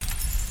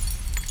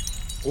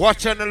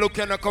Watch and look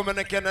and come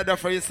in Canada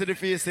for you see the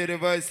face, see the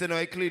voice, you know,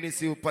 I clean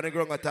this you on the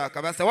ground attack.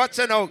 I say, watch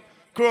now,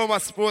 Chroma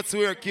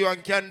Sportswear, Q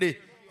and Candy.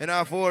 You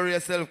know, for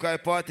yourself, because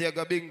party, you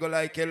go bingo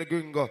like El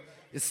Gringo.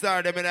 You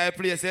start them in a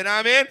place, you know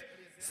what I mean?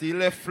 See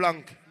left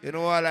flank, you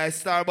know, all like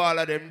star ball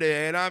of them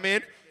there, you know what I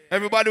mean?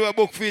 Everybody will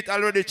book feet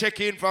already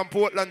check in from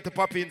Portland to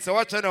pop in. So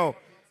watch now.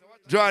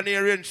 Draw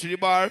near range to the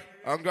bar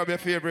and grab your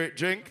favorite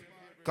drink,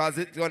 because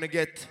it's going to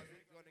get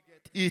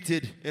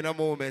heated in a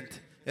moment.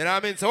 You know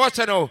what I mean? So watch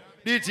now.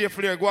 DJ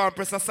Flair, go and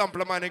press a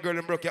sample, man, and girl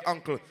and broke your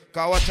ankle.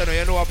 Because watch now,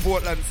 you know what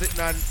Portland sitting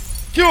on.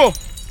 Q!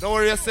 Don't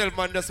worry yourself,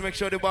 man. Just make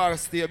sure the bar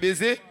stay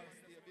busy.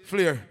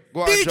 Flair,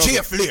 go on.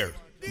 DJ Flair,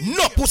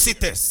 no pussy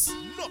test.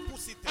 No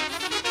pussy test.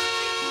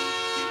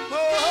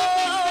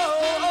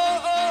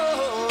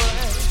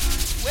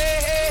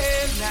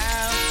 Well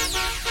now.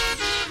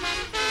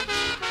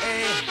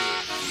 Hey.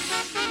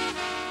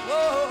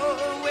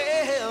 Whoa,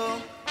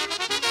 well.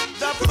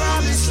 The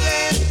promised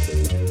land.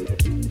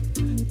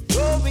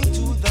 Going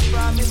to the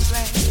promised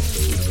land.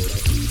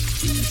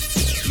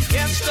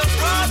 Yes, the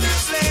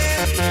promised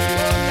land. Oh,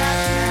 not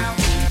now.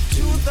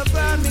 To the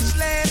promised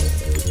land.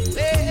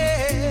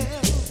 Well,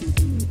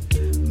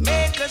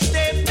 make a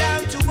step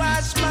down to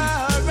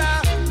Asmara.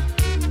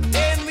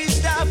 Then we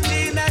stop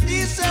in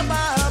Addis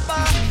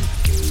Ababa.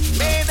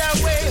 Made our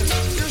way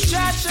to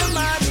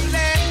Shashamani,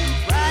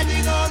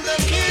 riding on the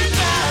King's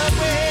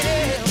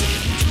Highway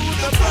to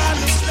the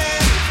promised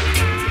land.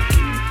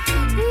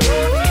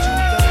 Going to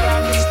the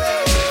promised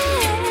land.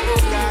 Oh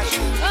gosh,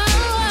 to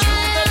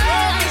the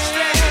promised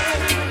land.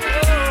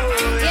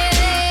 Oh yeah,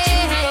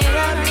 to the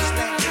promised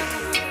land.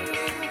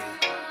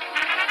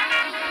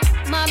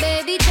 My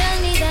baby tell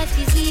me that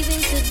he's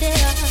leaving today.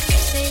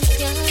 Saying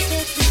can't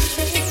take his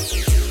face.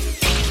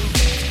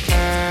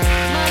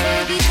 My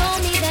baby told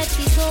me that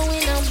he's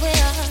going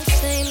somewhere.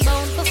 Saying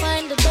bound to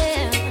find the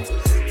best.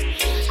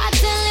 I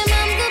tell him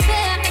I'm the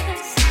best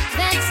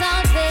that's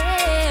out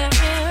there.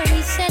 He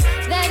said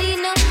that he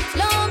no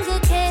longer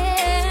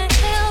cares.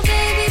 Oh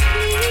baby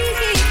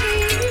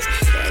please,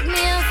 take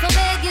me off, I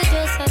beg you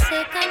just a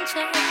second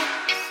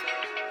chance.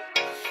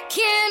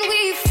 Can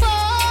we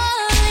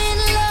fall in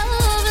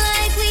love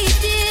like we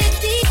did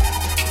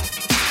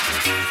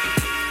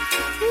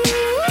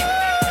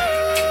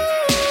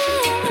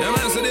Yeah,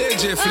 man, so the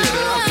AJ Flair,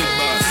 the rapid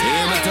boss.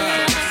 Hear me talk.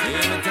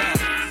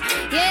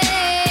 Yeah.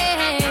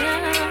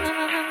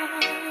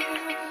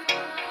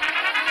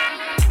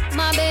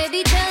 My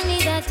baby tell me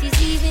that he's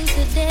leaving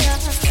today.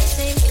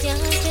 Saying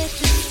can't take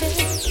his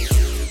face.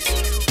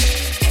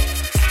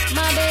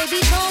 My baby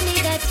told me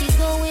that he's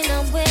going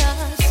somewhere.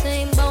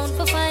 Saying bound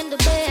to find the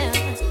best.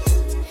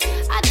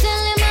 I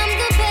tell him I'm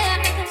the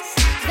best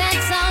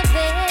that's out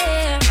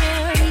there.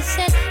 He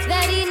said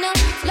that he no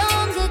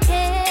longer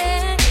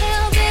cares.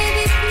 Oh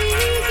baby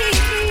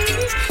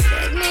please,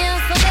 take me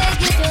off, I beg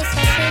you just a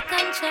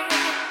second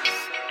chance.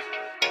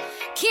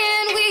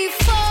 Can we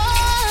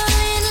fall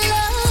in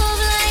love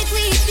like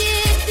we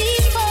did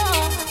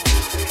before?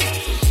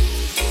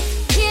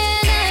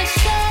 Can I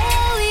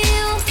show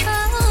you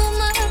how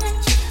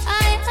much I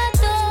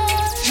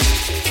adore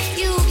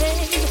you,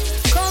 babe?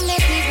 Come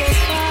let me go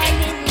far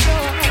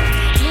indoor.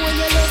 Know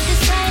you love the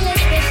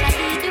silence,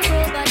 especially the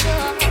rubber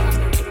door.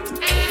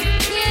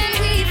 Can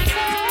we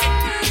fall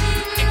in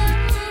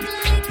love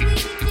like we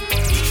did?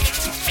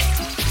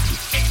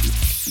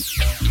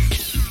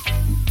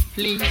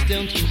 Please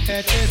don't you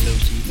hurt her, though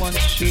she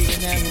wants to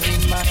an arrow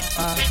in my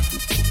heart.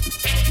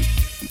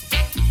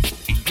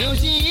 Though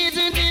she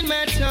isn't in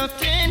my top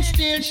 10,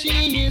 still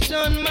she is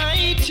on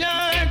my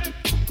chart.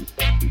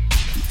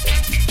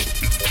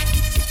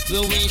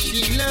 The way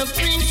she loves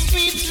brings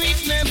sweet,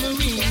 sweet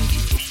memories.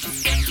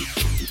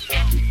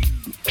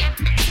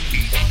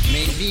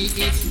 Maybe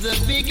it's the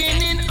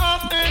beginning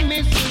of her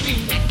misery.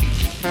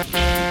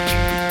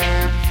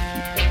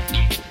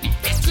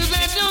 'Cause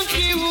I don't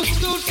care whose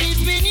school she's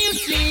been, you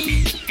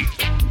see.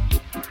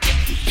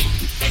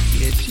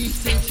 Yet she's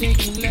still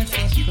taking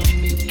lessons from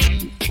me.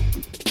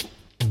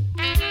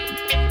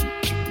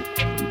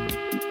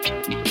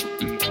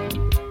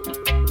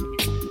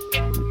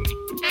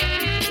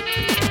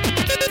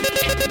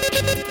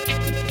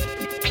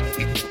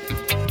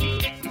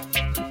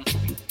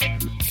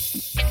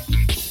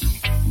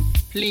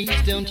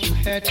 Please don't you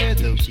hurt her,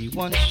 though she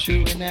wants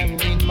true an arrow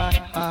in my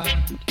heart.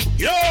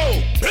 Yo,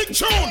 big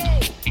tune.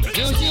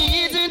 Though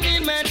she isn't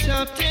in my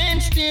top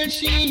 10, still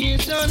she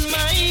is on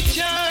my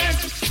chart.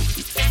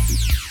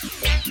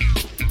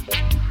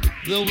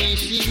 The way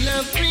she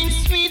loves brings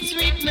sweet,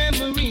 sweet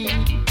memories.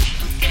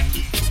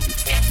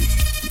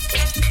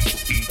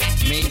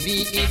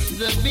 Maybe it's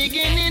the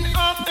beginning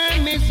of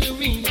her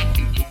misery.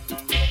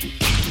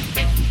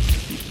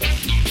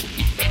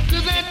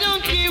 'Cause I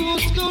don't care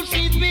whose school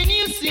she's been,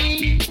 you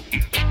see.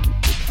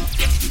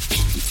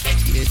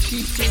 Yet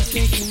she's still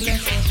taking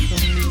lessons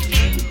from me.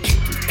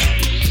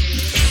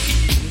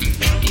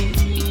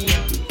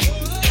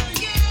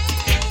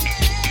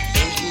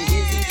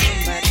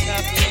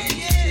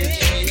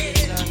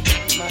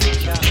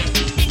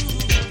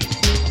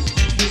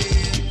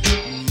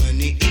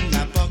 Money in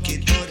my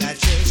pocket, but I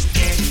check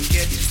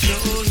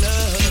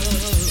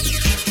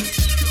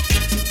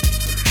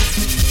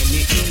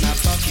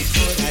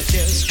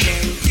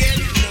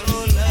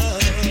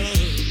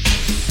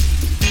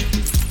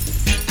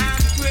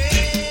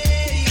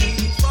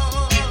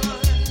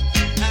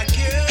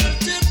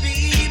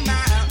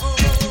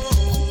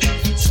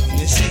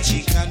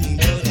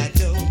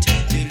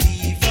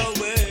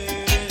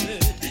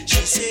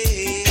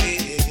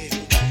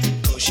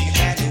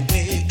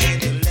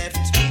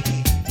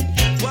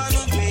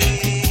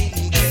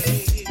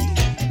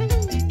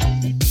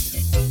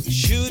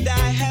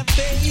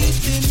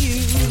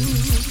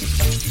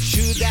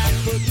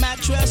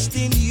trust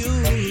in you.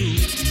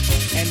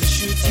 And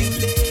should you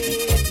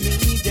let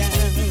me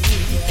down,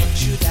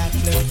 should I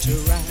flirt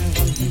around?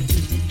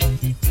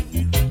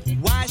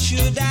 Why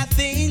should I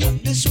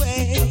think this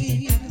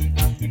way?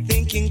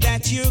 Thinking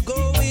that you're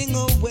going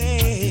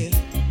away.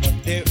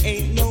 There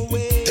ain't no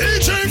way.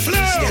 DJ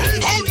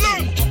Flair, hold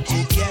on.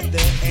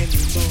 Together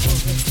anymore.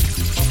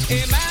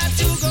 Am I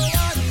to go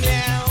on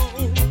now,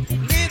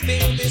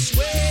 living this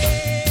way,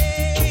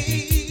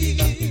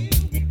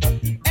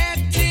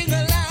 acting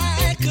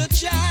like a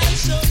child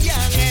so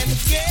young and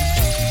gay?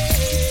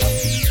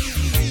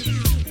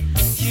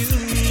 You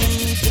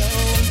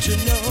don't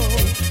know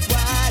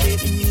what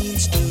it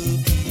means to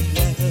be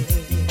loved.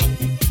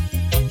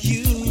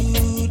 You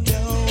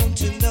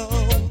don't know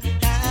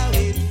how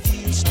it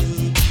feels to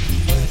be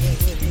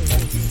loved.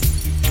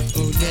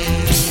 Oh no.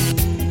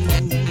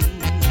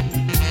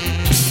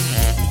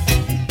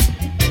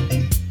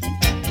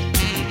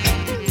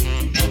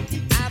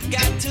 I've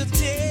got to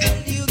tell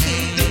you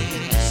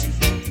this.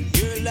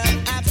 Your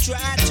love I've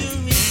tried to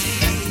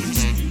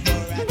resist,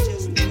 or I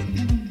just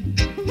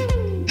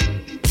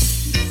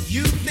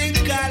you think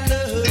I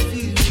love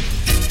you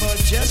for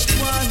just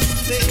one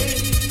thing.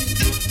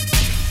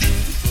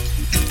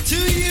 To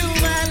you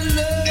my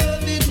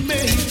love it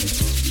may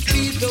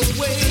be the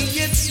way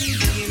it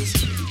seems,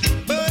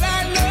 but I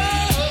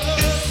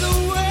love the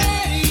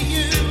way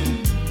you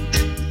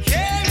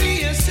carry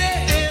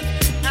yourself.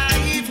 I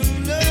even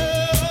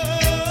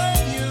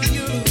love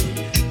you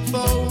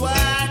for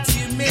what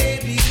you may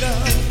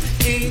become.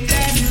 Ain't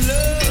that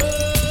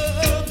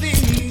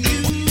loving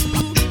you?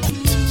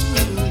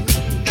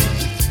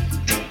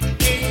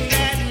 Ain't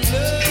that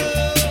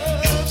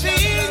loving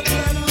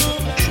you?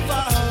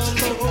 For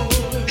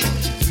more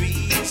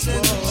reasons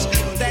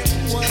than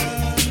one.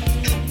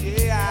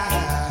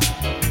 Yeah,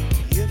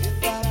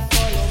 if I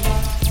follow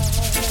my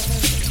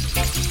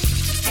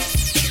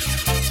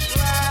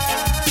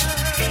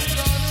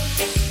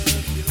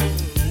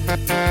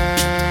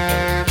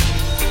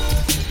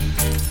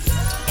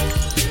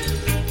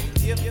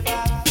if I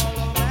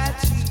follow my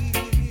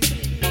dreams,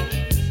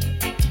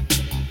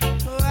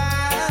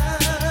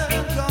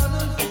 I'm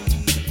gonna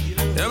leave you.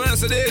 Yeah, man,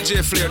 so the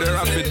AJ Flair, the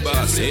rapid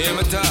boss. Hear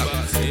me talk.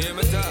 Hear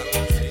me talk.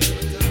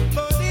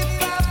 But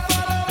if I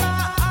follow my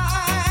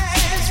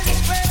eyes,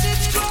 when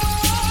it's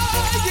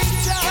crying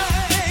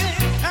time,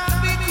 I'll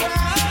be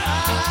crying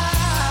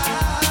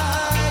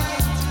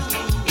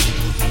too.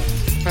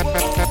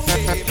 Oh,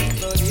 baby,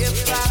 but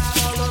if I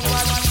follow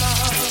what I'm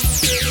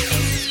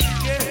saying,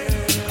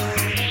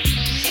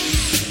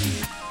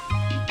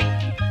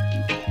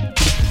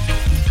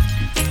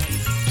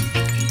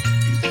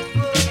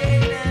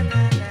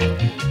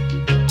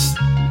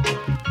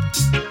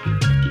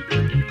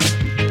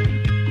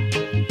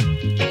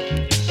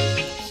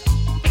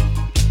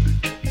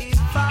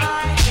 if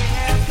I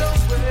have the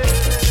words.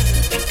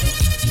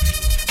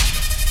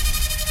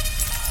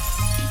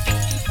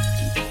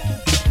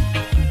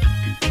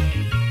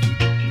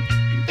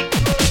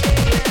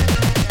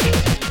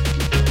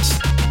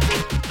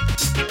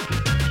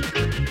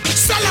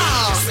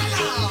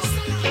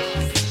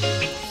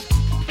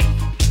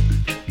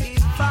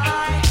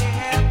 If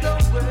I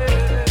had the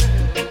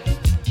words,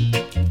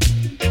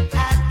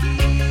 I'd give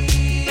it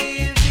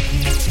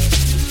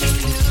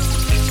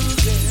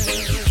to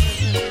you,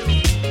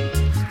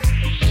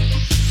 girl.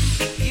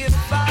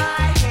 If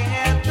I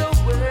had the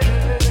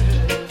words,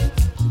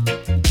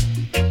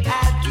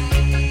 I'd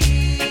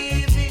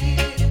give it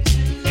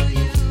to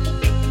you,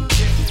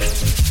 girl.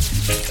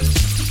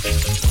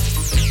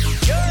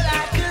 You're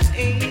like an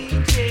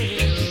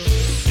angel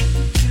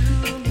to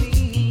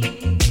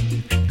me.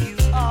 You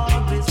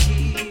always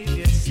give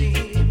your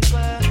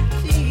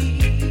sympathy,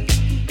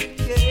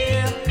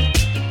 yeah.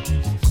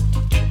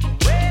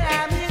 When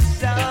I'm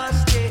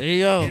exhausted, Hey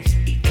yo.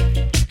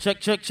 Check.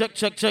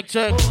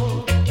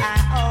 I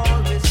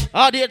always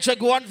Audio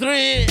check 1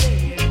 3.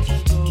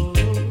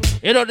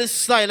 You know this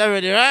style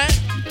already, right?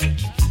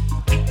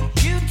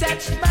 you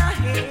touch my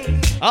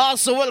hand.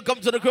 Also, welcome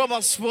to the Chroma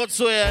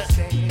Sportswear.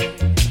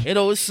 You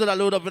know, we still a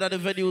load up in the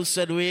venue,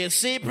 said we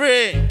see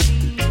pray.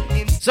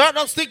 So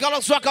don't stick on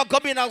the sucker,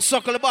 come in and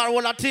suckle the bar,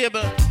 hold a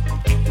table.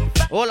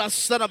 Hold a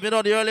stand up, you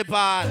know, the early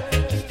part.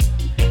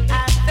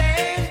 I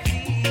thank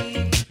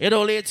thee, You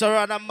know, later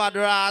on a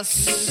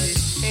madras.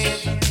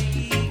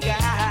 every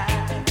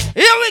guy.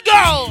 Here we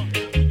go!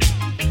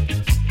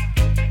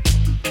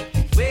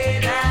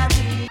 When I'm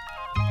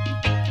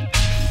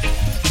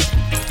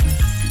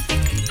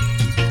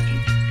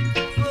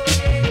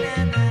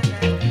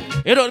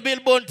You know, the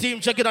Billboard team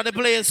checking on the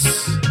place.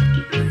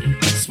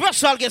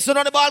 Special guest, you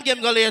know the ball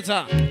game go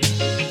later.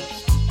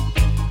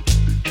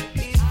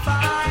 if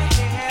I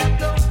had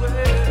the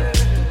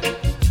words,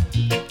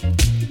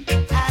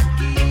 I'd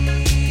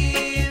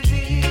give it to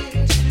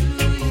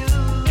you,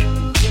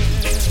 girl.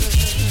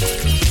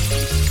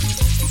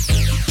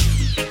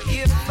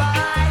 If I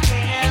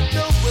had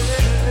the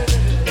words,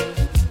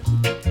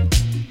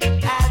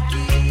 I'd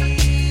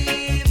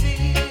give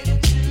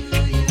it to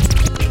you,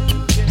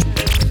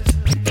 girl.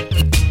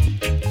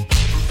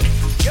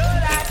 You're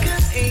like a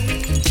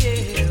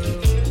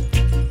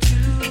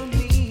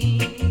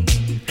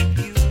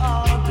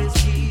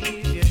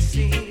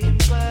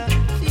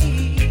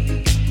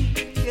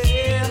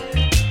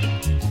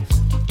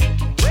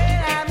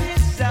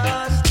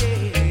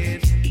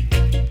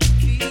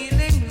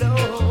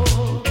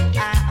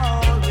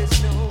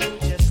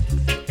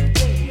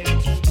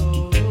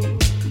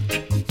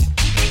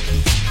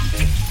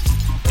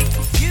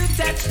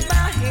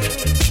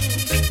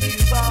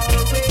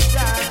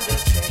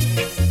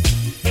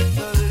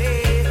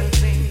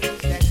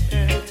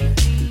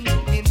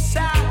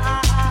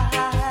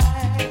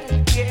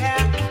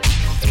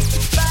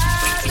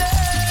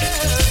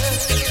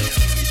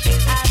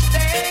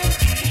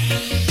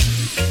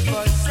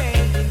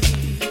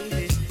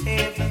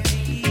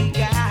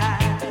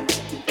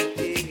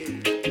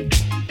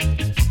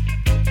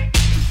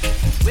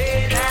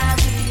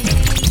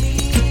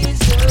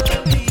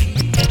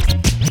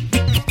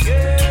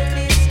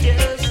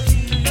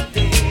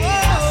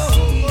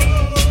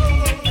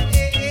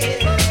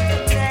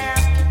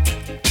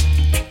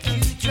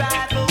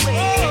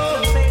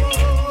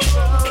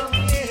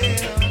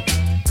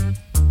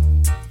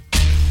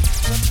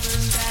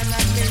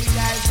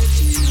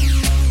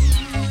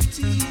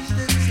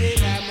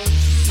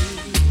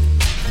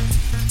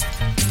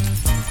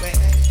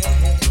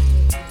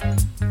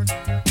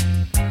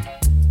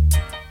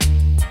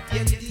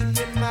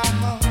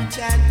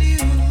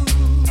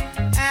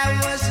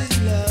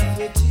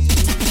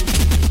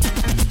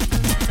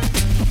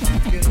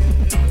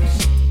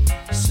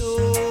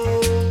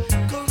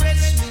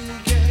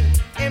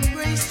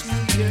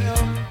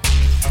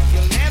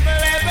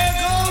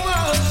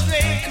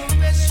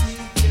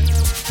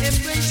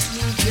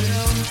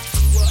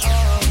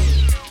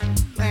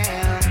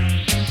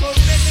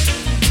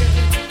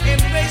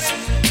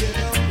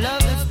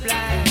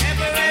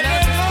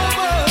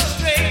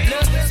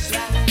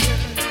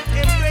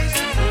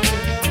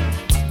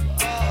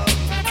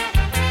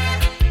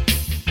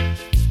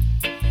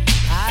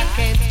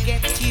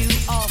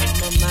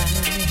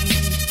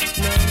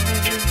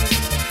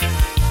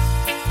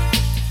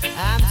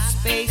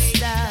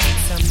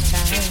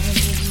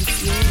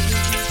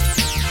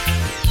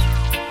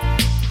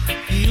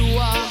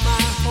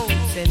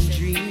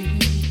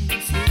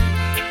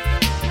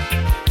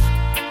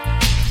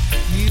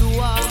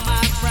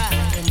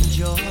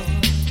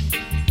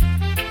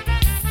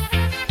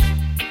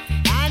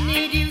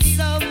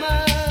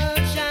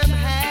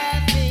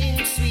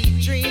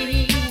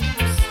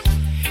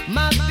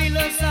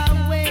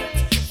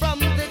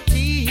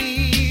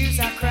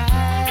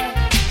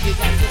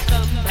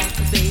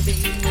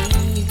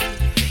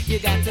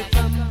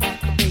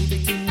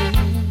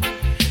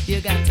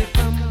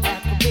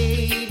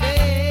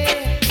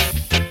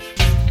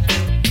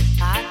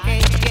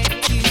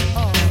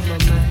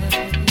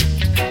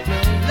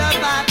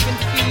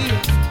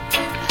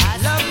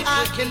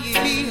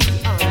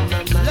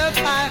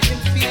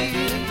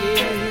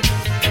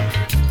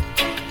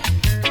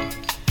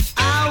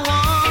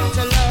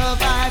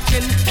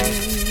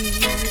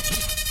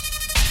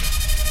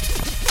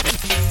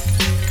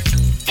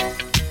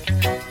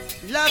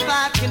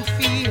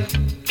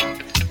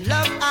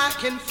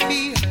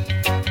can feel,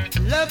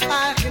 love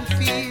I can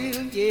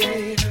feel,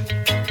 yeah.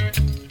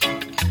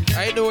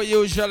 I know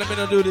usually I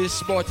don't do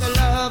this, but the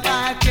love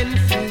I can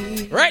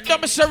feel. Right now,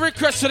 Mr.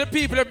 Request to the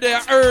people up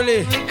there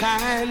early. The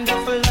kind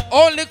of love.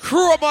 Only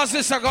Chroma's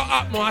this I got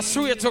happen, I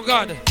swear to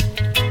God.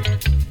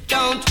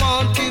 Don't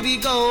want to be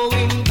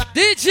going back.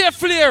 DJ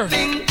Flair.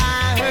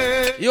 I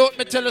heard. You want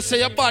me tell you say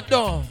you're bad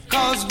down.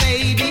 Cause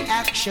baby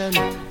action.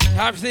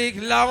 I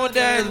think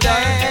louder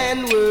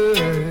than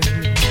words.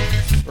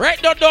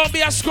 Right now, don't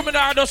be a screaming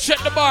out, don't shut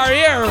the bar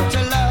here.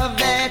 To love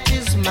that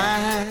is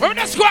mine. We're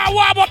just going to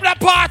warm up the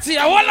party.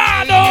 Hold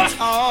on, though. It's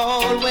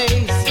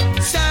always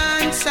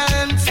sun,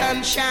 sun,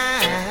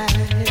 sunshine.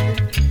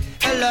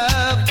 A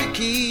love to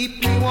keep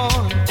me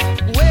warm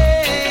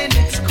when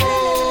it's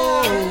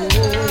cold.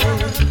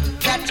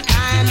 That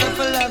kind of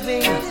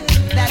loving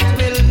that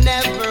will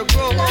never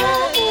grow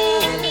old.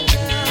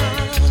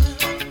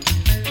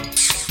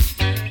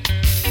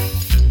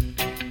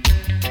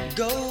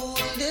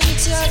 Golden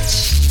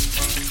touch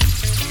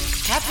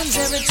happens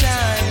every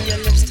time your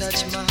lips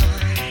touch mine.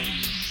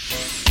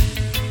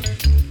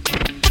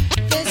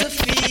 There's a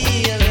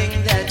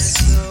feeling that's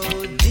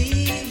so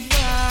divine.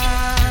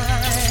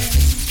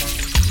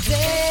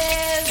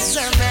 There's a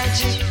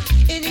magic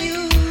in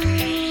you.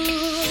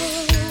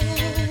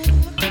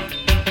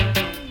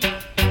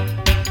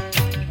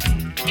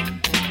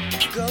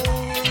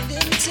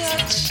 Golden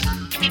touch.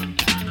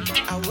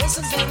 I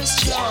wasn't very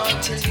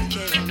strong till you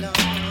came along.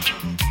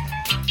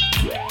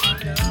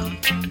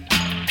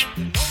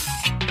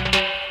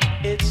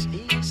 It's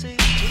easy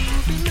to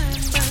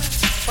remember,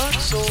 but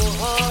so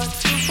hard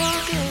to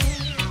forget.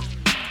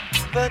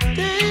 But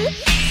then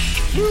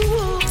you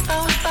walked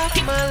out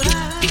of my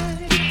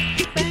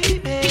life,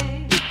 baby.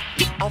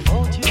 I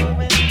thought you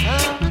were in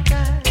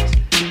paradise.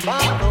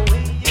 By the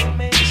way you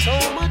made so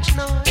much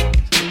noise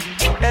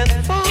and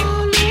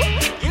follow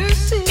your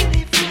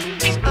silly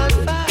friends'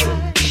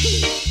 advice.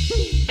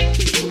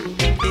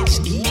 It's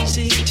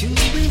easy to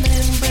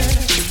remember,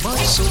 but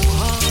so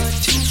hard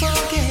to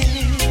forget.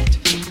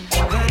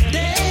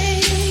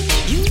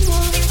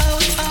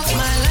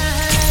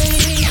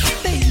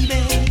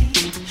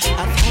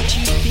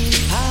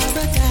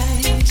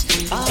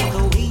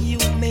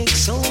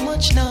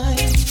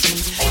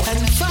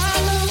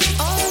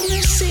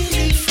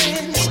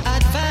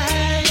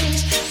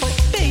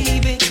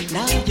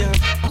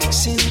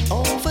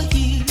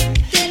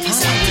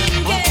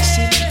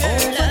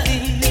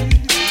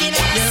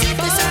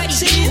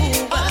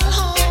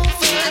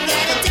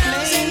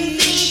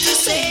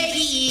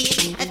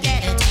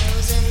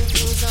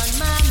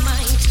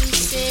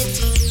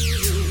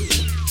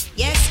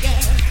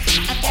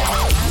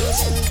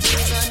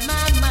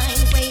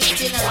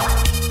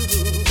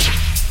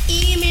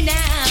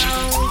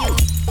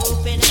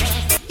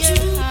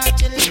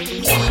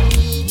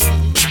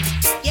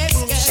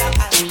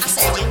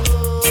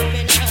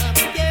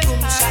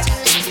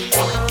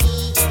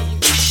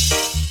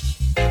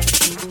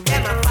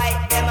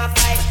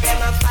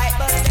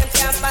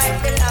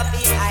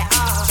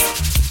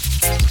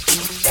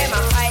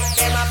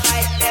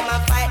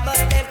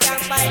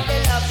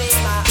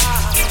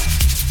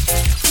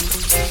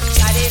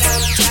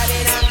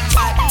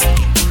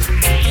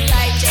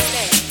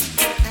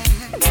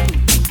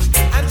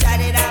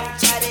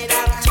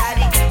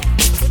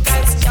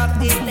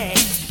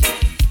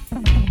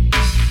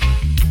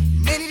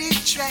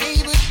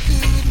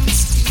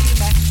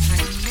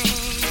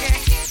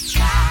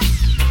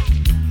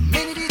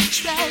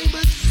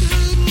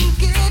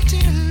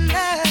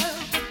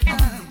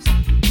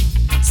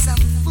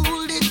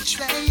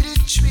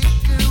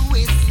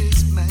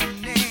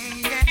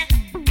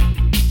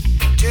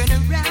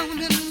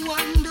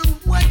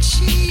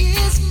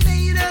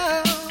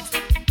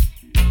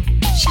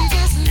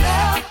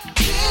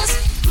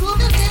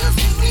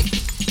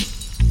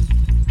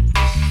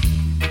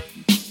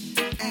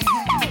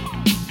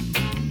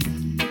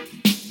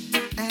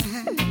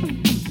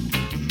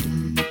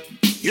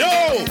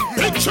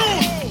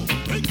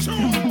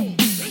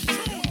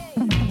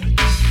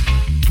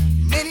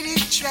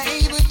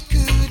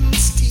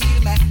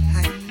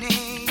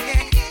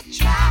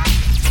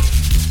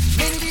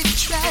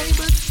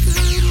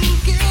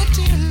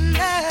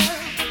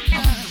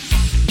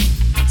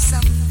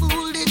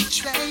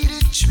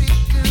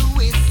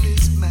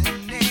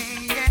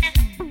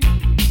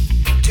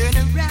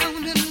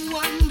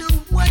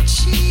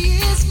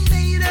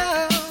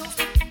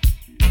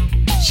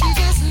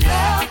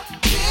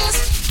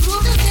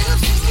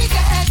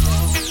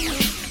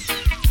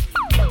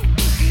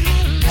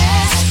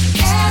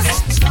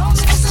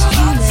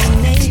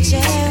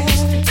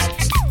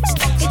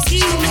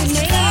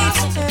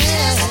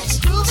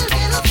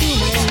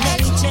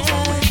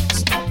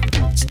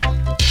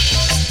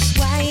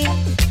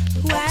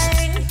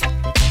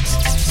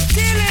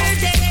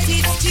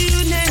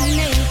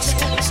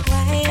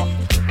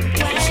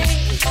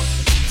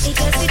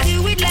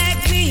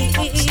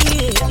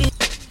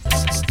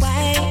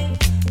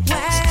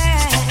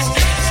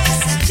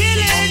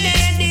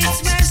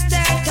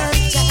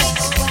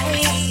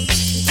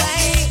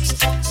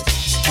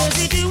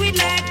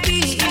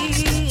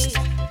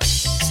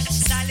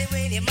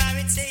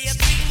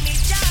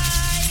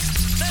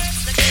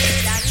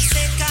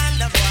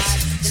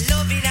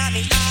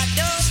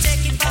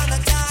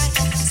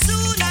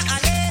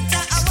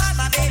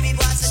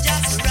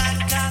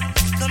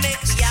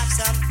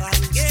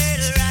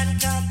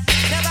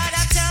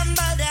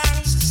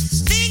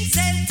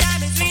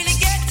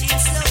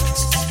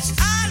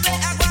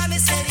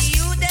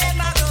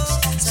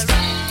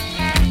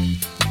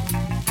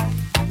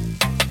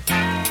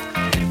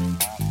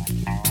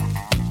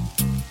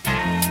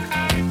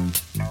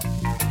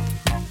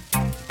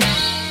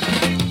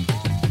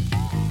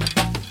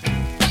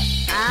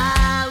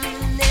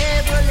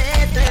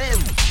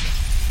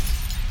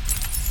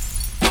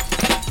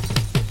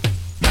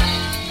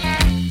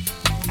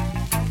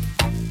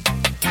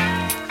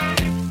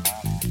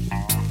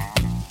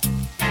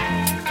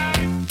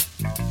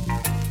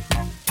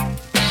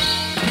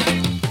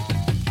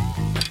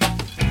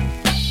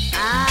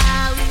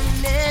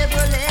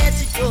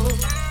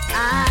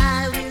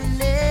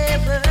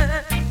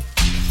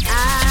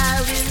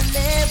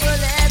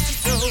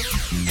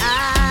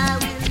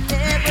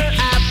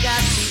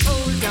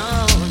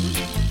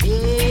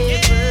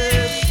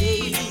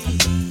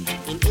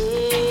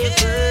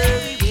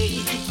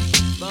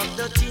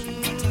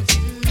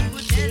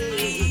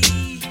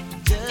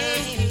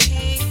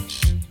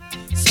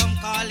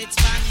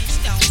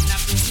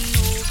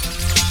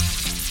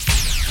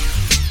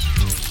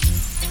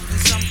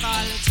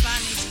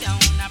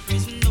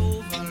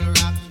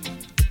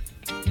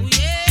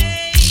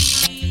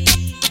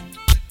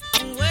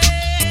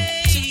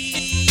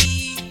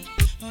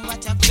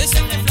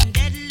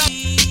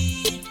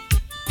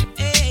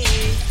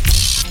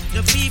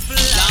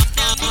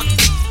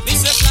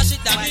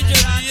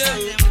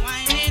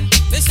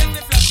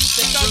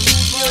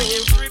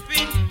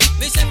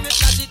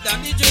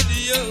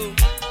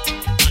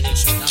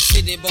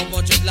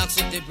 bumbo dreadlocks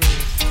with the broom.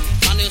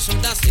 Man, you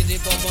should have seen the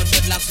bumbo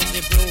dreadlocks with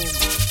the broom.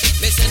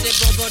 Me say the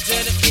bumbo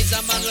dread is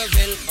a man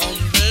well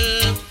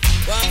humble.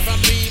 Walk from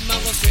Rima,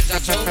 go straight to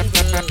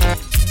jungle.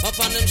 Up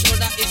on them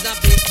shoulder is a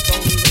big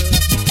bungle.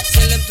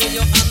 Sell them to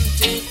your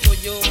auntie, to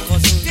your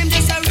cousin. Them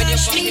just a when you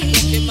rush find me. the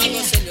pocket, man,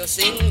 go sell your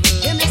single.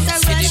 Them just a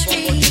See the rush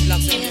bumbo me.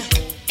 dreadlocks with the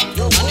broom.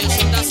 You're Man, you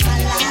should have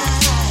seen the my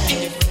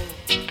life.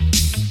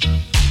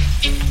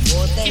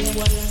 More than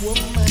one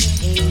woman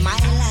in my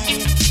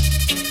life.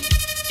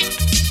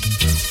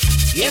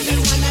 Every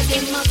one of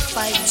them a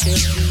fight to be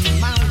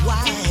my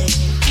wife.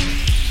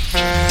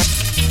 But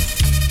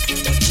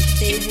if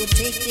they would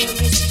take their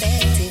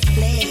respective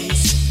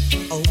place,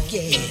 oh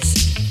yes,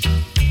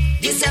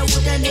 this I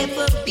would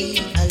never be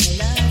a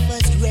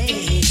lover's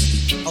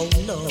race. Oh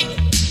no,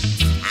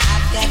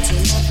 I've got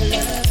enough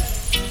love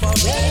for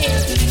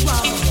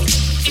everyone.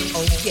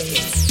 Oh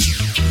yes,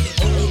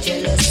 only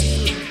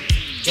jealousy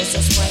just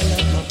a spoil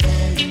of my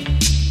plan.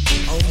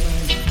 Oh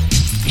man,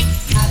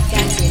 I've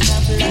got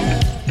enough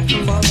love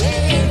for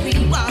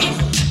everyone.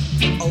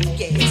 Oh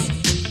yes,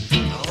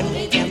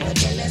 only them a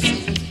jealousy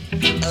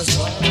a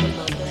spoil of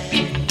my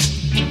plan.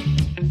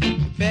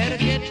 Better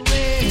get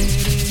ready,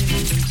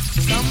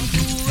 come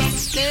to rock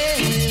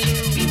steady.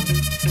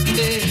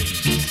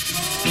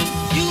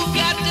 You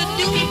got to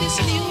do this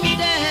new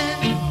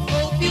dance.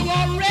 Hope you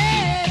are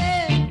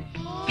ready.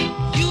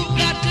 You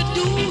got to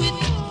do it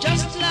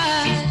just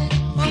like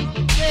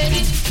Uncle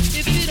Freddy.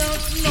 If you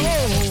don't know,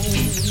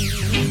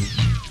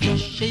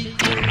 just shake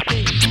your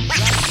face,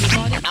 rock your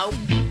body out,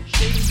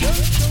 shake your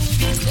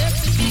shoulders,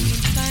 everything in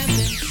time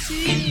and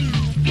see.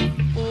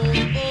 Oh, oh,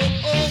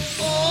 oh,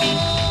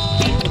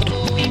 oh, oh, oh.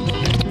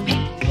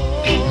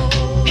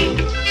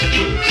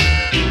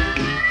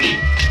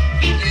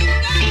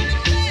 You got to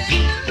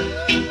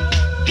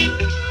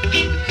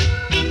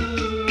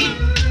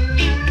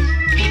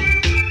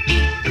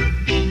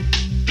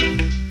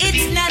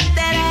It's not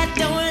that I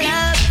don't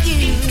love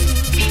you.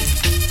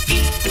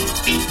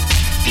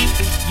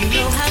 You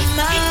know how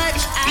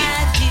much I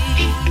do.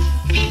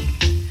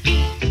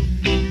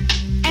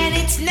 And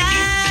it's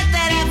not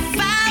that I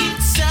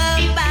found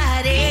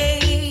somebody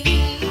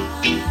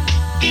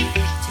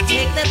to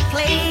take the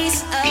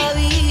place of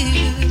you.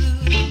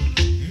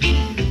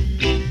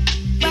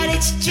 But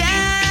it's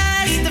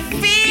just the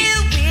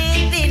feel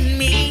within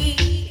me.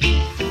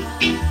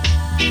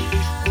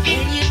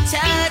 When you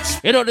touch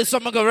You know this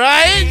song go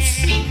right?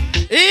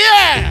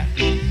 Yeah!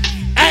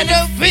 and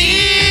the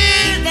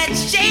feel that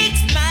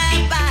shakes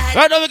my body.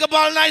 Right now we can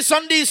ball nice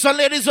on this one,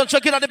 ladies. So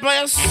check it out the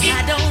place.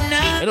 I don't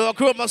know. You know,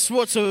 Chroma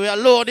Sports, so we are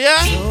load,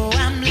 yeah? So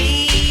I'm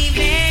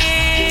leaving.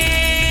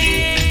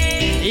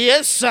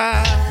 Yes,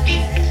 sir.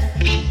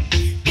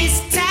 This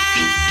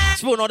time,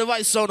 Spoon on the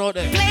voice sound out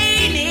there.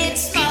 plain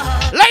it's small.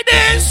 Like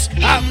this,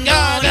 I'm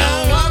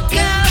gonna Walk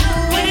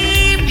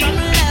away from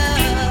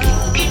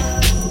love.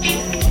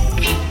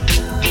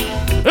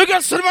 You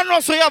got someone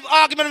else so you have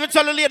argument with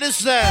telling ladies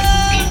there.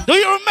 Do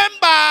you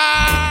remember?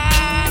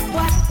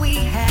 What we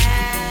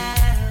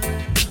have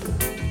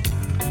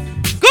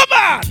Come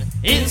on!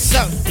 In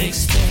something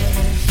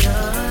special.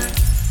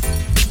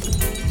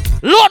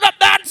 load up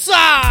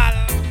dancehall.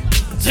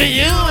 To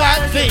you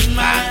I think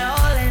my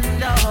All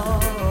and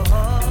all.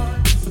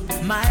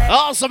 My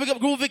also we got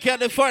Groovy Cat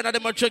the foreign and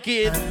them are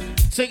checking.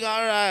 Sing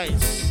alright.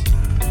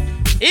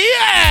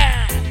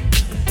 Yeah!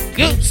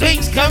 Good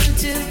things come.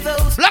 to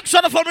those Black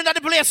Shadow for me at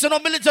the place, you know,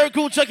 military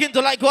crew check into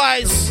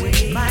likewise.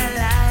 way my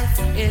life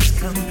is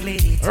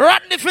complete.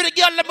 Rodney for the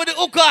girl, them with the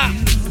hooker.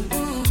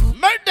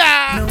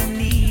 Murder! No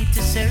need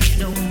to search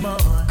no more.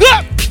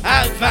 Good!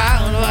 I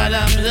found what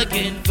I'm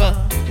looking for.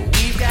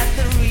 We've got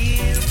the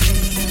real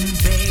thing,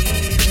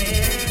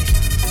 baby.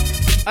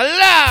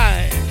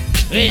 Alive!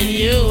 With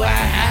you I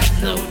have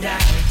no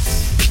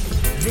doubts.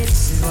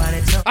 This is what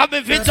it's all I've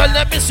been fit to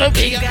let me so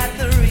big. We've got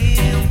the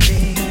real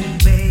thing,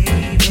 baby.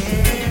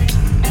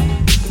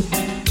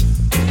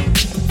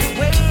 The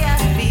way I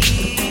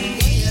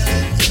feel.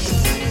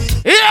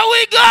 Here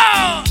we go!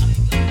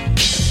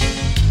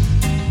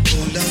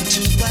 Hold on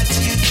to what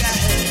you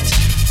got.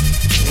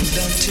 Hold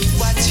on to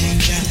what you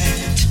got.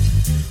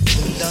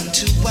 Hold on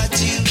to what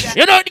you got.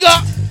 You don't go.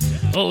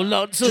 Hold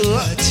on to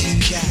What you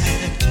got.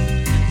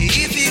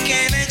 If you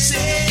can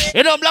accept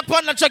You know, Black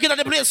Panther checking out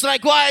the place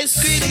likewise.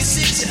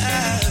 criticism.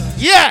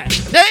 Yeah,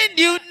 then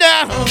you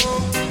know.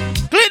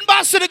 Clean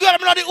boss to the girl,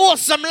 I'm not the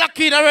awesome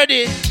lucky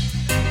already.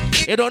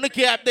 You don't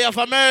care up there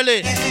from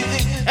early.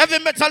 Heavy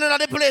metal in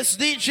the place,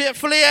 DJ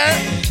Flair.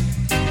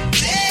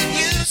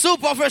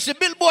 Super fresh, the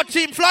Billboard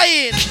team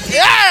flying.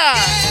 Yeah!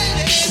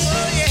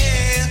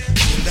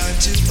 Hold on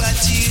to what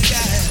you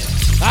got.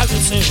 I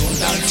will say,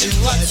 Hold on to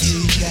what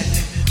you got.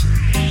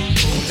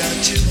 Hold on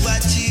to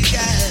what you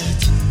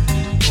got.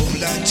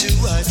 Hold on to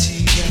what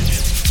you got.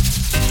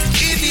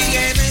 If you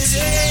can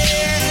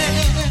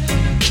say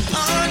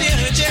on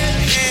your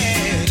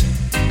journey,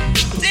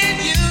 then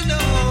you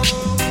know.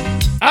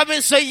 I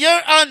will say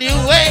you're on your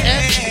way.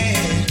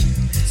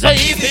 So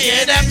if you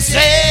hear them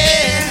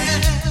say,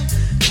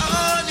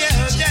 On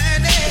your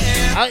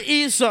journey. I'll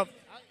ease up.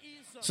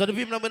 So the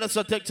people that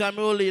so take time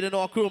to lead in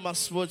our Chroma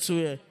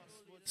Sportswear.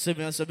 See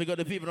me, so because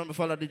the people that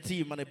follow the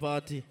team and the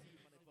party.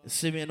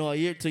 See me, a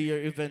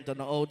year-to-year event on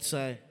the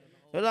outside.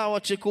 You know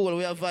what you cool,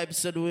 we have vibes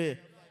said way.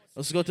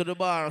 Let's go to the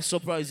bar and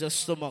surprise your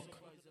stomach.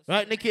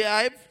 Right, Nicky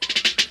Hype?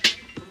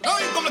 Now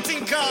you come to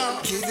think,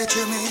 give it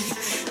to me,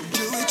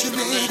 do it to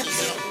me,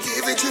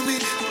 give it to me,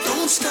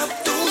 don't stop,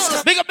 don't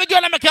stop. Big up the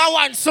girl and make her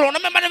wine slow.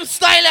 Remember them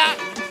style,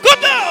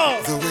 good now.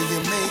 The way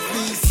you make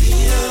me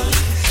feel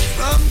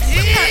from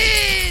yes.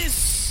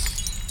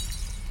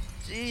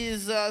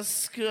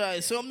 Jesus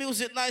Christ. So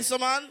music nice,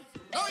 man.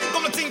 Now you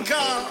come to think,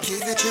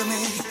 give it to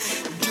me,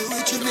 do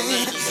it to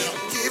me,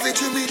 give it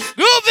to me.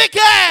 Groovy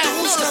cat.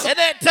 And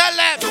then tell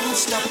them, don't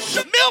stop.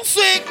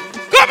 Music,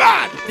 come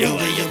on. The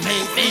way you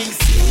make me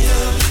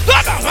feel.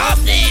 Come on,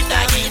 I'm in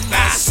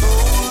my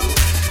soul.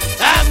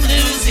 I'm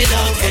losing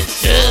all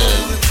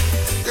control.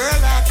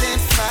 Girl, I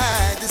can't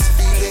fight this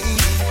feeling.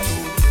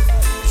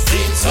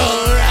 Seems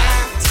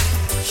alright.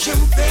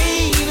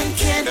 Champagne and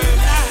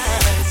candlelight.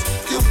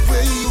 The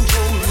way you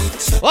hold me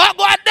tight. What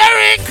about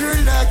Derek? Girl,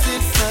 I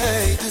can't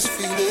fight this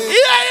feeling.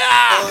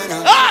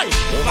 Yeah. Hey.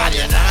 Nobody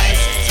nice.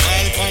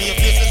 Smile upon your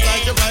face is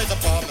like you rise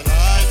upon my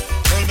life.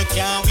 Girl, me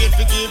can't wait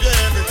to give you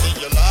everything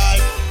you like.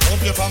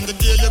 Hope you from the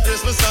day your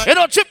Christmas time. You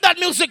don't chip that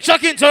music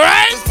chuck into,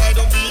 right?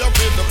 Don't be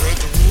afraid to break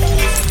the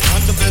rules.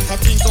 And the better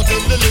things so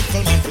tell the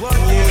little man to do.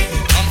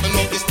 I'm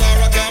below the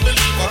star, I can't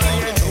believe I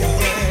found it all.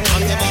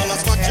 And the ball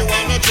is what you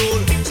wanna do.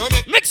 So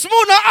mix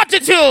Muna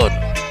attitude.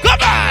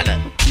 Come on.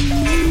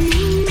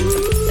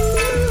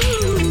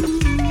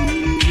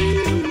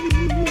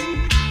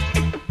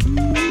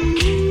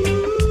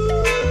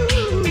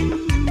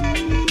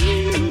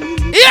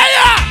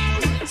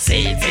 Yeah.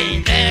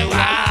 Sitting there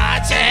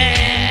watching.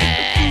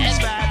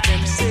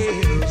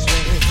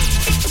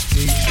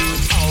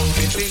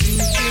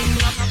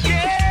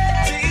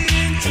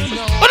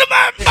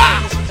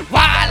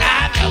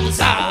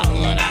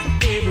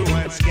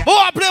 Oh,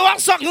 I play one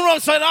song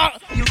around so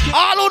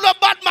all who know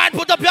bad mind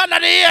put up your hand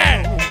in the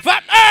air.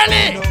 From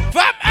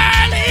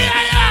early.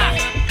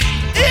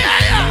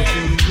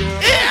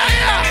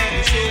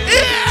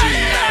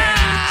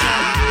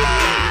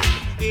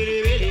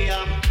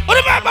 What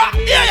remember?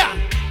 Yeah.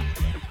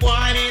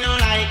 Why they don't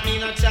like me,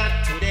 not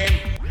chat to them.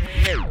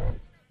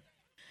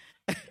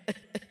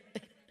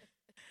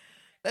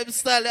 Them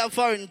style they are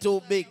foreign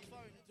too big.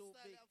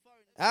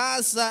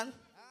 Son.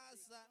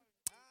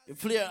 The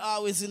player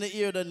always in the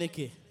ear, the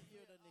Nicky.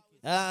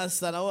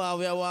 Son,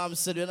 we are warm,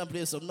 said we're going to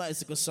play some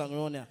nice song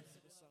around here.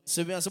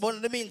 So, but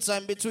in the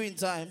meantime, between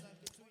time,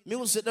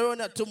 music they run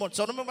not too much.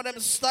 So remember them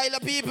style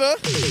of people.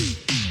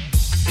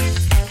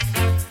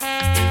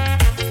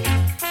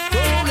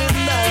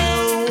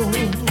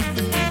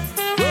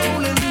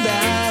 rolling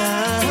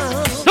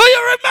down. Do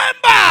you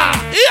remember?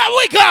 Here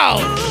we go.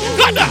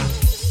 Got that.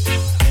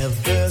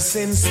 Ever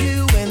since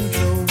you went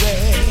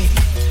away.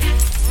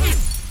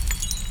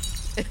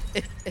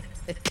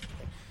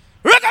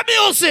 Reggae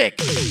music.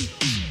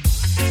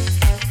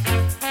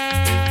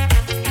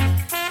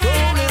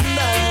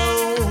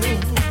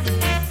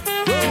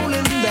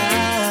 Rolling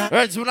down.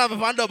 Right, so we have a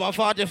band up at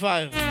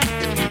 45.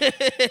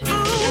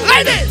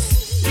 Like this.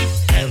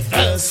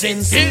 Ever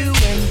since you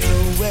went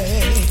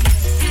away,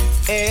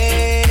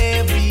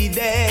 every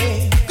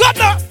day. Got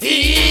that.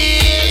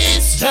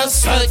 It's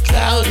just a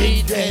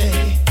cloudy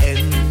day,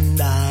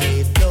 and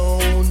I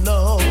don't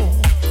know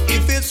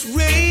if it's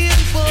rain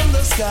from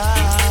the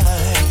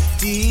sky,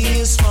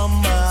 tears from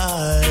my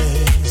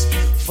eyes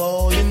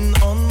falling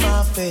on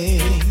my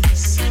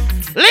face,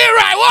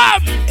 Leroy,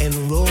 what? and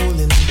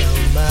rolling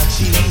down my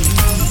cheeks.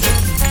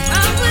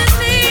 Come with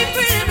me,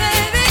 pretty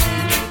baby.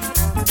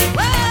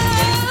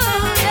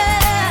 Whoa,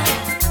 yeah.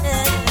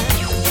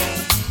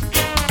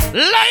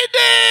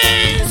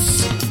 Ladies.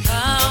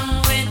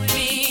 Come with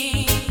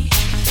me,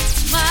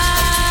 my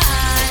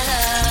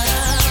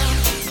love,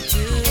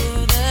 to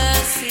the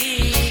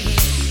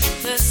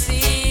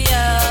sea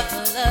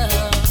of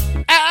love.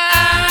 I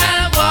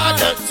want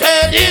to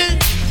tell you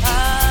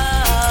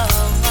How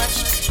much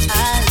I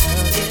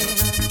love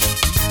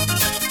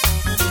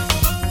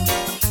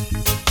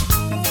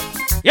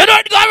you. you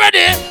don't go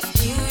already.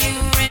 You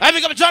I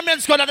pick up a German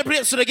squad and the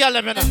place to the girl.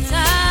 time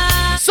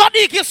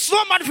Sadiq is so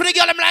man for the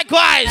girl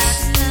likewise.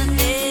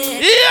 yesterday.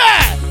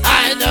 Yeah,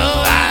 I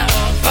know I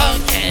won't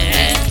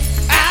forget.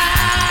 I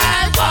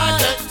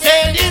want to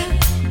tell you.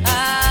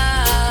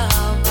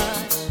 How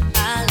much I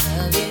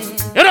love you.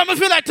 You know me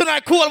feel like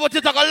tonight cool, but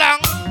you talk a long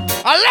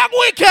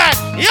weekend.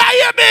 Yeah,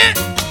 hear me?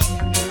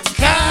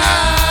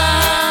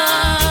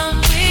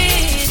 Come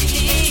with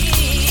me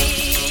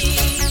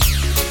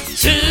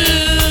To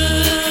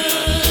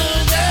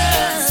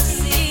the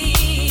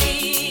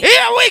sea.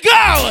 here we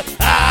go.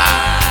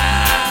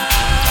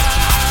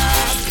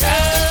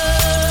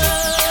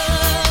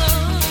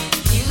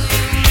 You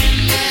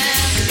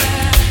remember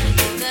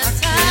the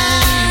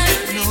time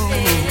we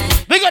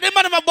spent. We got the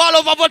man in my ball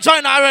over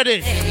vagina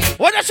already.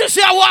 When does she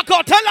see I walk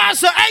out, tell her,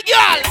 say, hey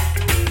girl.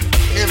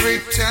 Every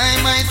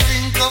time I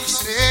think of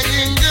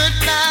saying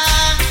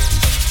goodbye,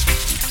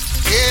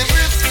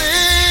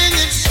 everything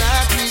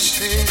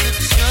said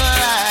it's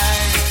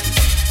alright.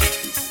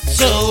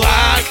 So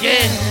I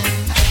can.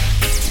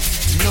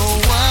 No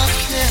one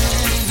can.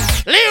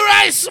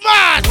 Leroy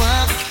Smart.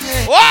 One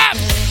can. What?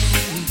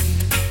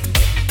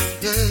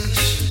 Yes.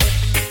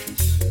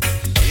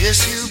 Yes,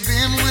 you've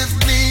been with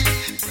me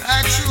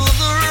right through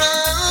the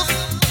rough.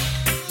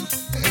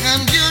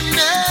 And you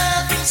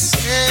never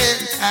said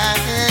I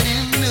had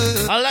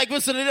enough. I like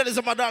listening to this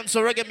in my dance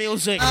or reggae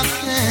music.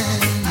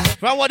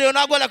 From what you're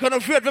not going to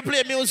afraid to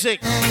play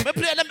music. We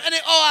play them any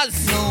hours.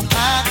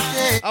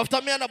 After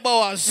me and the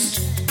boys.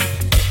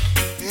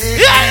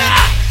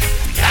 Yeah!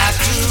 Got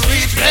to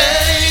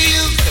repay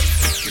you.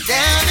 The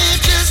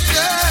damage is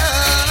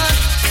done.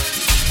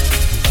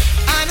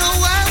 I know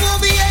I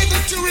won't be able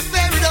to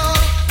repair it all.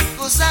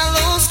 Cause I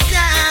lost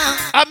count.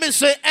 I miss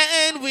say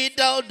and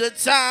without the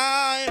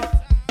time.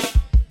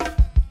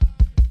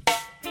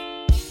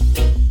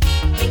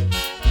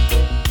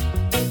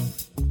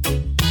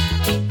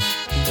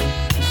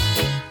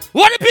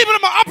 What the people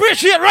might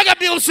appreciate reggae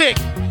music?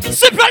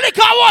 Simple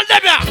liquor, hold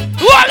them here.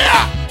 Hold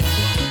here.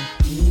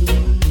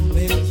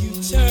 When you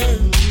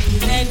turn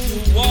and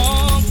you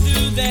walk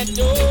through that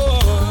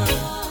door,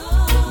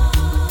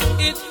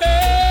 it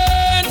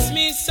hurts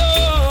me so.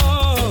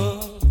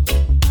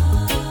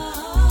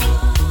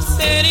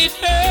 Said it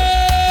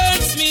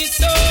hurts me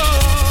so,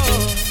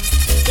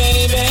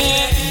 baby.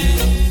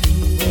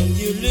 When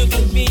you look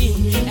at me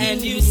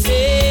and you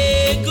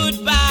say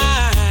goodbye.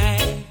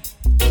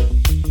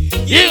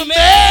 You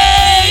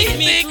make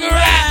me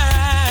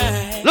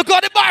cry. Look how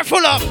the bar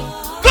full of.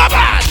 Come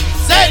on.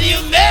 Said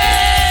you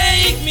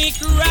make me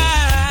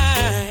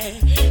cry,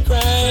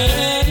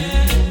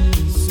 cry.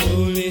 So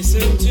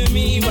listen to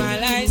me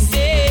while I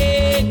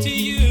say to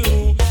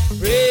you,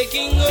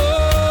 breaking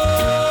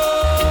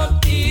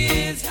up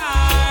is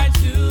hard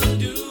to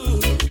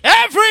do.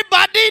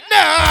 Everybody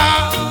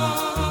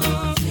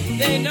know.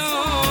 They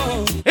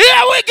know.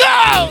 Here we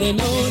go. They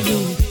know you.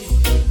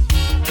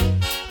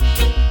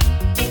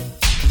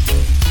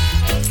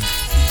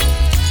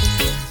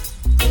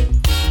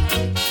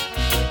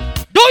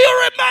 Do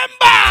you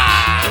remember?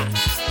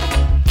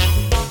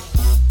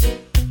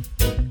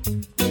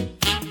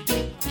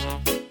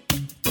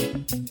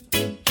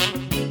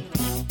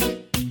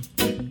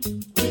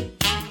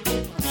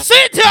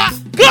 Sit here,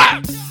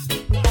 go!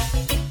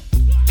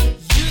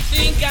 You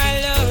think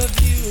I love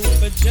you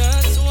for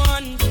just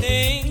one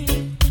thing?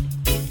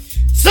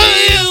 So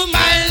you,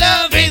 my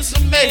love is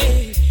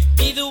made.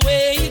 Be the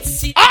way it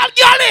seems. All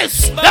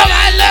girls, But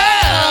I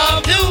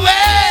love the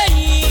way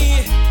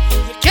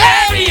you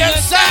carry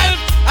yourself.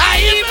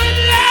 I even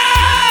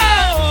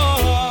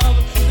love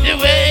the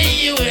way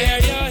you wear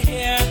your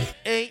hair.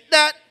 Ain't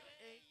that?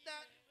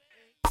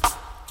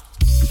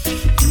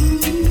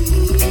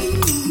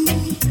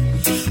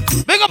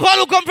 Big up all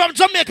who come from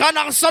Jamaica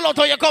and Salute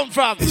where you come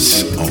from.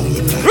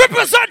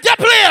 Represent your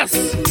place.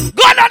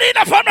 Go on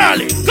in from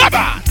early. Come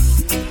on.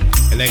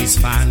 LA's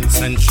fine,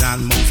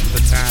 sunshine most of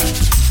the time.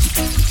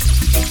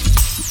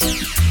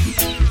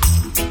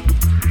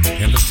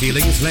 And the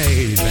feeling is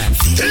laid back.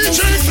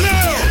 DJ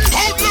Flair,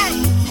 hold up.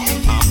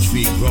 Palm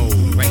tree grow,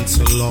 rain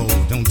so low,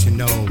 don't you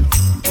know?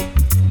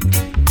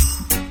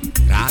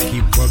 I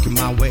keep working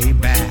my way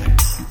back.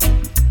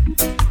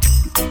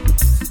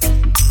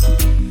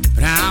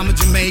 But I'm a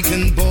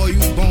Jamaican boy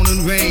who's born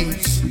and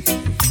raised.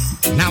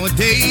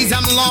 Nowadays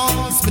I'm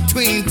lost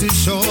between two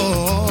shores.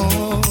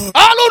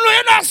 All who know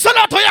you're not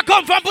Salute where you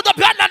come from, put up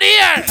your hand in the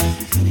air.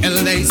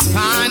 LA's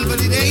fine, but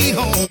it ain't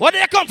home. Where do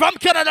you come from,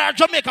 Canada or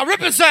Jamaica?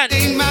 Represent.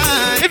 Ain't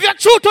mine. If you're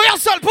true to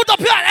yourself, put up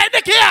your hand. Hey,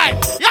 Nicky,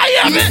 you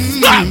hear me?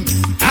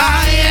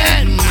 I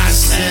am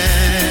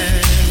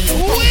myself.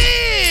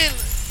 Win.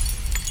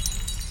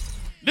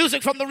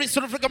 Music from the East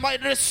Africa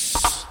Miners.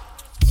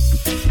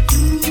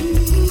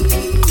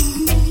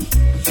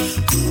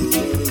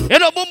 You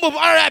know, boom boom,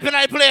 all right in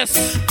that place.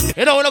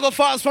 You know, we're going to go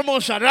fast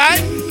promotion, right?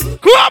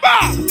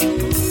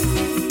 Chroma!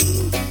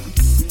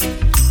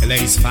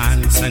 LA's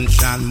fine,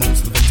 sunshine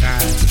most of the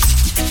time.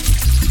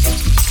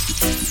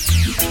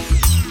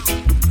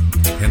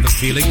 And the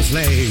feeling is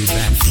laid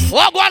back.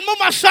 Oh, go on,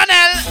 Mama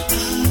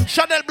Chanel.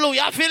 Chanel Blue,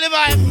 you feel the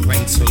vibe?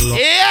 Rain so low,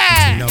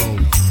 Yeah. you know.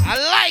 I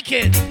like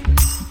it.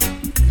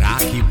 I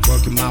keep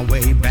working my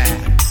way back.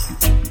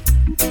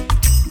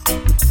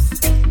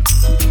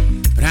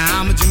 But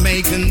I'm a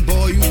Jamaican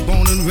boy who's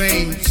born and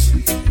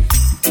raised.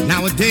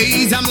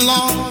 Nowadays I'm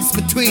lost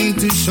between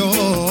two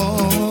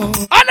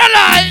shores.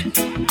 Underline.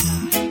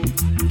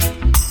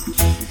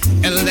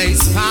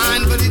 LA's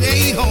fine, but it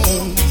ain't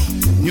home.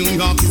 New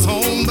York is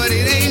home, but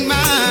it ain't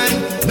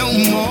mine no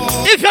more.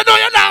 If you know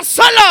you're not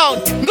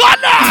Salute, go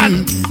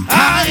on.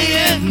 I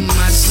am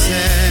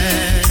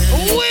myself.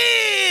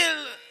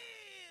 Will.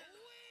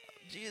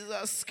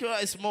 Jesus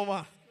Christ,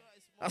 Mama.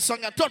 That song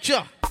I touch you.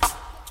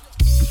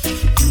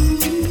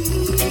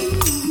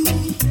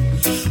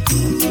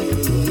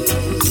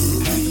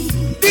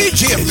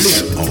 DJ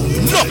Flair,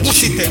 no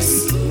pussy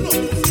test.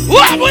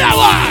 What?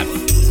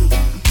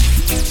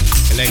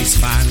 LA's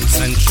fine,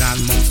 sunshine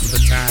most of the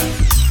time.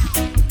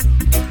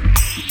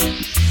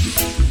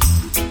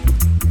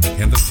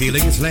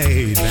 feeling is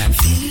laid back.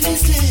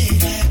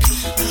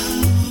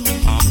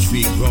 Palm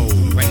tree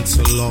grove, rent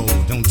so low,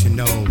 don't you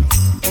know?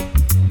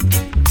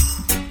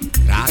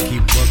 I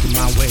keep working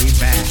my way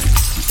back.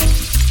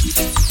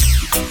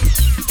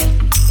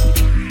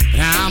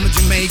 I'm a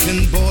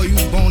Jamaican boy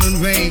who's born and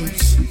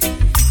raised.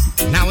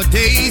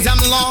 Nowadays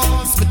I'm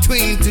lost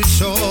between two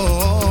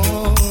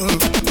shores.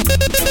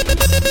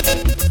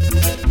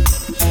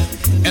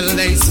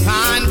 LA's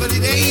fine, but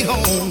it ain't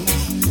home.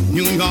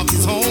 New York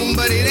is home,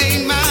 but it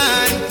ain't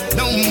mine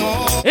no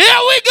more.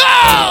 Here we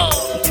go!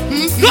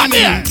 Come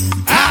here!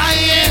 I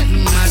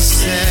am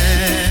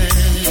myself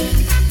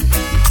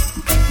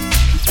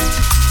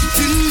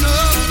to no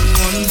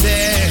one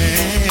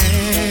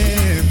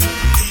there,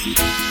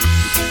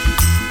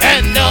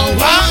 and no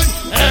one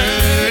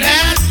heard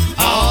at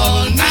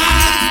all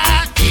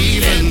night,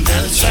 even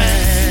the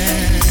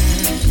sand.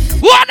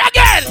 One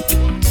again!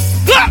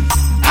 Go!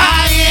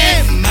 I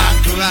am my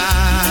cry.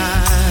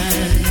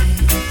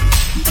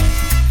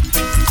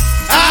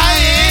 I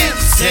am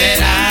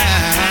said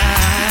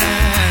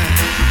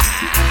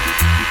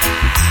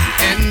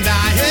and I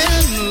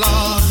am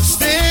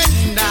lost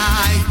and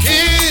I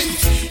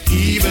can't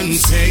even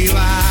say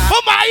why.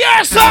 Oh my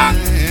ears, son!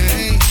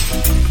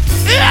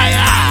 Yeah,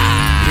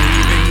 yeah!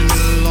 Leaving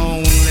the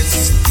lonely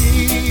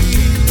street.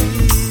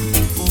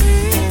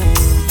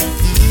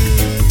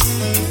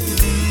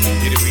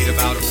 Did you read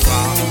about a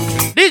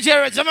problem? DJ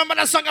Reds, remember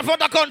that song from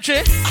the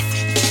country?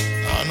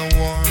 On a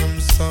warm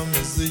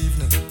summer's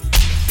evening,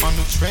 on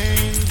the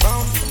train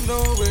bound from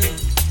nowhere,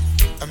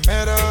 I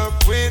met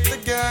up with the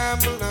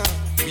gambler.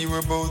 We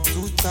were both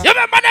too tired. You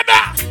remember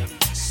that?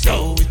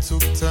 So we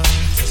took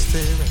turns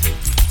staring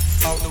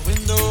out the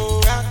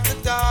window at the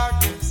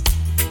darkness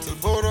till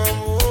both of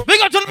them.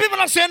 Big up to the people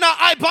that say now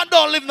iPad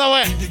don't live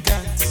nowhere.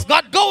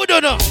 God go with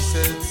you now. He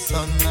said,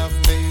 son, I've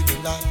made a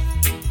life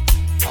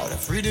out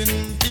of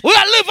reading. We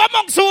are live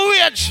amongst our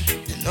wage.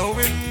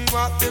 Knowing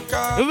what they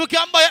got. If we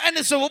can buy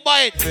anything, we'll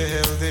buy it. The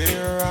hell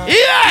they're right.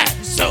 Yeah!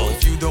 So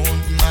if you don't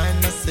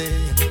mind my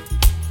saying,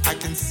 I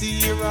can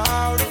see you're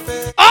out of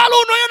it. All who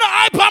know you know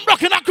iPad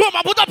rocking a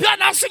Chroma, put up here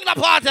and sing the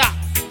part.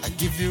 I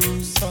give you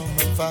some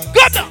advice.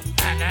 Good now.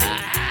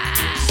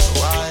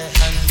 So I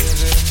handed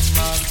him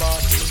my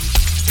bottle,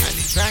 and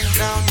he drank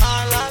down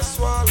my last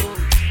swallow.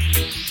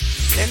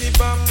 Then he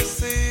bummed a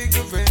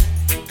cigarette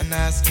and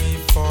asked me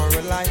for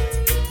a light.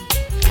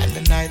 And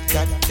the night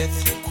got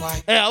deathly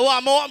quiet. Hey, I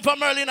want more from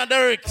Merlin and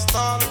Derek.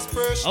 Stall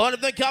expression. I want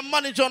to think I'm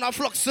managing on a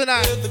flux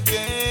tonight. The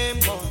game,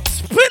 boy.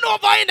 Spin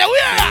over in the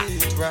wheel.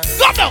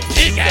 Go now.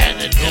 He can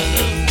do.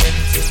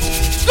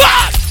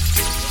 God.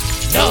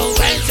 Know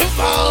when to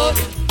fall.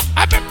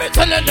 I've been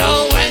telling you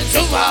know when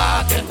to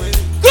walk.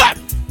 Good.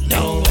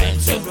 Know when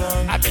to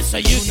run. I've been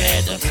saying you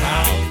better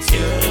count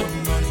your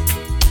money.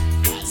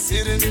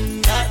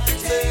 Sitting at the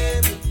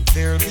table,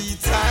 there'll be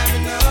time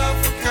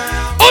enough for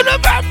count. Oh,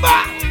 November,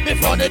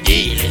 before the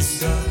deal is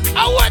done.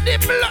 I want the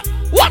blood.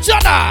 Watch your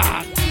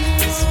dog.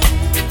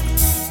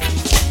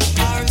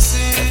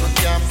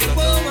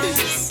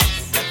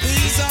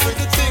 These are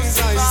the things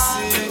I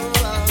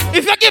see.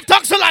 If you give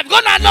thanks to life, go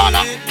now,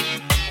 no.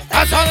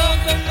 That's all.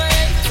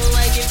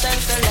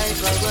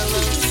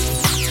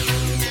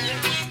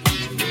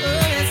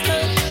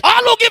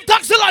 All who give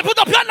thanks to life, put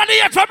up your hand in the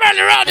air from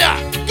early around here.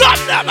 God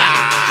damn it.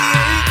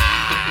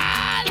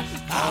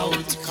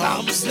 Out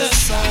comes the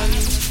sun,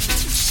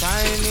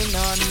 shining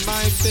on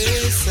my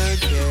face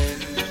again.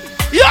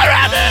 You're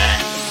ready.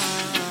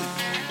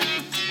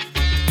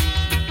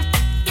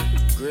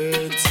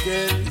 Great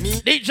get me.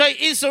 DJ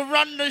is to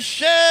run the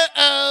show.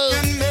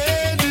 And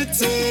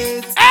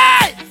meditate.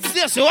 Hey,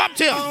 see you up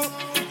to you.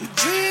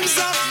 Dreams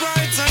of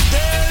brighter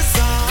days.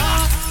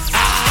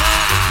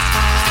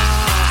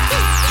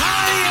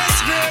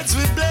 Highest grades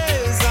we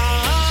blaze.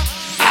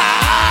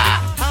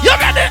 You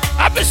ready?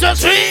 I'm Mr.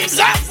 Dreams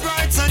of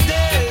brighter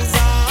days.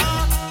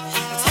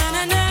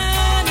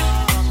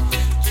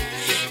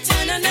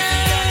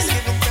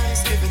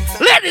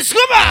 Ladies,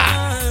 come on!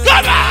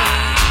 Come on!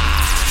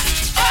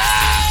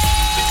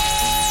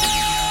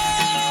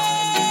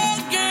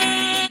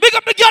 Big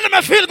up the girl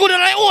that feel good in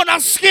their own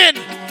skin.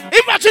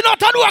 Imagine not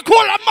to do a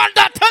cool man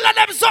that telling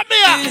them something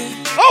here.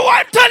 Oh,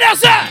 what tell you,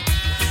 sir?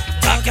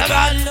 Talk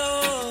about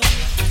love.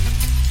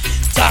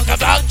 Talk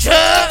about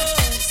trust.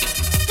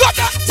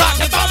 Talk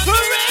about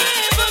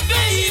forever,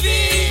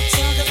 baby.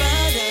 Talk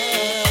about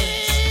us.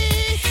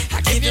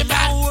 I give you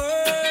my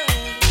word.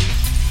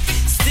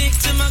 Stick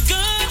to my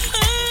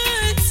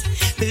guns.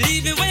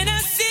 Believe it when I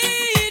see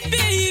it,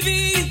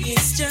 baby.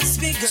 It's just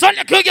because. So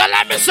you could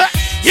let me say,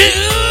 you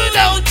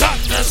don't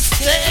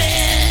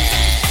understand.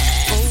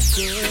 Oh,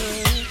 girl.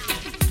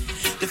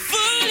 The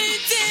full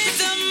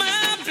intent of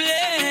my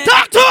plan.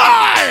 Talk to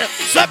her.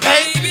 So,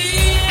 baby.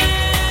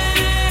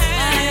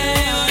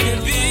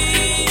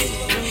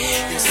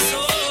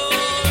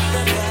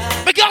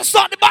 We can't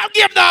start the ball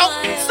game now.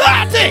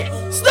 Start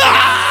it.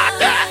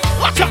 Start it.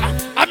 Watch out.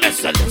 I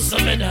miss a little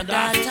bit of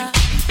that.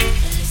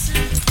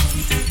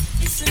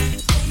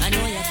 I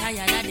know you're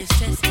tired of the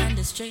stress and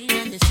the strain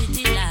and the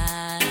city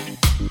life.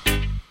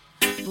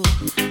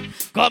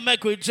 Come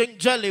make we drink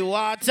jelly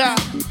water.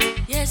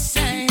 Yes,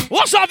 I.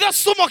 Wash off your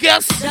stomach,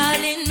 yes.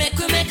 Darling, make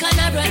we make a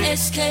narrow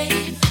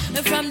escape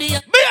from the. Be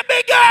a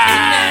big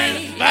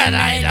girl. But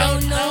I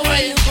don't know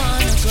where you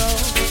wanna go.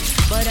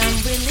 But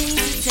I'm willing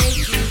to take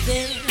you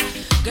there.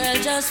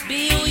 Girl, just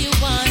be who you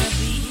wanna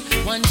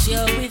be. Once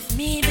you're with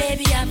me,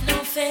 baby, I've no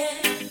fear.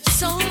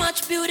 So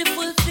much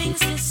beautiful things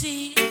to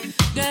see,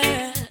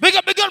 girl. Big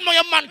up,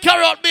 my man,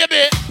 carry out,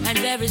 baby. And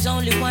there is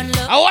only one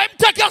love. I want to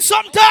take you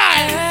some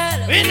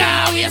time. We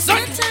now we some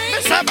time.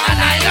 Mr. Man,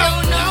 I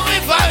don't know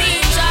if I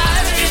reach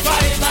out, if I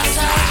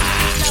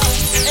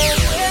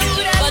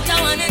but I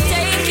wanna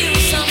take you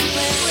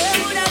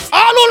somewhere.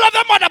 All who love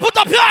your mother, put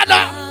up your hand.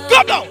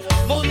 Come down.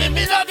 Mommy,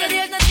 me love you.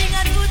 There's nothing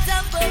I put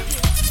up for you.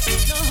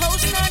 No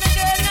house, nor a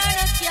girl, nor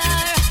a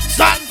car.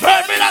 Stand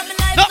firm, me love.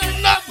 Nothing.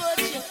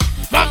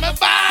 From the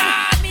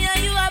bar.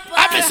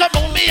 I miss a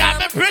mommy,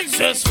 I'm a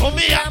princess.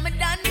 Mommy, I'm a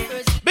done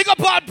first. Big up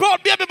all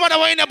proud baby mother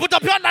when you put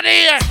up your hand in the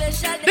air.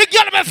 The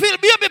girl may feel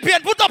baby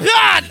pain, put up your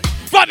hand.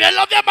 From you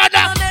love your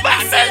mother.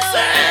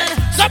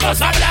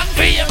 Suppose I'm long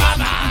for your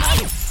mama.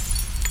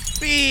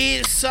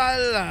 Peace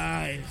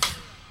alive.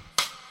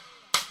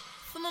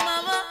 For my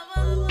mama,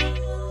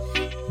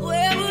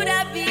 where would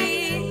I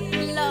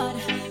be, Lord?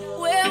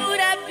 Where would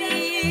I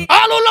be?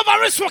 All who love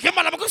a wrist working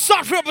man, I'm going to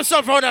start for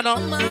yourself right now.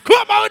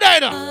 Come on there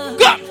now.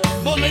 Come.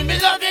 Mommy, me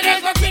love you,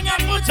 there's nothing I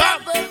put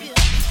up.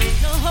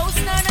 No house,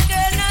 nor a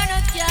girl, nor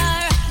a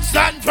car.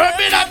 Stand for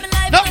me, no.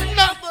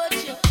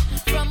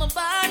 From a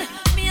barn,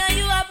 me and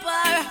you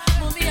apart.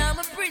 Mommy, I'm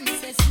a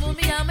princess.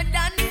 Mommy, I'm a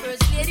done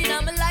first lady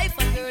in my life.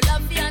 A girl,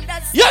 I'm beyond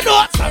that. You know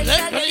what? I'm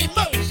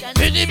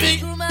pretty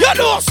big. You know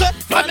what?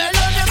 From the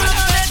love you,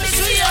 mama, let me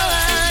see your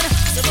hand.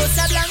 Suppose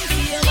I'm blank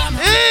for your mama.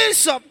 Hey,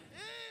 some.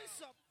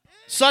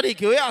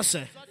 Sadiq, what you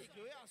say?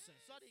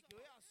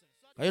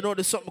 You know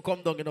there's something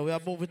come down, you know, we are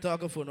moving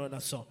talking for no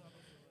that song.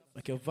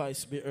 Make your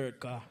voice be heard,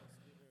 car.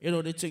 You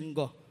know the thing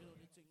go.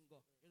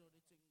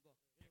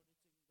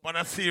 On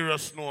a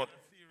serious note,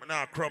 I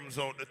now crumbs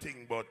out the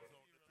thing, but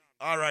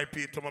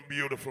R.I.P. to my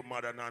beautiful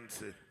mother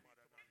Nancy.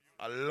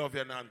 I love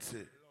you,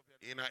 Nancy.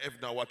 You know, if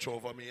not watch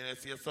over me, you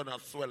see your son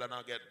as swell and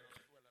I get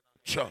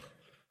chuck.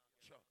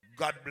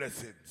 God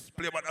blessings.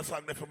 Play about that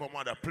song there for my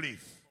mother,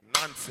 please.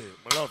 Nancy,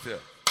 I love you.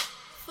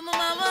 For my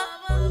mama,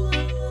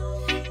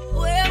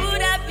 where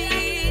would I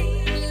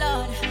be,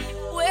 Lord?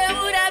 Where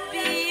would I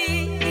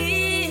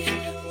be?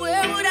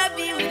 Where would I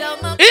be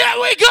without my? Here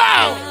we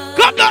go.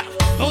 Come down.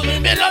 Oh,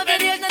 me love it.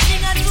 There's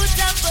nothing I put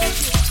up for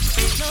you.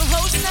 No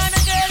house, nor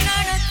a girl,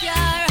 nor a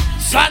car.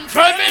 Stand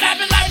firm in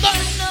every life.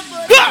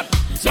 Come.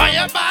 So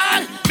you're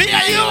man, me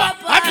and you.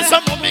 I'm just a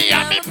mommy,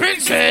 I'm a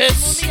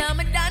princess. Mommy, I'm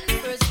a done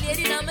first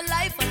lady in my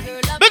life. A girl,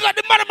 I'm because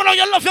the mother,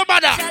 you love your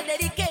mother.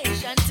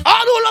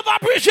 All who love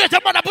appreciate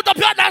your mother, put up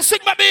your hand and sing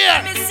my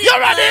beer. You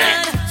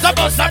ready?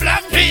 Suppose I'm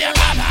blank for your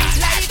mama.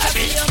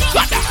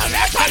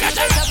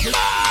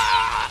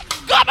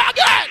 Come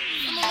again.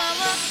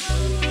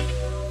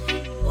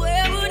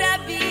 Where would I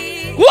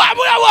be? What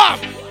would I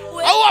want?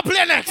 I want to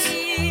play next.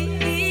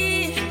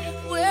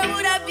 Where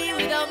would I be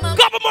without my?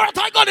 Couple more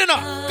time, go in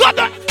now. Go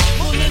there.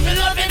 Me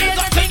love it, it's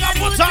a thing I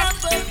put up.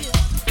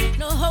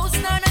 No house,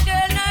 nor a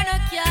girl, nor a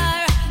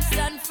car.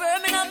 Stand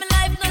firm in my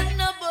life, nothing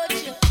about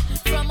you.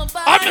 From a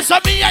bar. I'm just a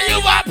me and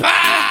you up. I'm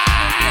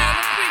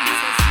a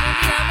princess,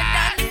 mommy, I'm a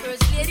dance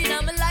first lady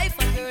in my life.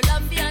 A girl,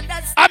 I'm beyond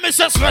that. I'm a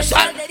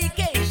special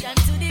dedication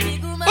to the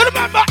big woman.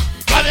 Remember,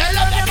 come here,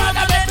 love your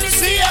mother, let me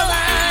see your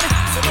man.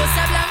 Suppose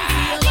I'm blank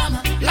for your mama.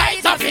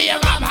 Light up for your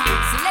mama.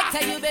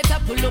 Selector, you better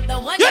pull up the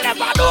one. You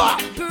never know.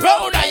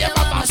 Proud of your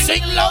mama,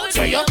 sing loud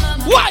to you.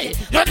 Why?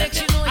 You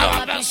next, I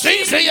want to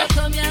sing to you.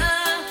 Come here,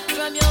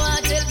 from your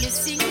heart, tell me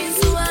sing this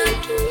one.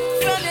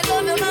 From your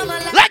love, your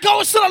mama. Like I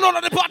was still alone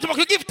on the party, but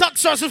you give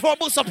thanks first before I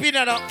boost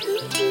opinion now.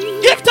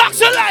 Give thanks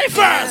to life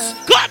first.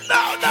 Come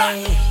down now.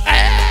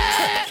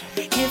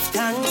 Give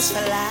thanks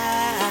for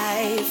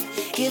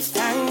life. Give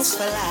thanks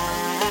for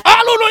life.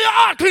 All who know your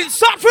heart clean,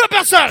 start for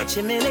yourself.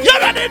 You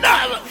ready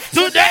now?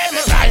 Today we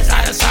rise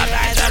on the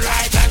sunrise and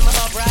right and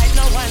upright.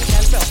 No one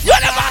can stop. You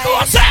never know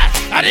what's that.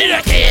 I need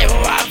a key who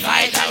I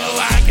fight and who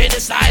I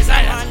criticize. On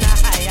a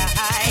higher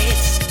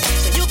heights.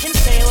 So you can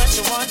say what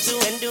you want to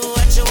and do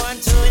what you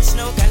want to. It's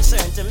no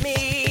concern to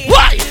me.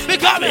 Why?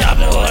 Because we have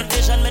the one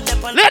vision.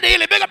 Lady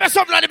Hilly, big up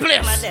yourself on the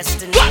place.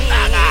 Come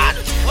on.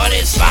 What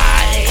is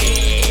my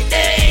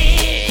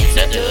day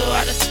to do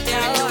what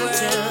I want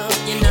to.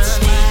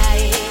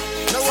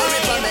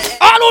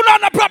 All who know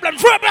the problem,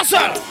 free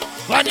yourself.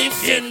 But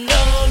if you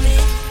know me,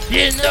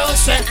 you know,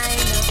 sir,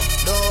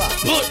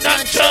 put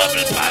that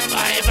trouble on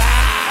my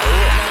back.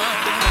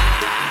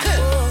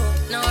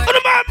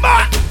 Remember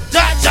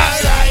that I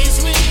rise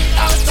me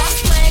out of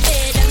my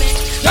bed.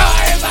 No,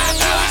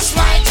 everybody was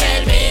my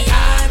tell me.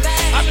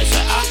 I'm a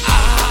say,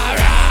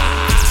 alright.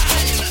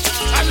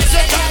 I'm a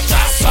say,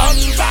 that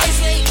sunrise.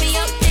 Wake me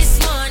up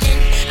this morning,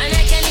 and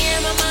I can hear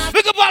my mom.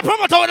 Big up all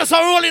promoter with us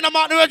rolling them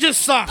out the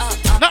register.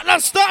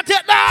 Not start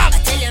it now.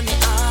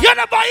 You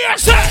never hear,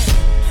 sir.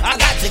 I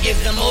got to give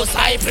the most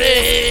high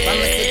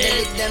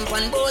praise. Them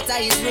on both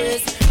eyes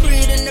raised.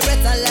 Breathe in the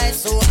breath of life,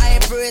 so I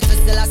pray to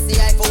still I see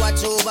I for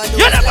watch over those.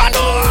 You never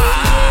know.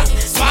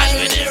 Smile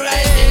with the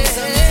rising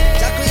sun.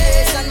 The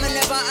creation me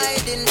never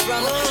hiding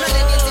from. No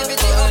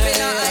negativity up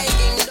in a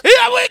hiking.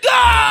 Here we go.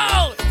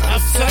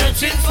 I'm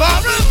searching for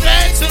a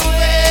better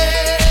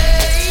way.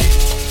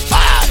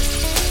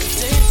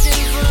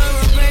 Searching for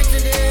a better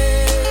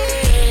day.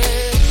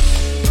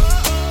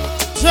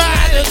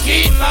 Trying to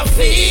keep my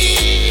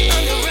feet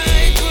on the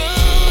right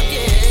road,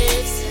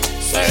 yes.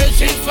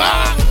 Searching for a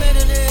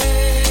better day.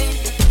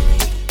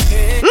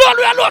 Lord,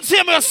 we are not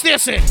seeing me,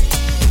 Stacy.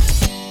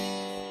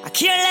 I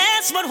care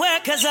less what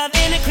workers of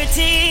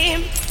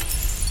iniquity.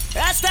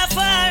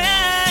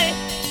 Rastafari,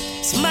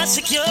 it's my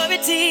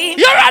security.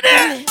 You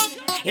ready?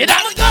 And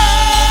I'm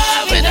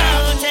going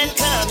out and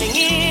coming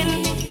in.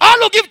 I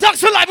look give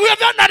thanks for life. We have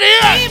done that here.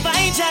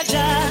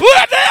 We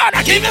have done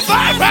that. Give me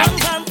fire from.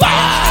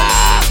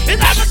 And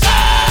I'm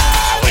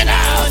going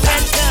out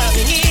and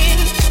coming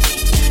in.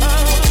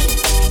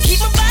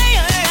 Keep my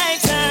fire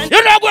right on.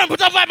 You're not going to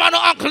put a vibe on no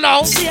uncle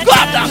now. Go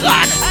up the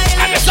gun.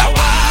 And it's a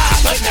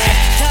walk with me.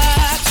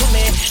 Talk to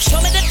me.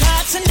 Show me the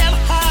thoughts and them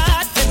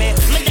heart for me.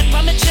 Me dip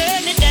on my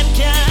journey, them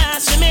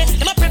can't see me.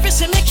 My purpose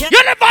in me can't.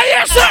 You never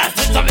hear, sir.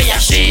 Tell me a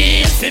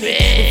shield for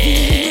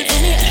me.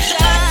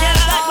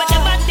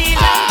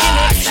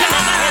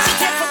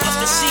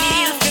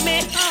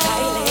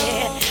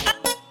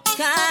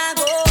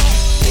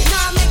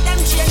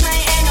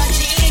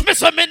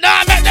 So me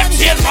now make them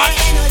change my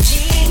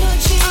energy.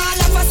 All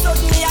of a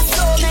sudden we have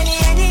so many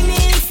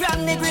enemies.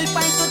 From the grill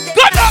point to the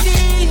good up.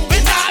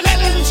 Me now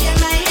make them change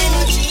my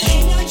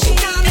energy.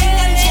 Now make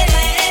them change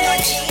my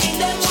energy.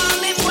 They want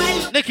me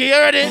when Nikki, you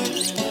ready?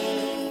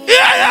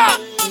 Yeah.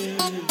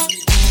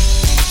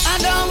 I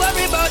don't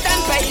worry about them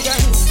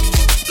pagans,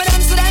 but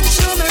I'm so damn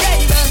sure me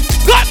raven.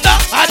 Good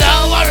up. I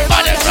don't worry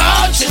about them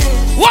roaches.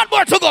 One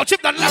more to go.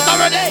 Chip that last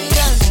already.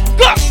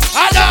 Good.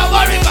 I don't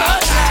worry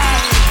about that.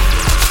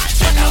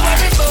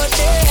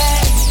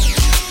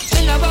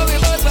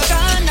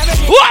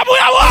 What?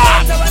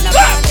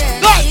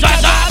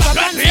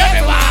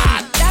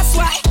 That's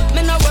why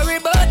me no worry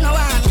about no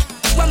one.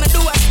 When me do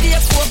I stay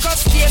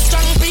focused, stay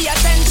strong, pay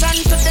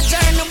attention to the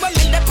journey when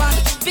me depend.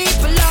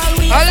 People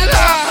always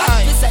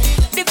what we say.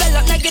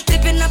 Develop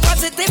negative in a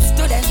positive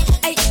student.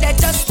 Hey, they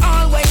just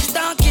always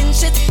talking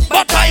shit.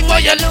 But time where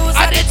you lose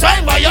at the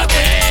time where you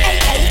gain.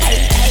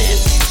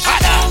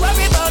 I don't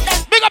worry about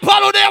that. Big up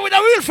all there with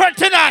a real friend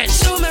tonight.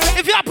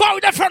 If you're part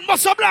with a friend,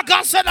 must have black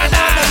and said that.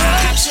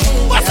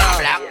 What's up,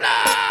 black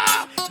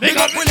now? Big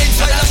up we links,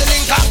 I love the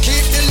link, and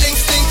keep the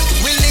links stink.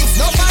 We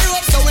links, no fire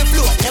up, so we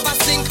float, never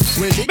sink.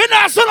 Me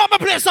now sold out my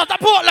place out of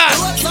Portland.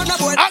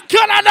 And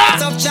Canada.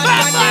 No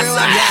man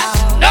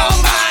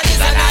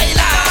is an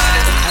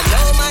island. And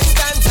no man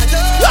stands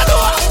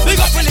alone.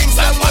 Big up the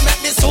links, and we make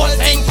this whole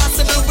thing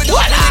possible.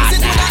 Without the links,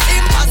 it would have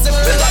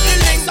impossible. Big up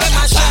the links, and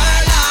my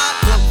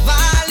Sherlock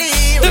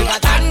Valley. We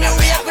got on the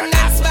way, we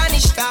not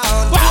Spanish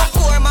town.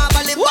 Poor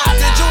Marble, live back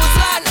to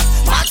Jerusalem.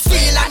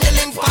 Maxfield and the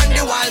link on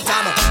the wall,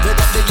 Tom. We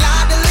got the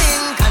glad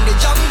link and the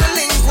jungle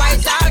link.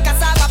 White all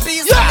cassava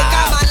peas and the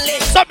common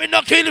link. Something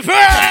not kill first.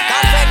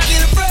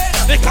 Kill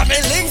first.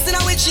 Becoming links in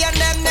which and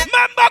them.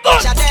 Remember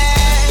good.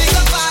 Big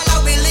up all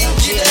how we link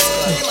them.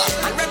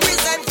 And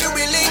represent you,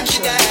 we link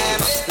them.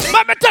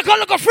 Let me take a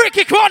look at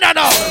freaky corner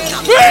now.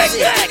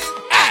 Freaky.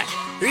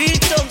 Real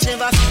thugs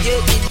never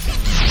forget it.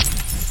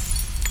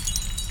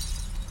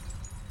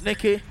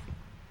 Nikki.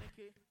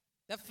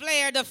 The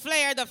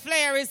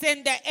flare is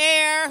in the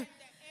air.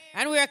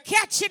 And we're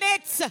catching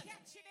it.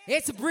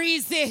 It's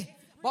breezy.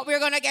 But we're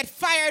going to get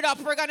fired up.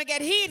 We're going to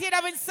get heated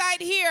up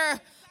inside here.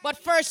 But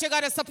first, you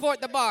got to support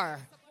the bar.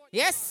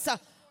 Yes?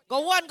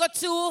 Go one, go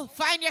two.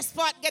 Find your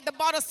spot. Get the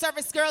bottle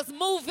service girls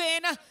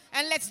moving.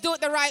 And let's do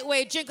it the right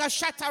way. Drink a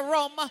shot of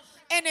rum.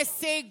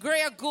 NSA,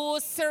 Grey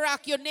Goose,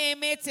 Ciroc, you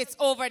name it. It's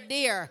over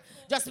there.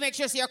 Just make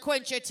sure you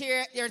quench your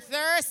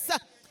thirst.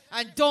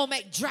 And don't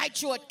make dry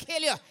throat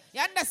kill you.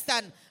 You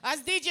understand?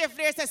 As DJ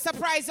Flair says,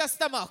 surprise your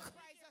stomach.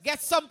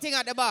 Get something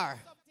at the bar.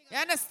 You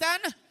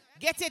understand?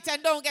 Get it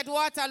and don't get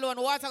water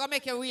alone. Water will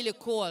make you really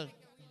cold.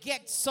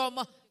 Get some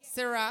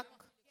Ciroc,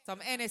 some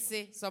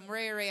NSC, some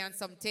Ray Ray, and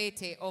some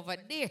Tay over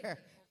there.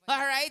 All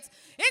right?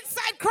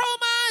 Inside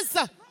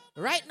Chromas.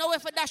 Right now,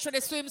 if I dash with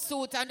the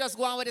swimsuit and just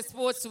go on with the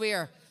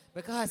sportswear.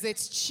 Because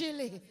it's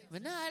chilly.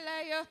 But nah, I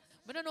lie you.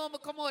 I don't know if I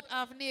come out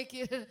half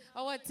naked.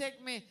 I want to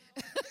take me.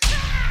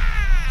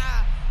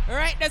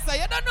 Right there, so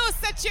you don't know,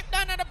 set chip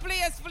down in the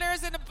place,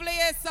 flares in the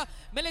place,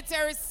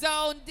 military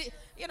sound,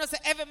 you know, so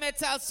heavy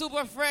metal,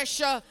 super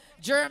fresh,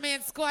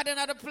 German squad in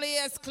the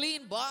place,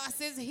 clean boss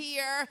is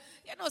here.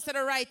 You know, so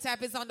the right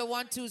tap is on the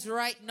 1-2s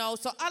right now.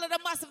 So all of the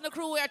massive in the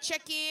crew, we are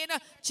checking.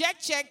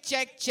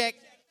 Check.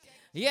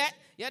 Yeah,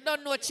 you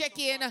don't know, check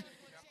in.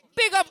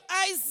 Big up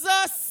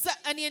Isus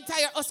and the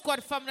entire Us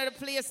Squad family of the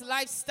place,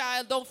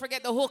 lifestyle. Don't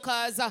forget the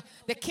hookers.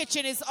 The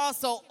kitchen is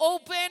also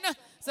open,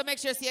 so make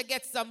sure you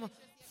get some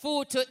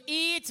food to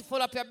eat,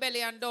 full up your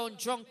belly and don't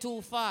drunk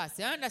too fast.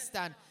 You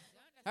understand?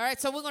 All right,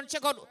 so we're going to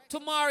check out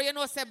tomorrow. You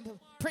know, some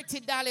pretty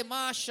Dolly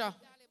Marsha.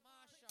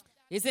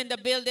 is in the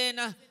building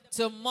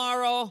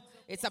tomorrow.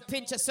 It's a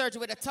pinch of surgery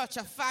with a touch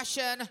of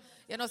fashion.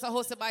 You know, it's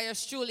hosted by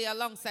yours truly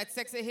alongside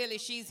Sexy Hilly.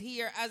 She's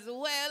here as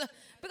well.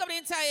 Pick up the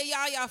entire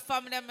Yaya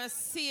family. I'm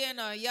seeing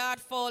a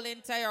Yard Fall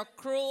entire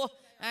crew.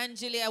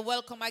 Angelia,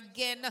 welcome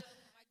again.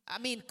 I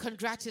mean,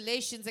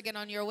 congratulations again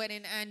on your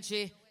wedding,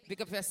 Angie.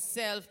 Big up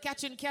yourself.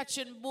 Catching,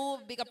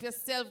 move. Big up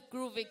yourself,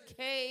 Groovy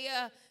K.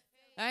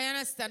 I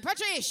understand.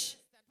 Patrice,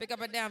 big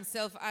up a damn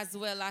self as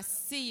well. I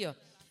see you.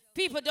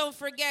 People, don't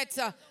forget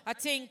a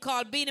thing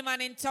called Beanie Man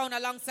in Town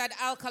alongside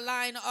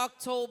Alkaline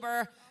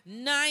October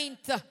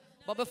 9th.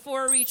 But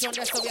before we reach on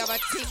this, we have a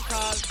thing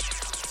called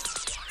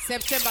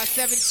September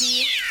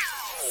 17th.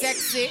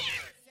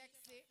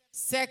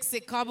 Sexy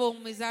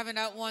Kaboom is having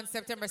that one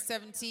September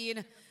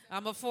 17th.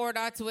 And before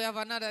that, we have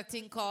another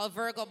thing called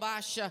Virgo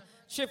Bash.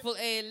 Triple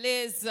A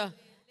Liz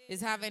is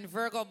having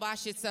Virgo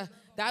Bash. It's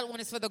that one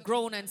is for the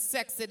grown and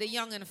sexy, the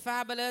young and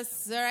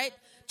fabulous. All right.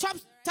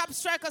 Top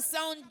Striker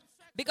Sound.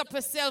 Big up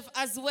yourself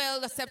as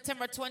well,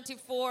 September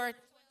 24th,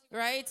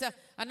 right?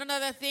 And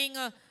another thing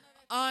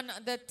on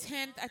the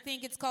 10th, I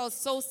think it's called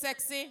So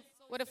Sexy.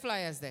 What are the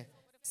flyers there?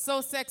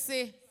 So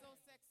Sexy,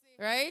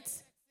 right?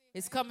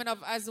 It's coming up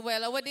as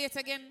well. What date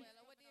again?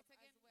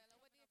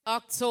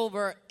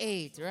 October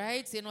 8th,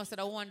 right? You know, so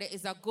the one that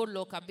is a good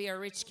look, a be a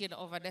rich kid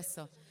over there.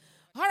 So.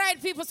 All right,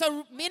 people,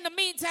 so in the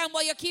meantime,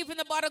 while you're keeping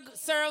the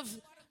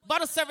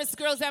bottle service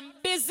girls them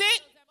busy,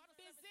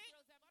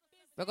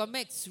 we're going to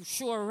make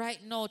sure right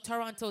now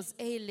Toronto's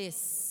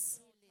A-list.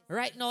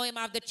 Right now him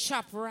have the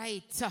chop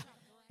right.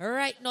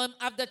 Right now him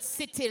have the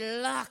city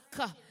lock.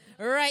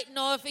 Right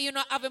now if you're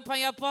not having for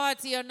your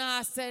party, you're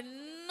not saying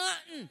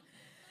nothing.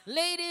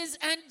 Ladies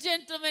and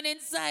gentlemen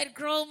inside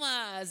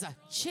Chroma's,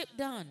 Chip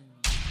done.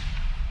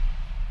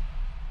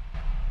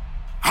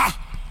 Ha!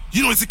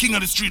 You know it's the king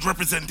of the street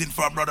representing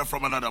for a brother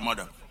from another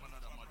mother.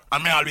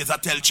 And me always I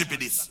tell Chippy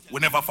this.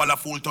 We never fall a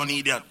full-ton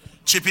idiot.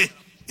 Chippy,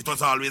 it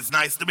was always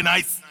nice to be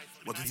nice.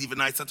 But it's even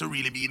nicer to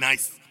really be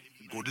nice.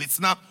 A good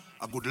listener,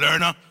 a good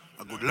learner,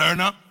 a good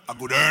learner, a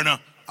good earner.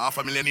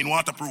 $500,000 in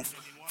waterproof.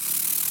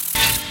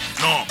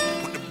 No,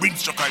 put the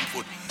brings chucker in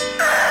foot.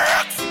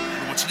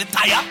 How much the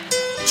tire?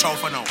 Ciao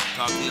for now.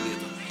 Talk to you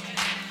later.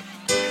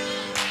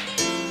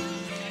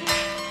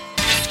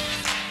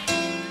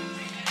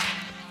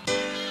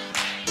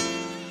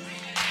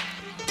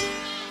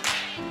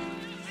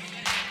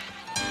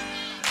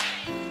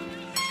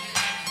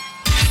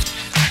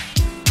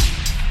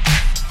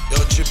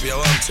 Chippy, I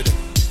want to them.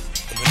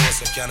 Let me know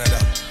it's in Canada.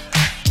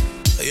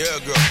 A year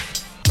ago,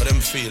 how them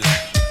feel?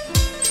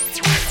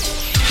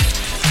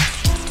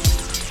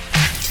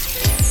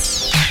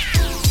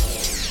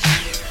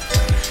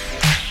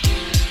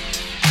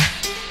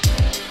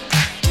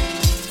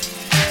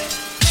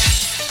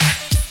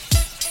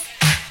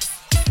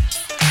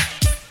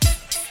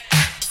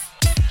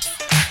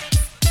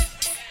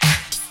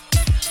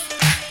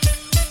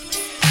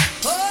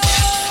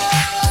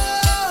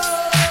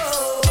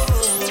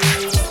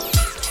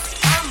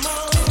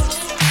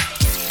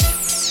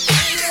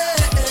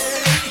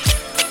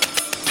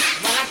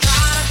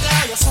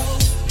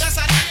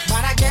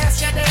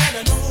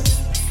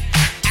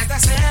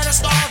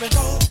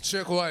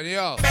 Check one,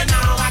 yo.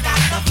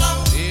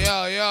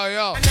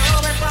 Yo.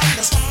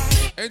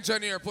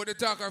 Engineer, put the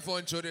talker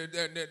phone through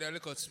the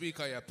little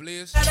speaker here,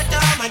 please.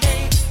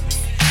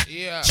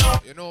 Yeah,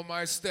 you know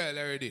my style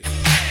already.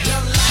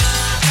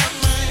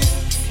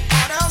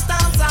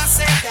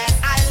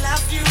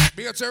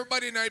 Big up to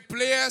everybody in that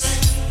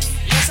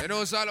place. You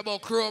know it's all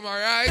about Chroma,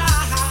 right?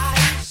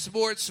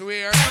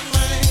 Sportswear.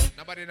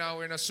 Nobody now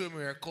wearing a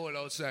swimwear, cold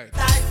outside.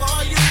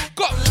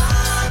 Go!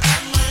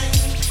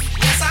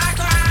 Yes, I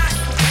cry.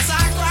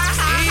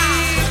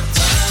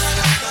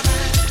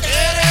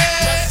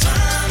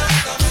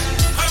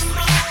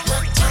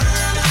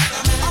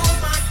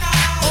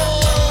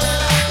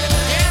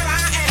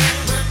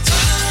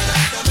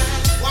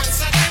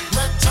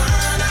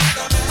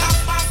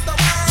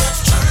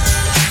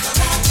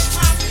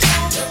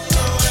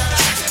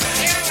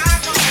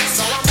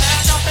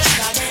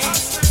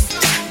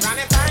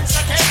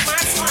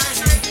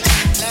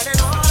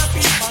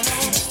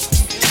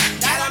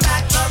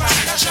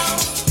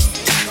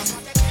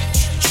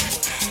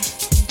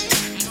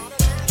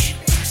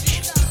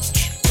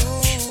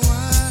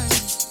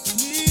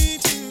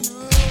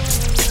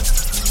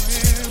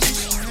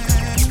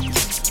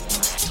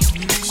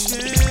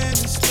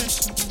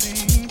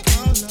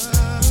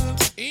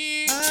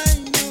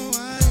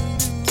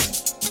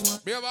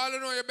 All you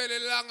know your belly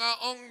long and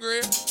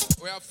hungry.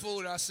 We have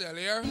food to sell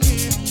here.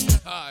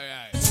 All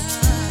right.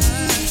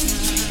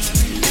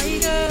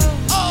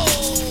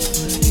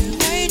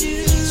 I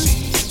do.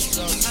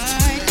 I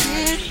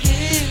can't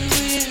live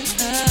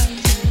without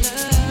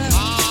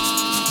love.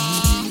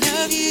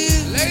 Love you.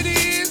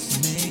 Ladies.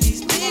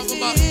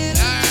 Come on.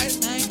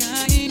 Like I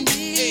need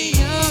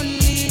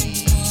only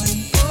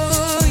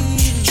for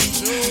you.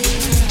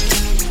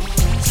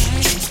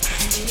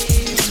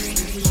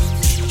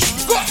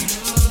 Go.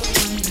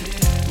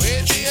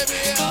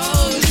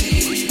 Holy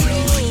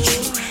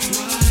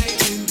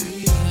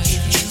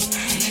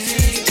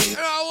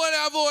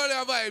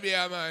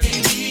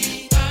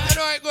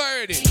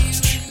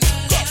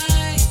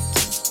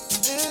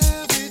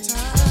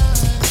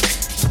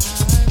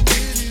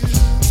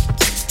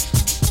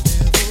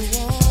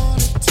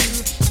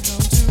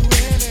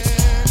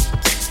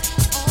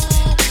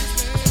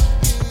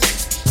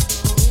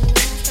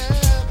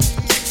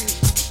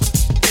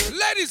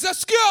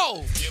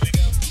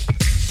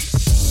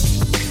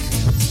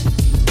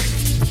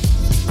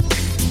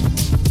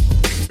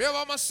We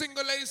have my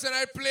single ladies in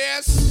our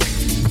place.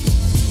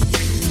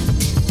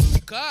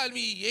 Call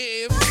me,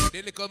 yeah.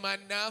 The little man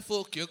now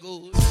fuck you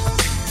good.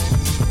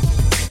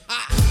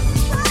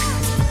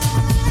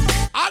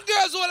 And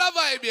girls all a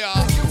vibe, yeah.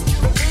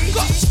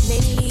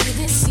 Lately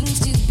there seems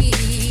to be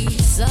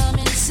some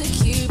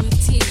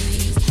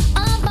insecurities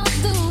about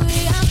the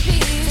way I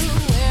feel,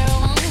 where I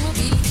wanna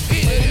be.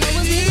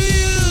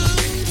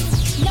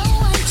 No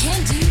one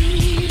can do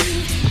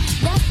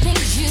the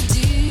things you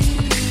do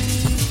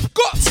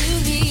to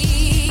me.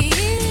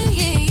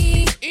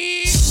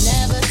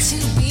 Never to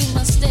be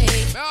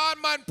mistake.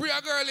 Man, pre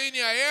a girl in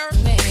your ear.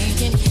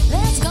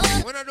 Let's go.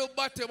 When I do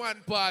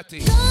Batman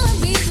party,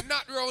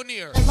 not round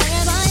here.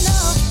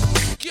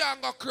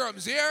 Can't go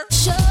crumbs here.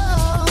 Show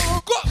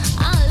go.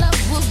 Our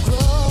love will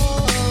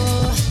grow.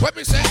 What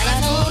me say? I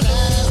know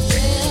love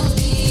will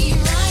be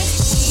right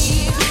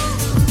here.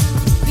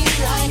 Be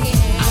right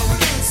here.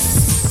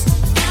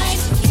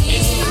 Right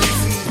here.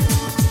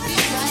 Be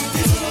right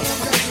here.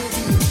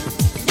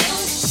 No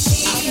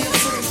fear.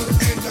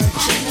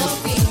 No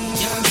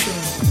fear.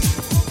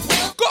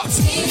 Go.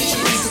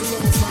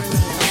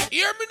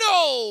 Hear me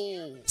now.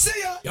 See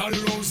ya. Y'all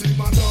rose in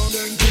my down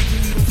and give me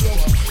the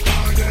flower.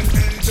 And then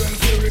angel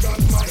fairy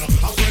godmother.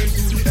 I went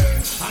to the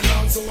end and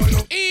also I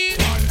know.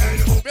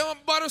 We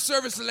have bottle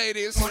service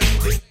ladies.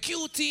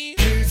 Cutie.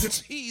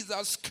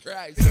 Jesus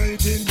Christ.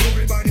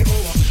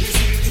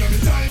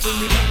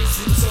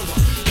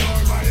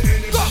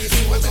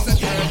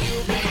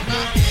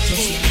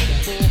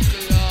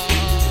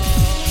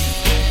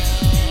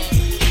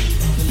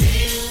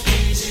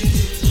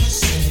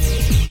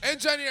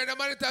 Engineer, the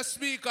monitor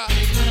speaker.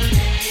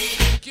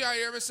 Can't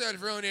hear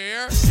myself around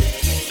here.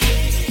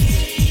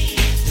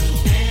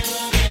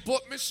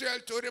 Put Michelle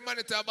to the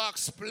monitor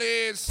box,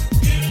 please.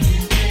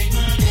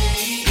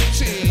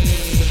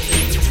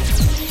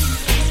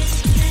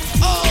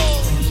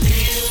 Oh!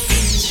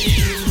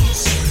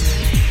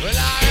 Well,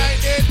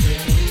 alright then.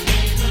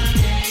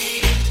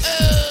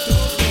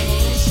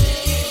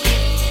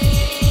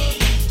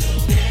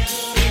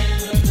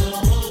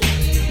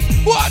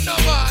 What no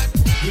man?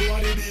 You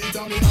are the beat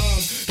on the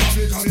arm,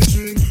 traffic on the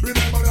string.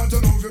 Remember that you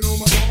know if you know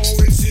my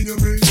always seen you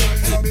bring joy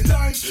to me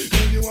life.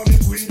 When you are the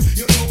queen,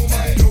 you know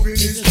my loving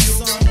is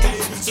you got me.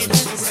 So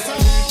don't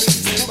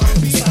you by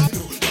beside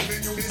you,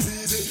 loving you is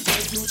easy. My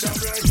future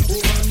bright,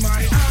 open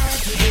my heart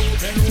to you.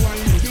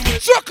 Anyone you do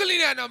it. Chuckle in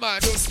there, no man.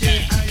 Just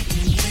get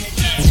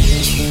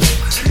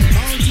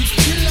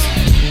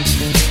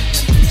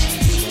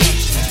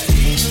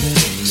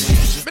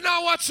Me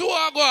now watch who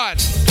I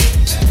got.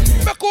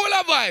 Me cool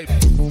a vibe.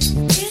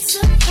 It's a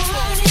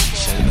party.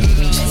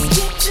 Let's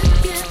get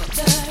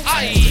together.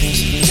 Aye.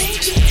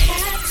 Make it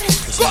happen.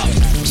 Go.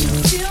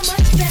 Feel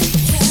much better.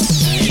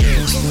 Be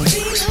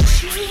no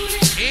shooting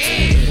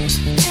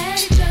at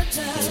each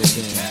other.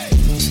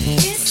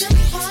 It's a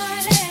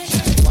party.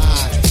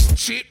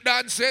 Cheap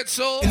Dan said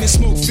so. In the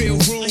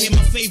smoke-filled room, I hear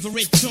my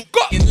favorite tune.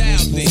 Go. And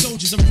loudly,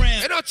 soldiers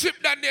around. You know, Chip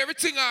Dan,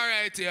 everything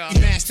alright here. We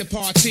master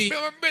party. Me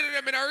have been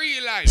them in a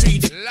real life.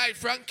 Life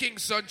from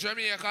Kingston,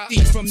 Jamaica.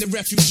 Eat from the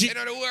refugee. You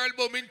know the world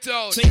booming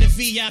town. Play the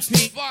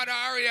VIP. Father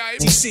R.I.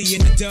 TC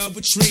in the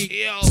double tree.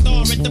 Yo.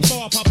 Star at the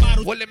bar, pop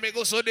bottle. Well, let me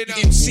go so they know.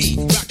 MC.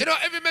 You know,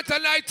 every metal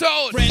night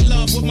out. Red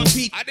love with my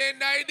people. I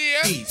didn't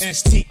idea.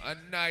 ST. A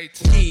night.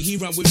 He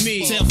run with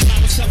me. Tell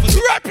flowers cover.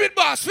 Rapid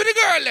boss for the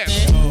girl left.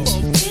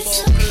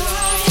 It's a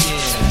party.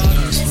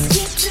 Let's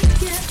get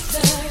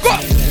together. Go.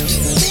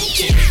 Make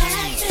it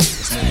happen.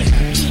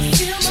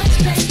 Feel much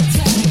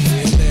better.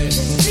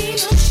 Be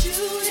no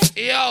shooting.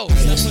 Yo.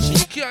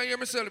 You can't hear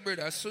me celebrate,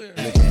 I swear.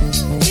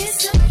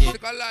 It's a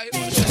Look alive.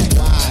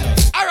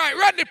 Alright,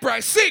 Rodney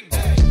Price, sing.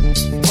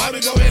 Why we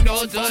going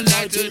on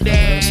tonight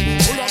today?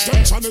 full of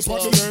tension is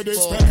what the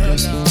ladies pay.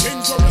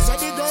 Things are as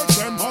the girls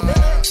them hobby.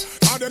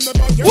 And them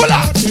never get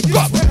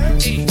Go.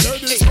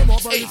 Ladies come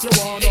over if you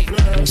wanna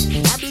play.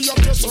 I be up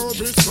your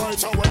service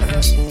right away.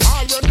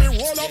 Already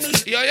roll on me.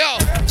 Yo.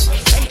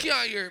 You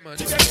can't hear it, man.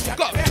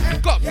 Go.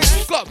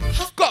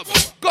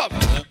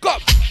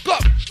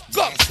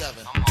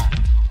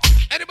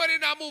 Anybody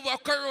now move a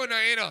Corona,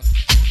 you know?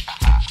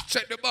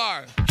 Check the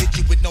bar. Hit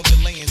you with no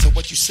delaying, so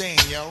what you saying,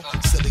 yo?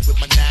 Silly with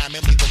my 9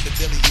 Emily with the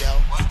dilly, yo.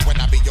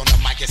 When I be on the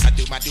mic, yes, I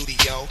do my duty,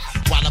 yo.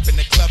 While up in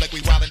the club like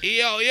we wildin'.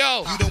 Yo.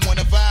 You don't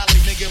wanna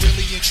violate, nigga,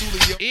 really and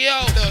truly,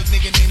 yo. Thug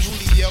nigga named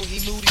Julio,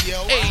 he moody,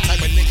 yo.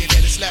 Type of nigga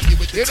that'll slap you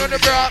with the You know the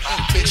bra.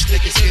 Bitch,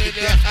 niggas get to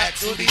death at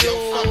studio.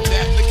 Fuck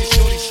that, look at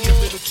shorty, she a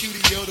little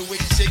cutie, yo. The way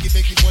you shake it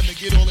make me wanna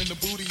get all in the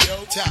booty,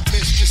 yo. Top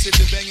bitch, just sit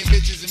there banging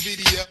bitches in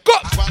video. Go.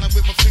 While I'm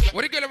with my freak.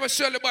 What are you gonna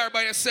show the bar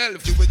by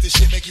yourself? Do with this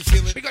shit make you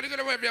feel it? Because you're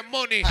gonna have your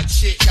money.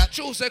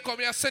 Tuesday come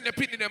here, send your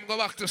pin in them, go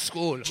back to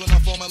school. When I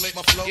formulate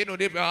my flow, you know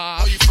the bra.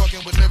 How you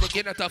fucking with lyrical?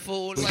 You're not a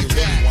fool. Do you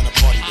really wanna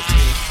party with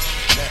me?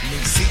 Let me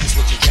see just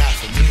what you got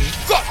for me.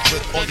 Go. Put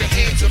all your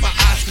hands in my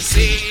eyes to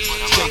see.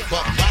 Straight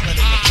buck violent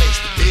in the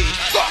place to be.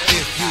 Go.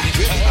 If you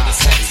really wanna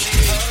party with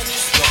me,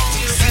 let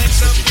me see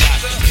just what you got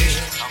for me.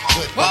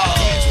 Put all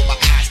your hands in my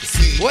eyes to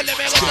see. Well, let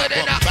me go Straight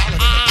to buck violent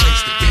in the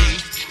place to be.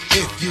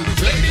 If you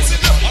really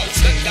wanna party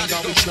with me,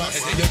 how we trust.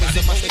 Yo, there's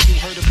a much that you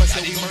heard of us,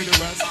 that we murder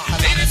us.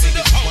 Ladies in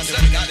the house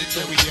that got it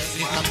going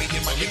on. I mean,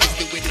 my niggas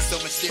do it so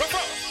much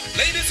different.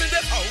 Ladies in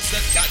the house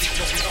that got it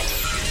going on.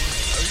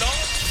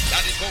 Lord,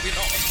 got it going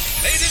on.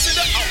 Ladies in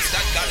the house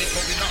that got it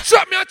going on.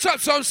 Chop me a chop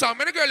some song,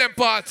 man. The girl them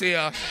party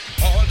here.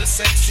 All the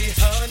sexy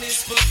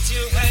honeys, put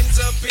your hands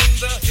up in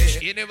the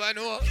air. You never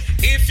know.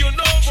 If you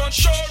know one,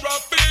 sure I'll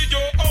feel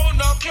your own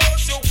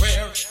clothes you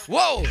wear.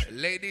 Whoa,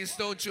 ladies,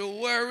 don't you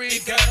worry.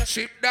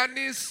 Chip down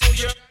this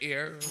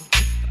ear.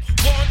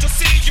 Want to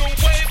see you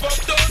wave up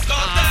those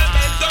goddamn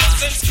and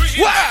dance and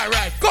scream. Well, all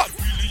right, come.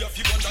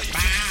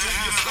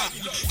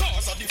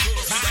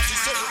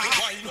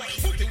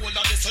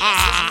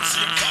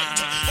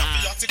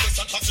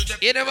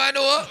 You never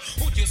know.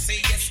 Would you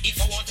say yes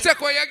if I want to? Take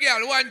away your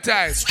girl one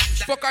time.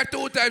 Fuck her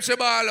 2 times, she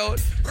ball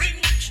out.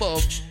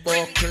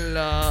 Bumbo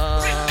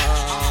club.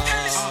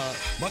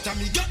 But I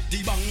me got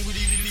the bang with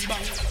the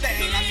bang.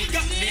 Then I me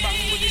got the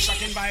bang with the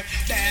shocking vibe.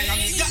 Then I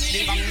me got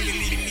the bang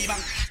with the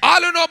bang.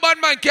 All who know bad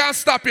man can't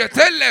stop you.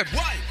 Tell them.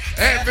 Why?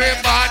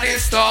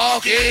 Everybody's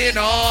talking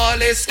all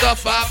this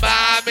stuff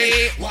about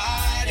me.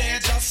 Why they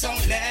just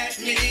don't let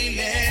me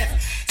live?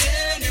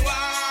 Tell me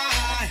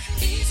why.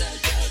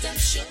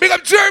 Big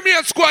up Jeremy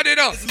and squad, you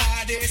know.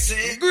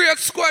 Great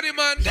squad,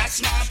 man.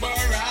 That's my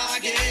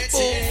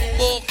prerogative.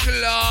 Bumbo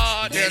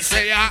club. They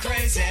say ya.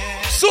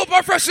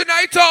 Super fresh in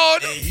night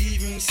out. They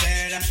even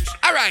said,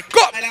 alright,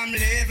 go. And I'm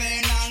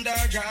living on the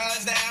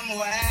girls' damn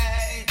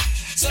way.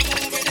 So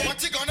moving,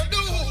 what you gonna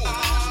do?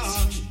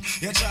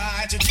 You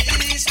try to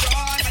destroy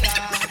my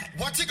life.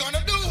 What you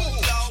gonna do?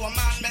 So a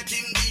man make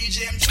him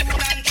DJ him tune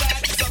and try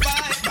to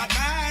survive. But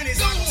man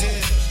is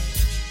active.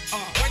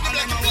 When you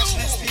never watch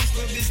next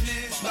people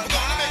business. But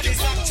man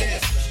is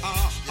active.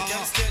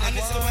 And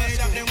it's the way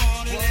that they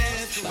want to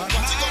live. But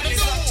man is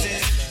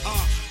active.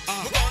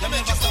 They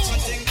never stop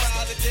something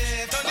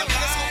positive. But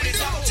man is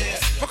active.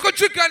 But could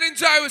you can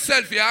enjoy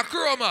yourself, yeah,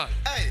 Chroma?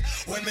 Hey,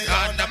 when me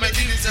on the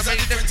beginning is a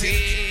different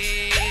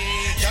thing.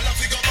 Yellow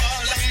figure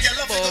ball and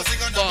yellow figure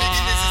sing on the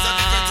beginning is a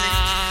different thing.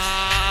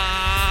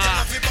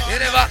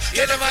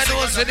 You never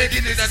know, so they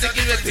did it and they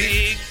give a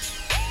thing.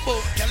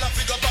 Yellow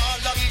figure ball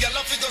and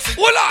yellow figure sing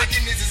hold on. on the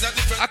beginning is a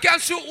different. I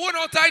can't shoot one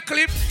out I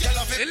clip.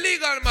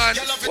 Illegal, man.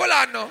 Hold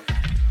on now.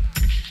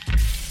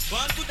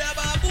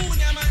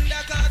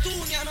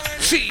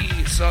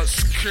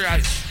 Jesus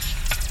Christ.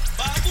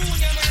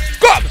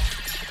 Come!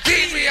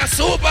 Teach me a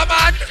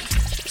Superman.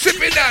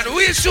 Chippy down.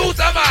 We shoot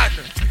a man.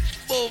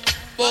 Boom,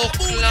 boom,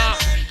 boom.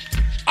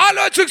 All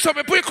the tricks on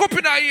me. Put your cup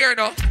in our ear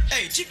now.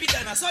 Hey, Chippy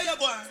down. I saw you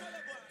go.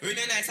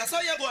 Really nice. I saw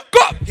you go.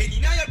 Come!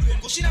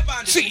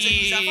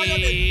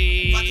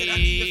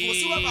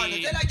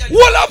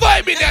 What a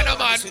vibe in there,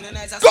 man.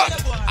 Come!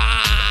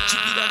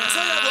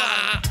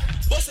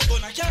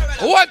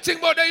 One thing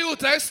about the youth,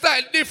 their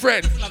style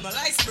different.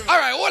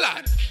 Alright, hold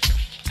on.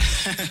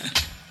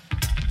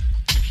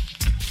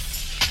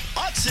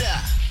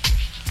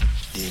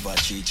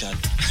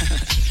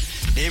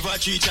 Deva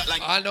chat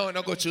like I know,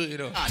 no go through, you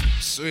know.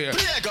 Swear.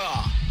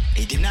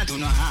 He did not do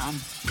no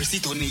harm.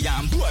 Proceed on me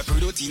and boy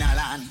produce in a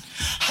land.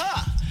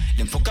 Ha!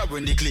 Them fucker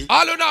run the clip.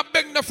 All who not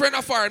beg no friend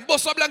of foreign.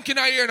 Bust a blank in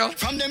a ear now.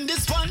 From them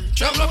this one.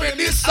 Travel with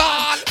this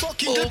all.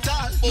 Fuck it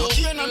total. No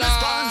care no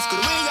response. Could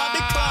we a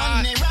big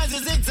pan. They rise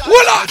as exact.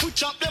 What? Put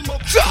chop them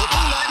up.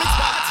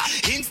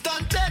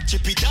 Instant death.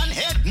 Chip it and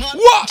head man.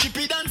 What? Chip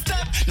it and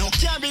step. No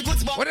carry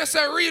goods back. When they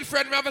say real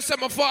friend, me have to say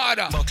my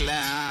father.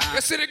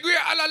 You see the great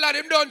Allah,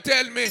 him don't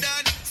tell me.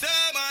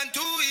 Man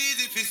too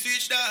easy if you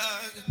switch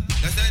that.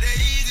 That's how they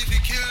easy if you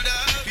kill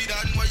that. Be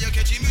done while you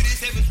catch him with the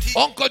 17.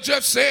 Uncle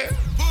Jeff say,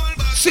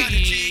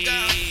 see,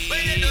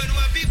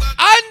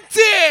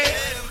 Auntie.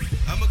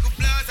 I'm a good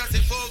blast, I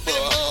say fuck them.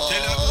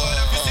 Tell them what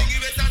I'm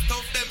singing with that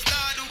stuff them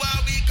start do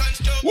what we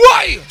construct.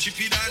 Why?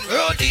 Chippy down.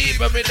 Oh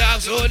deep, and me down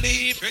so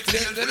deep.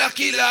 There's a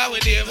killer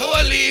with them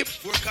whole leap.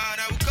 Work hard,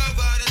 I will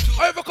cover the two.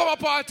 I ever come a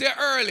party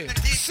early.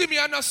 See me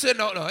and not say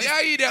no, no.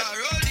 Yeah, you there.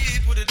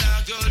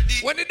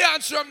 When the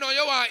dance from now,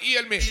 you want to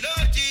heal me.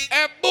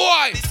 Hey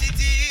boy,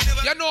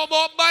 you know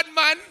about bad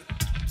man?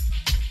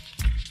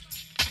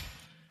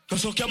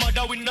 Cause okay,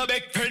 mother win no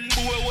big friend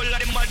boy, all of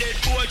them are dead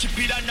boy,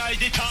 Chippy and I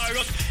the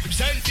Taurus.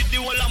 Himself is the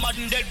whole of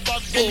madden dead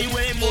bug,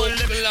 anyway, more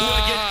left boy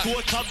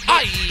get caught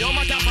up. Yo,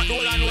 matter for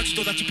all I know what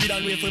you thought Chippy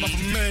and wait for him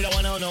for murder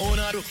one on own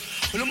I do.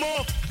 No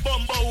more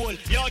bumbo hole,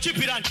 yo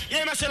Chippy and,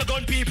 yeah myself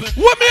gun people.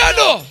 What me I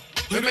know?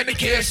 We make the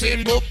case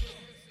in book.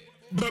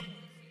 Bup,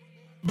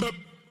 bup,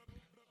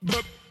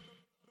 bup,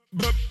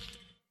 bup,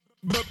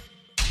 bup,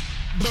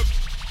 bup.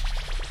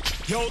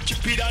 Yo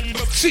Chippy and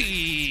bup.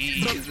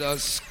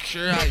 Jesus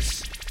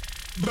Christ.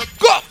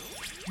 Come!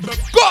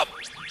 Come!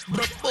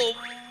 Boom,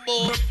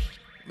 boom.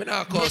 Me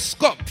not cause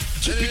come.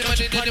 Chippy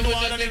touch up on the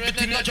wall and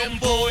everything a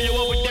jump out. You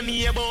were with them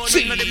here, but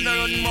none of them no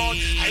run mouth.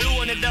 I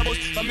wanted the bus,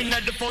 but me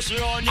not the first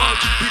round. Yo,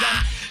 Chippy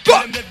down.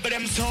 Tell them that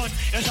them son.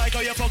 It's like how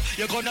you fuck,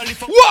 you gonna live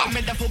fuck. What?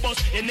 You for boss,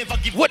 you never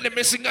give. What them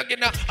missing again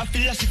now? I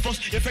feel as if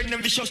us, your friend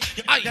them vicious.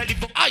 You aye,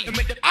 you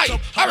make them aye.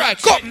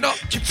 Alright, come now.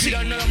 Chippy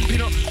down and you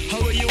know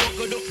how you walk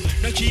go do.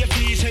 Not your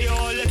piece, say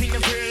all the thing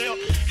them pray.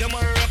 Them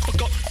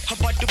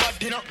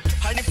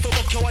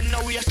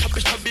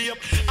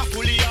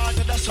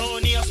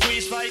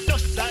fist fight,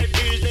 just like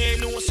pills, they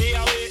know say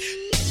away.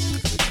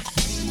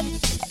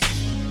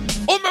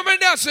 Oh, remember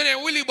that's the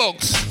name, Willie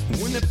Bugs.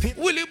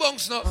 Willie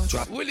Bugs, no.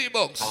 Willie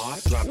Bugs.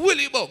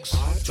 Willie Bugs.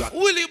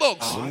 Willie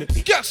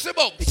Bugs. Guess the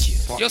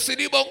Bugs. You see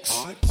the Bugs?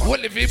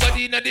 Well,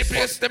 everybody in the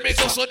place, they make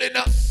us so they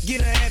not.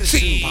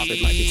 See. Pop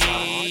it like it's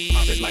hot.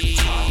 Pop it like it's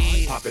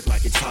hot. Pop it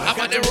like it's hot.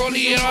 I'm on the roll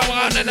here, I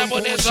want and I'm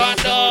on this on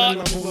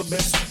done.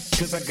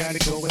 Cause I got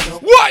it going on.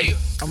 Why?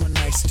 I'm a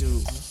nice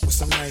dude.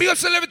 Be a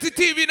celebrity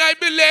TV night,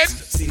 Billy.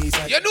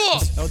 You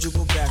know,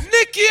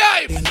 Nicky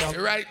Hype.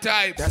 Right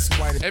type. That's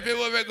why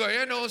everywhere we go,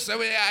 you know, so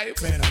we hype.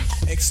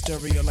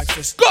 Exterior like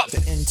this. Go. The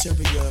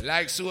interior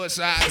like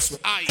suicide.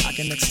 I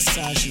can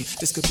exercise you.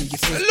 This could be your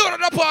first. Load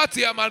of the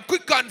party, man.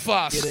 Quick and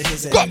fast. Get a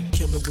his Go.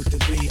 Killer with the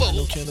beat. I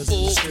know killers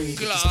in the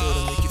street. It's still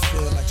to make you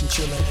feel like you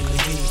chilling in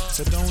the heat.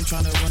 So don't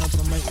try to run up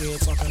on my ear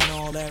talking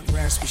all that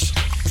raspy shit.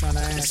 Trying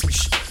to ask me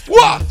shit.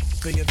 What?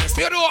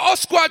 You know, our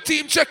squad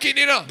team checking,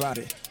 you know.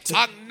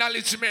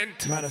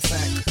 Acknowledgement. Matter of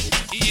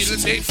fact, he'll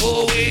take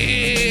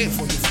away.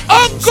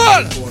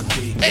 Uncle!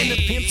 Hey! The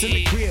pimp's in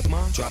the crib,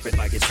 man. Drop it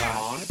like it's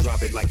hot.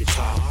 Drop it like it's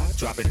hot.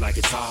 Drop it like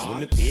it's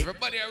hot.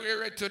 Everybody are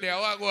ready today.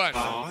 What go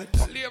on?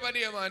 Labor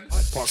Day, man.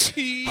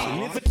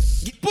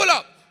 Pull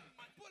up.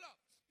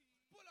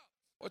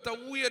 What a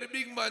weird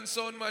big man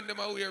sound, man. Them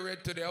are wear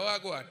red today.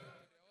 What go on?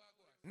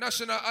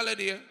 National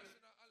holiday.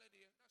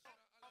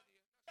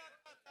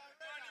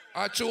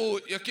 True,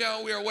 you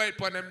can't wear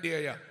white on them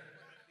there, yeah.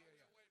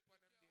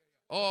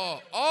 Oh!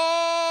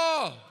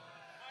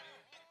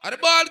 At the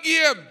ball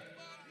game,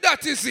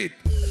 that is it.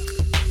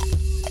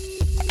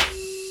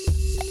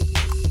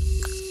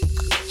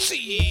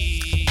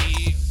 See,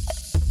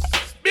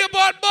 be a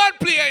ball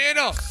player, you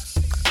know.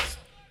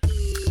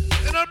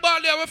 You know,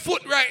 ball there with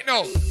foot right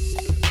now.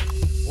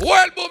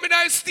 World boom in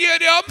our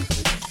stadium.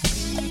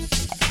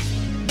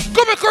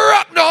 Come and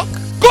corrupt now.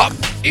 Come.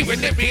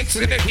 Even the beats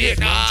in the here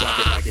now. Drop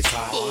it like it's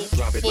hot.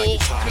 Drop it like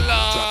it's hot.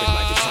 Drop it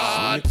like it's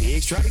hot. The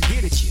pigs try to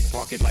get at you.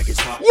 Park it like it's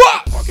hot.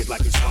 What? Park it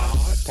like it's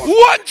hot.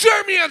 One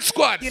German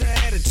squad. Get an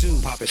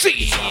attitude. Pop it like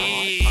it's hot.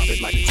 Pop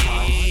it like it's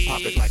hot.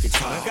 Pop it like it's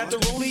hot. I got the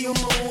rollie on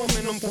my arm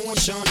and I'm pouring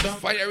Sean down.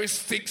 Fire is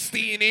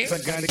 16, eh? I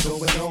got it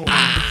going on.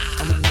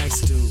 I'm a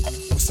nice dude.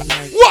 What's a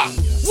nice What?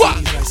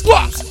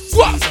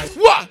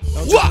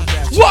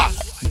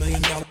 $1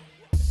 million.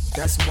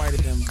 That's whiter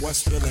than what's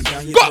spilling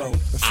down your throat.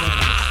 The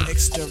front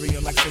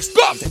exterior like this.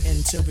 The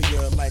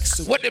interior like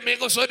soup. What they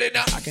make us so they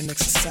now? I can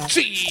exercise.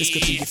 This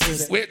could be your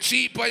fit. We're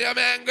cheap on your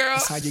man, girl.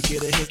 That's how you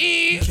get a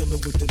hit. Killer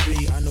with the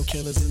B. I know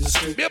killers in the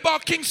street. Be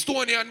about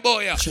Kingstonian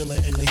boy. Chiller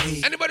in the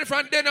heat. Anybody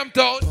from Denham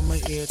Town? On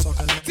my ear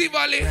talking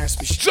T-Valley.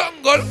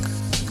 Jungle.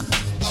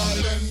 All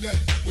them there.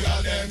 We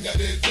all them there.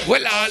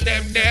 Well, all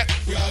them there.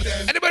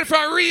 Anybody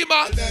from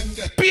Rima?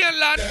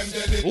 Pienland?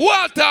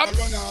 Waltham?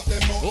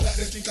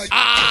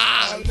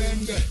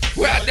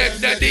 Where them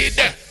there did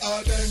there?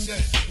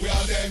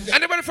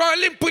 Anybody from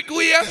Olympic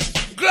Way?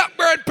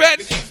 Blackbird Pen?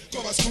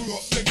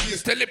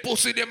 Tell the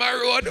pussy them a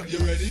road. You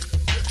ready?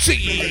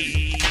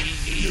 See.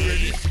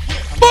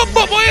 Boom,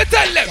 boom, what you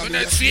tell them?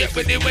 When see it,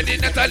 when they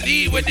not a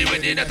leave, when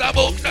they not a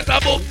boom, not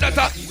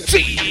a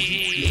see.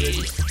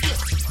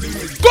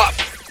 Go!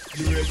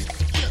 You ready?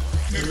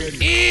 Me ready.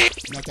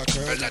 Not a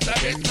curl, not a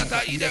bed, not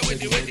a either when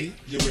you ready.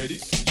 You ready?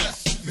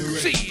 Me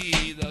ready.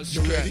 See, that's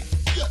great.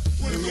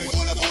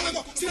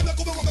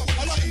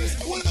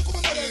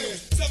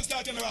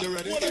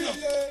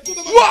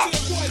 What?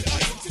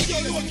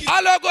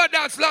 I'll go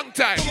dance long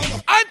time.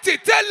 Auntie,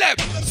 tell them.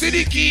 See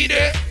the key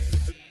there.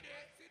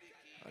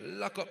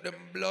 Lock up them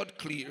blood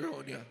clear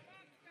around here.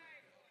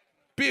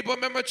 People,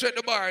 remember check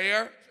the bar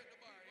here.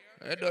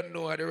 I don't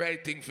know what the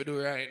right thing to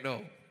do right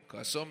now.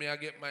 Because some of you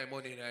get my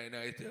money in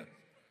night here.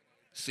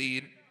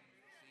 See?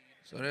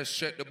 So let's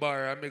check the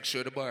bar and make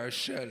sure the bar is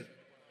shell.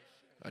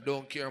 I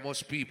don't care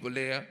most people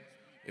there.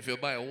 If you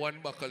buy one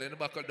buckle and the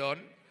buckle done,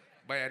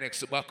 buy an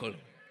extra buckle.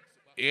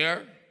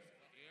 Here?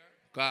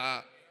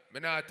 Because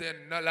I'm not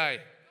telling no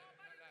lie.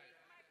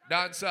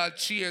 Dance all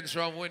change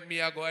from when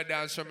me I go a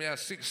dance from me at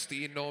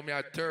 16, now me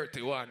at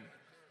 31.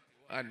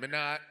 And me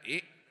not,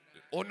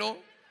 oh no,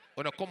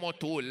 when I come out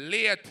too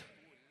late.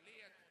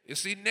 You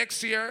see,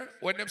 next year,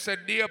 when them say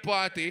day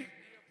party,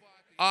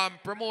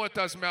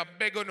 promoters, me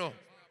beg you no.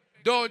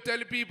 Don't tell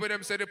the people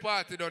them say the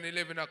party done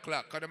 11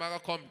 o'clock, because them are going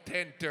to come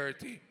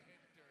 10:30.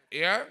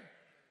 Yeah?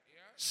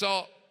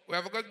 So, we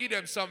have to give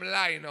them some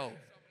lie now.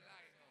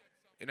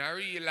 In a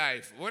real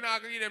life. We're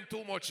not going to give them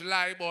too much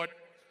lie, but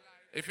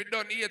if it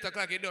done 8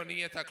 o'clock, it done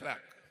 8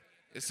 o'clock.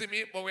 You see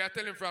me? But we are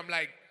telling from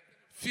like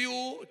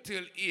few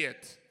till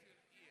 8.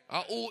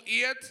 And who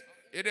 8,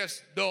 it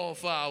just down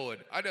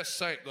forward. I just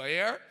saw it go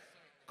here.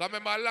 Because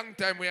remember a long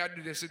time we had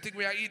do this. You think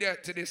we are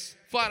idiot to this?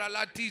 Father,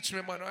 Lord, teach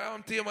me, man. I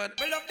want to you, man.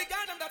 We love the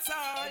God, that's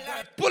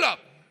all. Pull up.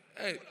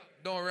 Hey,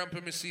 don't ramp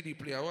in my CD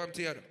player. I want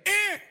to hear them.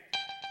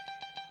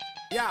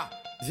 Yeah.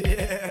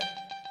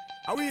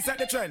 How we set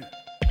the trend?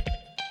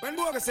 When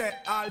Boga said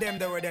all them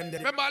there were them there.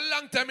 Remember a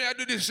long time I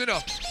do this, you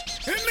know.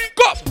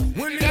 Come!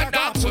 When you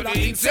dance to the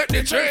insect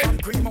the train.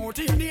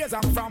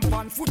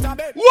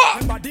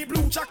 What?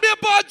 Me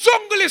about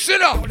jungle, you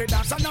know.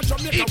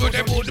 Even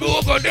them would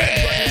go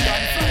there.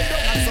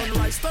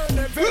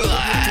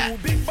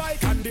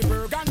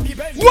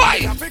 Why?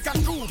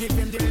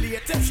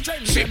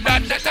 Ship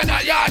that net and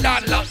a yard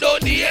and lock down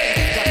the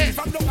air.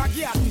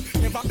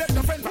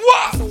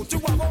 What?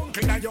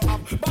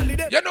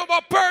 You know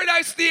about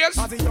Paradise Days?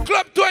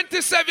 Club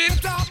 27.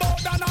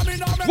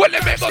 When they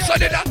make us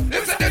on it,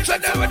 listen to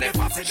them when they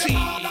see.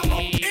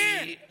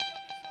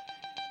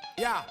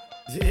 Yeah.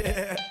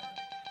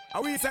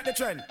 How we set the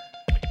trend?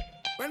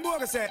 When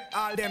Boga said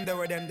all them they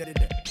were them did it.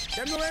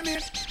 Them know what I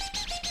mean?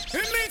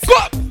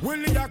 Come! Will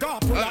you go?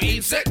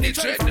 We set the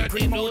trend and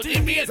they know they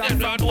made them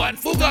round one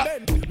fugger.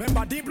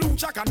 Remember the blue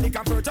check and the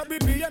converter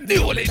BPM. The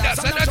only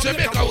dance and a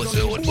Jamaica was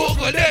the old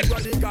Boga then.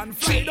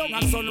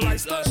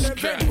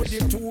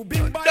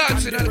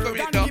 Dancing and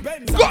coming down.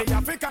 Come!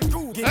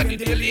 And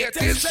the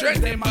latest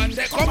trend, them man,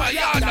 they come a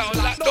yard down,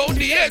 lock down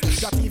the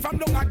eggs.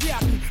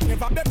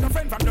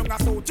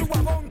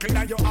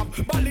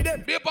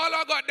 People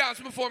all got dance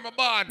before my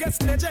band.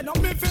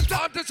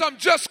 Until some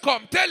just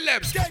come, tell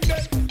them.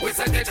 We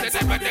said they said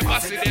them and they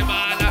pass it them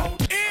all.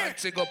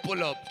 Until go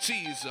pull up,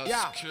 Jesus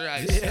Christ.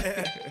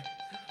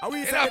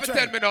 You have to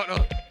tell me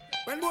nothing.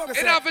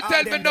 You have to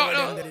tell me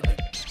nothing.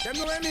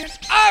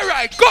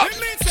 Alright, go!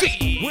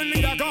 See! Will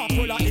you go?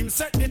 Pull him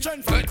set the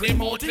trend from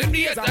them out in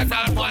the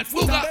and one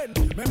fugger.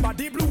 Remember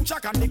the blue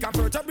check and the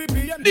converter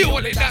BPM. The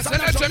only dance in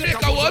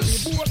Jamaica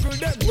was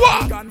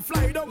what? Can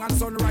fly down and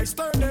sunrise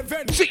turn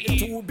event.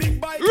 See! Run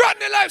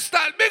the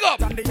lifestyle, big up!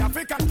 And the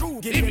African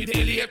crew give me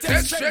the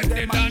latest trend.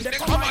 They dance, they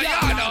come a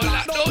yard down,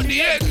 lock down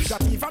the eggs.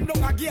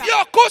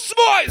 Yo, Kuss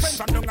Boys!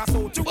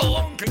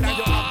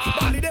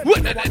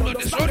 When they do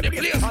this round the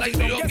place like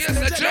the youngest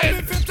the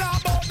train.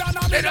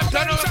 They don't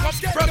turn around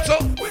from so.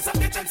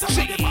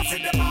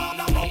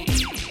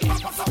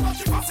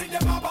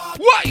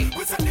 Why?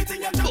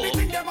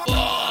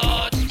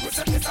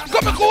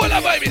 Come and cool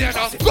over me there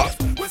now. Go.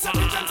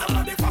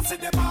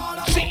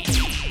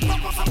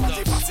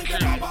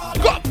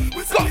 Go.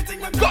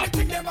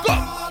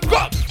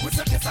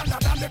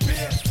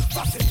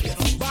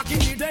 Back in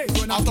the days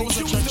when I was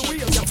used to wheel,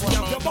 you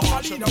have your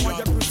ballerina when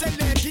you present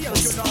their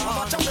gears. You know, I'm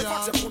a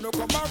champion, you know,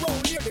 come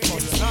around here.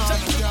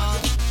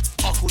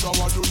 I could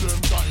have do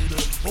them kind.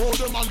 Oh,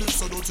 them and live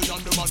so dirty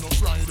and them are no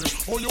Friday.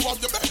 Oh, you have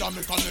the bed and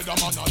make another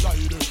man a lie.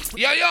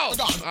 Yo.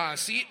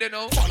 See it there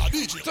now.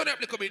 Turn up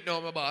a little bit now,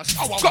 my boss.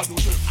 I want to do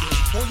them.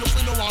 Oh, you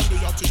feel no one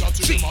day at the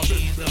my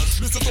baby.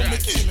 Listen to me,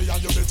 Kaylee,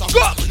 and you better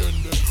go.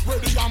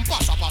 Ready and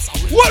pass.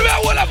 What we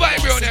all a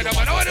vibe on there,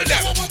 man? I want to do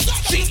them.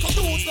 See.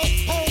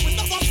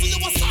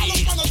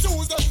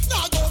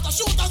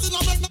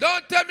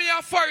 Don't tell me you're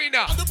a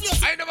foreigner.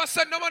 I never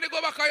said no money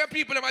go back on your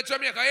people in my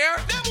Jamaica, here.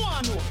 Them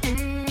one.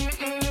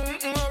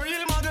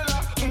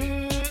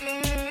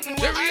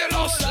 The real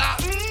hustler.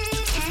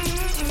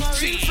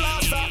 See.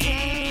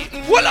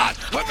 Hold on.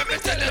 When me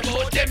tell them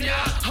about them,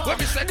 yeah. When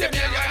me say them,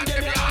 yeah,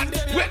 them, yeah.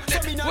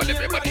 When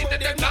everybody that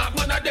them not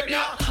one of them,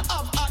 yeah.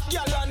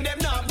 Girl and them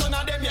not none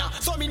of them, yeah.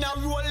 So me now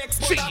Rolex,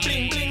 but a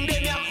bling bling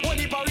them, yeah.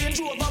 Only for Range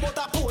Rover, but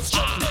a post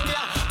truck them,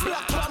 yeah.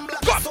 Black from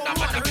black, so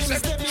one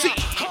rings them,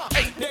 yeah.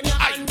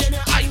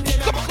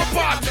 Come on,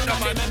 party now,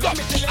 man. Come.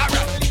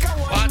 Alright.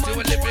 Party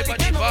with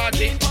everybody,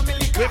 party.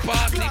 We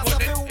party with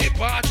the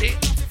party.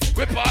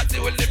 We party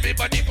with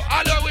everybody.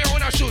 All the way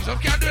on our shoes. I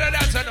can't do that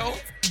dancer now.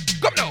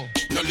 Come now.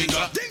 No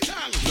linger.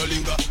 No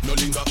linger. No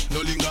linger.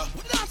 No linger.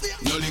 No linger.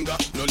 No linger.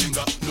 No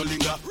linger. No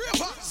linger.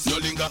 No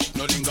linger.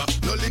 No linger.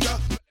 No linger.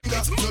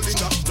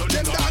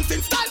 Them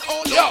dancing style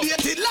all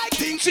updated like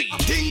things.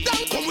 Ding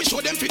dong, come we show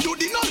them fi do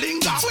the no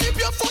linger. Sweep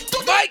your foot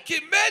to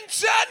Mikey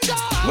mentioned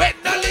when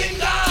no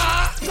linger.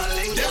 No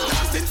linger. Them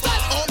dancing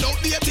style all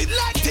updated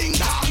like things.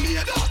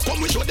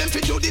 Come we show them fi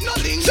do the no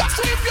linger.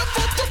 Sweep your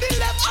foot to the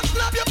left and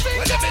snap your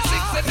finger. When them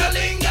sing say no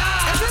linger.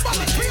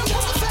 Everybody free up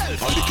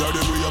yourself. And the girl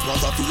them way up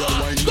as a fear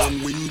wine down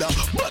window.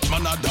 But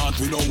man a dance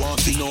we no want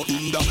see no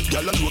hinder.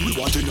 Girl alone we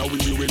want to know we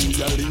when we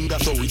a linger.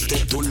 So we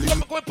step to linger.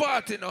 Come on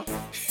party now.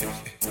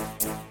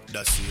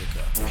 That's it.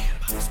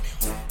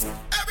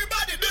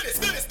 Everybody do this.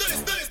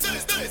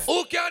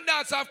 Who can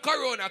dance off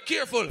Corona?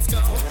 Careful.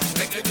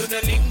 Make it to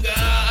the linger,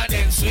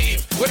 then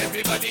sweep. When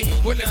everybody in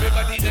the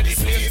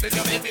place, then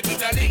you make it to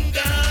the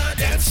linger,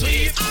 then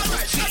sweep.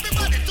 Alright,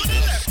 everybody to the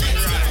left. Right.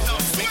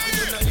 Make it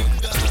to the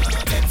linger,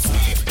 then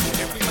sweep.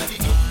 Everybody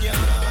in ya,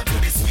 do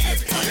the sweep.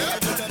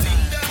 To the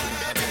linger,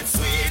 then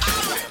sweep.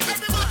 Alright,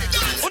 everybody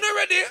dance. Are you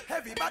ready?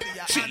 Everybody,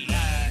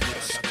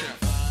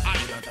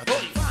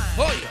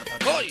 Hoi.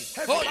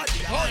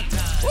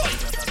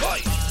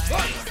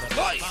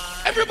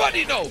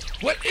 Everybody know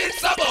when it's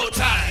about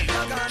time.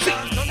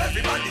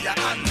 Everybody are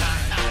on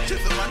time.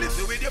 Gentlemen, is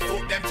with your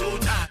foot them 2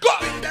 times. Go.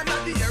 Bring them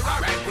at the air,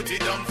 alright, put it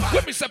down fine.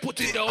 When me say put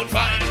it down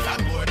fine.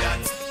 More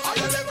than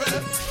higher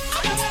level.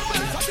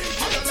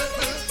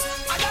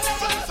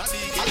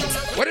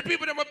 What the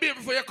people that are being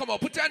before you come out?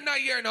 Put your hand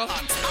here now.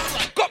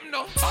 Come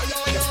now.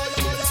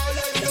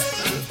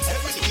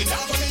 Everything you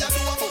have, what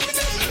you do,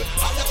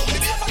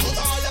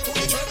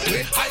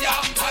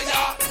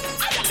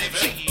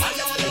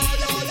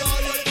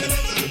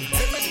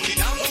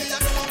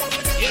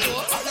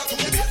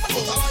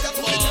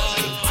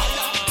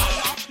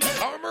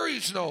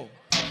 stage now.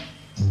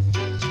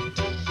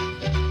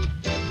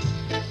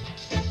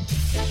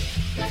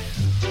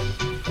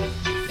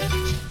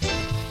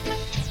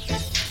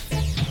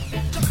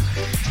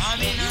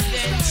 I'm in a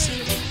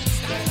dancing.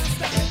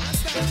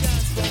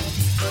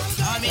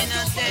 I'm in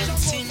a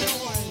dancing.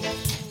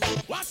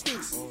 Watch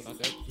this.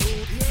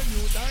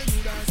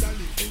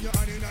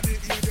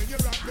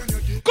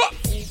 Go!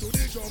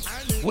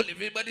 Well,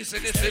 everybody say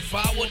they step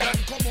forward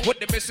and come on. What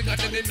they messing at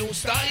the new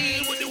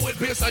style, what the old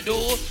place I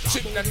do.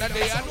 Chip that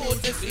they I know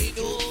what they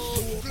do.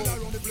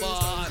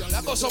 Man,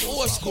 that got some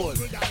old school.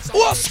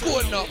 Old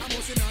school now.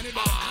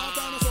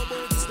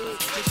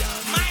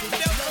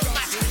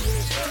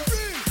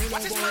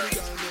 What is mine?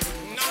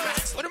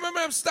 What remember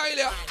them style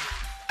here?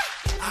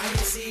 I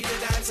see the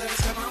dancers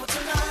come out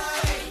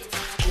tonight.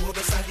 Over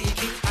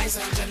Sadiki, Ice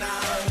and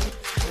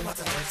Janai. What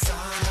a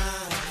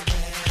excitement.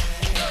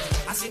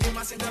 I see them,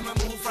 I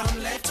move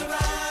from left to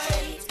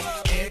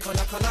right. Hey,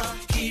 color,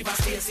 keep us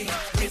Stacy.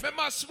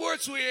 Remember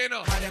sports way, you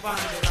know?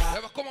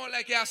 Never come out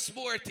like you're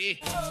sporty.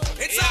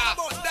 It's all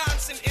about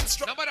dancing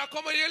instruction. Nobody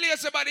come on your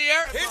lazy body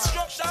here.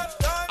 Instruction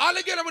time. All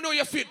again, I know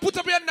your feet. Put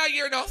up your night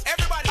here now.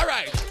 Everybody. All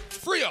right.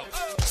 Free up.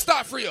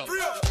 Start free up.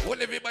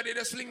 Well, everybody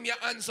just sling your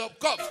hands up.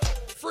 Come.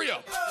 Free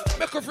up.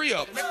 Make her free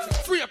up.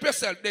 Free up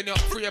yourself. Then you.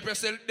 Free up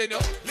yourself. Then you.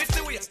 Lift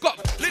the weight. Come.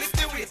 Lift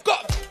the weight.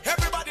 Come.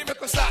 Everybody make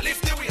her start.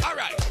 Lift the weight. All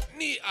right.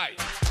 Knee high.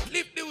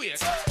 Lift the weight.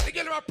 They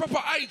get a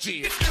proper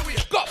IG. Lift the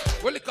weight. Come.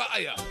 Well, look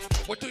higher.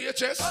 What to your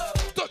chest?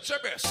 Touch your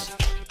breast.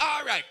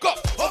 All right. Come.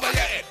 Over your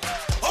head.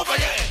 Over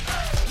your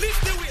head.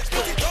 Lift the weight.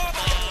 Put it over.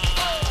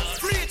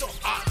 Free it up.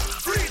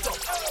 Free it up.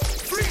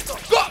 Free it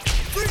up. Come.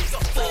 Free it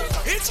up.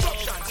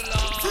 Instructions.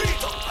 Free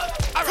it up.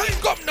 All right.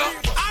 Come now.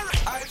 All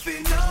right. I've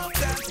been out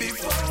that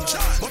before,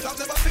 but I've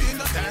never seen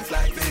a dance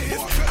like this.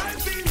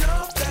 I've been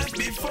out that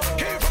before,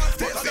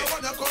 but I don't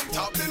wanna come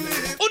top the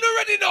list. You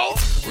already know.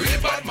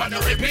 Real bad man,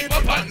 repeat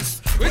my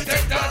pants. We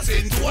take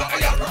dancing to a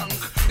higher rank.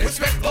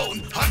 Respect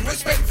bone and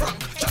respect frank.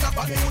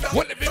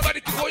 Well, everybody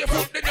can go your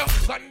foot then you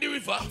on the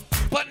river,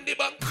 on the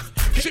bank.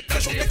 Ship the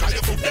ship because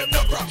you put them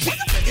no crack.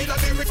 In the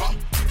river, on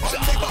the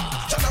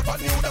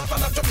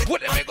bank. What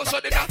they make us so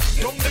they down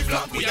the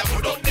flank. We have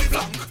go down the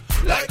flank.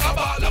 Like a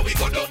baller, we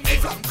go down the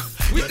flank.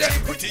 We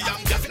take pretty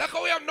young girls. Like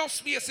how we have no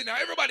space in there.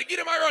 Everybody, give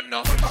them a run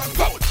now.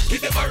 Go,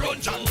 give them a run,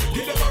 John.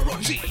 Give them a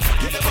run. Give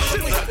them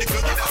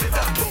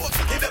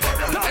a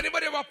run.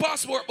 Anybody have a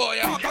passport, boy?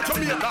 Yeah?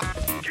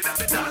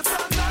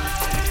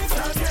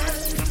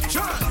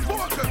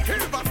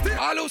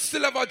 All who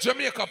still have a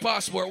Jamaica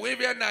passport,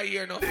 wave your night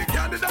here now.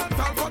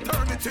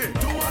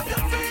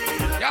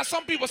 Yeah,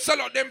 some people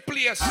sell out them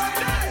place.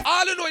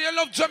 All you know you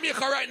love Jamaica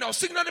right now.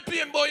 Sing on the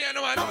plane, boy, you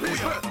know, man.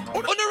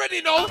 You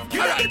already know. All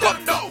right,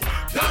 come now.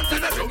 Dance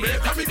in the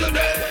Jamaica, me do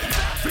that.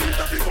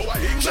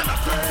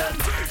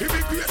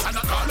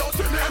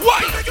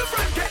 Why?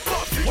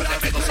 When I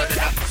make us on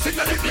that, sing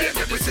on the plane,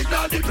 get the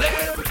signal, the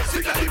plane.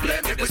 Sing on the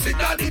plane, get the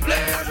signal, the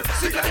plane.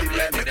 Sing on the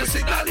plane, get the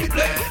signal, the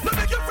plane. Don't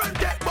make your friend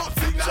get both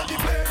signal, the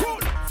plane.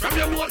 From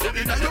your own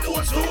living and your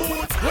own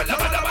suit. Well,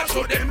 never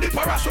show them the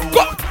parachute.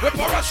 Go! We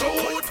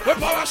parachute, we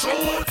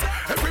parachute.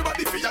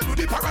 Everybody feel you do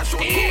the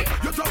parachute.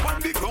 You drop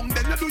on the ground,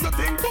 then you do your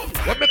thing. Boom.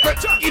 When me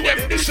catch in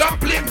them, the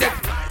champagne them.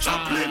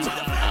 Champagne.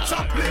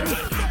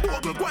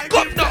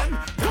 Come now.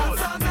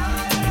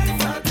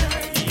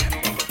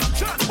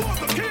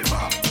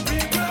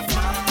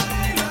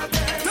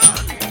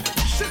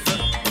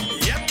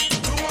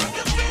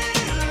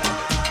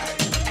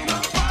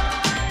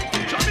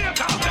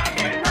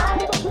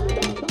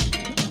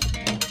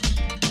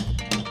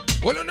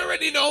 Well, you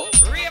already know.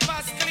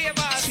 Ravers,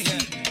 clavers,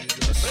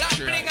 black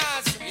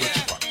bringers,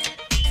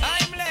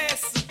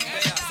 timeless,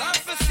 San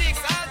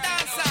Francisco, all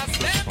dancers,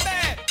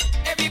 remember.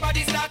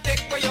 Everybody start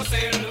take for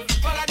yourself.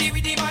 Follow the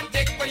rhythm and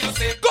take for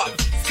yourself. Go!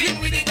 Sing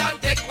with it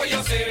and take for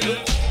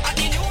yourself. And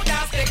the new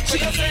dance take for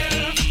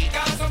yourself.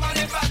 Cause some of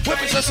them bad mind. When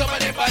we say some of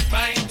them bad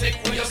mind, take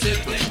for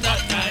yourself, take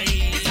that night.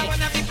 It's a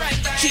one of the bright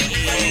times.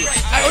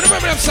 I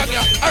remember them song,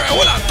 yeah. All right,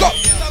 hold on, go.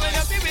 So when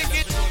you feel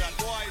wicked,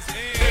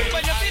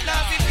 when you feel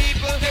nasty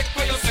people, take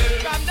for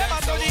yourself. From them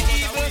out to the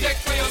evil,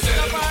 take for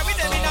yourself. So far with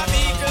them in a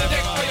vehicle,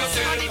 take for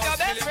yourself. And if your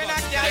best friend a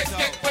cat,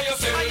 take for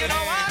yourself. And you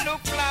don't want to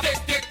look flat,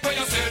 take for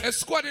yourself. A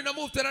squad in a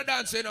move to the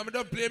dance, you know. I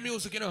don't play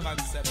music, you know.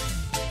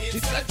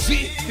 It's a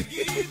G.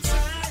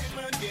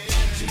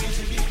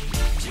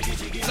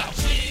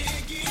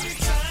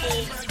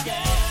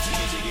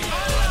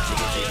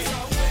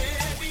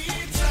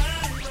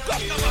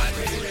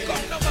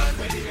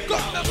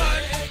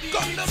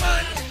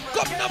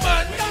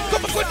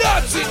 Come and go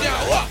dancing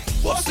now.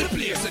 Bust the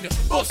place, and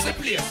bust the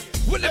place.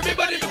 Well,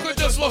 everybody look at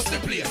just bust the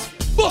place.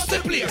 Bust the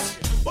place.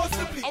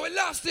 Our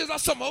last days of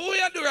summer, what we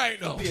are doing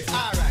right now?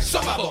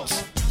 Summer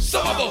box.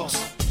 Summer box.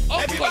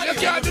 Oh, God, you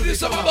can't do this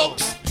summer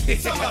box.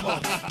 Summer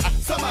box.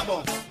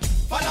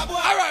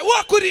 Alright,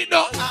 walk with it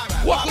now.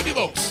 Walk with the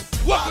box.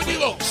 Walk with the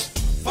box.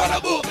 Follow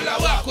book,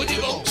 walk with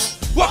the box.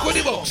 Walk with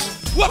the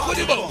box. Walk with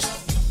the box.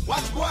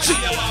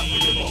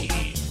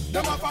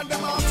 Them a fan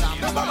them off,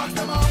 them a back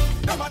them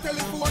off. Them a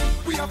telephone,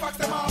 we a fax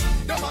them off.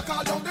 Them a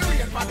call down the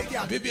rain for the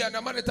girl. Baby, and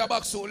the money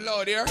tabak so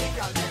loud here.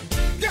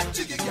 Get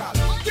jiggy, girl.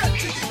 Get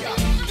jiggy, girl.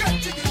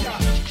 Get jiggy, girl.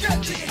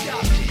 Get jiggy,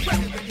 girl.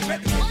 Ready, ready,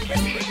 ready, ready, ready,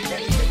 ready, ready,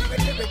 ready,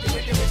 ready,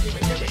 ready, ready,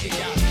 ready, ready,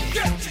 girl.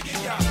 Get jiggy,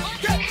 girl.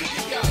 Get jiggy,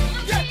 girl.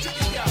 Get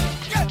jiggy, girl.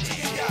 Get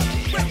jiggy, girl.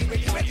 Ready,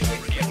 ready, ready,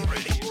 ready, ready,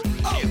 ready.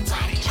 Oh,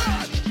 time.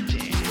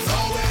 So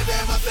where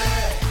them a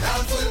say,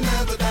 dance will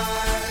never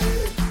die.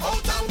 Oh,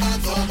 time man,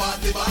 so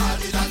body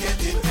that get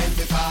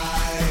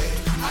intensified.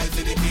 I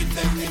see the kids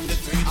them in the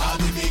street, all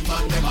the big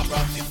man them a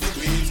practice the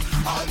tweets.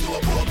 All you a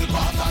broken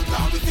pass and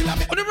ground, we still a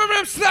make. Remember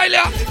them style,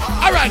 yeah?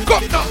 Alright,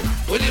 come now.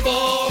 Willy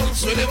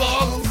Bones, Willy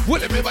Bones.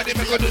 Will everybody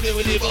make a do the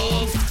Willy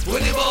Bones?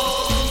 Willy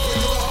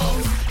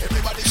Bones.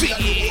 Everybody see Jesus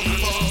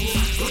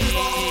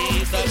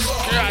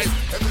Christ.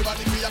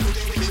 Everybody be a do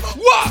the Willy Bones.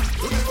 What?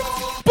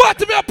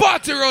 Party me a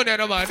party round here,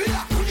 no man.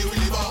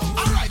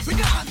 Alright, we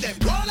got them.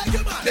 Go like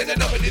your man. Then the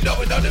double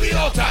the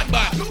old time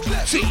band.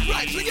 See.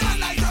 Right, we got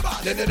like your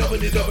man. Then the double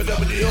the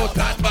old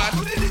time band.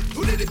 Who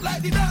did it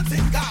like the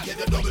dancing guy? Then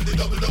the double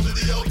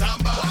the old time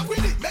band. Walk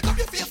with it, make up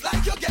your face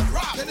like you get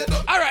robbed.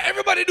 Alright,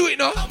 everybody do it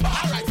now.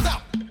 Alright,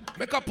 stop.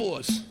 Make a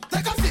pose.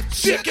 Take a sip.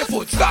 Shake your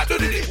foot. Start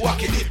doing it.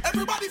 Walking it.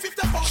 Everybody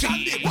 50 pounds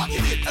and dip.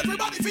 Walking it.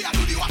 Everybody fear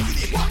do the walking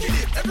it. Walking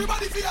it.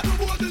 Everybody fear do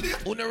all the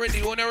dip. Una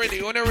ready. Walking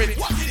it.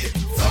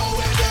 So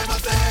when them a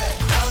say,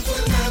 dance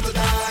will never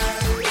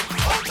die.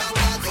 Out the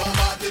world, so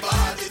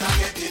body that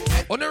get it.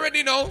 Una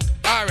ready now?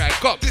 Alright,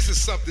 come. This is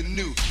something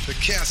new. The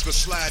Casper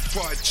Slide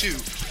Part 2.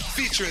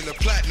 Featuring the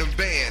Platinum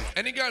Band.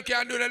 Any girl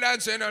can do the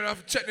dance, you know,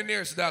 check the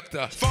nearest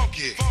doctor.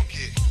 Funky.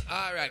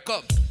 Alright,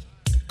 come.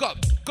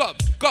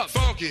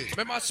 Funky.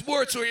 Remember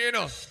sports where you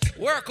know.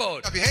 Work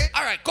out. Clap your hand.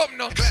 Alright, come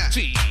now. Clap.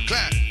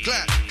 Clap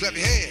your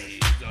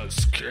hand.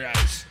 Jesus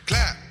Christ.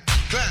 Clap.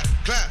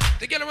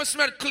 The girl must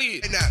smell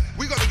clean. Now,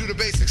 we're gonna do the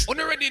basics. On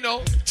the ready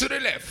now, to the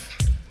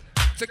left.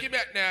 Take it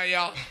back now,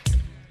 y'all.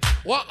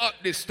 One up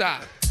this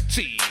time.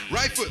 See.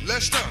 Right foot,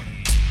 let's stomp.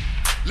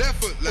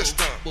 Left foot, let's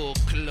stomp.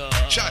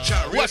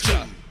 Cha-cha, real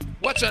smooth.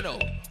 Watch I know.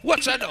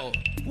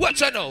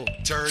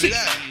 Turn See.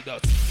 it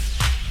out.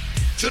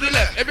 To the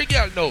left. Every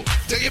girl know.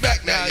 Take it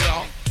back now,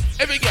 y'all.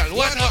 Every girl,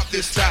 one up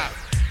this time.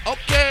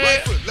 Okay.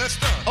 Right foot, let's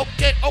stomp.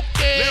 Okay.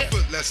 Left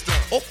foot, let's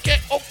stomp. Okay.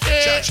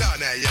 Cha-cha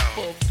now,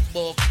 y'all.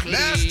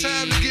 Now it's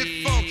time to get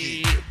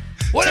funky.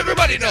 What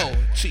everybody know?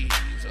 Jesus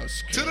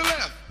Christ. To the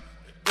left.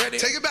 Ready?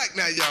 Take it back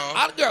now, y'all.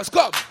 All the girls,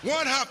 come.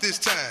 One hop this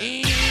time.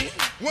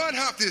 One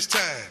hop this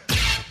time.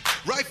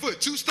 Right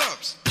foot, 2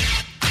 stumps.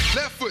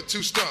 Left foot,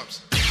 2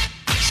 stumps.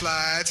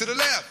 Slide to the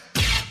left.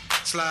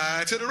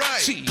 Slide to the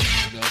right.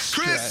 Jesus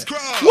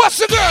Crisscross. What's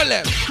the girl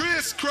left?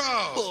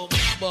 Crisscross.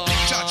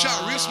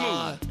 Cha-cha, real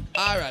smooth.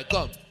 Alright,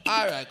 come.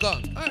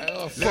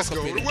 Let's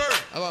go to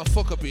work. I'm gonna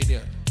fuck up in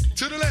here.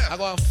 To the left. I'm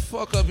gonna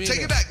fuck up in here.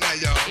 Take it back now,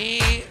 y'all.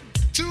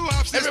 2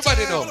 hops this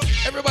Everybody time. know.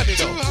 Everybody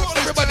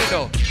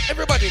know.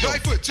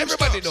 Right foot, 2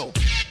 Everybody stumps. know.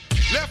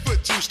 Left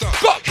foot, 2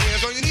 stumps. Go.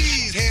 Hands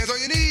on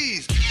your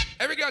knees.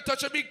 Every girl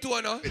touch a big toe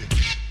now.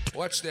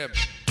 Watch them.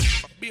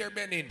 Beer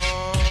bending.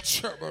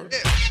 Sure, bro.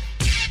 Yeah.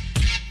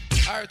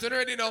 Alright, you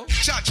ready now?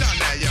 Cha-cha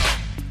now, y'all.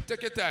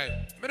 Take your time.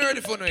 I'm not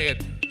ready for no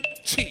yet.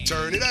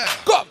 Turn it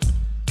out. Come.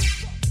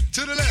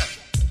 To the left.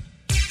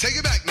 Take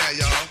it back now,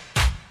 y'all.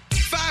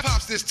 5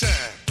 hops this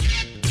time.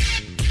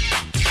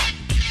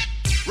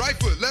 Right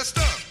foot, let's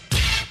stomp.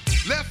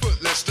 Left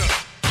foot, let's stomp.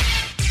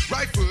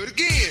 Right foot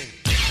again.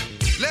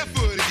 Left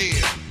foot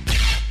again.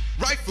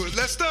 Right foot,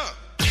 let's stomp.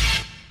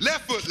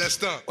 Left foot, let's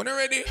stomp. When you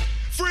ready?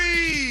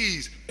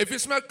 Freeze! If you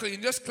smell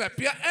clean, just clap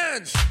your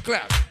hands.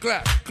 Clap.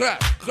 Yeah.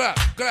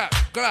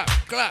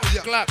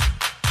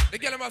 The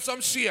girl have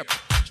some shape.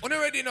 When you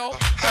ready now?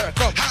 Alright,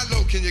 come. How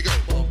low can you go?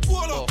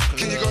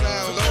 Can you go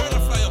down low?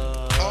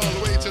 All the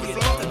way to the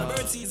floor?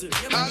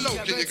 How low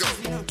can you go?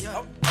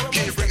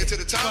 Can you bring it to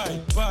the top?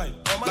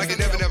 Like it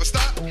never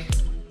stop?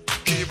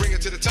 Can you bring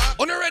it to the top?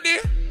 When you ready?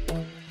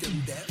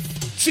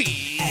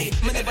 See.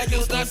 Me never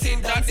do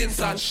nothing,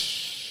 son.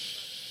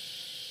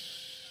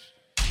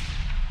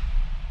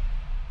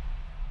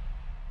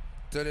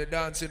 Tell the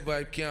dancing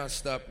vibe can't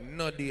stop.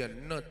 No day,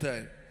 no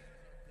time.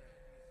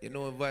 You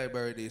know vibe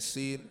already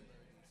seen.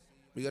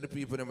 We got the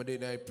people in the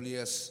night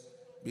place.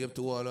 Be up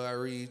to all our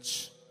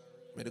reach.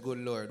 May the good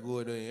Lord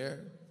go down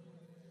here.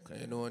 Cause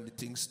you know the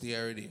things stay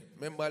already.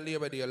 Remember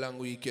Labor Day a long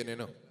weekend, you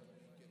know.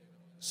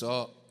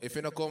 So if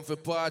you don't come for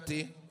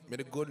party, may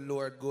the good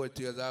Lord go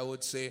to you, as I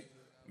would say.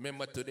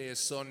 Remember today is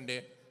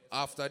Sunday.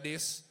 After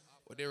this,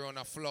 we're on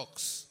a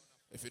flux.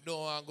 If you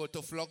don't want to go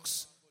to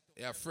flux,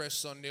 you have fresh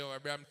Sunday or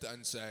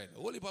Brampton side.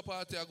 Holy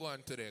party are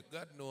going today.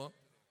 God know.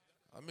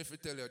 I'm if you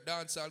tell you,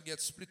 dance I'll get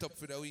split up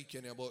for the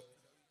weekend, but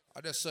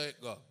I just saw it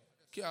go.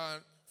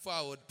 Can't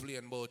forward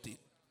playing about it.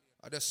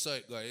 I just saw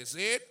it go. You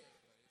see it?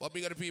 But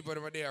we got the people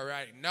over there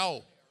right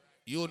now.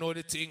 You know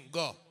the thing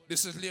go.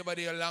 This is Labor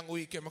Day a long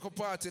weekend. Make a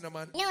party, no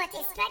man.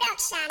 Notice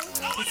production.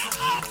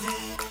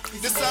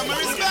 The summer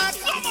is back.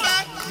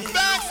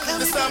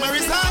 The summer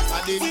is hot. I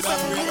did that.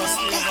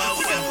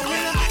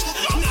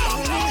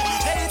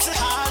 It's a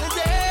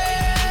holiday.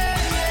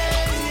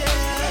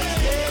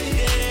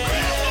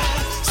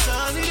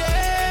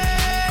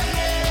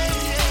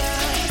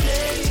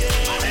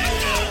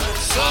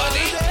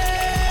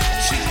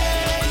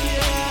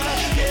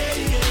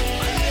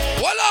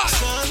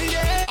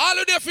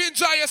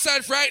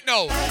 yourself right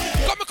now.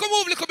 Come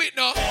move a little bit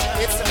now.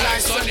 It's a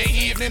nice Sunday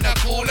evening, a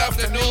cool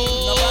afternoon.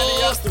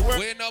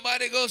 When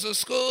nobody goes to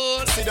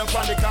school. Sit down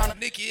on the corner.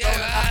 Nikki, I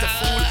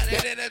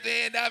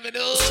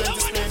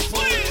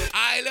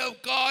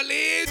love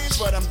college.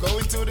 But I'm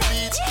going to the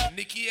beach.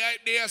 Nikki out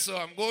there, so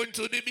I'm going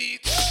to the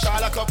beach.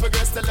 Call a couple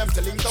girls, tell them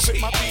to link up with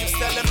my peeps.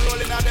 Tell them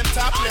rolling on them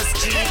topless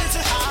jeans. It's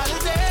a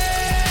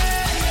holiday.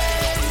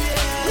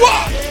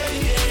 What?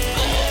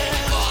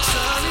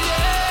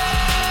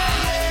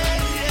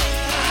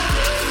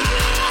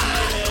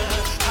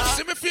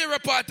 See my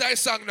favorite part of the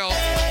song now.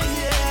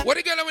 What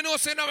the girl we know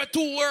say now a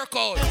 2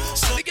 workout.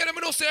 The girl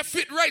we know say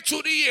fit right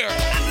through the year.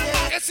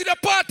 You see the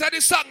part of the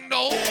song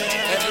now.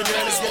 Every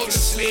girl is going to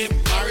sleep,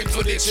 married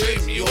to the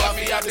trim. You have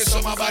me have the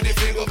summer body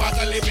feel go back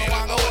and leave me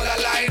one go all a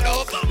line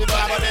up. The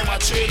baba them a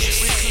trick.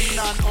 We clean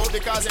and out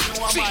because they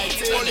know I'm my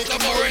tail. Only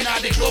come over in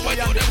the club and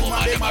you the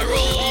woman them a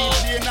roll.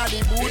 DJ in the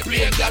booth,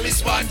 play a gal is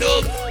stand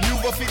up. You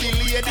go for the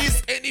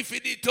ladies, any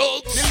for the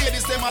dogs. The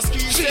ladies them a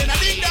ski, say na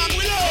ding dong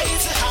we love.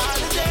 It's a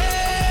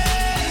holiday.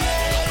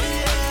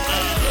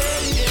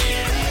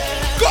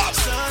 Go!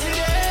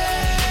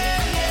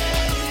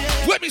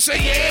 Let me say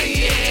yeah,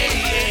 yeah,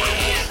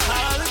 yeah.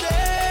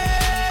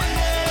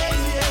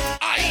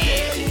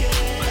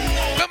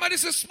 Remember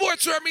this is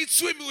sportswear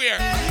meets swimwear.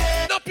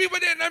 No people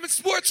there, I'm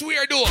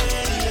sportswear though.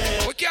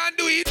 We can't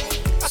do it.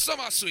 A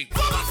summer swing.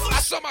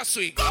 A summer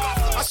swing.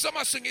 A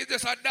summer swing is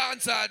just a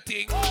dancehall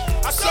thing.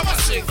 A summer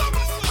swing.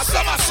 A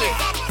summer swing.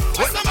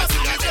 A summer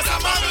swing is just a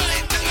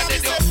modeling thing.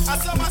 A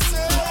summer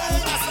swing.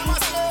 A summer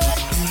swing.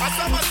 A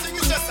summer swing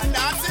is just a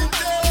dancing thing.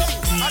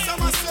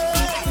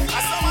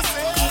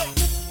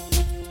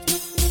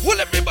 Well,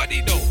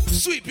 everybody know.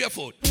 Sweep your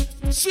foot.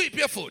 Sweep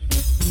your foot.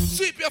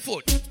 Sweep your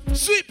foot.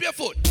 Sweep your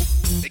foot.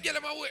 They get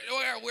them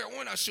wear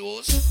one of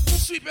shoes.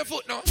 Sweep your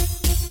foot now.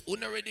 Who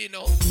already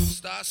know?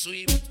 Start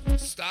sweep.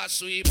 Start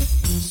sweep.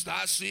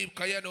 Start sweep.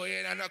 Cause you know you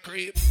ain't a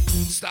creep.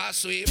 Start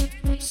sweep.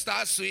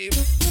 Start sweep.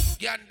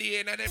 Gandhi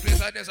in the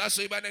place and there's a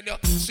sweep and then you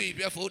sweep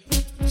your foot.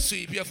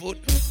 Sweep your foot.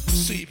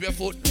 Sweep your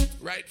foot.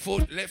 Right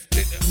foot, left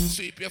foot.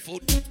 Sweep your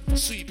foot.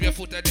 Sweep your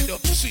foot and then you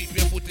sweep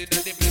your foot in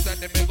the place and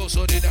then you go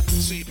so then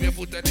sweep your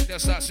foot and then you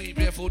start sweep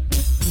your foot.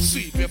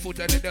 Sweep your foot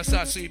and then you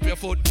start sweep your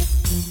foot.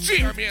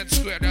 Jeremy and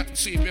Square that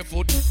sweep your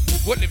foot.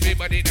 What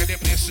everybody in the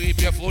place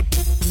sweep your foot.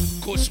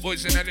 Coast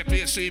boys in the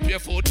place sweep your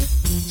foot.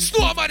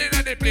 Snowman in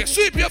the place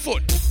sweep your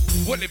foot.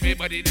 What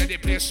everybody in the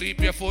place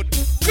sweep your foot.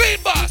 Clean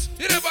boss,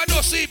 you never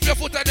know sweep your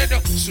foot and then you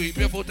sweep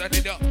your foot and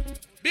then you.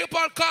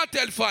 People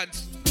Cartel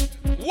fans.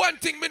 One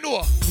thing me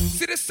know.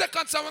 See the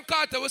second song when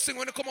Carter will sing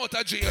when they come out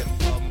of jail.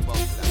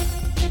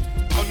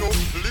 I know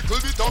little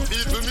bit of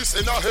people miss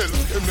in a hell.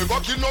 Them never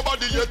kill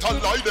nobody yet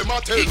and lie them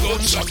a tell.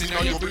 Gunshot in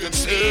your brain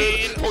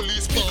cell.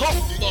 Police pick up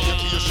the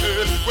AK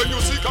shell. When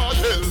you see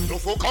cartel, no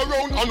fuck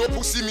around and no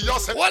pussy me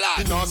yourself.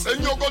 Voila.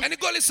 Send your gun. Any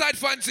gully side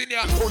fans in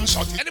here?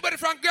 Gunshot. Anybody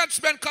from Grand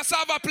Spend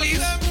Cassava, please?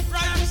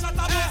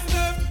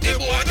 The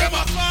boy them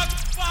a fuck.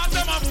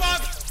 Them a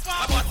fuck.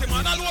 About the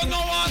man alone, no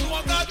one,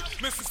 no God.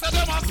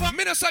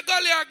 Minister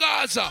Galia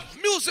Gaza,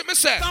 music me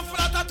say.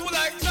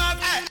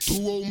 To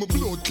all my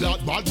blood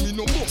clot bad, me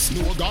no must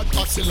know God.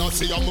 Cause I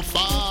say I'm a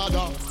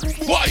father.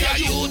 Why are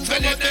you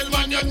telling them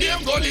when your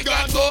name Gully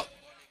Gato?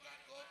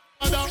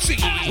 Where that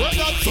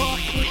far?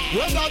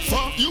 Where that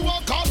far? You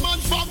a call man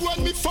fuck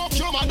when me fuck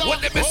your mother.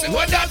 What they missing?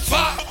 Where that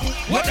far?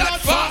 Where that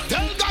far?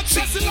 Tell God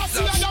say I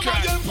am a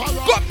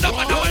emperor. Come now,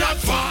 man, where that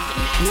far?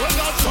 Where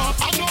that far?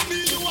 I know me,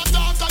 you a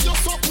dog and you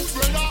so good,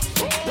 brother.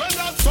 Where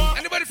that far?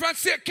 Anybody from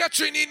St.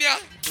 Catherine in here?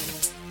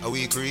 Are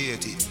we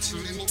created?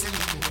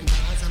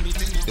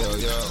 Yo.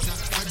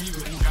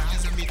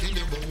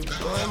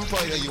 No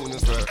Empire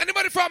Units, bro.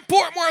 Anybody from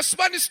Portmore,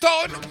 Spanish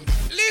Town?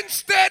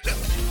 Linstead,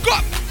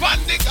 come from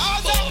the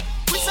Gaza.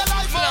 We say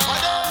life over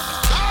there.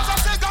 Gaza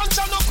say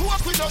ganja no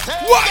cook with no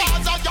tail. Why?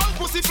 Gaza young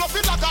pussy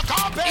fluffy like a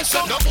carpet. It's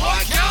no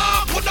boy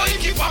can't put no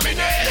icky for me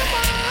there.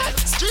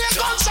 Straight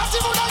gunshot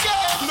even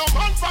again. No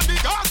man from the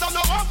Gaza,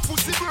 no one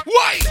pussy.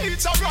 Why?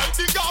 It's a right,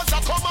 the Gaza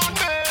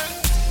commandment.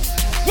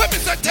 When me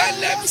say tell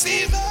them,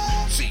 see.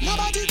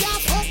 Nobody can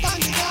fuck on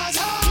the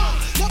Gaza.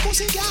 No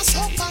pussy can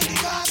suck on the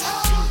Gaza.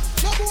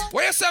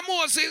 Where you say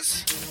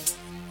Moses?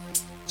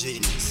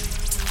 Genius.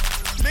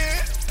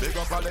 Big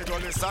up all the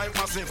gully side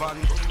massive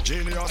and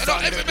genius. I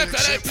don't ever met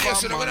that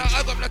place, you know, when I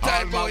have the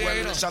time for you,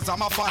 you know.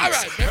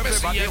 Alright,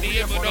 everybody in the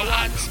air with no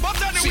hands.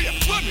 But anyway,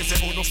 when me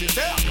say uno fi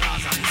say,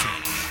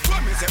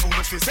 when me say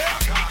uno fi say,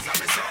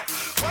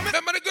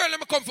 remember the girl, let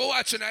me come for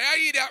watching. I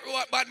hear that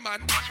bad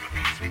man.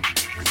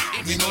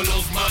 If me no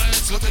love man,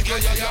 so take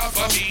your yaya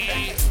for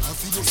me. I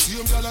feel the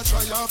same girl I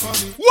try out for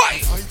me.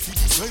 Why? I feel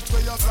the sweat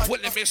where you fly. Well,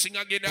 let me sing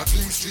again now.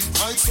 Clean street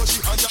vibes, so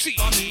she hire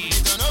for me.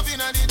 You turn up in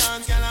the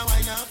dance, girl, I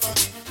wine up for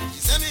me. She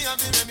say me have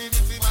the remedy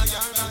for my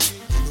yard.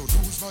 Me no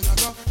lose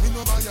Viagra, me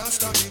no buy a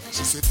study.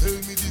 She say tell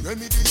me the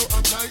remedy you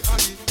apply on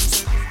it.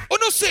 She say, oh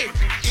no, say.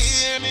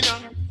 Hear me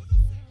now.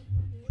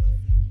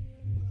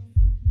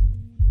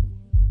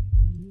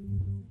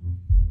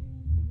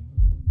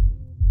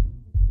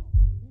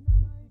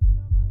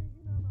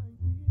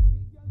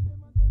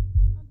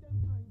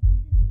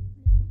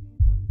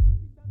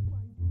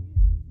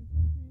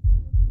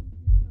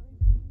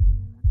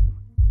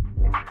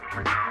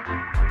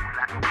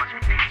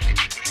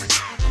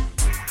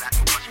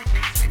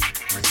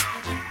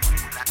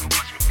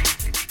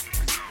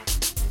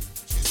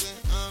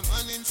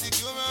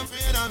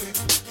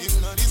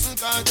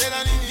 can't tell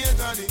her in here,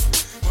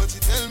 but she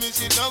tell me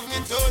she love me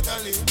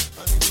totally.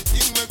 And if the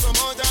thing will come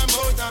out, I'm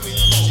out of me.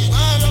 She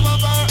want love of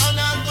her and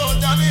I'm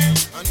out of me.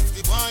 And if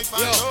the boy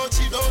find out,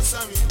 she don't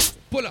me.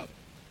 Pull up.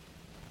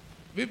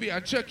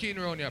 Vivian, check in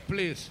around here,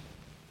 please.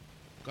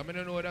 Come in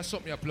and know that's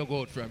something I plug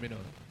out from, you know.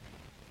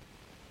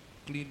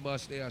 Clean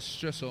boss, they are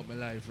stress out my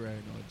life right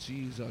now.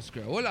 Jesus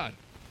Christ. Hold on.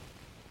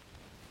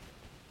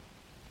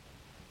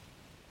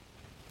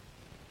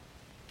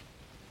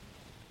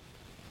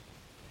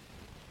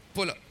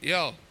 Pull up.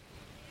 Yo.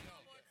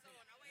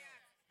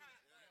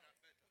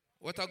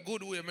 What a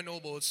good way I know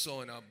about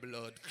son and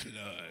blood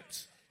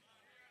clot.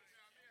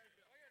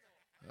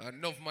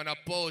 Enough man a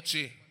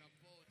pouchy.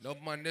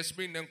 Enough man they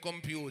bring them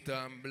computer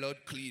and blood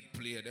cleat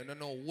play. They don't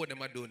know what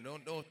them are doing.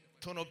 No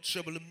turn up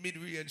treble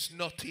mid-range,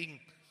 nothing.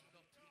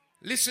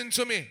 Listen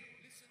to me.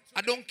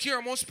 I don't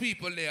care most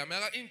people there. I'm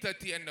going to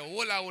entertain the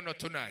whole hour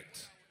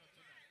tonight.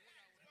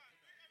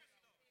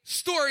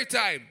 Story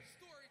time.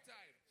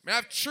 I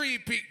have 3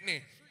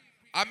 picnic.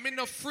 I'm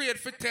not afraid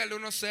to tell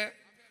you, say,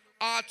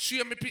 all 3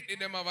 of my picnic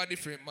them have a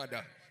different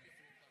mother.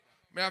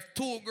 I have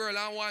 2 girls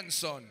and 1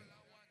 son.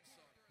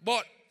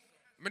 But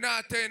I'm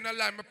not telling no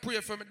lie. I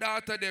pray for my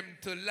daughter them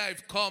till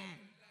life come.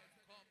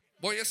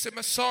 But you see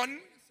my son,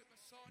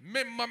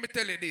 remember me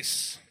tell you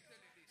this.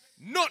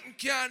 Nothing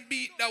can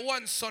beat that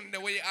 1 son the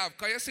way you have.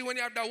 Because you see when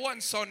you have that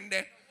 1 son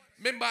there,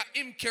 remember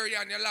him carry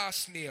on your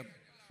last name.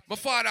 My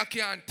father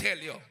can't tell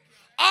you.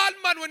 All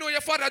man we know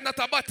your father not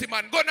a batty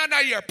man. Go on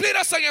a year. Play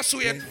that song you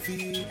sweet.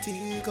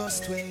 Leviticus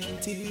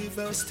 20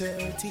 verse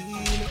 13.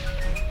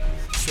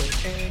 So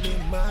any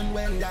man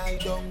will lie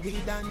down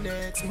with the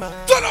next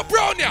man. Turn up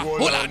brown here.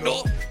 Hold on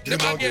no. Them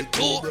a get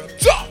 2.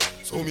 Jump.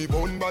 So me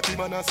born batty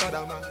man a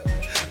Saddam.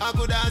 I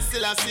could have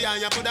still a see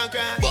and you could have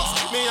cried.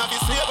 Me have to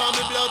sweep on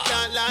me blood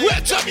can't lie. Where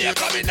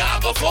Jamaica me now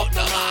go fuck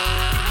no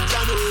man.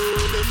 You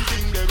know them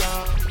thing they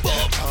are.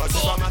 Cause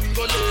if a man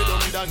go lay down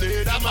with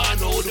another man,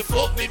 how the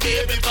fuck me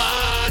baby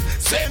man?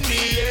 Send me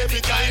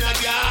every kind of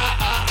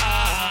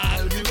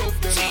girl. Me love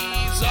them.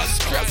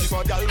 Jesus Christ. If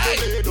a girl go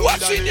lay down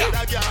with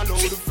another girl, how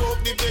the fuck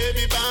me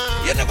baby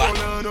man? You never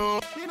know.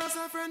 Me not a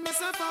friend, me a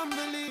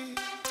family.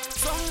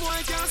 Some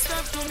boy can't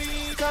step to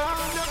me. Come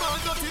the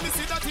man up in the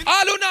city that he.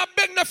 All who not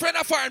beg no friend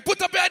of foreign,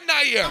 put up your hand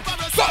here.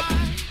 Come.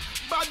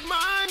 Bad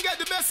man get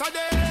the best of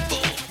them.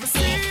 Me see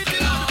it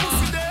in the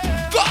pussy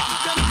there.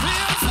 Them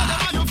players so them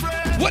are your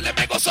friends. Well, let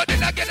me go so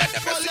then again and the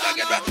best thing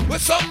again.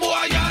 With some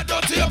boy you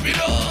dirty up, you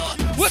know.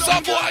 With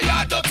some boy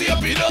you dirty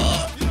up, you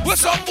know. With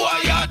some boy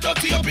you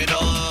dirty up, you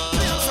know.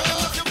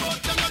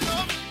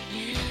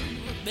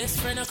 Best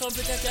friend, I come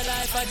protect your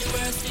life. Are the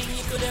worst thing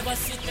you could ever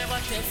see. Never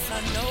test.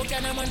 And now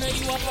can a man know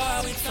you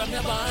apart with from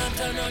your band.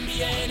 Turn on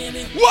the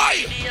enemy.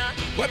 Why?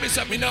 When me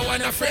say me no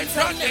want a friend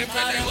from them.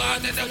 When they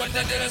want and they want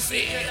to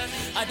see.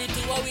 I did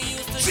do what we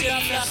used to see.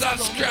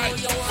 Jesus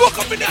Christ. Fuck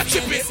up in that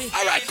Chippy.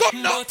 Alright,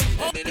 come now.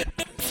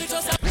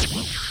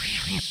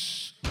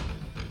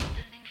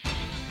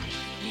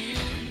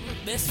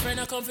 Best friend,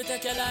 I come to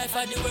take your life.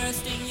 Are the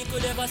worst thing you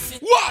could ever see.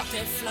 What?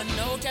 Teflon,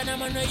 now can a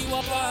man know you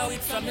apart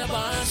with from your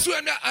band.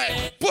 Swim that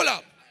eye. Pull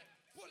up.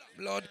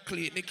 Blood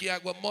clean. Nicky, I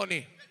got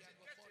money.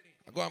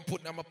 I go and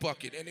put it in my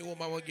pocket. Any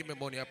woman will give me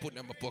money, I put it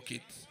in my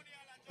pocket.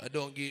 I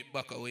don't give it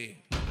back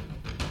away.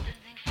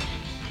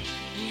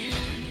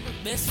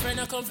 Best friend,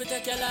 I come to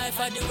take your life.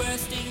 Are the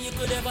worst thing you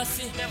could ever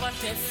see. Never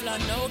Teflon,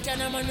 now can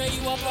a man know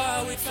you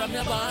apart with from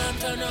your band.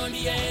 Turn on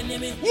the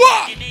enemy.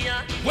 What?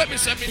 When me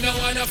say me no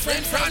want a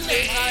friend from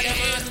them. All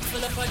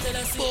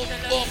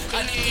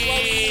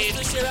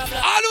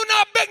who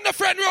not beg no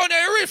friend round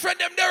here, you refriend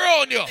them there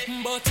round you.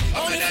 But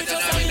only if you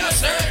just have a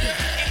certain.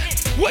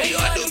 What you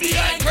want to be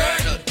behind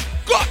curtain?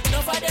 Go!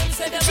 Enough of them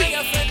say them are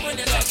your friend when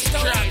they touch it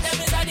out. Them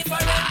is a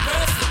different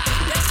person.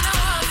 Them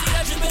now see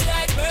that you be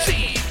like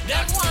person.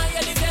 Them want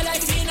you live your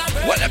life in a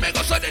bird. Well, let me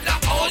go so they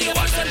not all you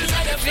want to do.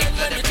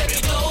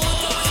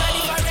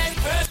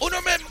 Who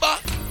remember?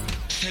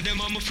 Say them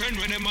are my friend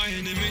when them are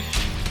enemy.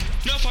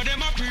 No for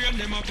them are pray and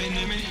them are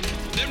penny me.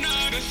 Them not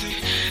gonna see,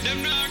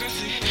 them not gonna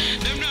see,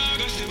 them not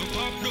gonna see what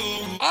pop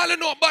do. All you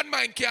know bad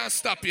mind can't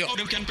stop you.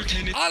 Them can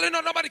pretend it. All you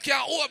know nobody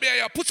can obey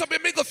you. Put up your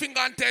middle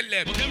finger and tell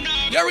them.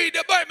 You read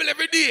the Bible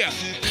every day.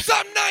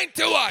 Psalm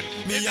 91.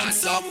 Me and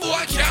some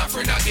boy can't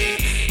friend again.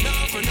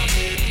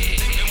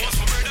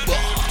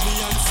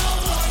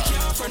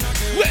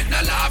 We're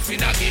not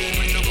laughing again.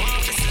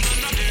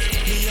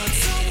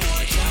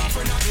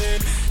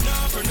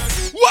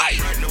 Why?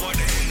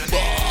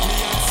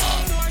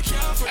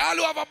 All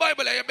who have a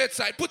Bible at your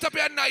bedside, put up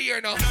your hand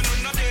here now.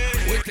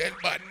 With that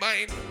bad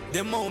mind.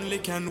 Them only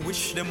can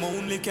wish, them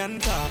only can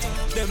talk.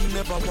 Them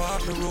never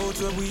walk the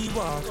roads where we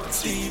walk.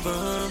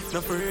 Steven, not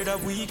afraid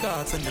of we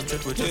got. And them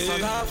said we just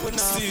fall off when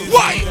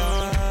why?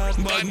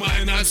 Bad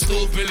mind and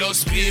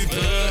stupidous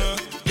people.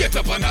 Get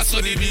up on a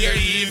sunny beer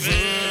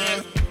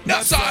evil.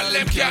 That's all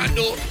them can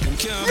do.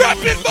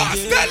 Rapid boss,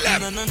 tell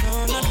them.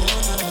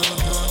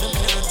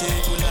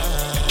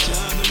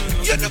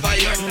 You never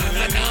hear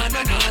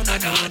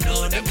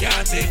no, them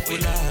can't take we.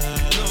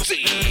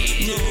 See,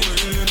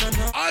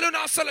 I don't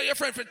know sell your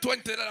friend for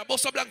 $20.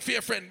 Bust a blank for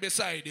your friend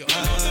beside you.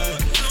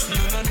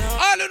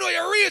 All you know,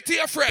 you're real to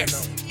your friend.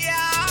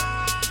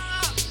 Yeah.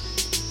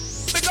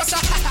 Because I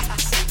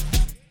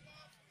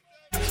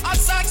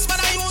sex man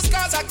I use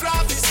cause I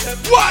graphish them.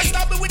 Why?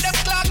 Stop me with them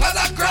clock cause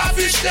I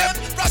graphish them.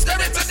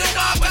 Prosperity to them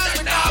up and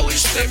I now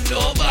wish them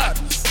no bad.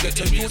 Get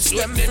your youth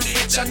them in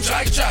the itch and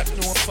dry chat.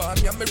 No fun,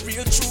 you're my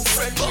real true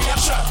friend. We a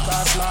shot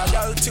cause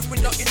loyalty we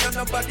not in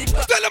nobody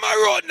back. Tell him I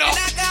road now.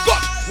 Go.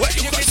 When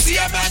you can see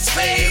a man's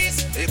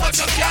face, but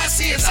you can't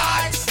see his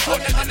eyes.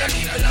 Put them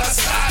underneath the last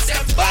stars,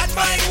 them bad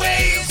mind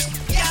ways.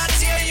 Can't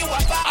tear you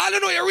apart. I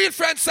don't know your real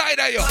friend side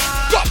of you.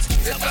 Go.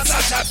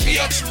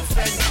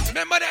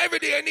 Remember that every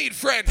day I need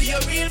friend. Be a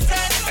real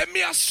friend. And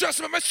me I stress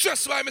by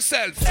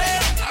myself.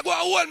 I go and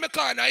hold my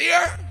corner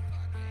here.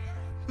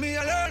 Me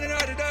alone in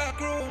the dark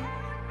room.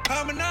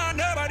 I'm not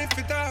nobody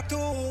fit talk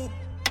to.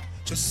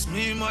 Just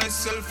me,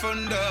 myself,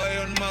 and I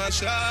on my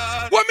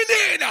shot. What me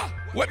doing now?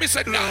 What me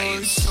say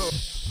nice?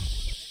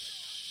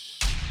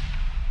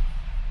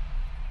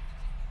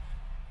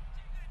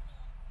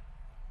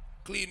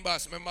 Clean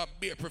boss, remember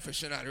be a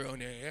professional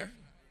around here, yeah?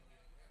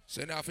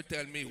 So now if you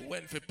tell me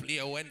when for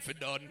play, when for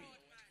done,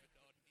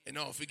 you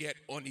know if you get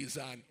on his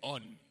hand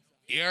on.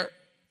 Here?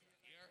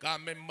 Because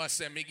remember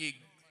say me gig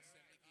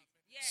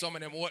some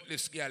of them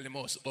worthless girl the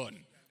most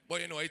on.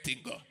 But you know I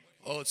think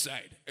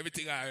outside.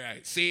 Everything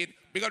alright. See it?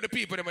 Big up the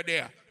people that are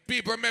there.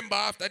 People remember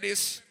after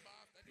this,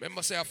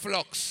 remember say a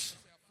flux.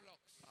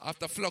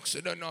 After flux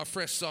you don't know a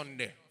fresh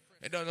Sunday.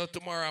 You don't know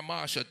tomorrow a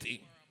Marshall thing.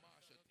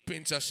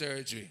 Pincer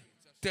surgery.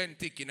 10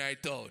 tick in our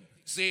town.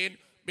 See it?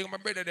 Big up my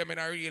brother them in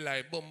a real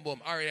life. Boom boom.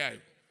 R.I.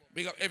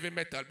 Big up heavy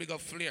metal. Big up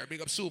flare.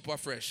 Big up super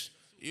fresh.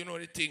 You know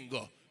the thing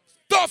go.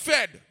 Tough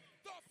head.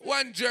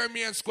 One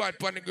German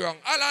squad on the ground.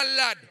 Alan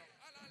lad.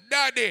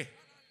 Daddy.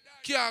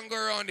 Can't go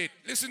around it.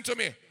 Listen to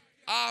me.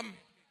 I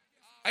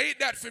eat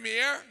that for me,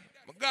 yeah?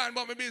 I'm gone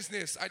about my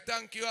business. I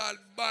thank you all.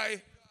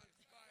 Bye.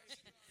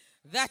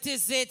 That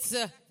is it.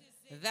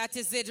 That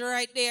is it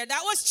right there.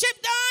 That was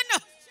Chip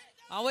Done.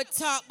 I would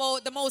talk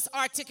about the most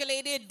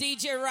articulated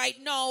DJ right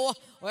now.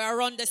 We're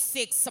around the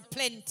 6,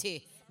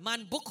 plenty.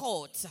 Man, book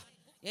out.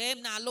 Yeah,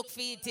 him now look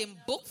for it, him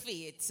book for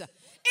it.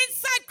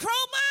 Inside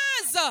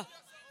Chromas.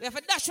 We have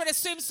a dash with a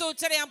swimsuit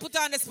today and put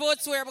on the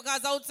sportswear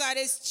because outside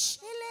is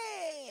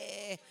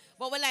chilly.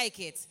 But we like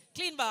it.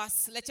 Clean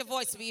boss, let your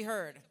voice be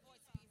heard.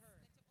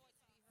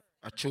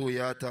 I chew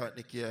your thought,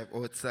 Nicky,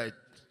 outside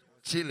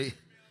chilly.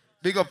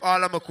 Big up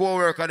all of my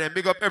co-workers and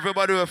big up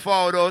everybody who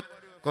found out.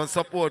 Can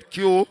support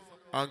Q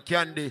and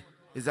Candy.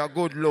 It's a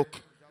good look.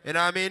 You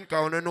know what I mean?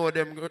 Because I know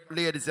them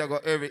ladies that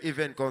got every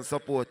event can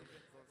support.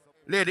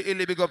 Lady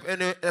Illy, big up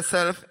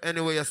yourself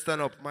anyway you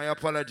stand up. My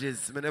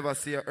apologies. I never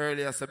see you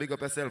earlier, so big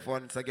up yourself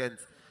once again.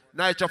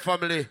 Nitro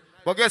family.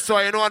 But guess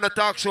what? You know on the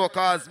talk show,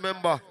 because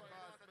remember,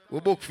 we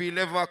book for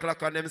 11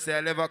 o'clock and them say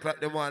 11 o'clock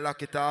they want to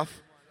lock it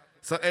off.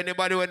 So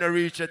anybody when they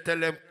reach it, tell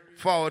them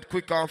forward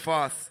quick and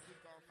fast.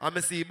 And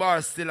I see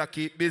bars still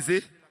keep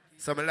busy.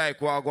 So I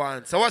like what I go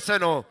on. So what you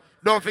know?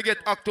 Don't forget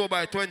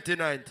October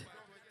 29th.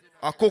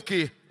 A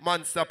cookie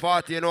monster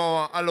party, you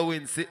know,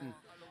 Halloween sitting.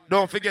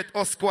 Don't forget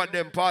us squad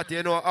them party,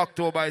 you know,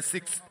 October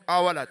 6th.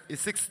 How that?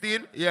 Is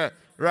 16? Yeah,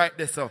 right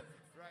there, so.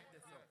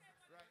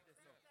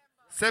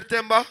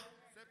 September?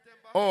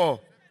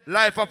 Oh,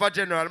 Life of a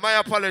General. My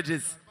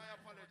apologies.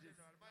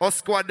 Us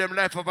squad them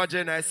Life of a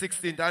General is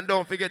 16th. And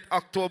don't forget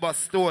October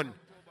Stone.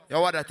 You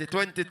know what that? The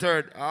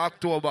 23rd of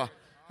October.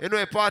 You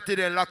know a party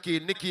then lucky,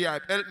 Nicky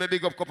Hype. Help me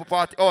big up couple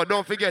party. Oh,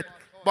 don't forget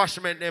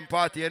Bashment them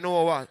party. You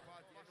know what?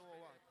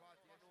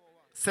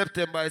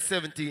 September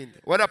 17th.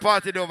 What a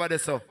party over there,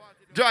 so.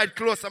 Draw it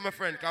closer, my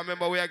friend. Because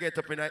remember we are get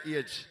up in that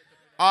age.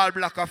 All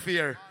Black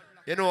Affair.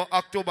 You know,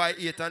 October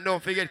 8th. And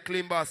don't forget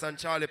Clean Boss and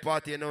Charlie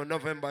party, you know,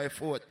 November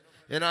 4th.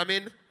 You know what I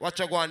mean?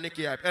 Watch you go on,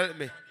 Nicky Hype. Help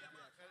me.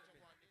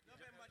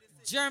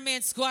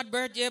 German Squad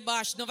birthday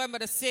bash, November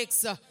the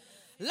 6th.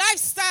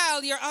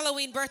 Lifestyle, your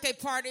Halloween birthday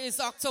party is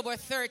October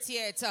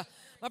 30th.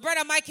 My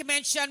brother Mikey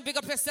mentioned, big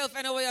up yourself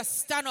and we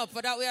stand up.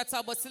 For that we are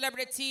talking about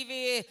celebrity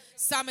TV.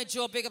 Sammy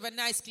Joe, big up a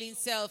nice clean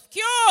self.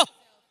 Q!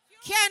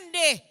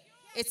 Candy!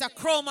 It's a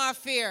Chroma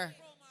affair.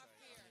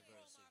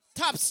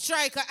 Top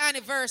Striker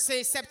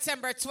anniversary,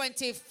 September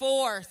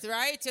 24th,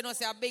 right? You know,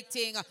 it's a big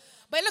thing.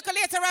 But look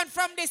later on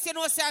from this, you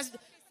know, it says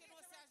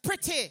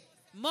Pretty,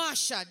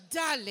 Marsha,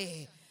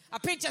 Dolly. A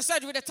pinch of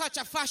surgery with a touch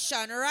of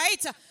fashion,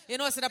 right? You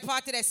know, so the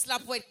party they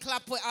slap with,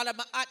 clap with, all of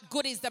my hot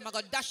goodies, them I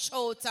go dash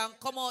out and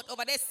come out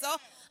over there, so.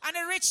 And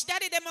the rich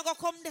daddy, them I go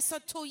come there, so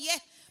too, yeah.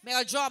 Me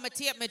I draw my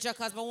tape measure,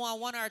 because I want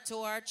 1 or 2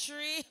 or 3.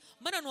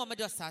 I don't know what I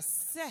just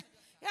say.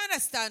 You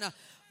understand?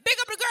 Big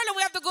up the girl and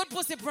we have the good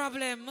pussy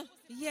problem.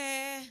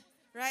 Yeah.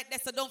 Right,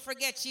 so don't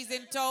forget she's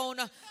in town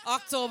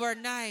October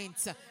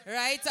 9th.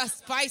 Right?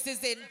 Spice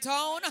is in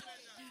town.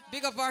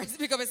 Big up ours,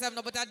 big up yourself.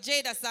 No, but a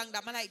Jada song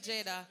that I like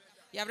Jada.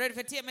 You have ready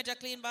for tape measure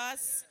clean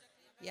boss?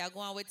 Yeah, go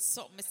on with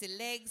something. I see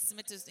legs.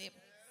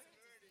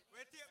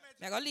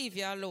 I'm going to leave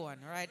you alone,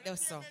 right there,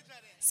 so.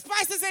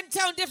 Spices in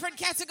town, different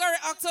category,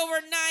 October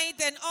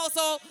 9th. And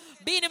also,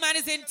 Beanie Man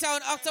is in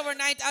town, October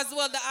 9th as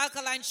well. The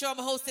Alkaline Show, I'm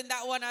hosting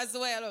that one as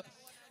well.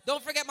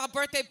 Don't forget my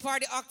birthday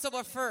party,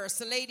 October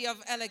 1st, Lady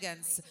of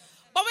Elegance.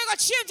 But we're going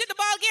to change the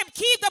ball game.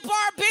 Keep the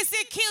bar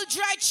busy. Kill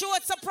dry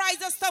short. Surprise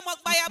the stomach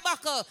by a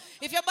buckle.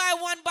 If you buy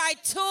one, buy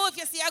two. If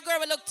you see a girl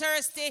will look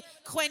thirsty,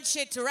 quench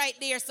it right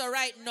there. So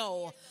right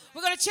now.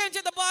 We're going to change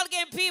the ball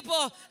game,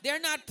 people. They're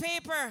not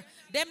paper.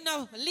 Them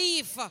no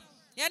leaf.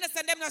 You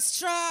understand? Them no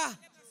straw.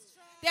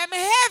 Them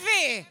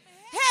heavy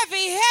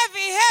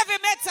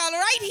metal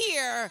right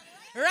here,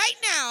 right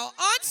now,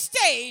 on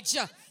stage.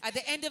 At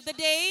the end of the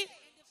day.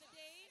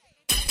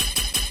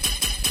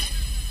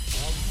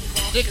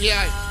 Dicky,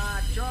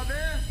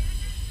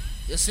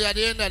 you see, at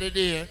the end of the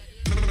day,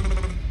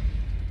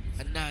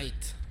 at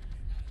night,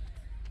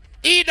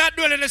 he that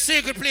dwell in the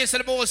secret place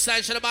of the Most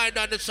High shall abide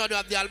under the shadow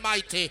of the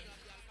Almighty.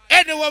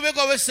 Anywhere we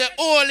go, we say,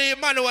 Holy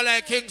Emmanuel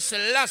and King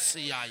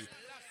Selassie.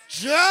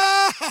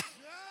 Jah!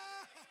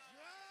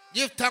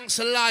 Give thanks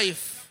to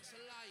life.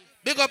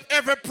 Big up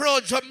every pro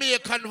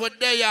Jamaican who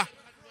there.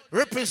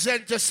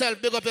 Represent yourself.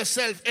 Big up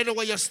yourself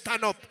anywhere you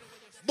stand up.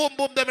 Boom,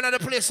 boom, them in the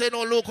place, you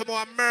know, look,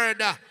 more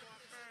murder.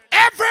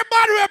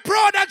 Everybody we're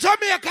proud of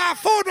Jamaica.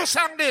 Food who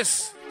sang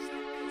this.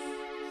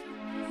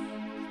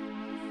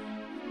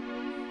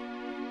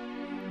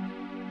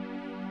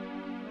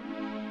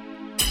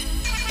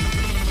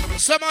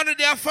 Some of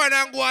their friend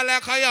and go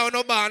like a young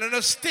no band and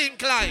a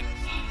stink like.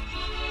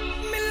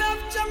 Me love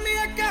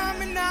Jamaica,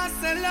 me not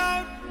sell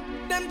out.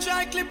 Them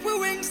try clip we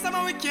wings, some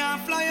of we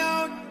can't fly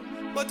out.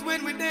 But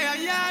when we there,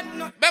 yeah,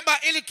 no. Remember,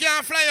 Illy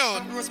can't fly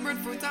out. Rose bread,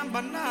 fruit and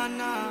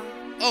banana.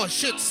 Oh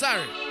shit,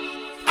 sorry.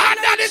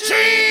 Under the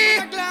tree.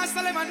 A glass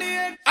of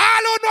lemonade. All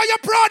who know you're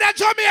proud of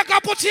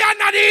Jamaica, put your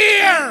hand on the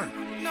ear.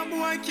 No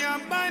boy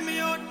can't buy me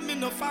out. Me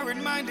no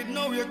foreign minded,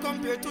 no way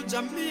compared to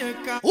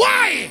Jamaica.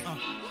 Why?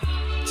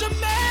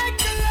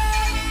 Jamaica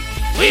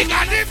land. We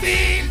got the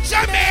beat,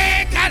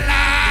 Jamaica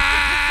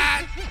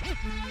land.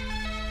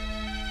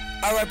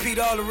 I repeat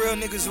all the real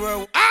niggas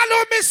world. All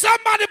who miss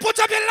somebody, put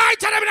up your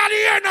light and them in the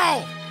ear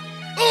now.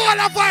 All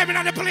are vibing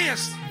on the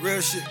place.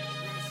 Real shit.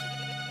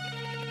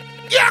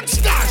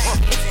 Youngsters.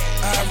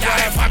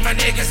 Die for my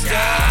niggas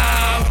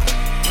down.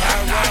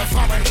 Die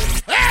for my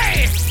niggas.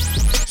 Hey!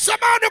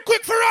 Somehow the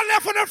quick for all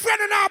left on a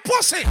friend and our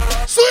pussy.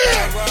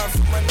 Sweet.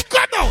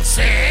 Come on.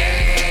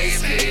 Say,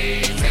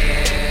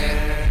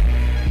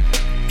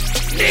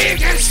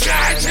 niggas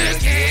try to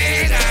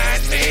get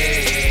at me.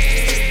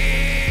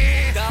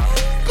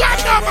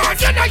 Come on, man.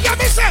 You know you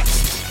miss it.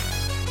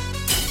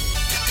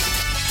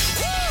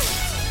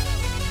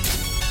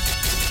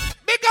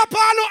 Big up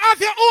all who have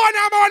your own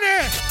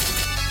money.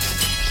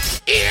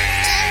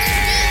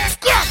 Yeah,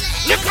 come,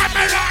 look at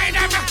me right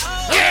now.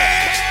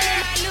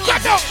 Yeah,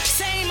 come on.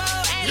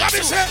 You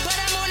me say,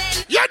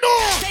 you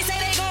know,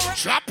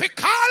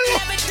 tropical.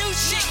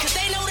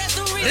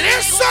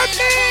 Listen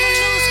me,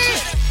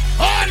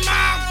 hold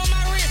man.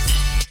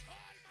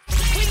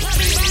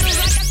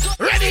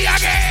 Ready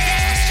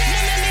again.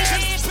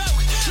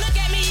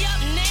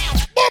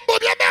 Boom, boom,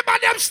 you remember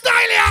them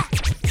style here?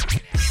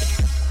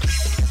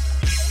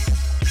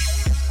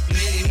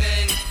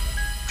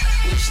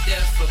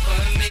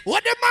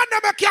 What the man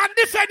never can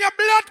defend your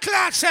blood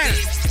clot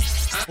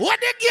self? What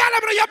the girl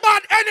over your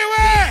bad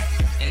anyway?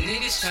 And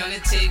niggas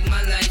tryna take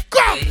my life.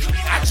 Come!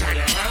 I try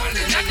to roll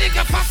in a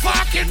nigga for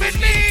fucking with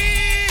me.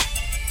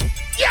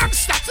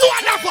 Youngsters, do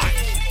another one.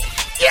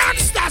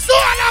 Youngsters, do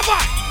another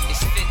one.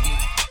 It's 50.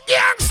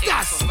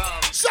 Youngsters.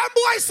 Some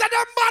boys say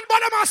them bad, but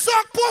them a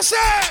suck pussy.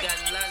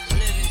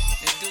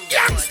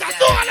 Youngsters,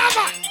 do another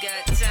one.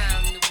 Got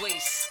time to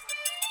waste.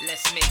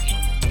 Let's make it.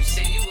 You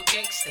say you a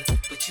gangster,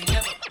 but you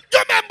never. You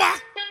remember?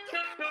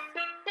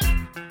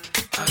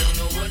 I don't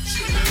know what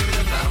you heard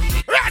about me.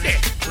 Ready?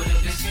 But if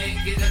this can't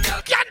get it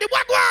out, Candy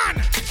Wagwan.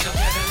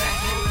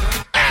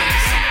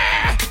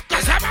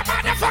 Cause I'm a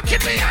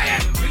motherfucking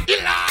man.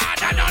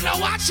 Lord, I don't know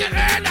what you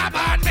heard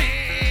about me.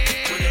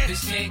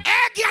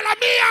 Hey, girl, I'm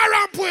me a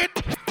ramp with.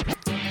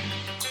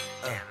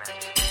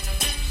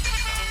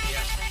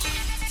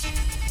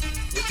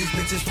 What these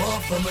bitches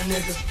want from a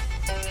nigga?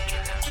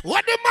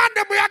 What the man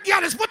them we are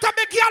girls? Put up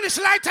the girls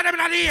light to them in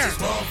the ear.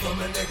 Want from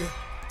a nigga?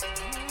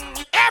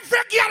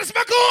 Every girls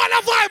make all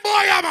a vibe,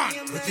 boy, yeah, man.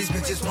 What these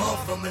bitches want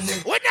from a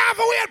nigga? We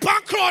never wait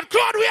pan crowd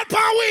wait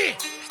pan we.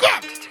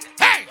 Come,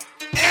 hey.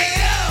 Hey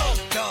yo,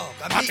 dog,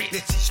 I meet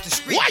bitches, the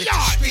street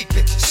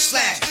bitches,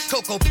 slash,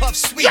 Cocoa Puff,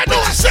 sweet you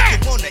know bitches, what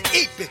I'm wanna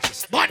eat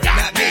bitches, but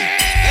not me.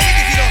 Let me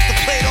give you off the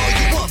plate all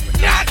you want,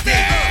 but not me. I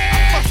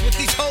fuck with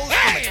these hoes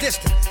from a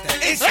distance. That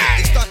instant,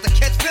 they start to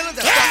catch feelings,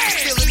 I start to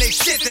feeling they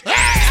shit.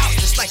 Out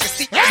just like a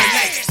steep in the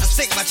night. I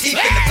sink my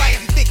teeth in the fight.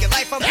 You think your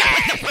life I'm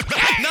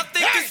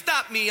nothing can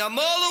stop me. I'm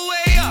all the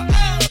way up.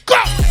 Go.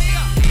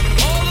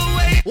 All the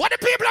way. What the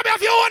people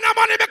have you own the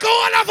money make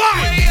all the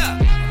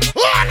vibe.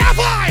 All the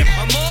vibe.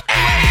 I'm all the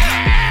way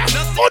up.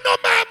 Who no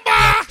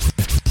member?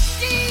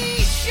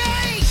 DJ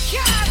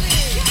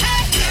Khaled.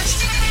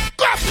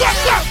 Go.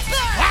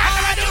 All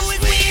I do is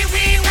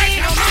we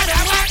no matter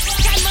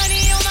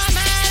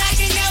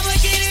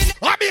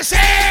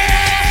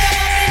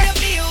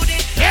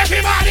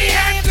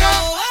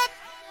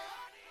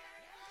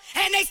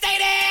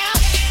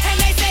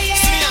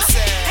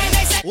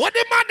What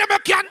the man them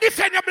can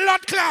defend your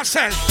blood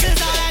classes?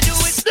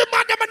 The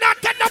man them not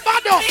take the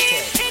bottle.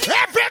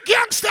 Every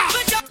gangster.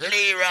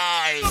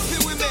 Leroy.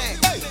 If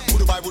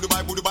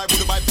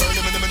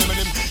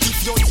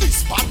you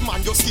this bad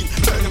man, your skin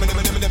burn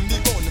them me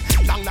bone.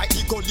 Long like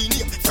he call in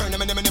him. Burn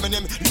them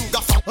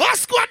Luga from. Oh,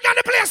 squad down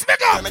the place,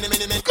 big up.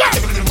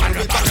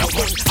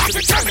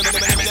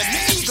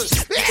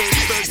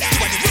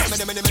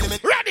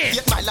 Ready.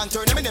 Get my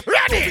lantern.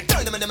 Ready.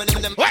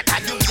 What I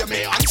do to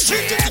me?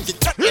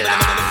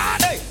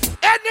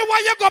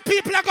 Anywhere you go,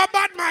 people are going to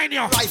bad mind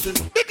you.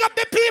 Big up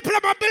the people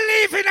who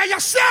believe in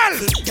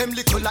yourself. You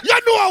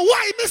know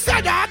why me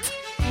said that?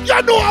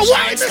 You know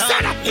why me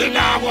said that? You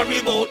know what we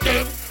about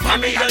them.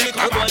 Mommy and the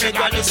command,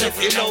 granny said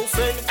you know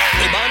friend.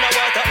 The man a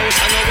water house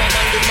and no one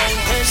on the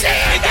mountain.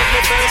 I got my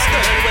first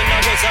girl when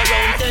I was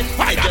around 10.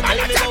 If you tell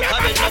me about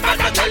college, I'm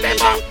gonna tell me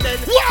about then.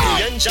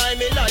 We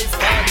enjoy me life,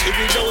 party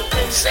without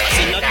them.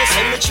 Sing at the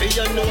cemetery,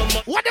 you know.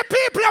 What the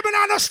people have been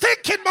on a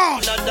stinking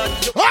mouth?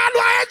 All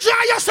why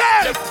enjoy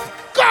yourself.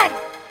 Come.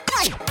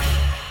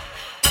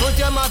 Put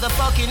your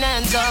motherfucking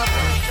hands up.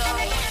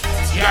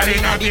 You're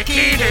in a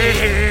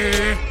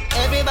bikini.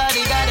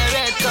 Everybody got a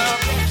red cup.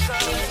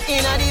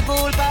 In a the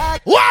pool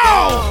party.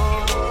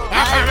 Wow!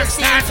 I'm a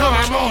start to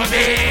a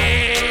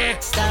movie.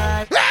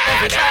 Start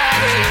everybody.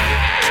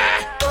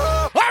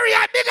 Hurry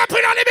up, big up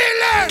in on the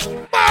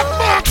building.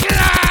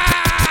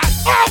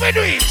 How we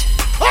do it?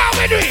 How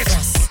we do it?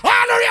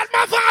 All the real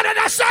my father,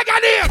 the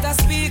second here. The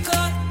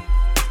speaker.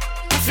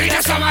 Feed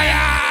us some I'm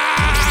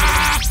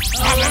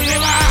a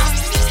river.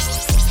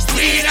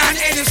 Weed and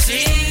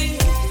Edison.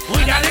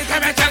 Weed and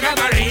liquor and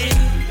marine.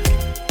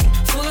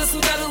 Full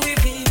suit of Louis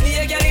V. Be a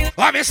girl in.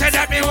 What me said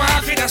that me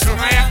want feed us some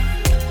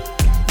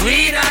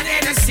Weed and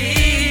Edison.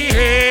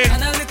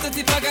 And a little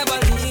tip of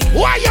gabaline.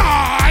 Why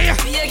are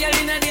Be a girl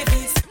in a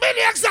Davis.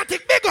 Mini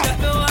exotic, big up. That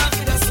me want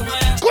feed us some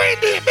Queen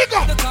D, big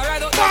up.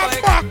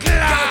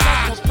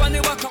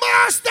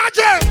 Master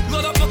J. I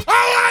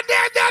want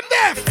them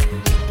deaf.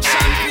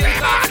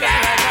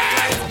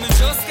 Me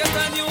just get a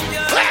new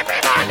girl.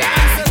 Everybody.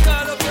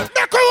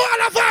 Make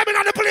all of them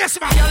in the place,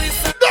 man.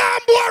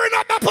 Don't boring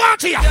up the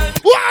party.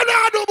 Why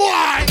not, do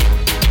boy?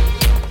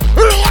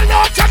 Roll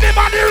out,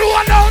 everybody,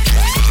 roll out.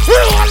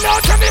 Roll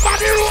out,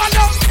 everybody, roll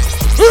out.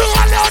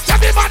 Roll out,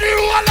 everybody,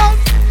 roll out.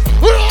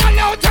 Roll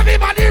out,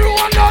 everybody,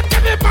 roll out.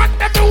 Every man,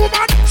 every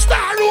woman,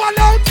 start roll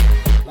out.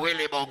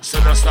 Willie Bunks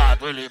on the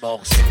start, Willie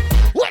Bunks.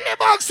 Willie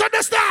Bunks on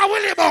the start,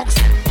 Willie Bunks.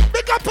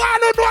 Big up all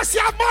who knows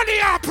your money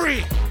are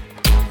free.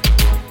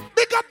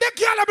 Big up the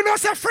girl who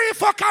knows your free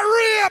fuck a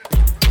rape.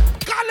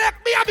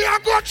 Collect me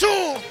and go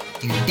through.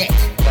 You dead.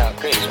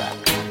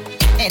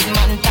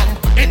 Edmonton.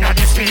 In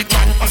the street,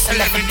 man,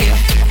 hustle every day.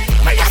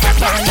 Me have a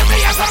plan, me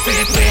have a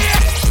free play.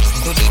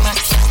 Do the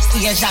match,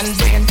 Asian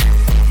brain.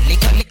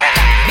 Little, be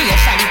a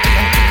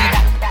champagne.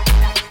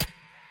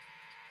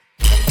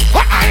 I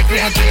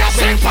grant to your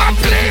sing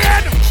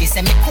pamphlet. She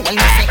say me cool, me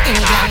say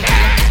England.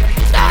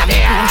 And me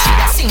cool, she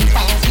da sing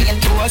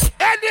pamphlet to us.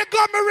 Any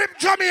go me rip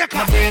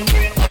Jamaica.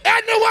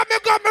 Anywhere me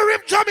go me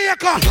rip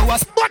Jamaica.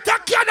 But I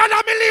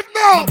Canada me live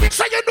now.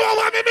 So you know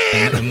what me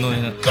mean.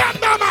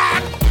 Come on,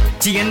 man.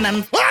 Jane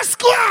and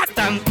squad.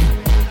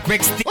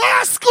 Rexty.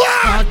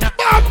 Squad.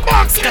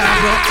 Box.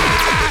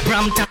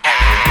 Brampton.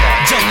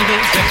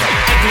 Jungle.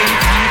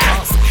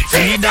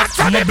 See that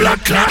from the blood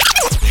clot.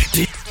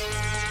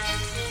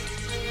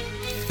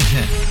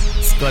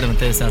 Squad him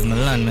tell us my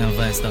land, man,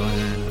 vice that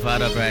one.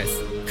 Father Price.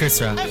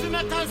 Chris Rock.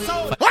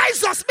 Why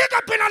is us big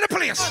up in on the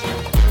place?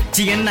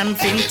 Jane and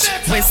Finch.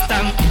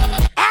 Western.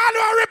 All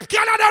who rip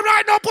Canada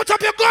right now, put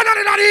up your gun on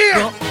it out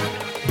here.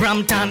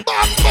 Brampton.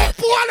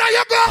 Where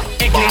you go?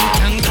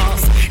 Eglinton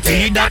Cause.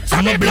 D-Dot,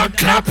 I'm a blood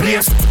clot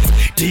place.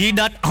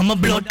 D-Dot, I'm a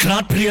blood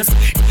clot place.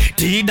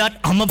 D-Dot,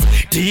 I'm a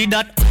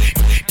D-Dot.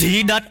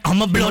 D-Dot,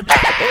 I'm a blood.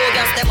 Oh,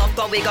 gas them up,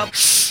 go wake up.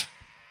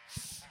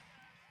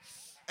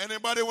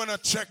 Anybody wanna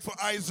check for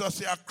Isus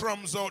here?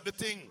 Crumbs out the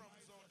thing.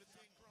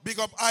 Big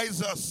up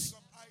Isus.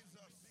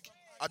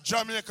 A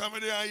Jamaica come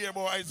here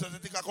about Isus. You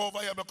think I come over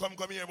here, but come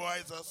here about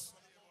Isus.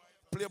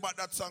 Play back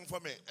that song for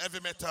me. Heavy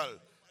metal.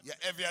 You're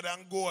heavier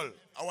than gold.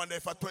 I wonder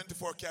if a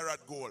 24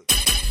 karat gold.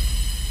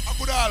 I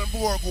could all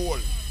more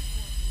gold.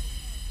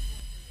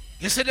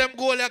 You see them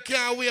gold that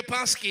can't weigh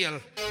per scale.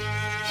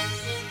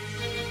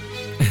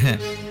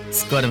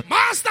 Squad.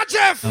 Master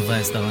Jeff.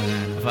 Vice that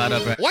one. Father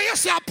Price. What you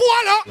say,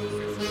 Polo?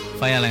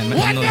 Fireline.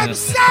 What them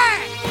say?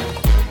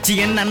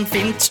 Jane and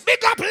Finch.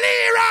 Big up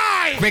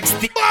Leroy.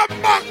 Rexty. Martin.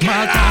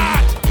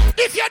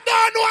 If you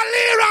don't know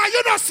Leroy,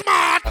 you're not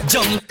smart.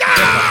 John.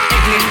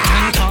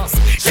 Eglinton Cause.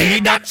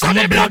 See that on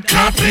the blood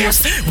clot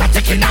place. What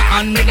taking a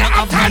hand, me not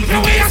have hand for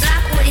waste.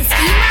 When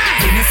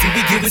you see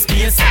we give us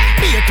space,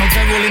 be a thugs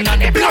are rolling on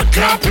the blood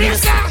clot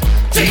place.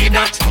 See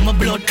that I'm a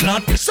blood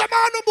clot place. Some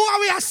man no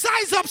boy we a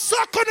size up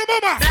suck on the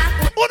mama.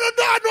 Who don't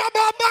know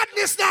about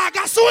madness now,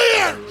 I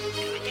swear.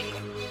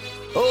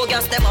 Oh,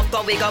 gas them up,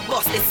 go we go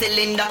bust the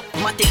cylinder.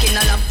 Matic in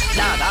a lap,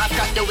 dog, I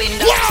crack the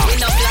window. Wow.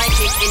 In a blind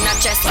kick, in a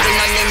chest, in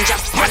a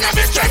ninja. Man, I'm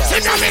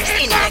stretching on me,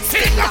 index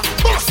finger.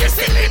 bust the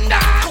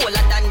cylinder.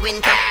 Colder than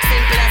winter.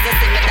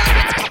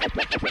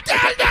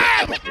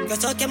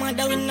 fuck your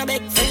mother with no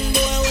big friend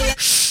boy.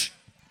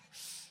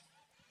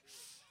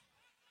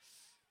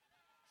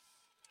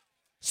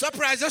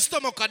 Surprise your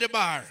stomach at the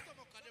bar.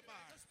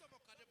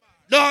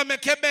 Don't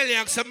make your belly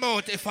ache some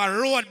out if a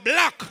road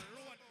block.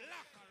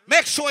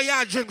 Make sure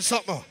you drink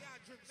something.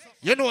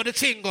 You know the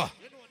thing go.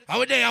 And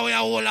we there we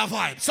are all a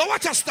vibe. So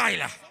watch your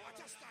style.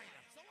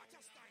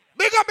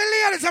 Big up the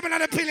ladies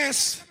in the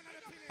place.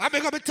 And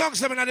big up the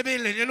thugs in the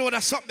building. You know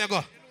that's something they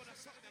go.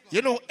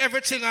 You know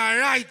everything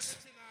alright.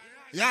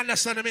 You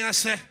understand me I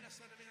say?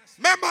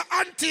 Remember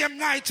Anthem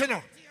night, you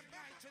know.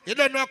 You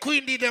don't know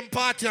Queen did them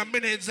party and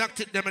minute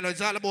exact them, you know.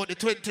 It's all about the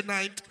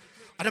 29th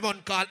and the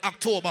month called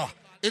October.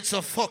 It's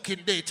a fucking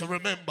day to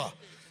remember.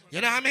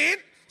 You know what I mean?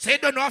 So you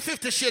don't know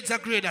 50 Shades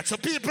of Grey that. So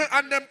people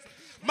and them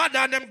mother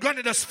and them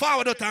granny just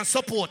forward out and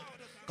support.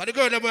 Because the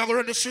girl them are going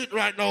on the street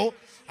right now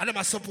and them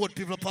are support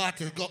people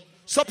party. Go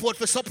support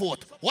for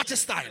support. What's your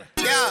style?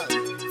 Yeah,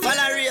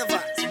 follow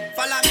Ravers.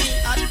 Follow me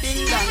at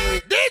Ding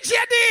Dong. DJ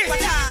D!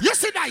 You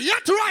see that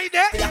yacht right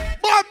there?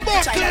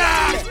 Bombo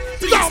Club!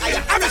 Blow me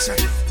up!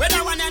 Where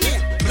I wanna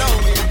name?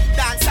 Blow me up.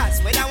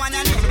 Dancers, where I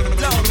wanna name?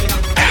 Blow me up.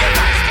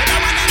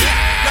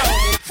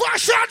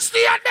 Fashion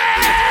statement!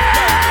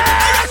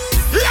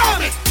 Love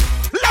me!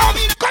 Love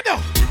me! Come on!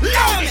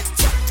 Love me!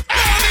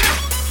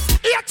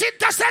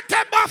 18th of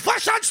September,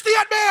 fashion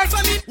statement!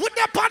 With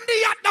the pandy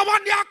yacht, the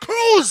one there,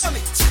 cruise!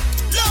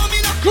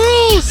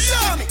 Cruise!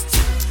 Love me!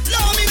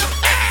 Love me!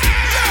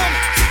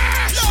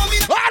 Love me!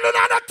 I don't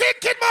know the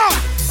thinking more!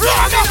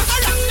 Love me!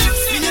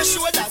 Spin your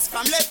shoulders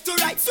from left to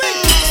right. Swing!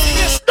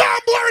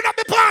 Don't worry up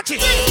the party!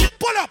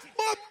 Pull up!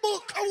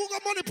 Book, I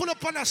got money pull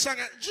up on a song.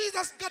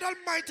 Jesus God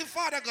Almighty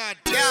Father God.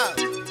 Yeah,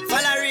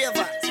 follow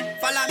Ravers.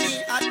 Follow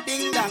me at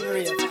Ding Dong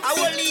Rave. I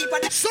will leave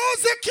at the so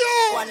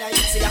secure. Wanna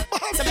eat ya?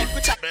 So make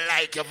me chat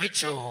like a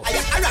video.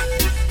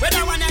 Alright, when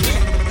I wanna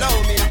name,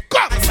 blow me up.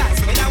 Come.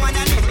 When I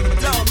wanna name,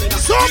 blow me up.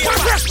 So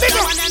fresh, big up.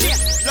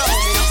 Blow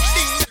me up.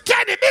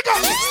 Kenny, big up.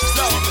 Blow me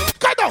up.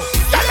 Come on,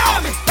 blow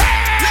me.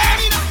 Blow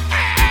me up.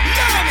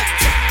 Blow me up.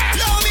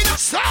 Blow me up.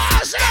 So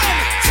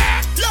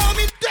blow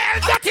me up. Tell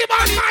that him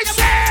on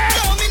myself.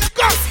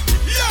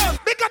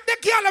 Big up the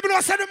girl, I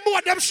know say the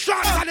more them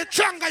strong and the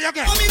stronger you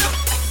get.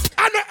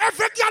 I know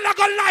every girl I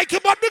gonna like you,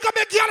 but big up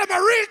the girl, I'm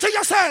real to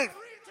yourself.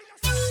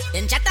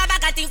 Them chat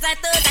about things like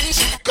toes and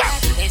shit.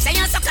 Them say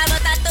you suck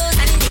about that toes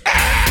and shit.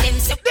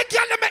 The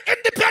girl, I'm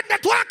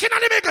independent, walking on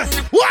the middle.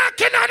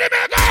 Walking on the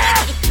middle.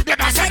 The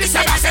boss of this,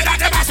 the boss of that,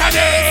 the boss of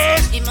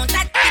this.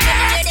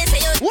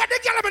 What the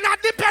girl, I'm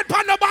not depend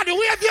on nobody.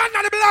 We have the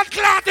under the blood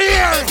clot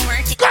here.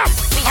 Come,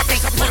 I'm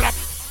just a pull up.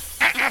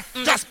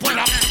 Just pull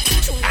up.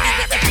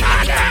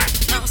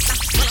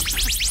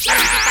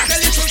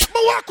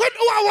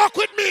 Walk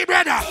with me,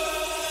 brother.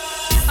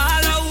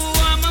 All who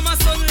want mama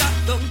son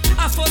locked down.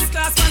 A first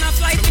class man a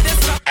flight with the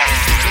strap. Me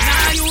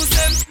nah use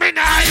them. Me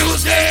nah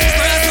use them.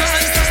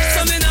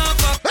 So me nah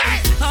fuck.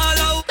 All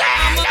who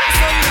want mama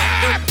son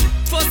locked down.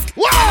 First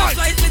class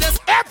flight with the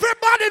strap.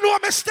 Everybody know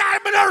me style.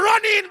 Me nah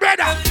run in,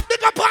 brother.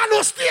 Big up all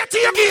who stay to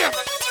your gear.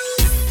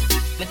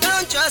 Me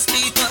don't trust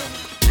people.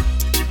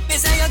 Me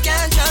say you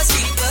can't trust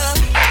people.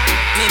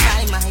 Me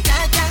buy my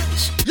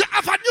cash. You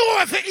have a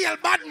new if you heal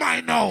bad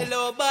mind now.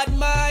 Hello, bad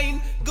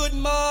mind. Good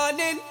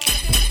morning.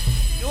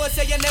 You want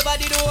say you never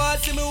did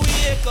want to see me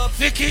wake up.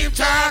 They keep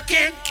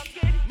talking.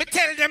 Me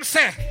tell them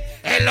say,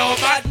 hello,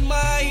 bad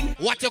mind.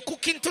 What you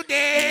cooking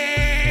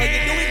today? What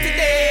you doing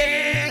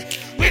today?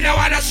 We don't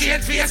wanna see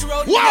it face.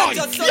 Whoa,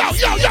 yo.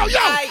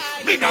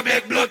 Me no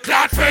make blood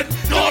clot friend.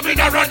 No, me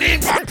no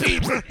running from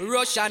people.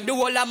 Rush and the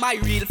whole of my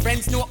real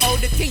friends know how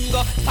the thing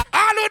go.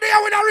 All who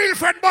there with a real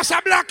friend bust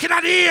a block in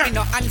the ear. Me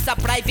no answer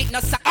private, no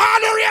all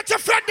who rate your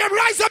friend, them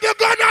rise up your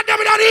gun and them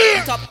in the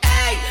ear. Top,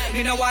 hey,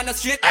 me no want no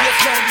straight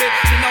face round me.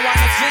 Me no want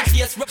no straight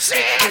face round me.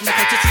 When me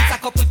catch you treat a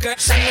couple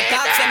girls and me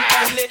talk them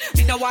only.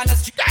 Me no want no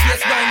straight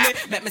face round me.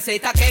 Make me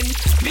say it again.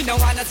 Me no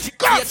want no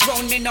straight face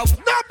round me now.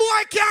 No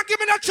boy can't give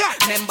me no chat.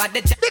 Remember the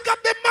pick up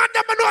the man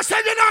that me know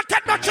say you not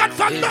take no chat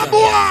from no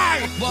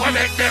boy. What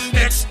make them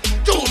next?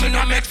 Do me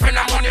no make friend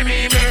of money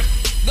me.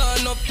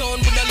 Gone uptown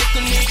with a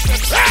little meat.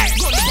 Hey!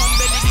 Gun from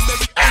belly the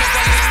berry.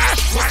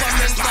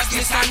 Government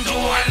badness and do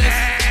all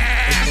that.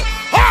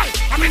 Hey!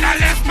 I mean I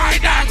left my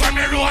dog when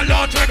me roll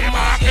out to the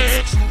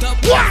market.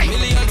 Why?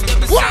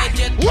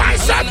 Why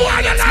some boy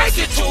you like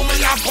it too? Me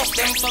a fuck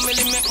them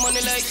family make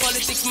money like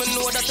politics. Me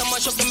know that I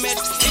mash up the med.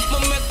 If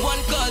me make one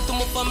call to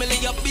my family,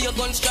 I be a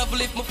guns travel.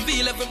 If me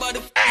feel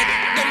everybody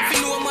them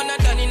feel no man a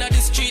done in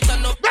the street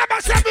and up. Remember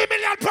 7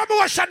 million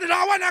promotion and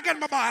I wanna get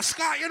my boss.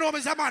 Scott, you know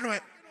me a man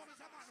with.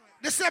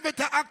 The 7th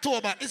of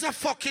October is a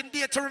fucking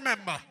day to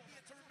remember.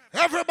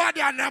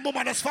 Everybody and their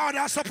woman is found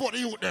and support the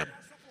youth them.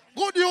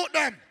 Good youth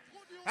them.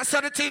 That's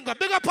how the thing go.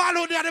 Big up all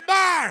who near the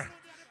bar.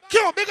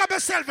 Q, big up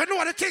yourself and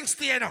know the things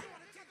stay now.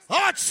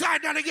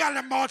 Outside and the girl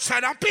them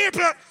outside. And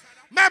people,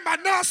 remember,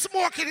 no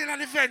smoking in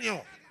the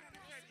venue.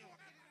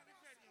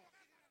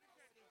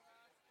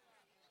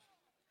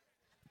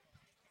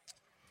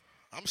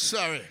 I'm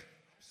sorry.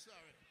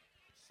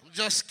 I'm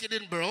just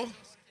kidding, bro.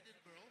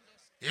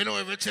 You know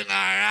everything all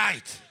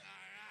right.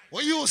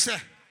 What you say?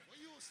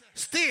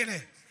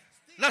 Steeny.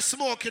 No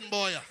smoking,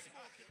 boy.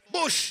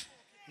 Bush.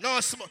 No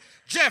smoke.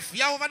 Jeff,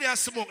 you over there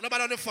smoke.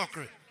 Nobody on the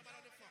fuckery.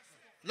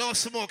 No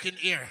smoking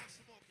here.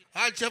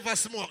 I'll Jeff a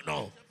smoke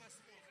now.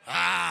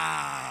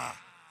 Ah.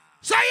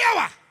 So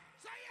you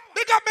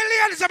big up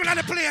millions of in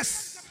the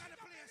place.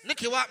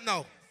 Nicky, what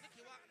now?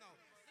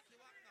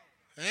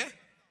 Eh?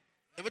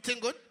 Everything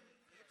good?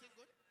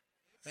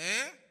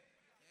 Eh?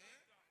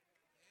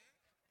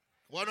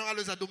 Why don't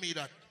always do me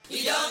that?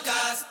 We don't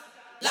cast.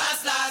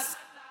 Last.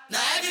 Now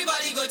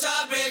everybody go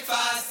to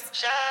breakfast.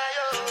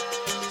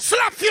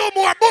 Slap few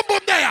more. Boom, boom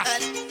there.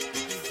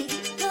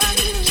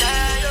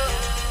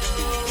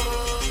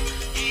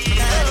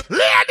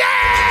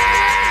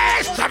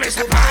 Ladies! Come is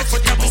the part for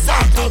your move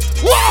on.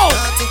 Whoa!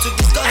 Nothing to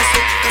discuss.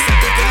 Cause I'm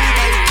taking me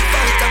by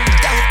default. I'm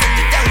without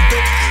any doubt.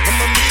 I'm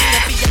a me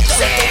happy and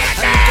doubt.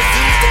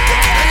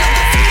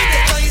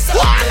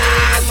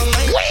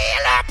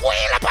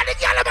 Wheel up on the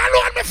girl, I'm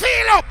alone, me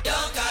feel up.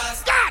 Don't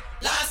cast. God.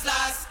 Last.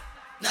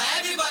 Now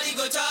everybody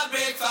go to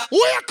breakfast.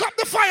 Wake up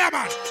the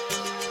fireman.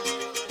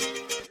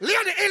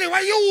 Lady Illy,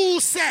 what you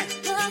say?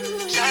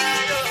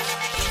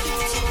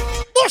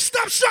 Oh,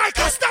 stop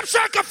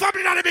striker,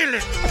 family in the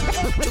building. To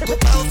go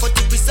power for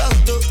the result,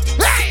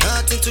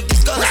 nothing to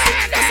discuss. Cause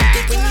I'm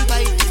taking me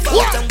by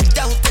default. I'm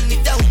without any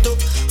doubt.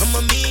 I'm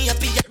a me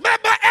happy.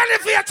 Remember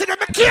elevating them,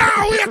 I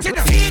can't wait to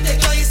them.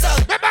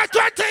 Remember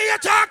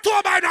 28th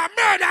October, now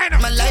murder.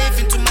 My life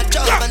into my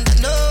job and I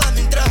know I'm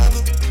in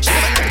trouble.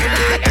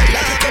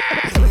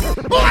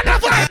 What the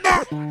fuck,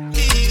 no?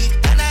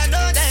 And I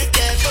know that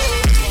careful.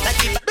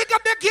 Big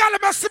up the girl,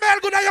 it must smell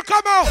good when you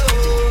come out.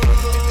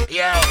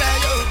 Yo,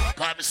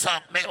 come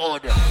suck me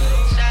order.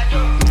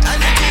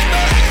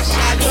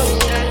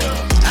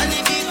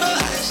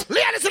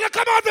 Ladies, you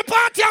come out the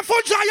party and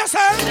enjoy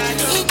yourself.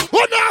 Who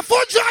know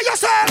enjoy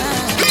yourself?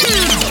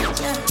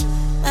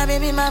 My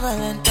baby, my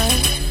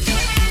Valentine.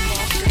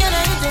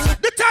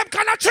 The time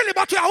cannot chill,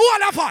 but we are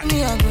all of us.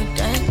 We are good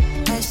time.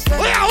 I swear.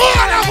 We are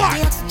all of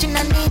us. Oxygen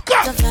I need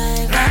to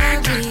survive.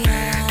 I'll be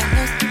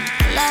honest.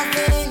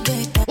 Loving the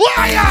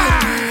why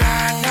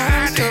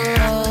I'm so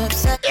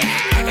upset. I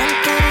want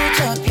to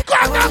chop you.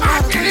 Come on,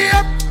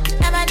 man.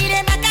 Never did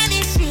it back and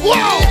it's sweet.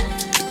 Whoa.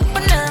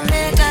 But now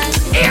make us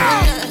feel.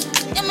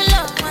 Yeah, my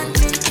love one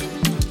thing.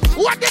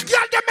 What the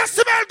girl, they must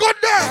smell good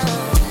there.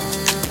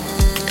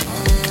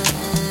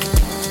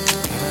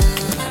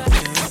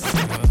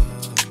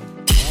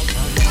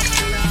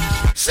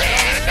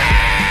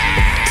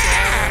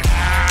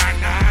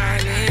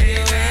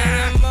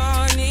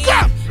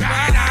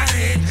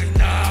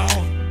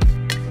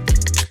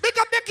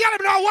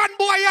 One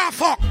boy you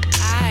fuck.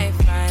 I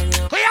find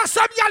you. Cause you have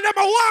some y'all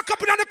never walk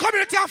up in the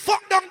community and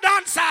fuck down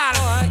dance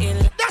hall.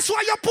 That's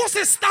why your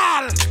pussy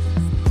stall.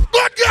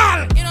 Good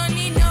girl. You don't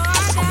need no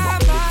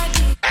other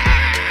body.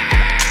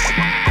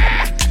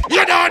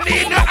 You don't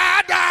need no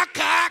other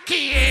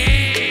cocky.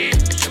 Hey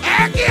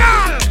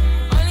girl.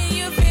 Only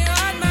you feel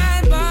on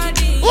my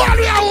body. All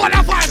we are one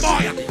of our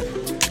boy.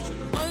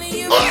 Only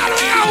you. All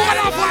we are one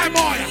of our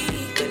boy.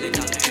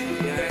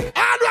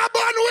 All we are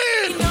born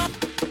with.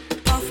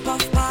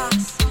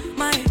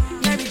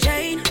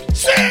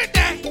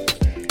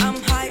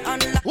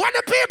 When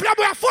the people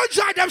are full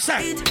joy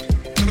themselves.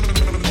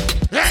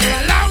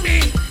 Allow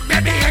me,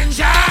 baby,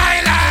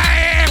 enjoy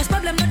life.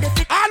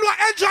 All who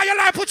enjoy your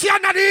life, put your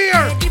hand in the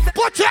ear.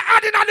 Put your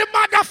hand in the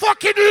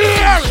motherfucking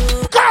ear.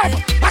 Come,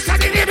 I said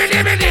the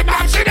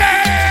I'm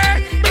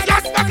sitting. We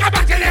just fuck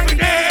about it every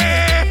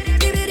day.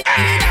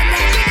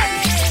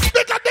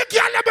 Because the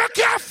girl never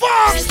care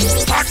for.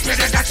 But with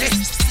the dirty,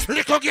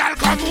 little girl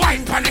come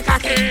wine for the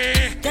cocky.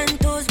 10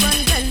 toes,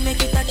 one girl,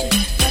 make it touch it.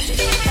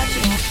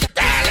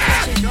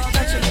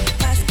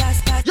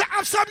 You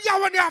have some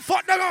y'all when you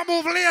fuck them and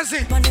move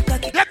lazy.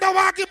 Let the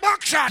walk in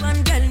back shot.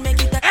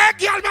 Hey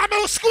girl, man,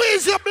 will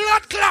squeeze your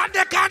blood clot,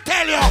 they can't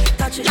tell you.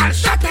 Y'all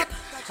shut up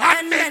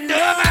and bend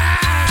over.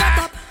 Shut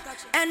up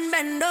and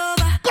bend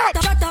over. Shut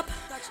up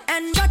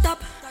and shut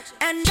up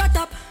and shut up. Shut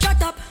up,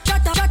 shut up,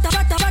 shut up, shut up,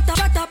 shut up,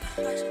 shut up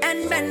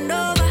and bend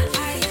over.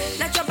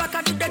 Let your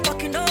back do the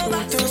talking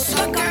over.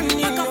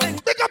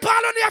 Big up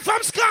all on here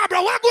from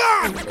Scarborough, what go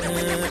on?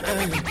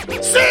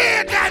 See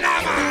it then,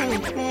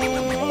 man.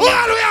 All we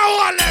are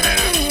all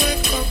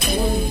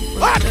living.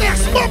 What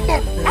next? Boom,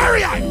 boom.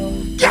 Hurry up.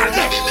 Get it.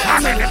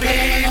 I'm in the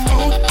beat.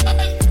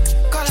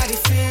 Call I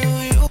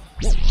feel you.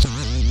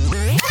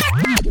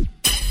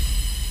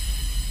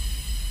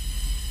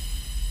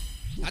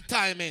 A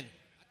timing.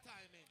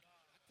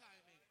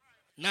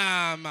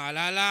 Nah, man,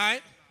 I lie.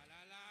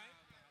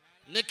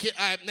 Nicky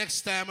hype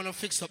next time I'm gonna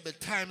fix up the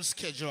time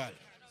schedule.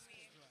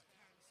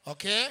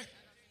 Okay?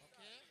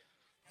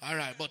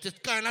 Alright, but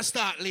it kinda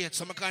start late,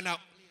 so I'm kinda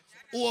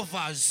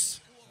overs.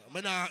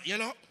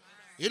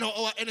 You know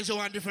our energy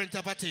one different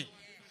type of thing.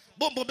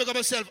 Boom, boom, big up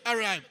yourself.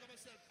 Alright.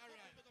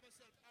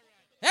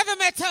 Heavy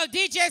metal,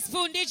 DJ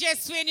Spoon, DJ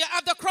Swing, you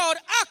have the crowd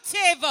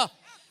active.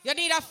 You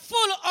need a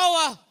full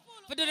hour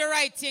to do the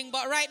right thing.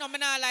 But right now, I'm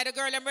not like the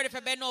girl, I'm ready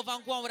for bend over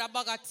and go on with a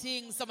bag of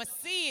things. So I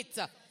see it.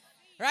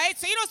 Right?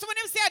 So you know, so when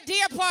them say a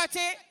day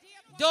party,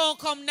 don't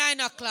come 9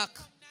 o'clock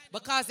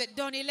because it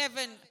done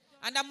 11.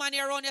 And the man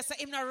here around here say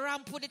him not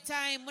ramp with the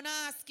time. When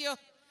I ask you,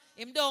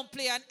 him don't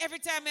play. And every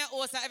time I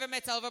host a heavy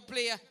metal over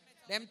player,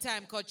 them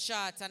time cut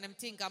short and them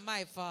think I'm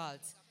my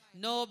fault.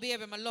 No,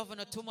 baby, I'm loving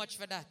her too much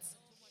for that.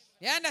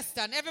 You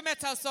understand? Every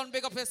metal son,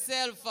 big up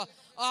yourself.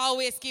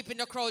 Always keeping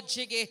the crowd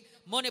jiggy.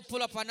 Money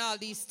pull up and all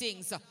these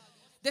things.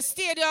 The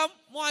stadium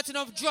want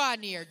to draw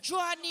near.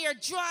 Draw near,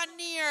 draw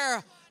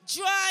near.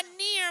 Draw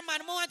near,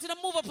 man. I want to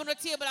move up on the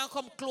table and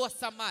come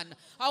closer, man.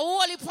 A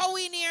whole heap of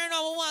we near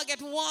now. We want to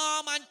get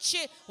warm and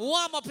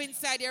warm up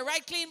inside here.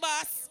 Right, clean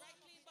boss?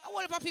 A whole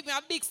heap of people,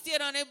 a big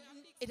stadium,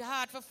 it's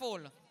hard for full.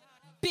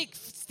 Big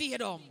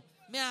stadium.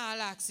 May I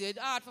ask you, it's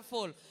hard for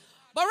full.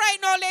 But right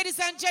now, ladies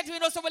and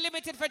gentlemen, also we're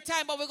limited for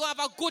time, but we're going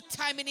to have a good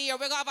time in here.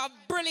 We're going to have a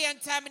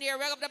brilliant time in here.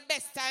 We're going to have the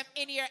best time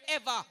in here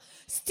ever.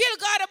 Still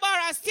got the bar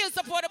and still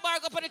support the bar.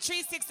 Go up on the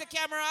 360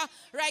 camera.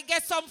 Right,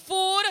 get some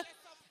food.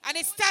 And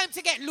it's time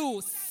to get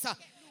loose.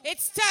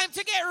 It's time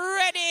to get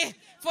ready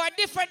for a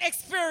different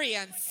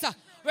experience.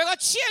 We're going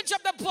to change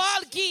up the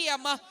ball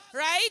game,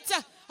 right?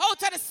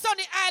 Out of the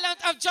sunny island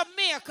of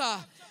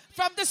Jamaica.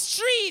 From the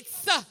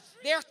streets,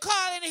 they're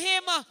calling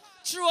him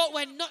throughout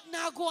when nothing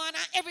now go on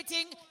and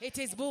everything. It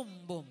is boom,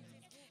 boom.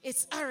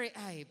 It's hurry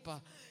hype.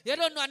 You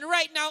don't know. And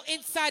right now,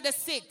 inside the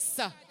 6,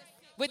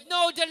 with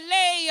no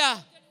delay,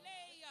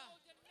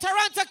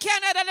 Toronto,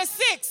 Canada, the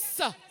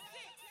 6.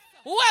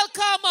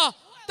 Welcome.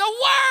 The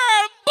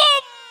world,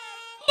 boom,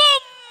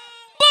 boom,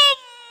 boom,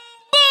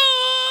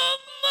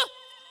 boom,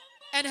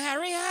 and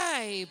Harry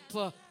Hype.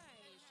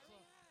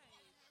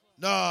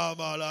 Nah,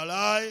 man, I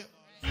lie.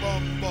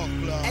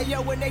 Hey,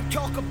 yo, when they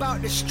talk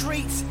about the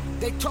streets,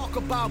 they talk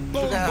about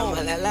boom, boom.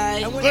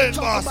 And when they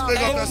talk about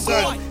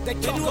boy, they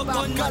talk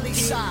about gully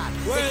side.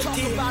 They talk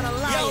about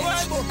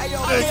alliance. Hey, yo,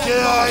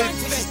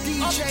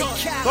 DJ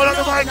Cat. Hold on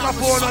the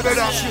microphone,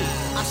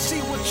 I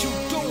see what you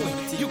doing.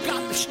 You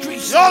got the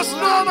streets. Yes,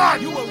 no,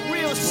 man. You a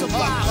real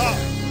survivor.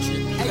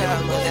 Hey,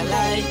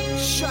 yo,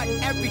 shut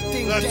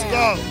everything down. Let's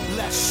go.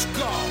 Let's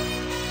go.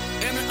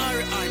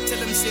 Tell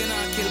them say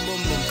nah kill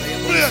boom boom.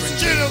 Please,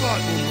 chill,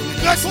 man.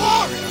 Let's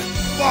walk.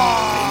 Boom,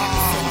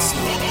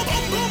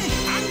 boom,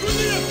 and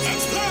grenade.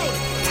 That's loud.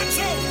 That's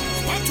out.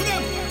 One to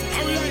them.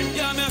 Alright.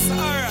 Yeah, Mr.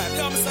 Alright.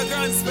 Yeah, Mr.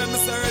 Grand Spend,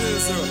 Mr.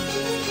 Ready, sir.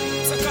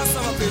 Mr.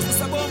 Customer, please.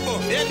 Mr. Bumbo.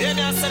 Yeah, me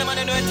I say the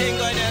man know anything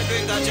going there.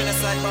 Drink that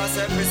genocide pass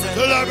represent.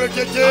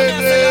 Celebrity TV.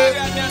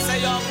 Me I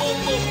say yo,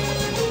 boom, boom.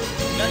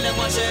 Tell them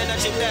watch your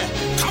energy there.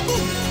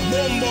 Kaboom.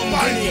 Boom, boom,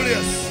 grenade.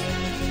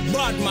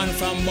 Bad man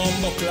from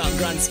Bumbo Clock,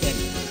 Grand Spend.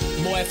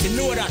 Boy, if you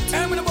know that.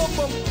 I'm in the boom,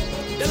 boom.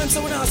 Tell them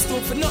someone else to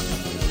for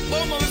nothing.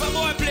 Boom, boom, if a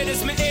boy play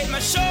this, me hate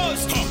my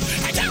shows.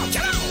 Hey, down,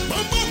 get out.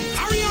 Boom, boom.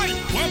 Hurry,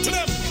 one to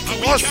them. And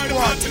we carry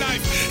the party life.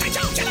 Hey,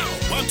 down, get out.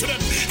 One to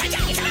them. Hey,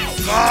 down, get out.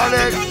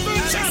 Garlic. Boom,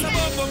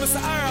 boom, Mr.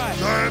 Alright.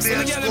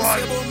 Serbian squad.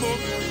 Boom, boom.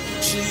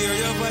 She hear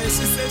your voice,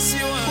 she says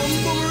she want.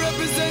 Boom, boom,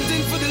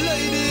 representing for the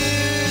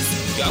ladies.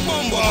 Yeah,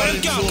 boom, boom, I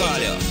can't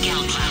call you.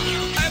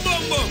 Hey, boom,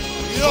 boom.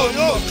 Yo.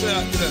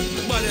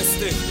 The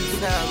baddest thing.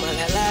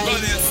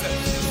 Baddest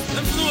thing.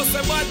 Them know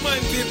say bad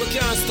mind people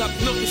can't stop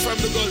nothing from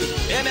the gully.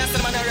 Yeah, me I say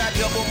the man a rap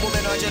your boom boom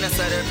and no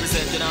genocide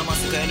represent. You know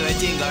massacre, you know I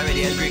think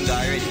already and bring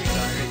already.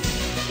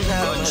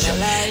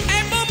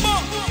 Hey, boom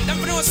boom.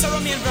 Them know say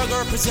Romain Virgo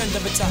represent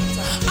every time.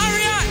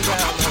 Alright.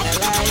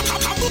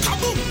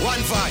 One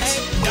voice,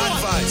 that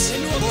voice.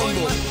 Boom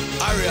boom.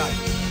 Alright.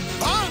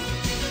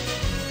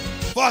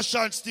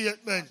 Fashion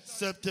statement,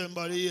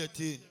 September the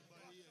 18th.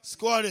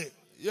 Squaddy,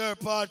 your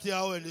party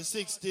are on the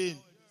 16th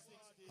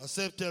of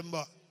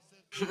September.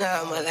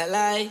 Nah, man, I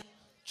lie.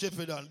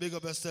 Chippy down, big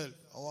up yourself.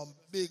 I want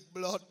big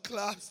blood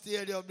clot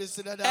stadium, this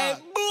and that. Hey,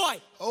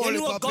 boy, you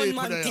know a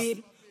gunman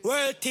team,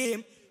 world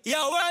team,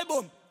 yeah, world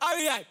boom,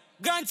 alright,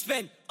 Grand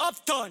Spend,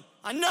 Uptown,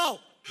 and now.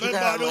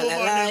 Remember the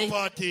woman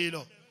party, you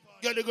know.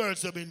 Get the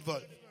girls to be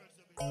involved.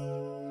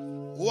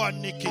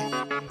 One Nicky.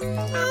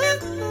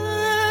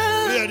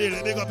 Really,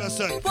 big up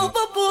yourself.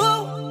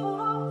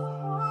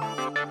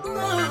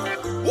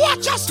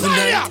 Watch us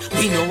tonight.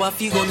 We know what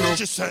you gonna know.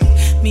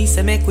 Me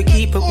say make we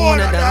keep it on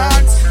a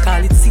dance.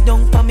 Call it sit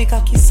down for me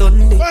cocky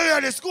Sunday. Hey,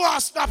 this go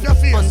and snap your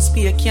face. On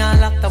spear can't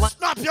lock the one.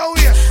 Snap your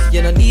waist.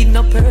 You don't need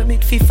no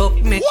permit fi fuck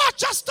me.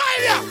 Watch us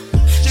style.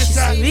 She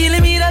said really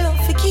me the love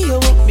fi keep you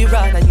up. Me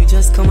rather you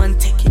just come and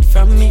take it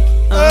from me.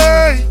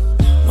 Hey.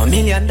 $1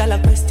 million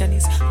question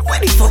is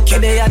when the fuck you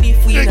there and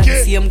if we in the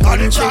same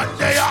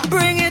country.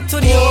 Bring it to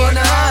the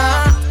owner.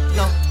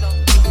 No.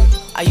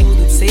 I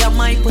would say I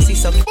might pussy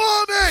so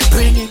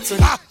bring it to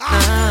the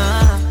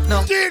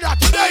no. See that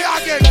today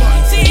again,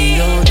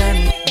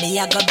 me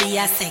I go be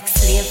a sex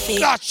slave.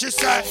 That she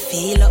said.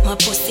 Feel up my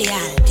pussy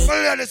all day.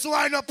 Well, let's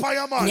wind up on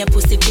your man. Your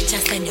pussy picture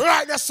send it.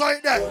 Right, that's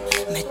right there.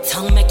 My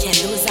tongue make you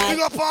lose all. Big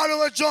up all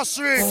over Just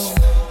Reach.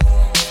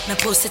 My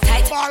pussy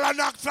tight. Ball and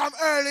knock from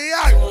early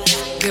on.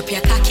 Grip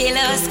your cocky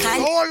loose can.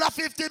 Hold of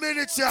 50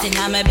 minutes here. Thing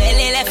on my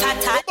belly left a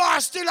tight.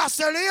 Bar still a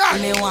selling here.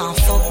 Me want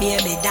fuck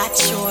baby,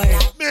 that's sure.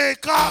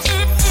 Make up.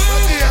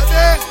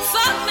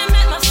 Fuck me,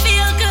 make me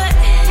feel good.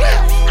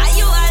 Are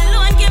you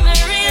alone? Give me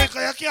real.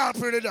 You can't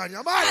pray the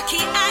Daniel, man. I keep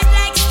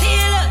like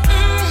steel.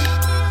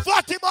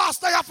 Fatty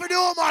master, you for the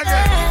woman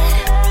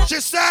then.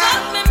 She said,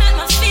 fuck me, make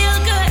me feel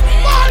good.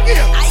 Man,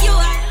 girl. Are you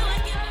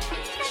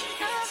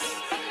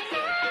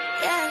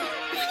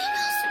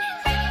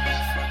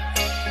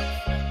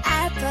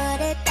I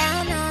put it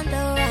down on the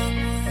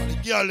wrong one. The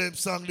girl them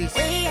song this.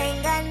 We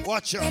ain't got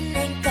watch out. Watch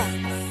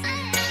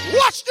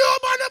the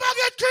woman them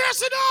get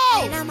crazy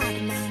now.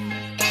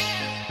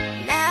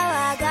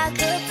 Now I got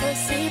good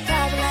pussy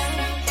problem.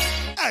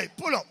 Hey,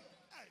 pull up.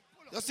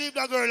 You see if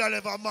that girl I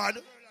never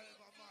mad.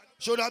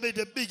 Should have been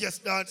the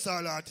biggest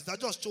dancehall artist. I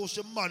just chose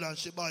she mad and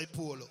she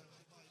bipolar.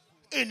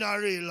 In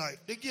her real life.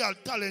 The girl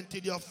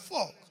talented you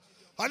fuck.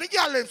 And the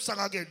girl them song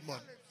again, man.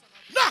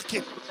 Knock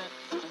it.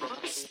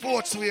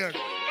 Sportswear.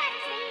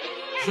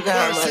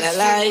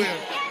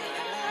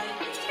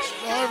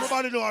 Now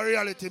everybody know a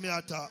reality me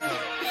attack.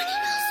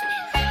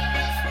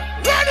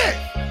 Ready?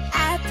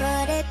 I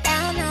put it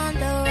down on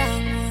the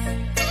wrong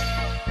one.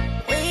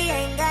 We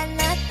ain't got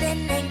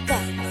nothing in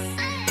common.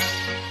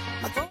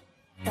 My boy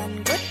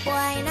done good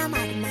boy in a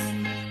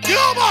madman.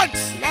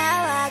 Humans!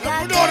 Now I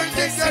got good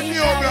things that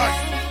you blood.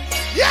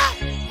 Yeah!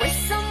 With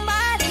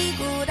somebody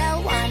good I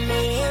want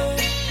me.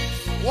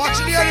 Watch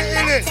the other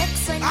in it.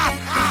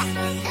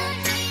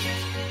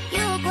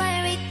 You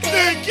going with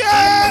good.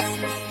 Yeah!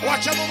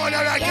 Watch your mama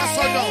like your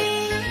son now.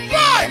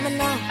 Why?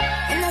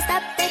 You know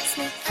stop text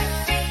me.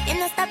 You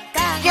know stop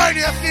calling. Girl,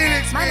 your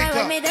feelings,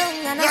 maker.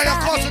 Now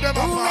you're causing them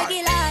apart.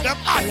 Them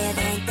hot.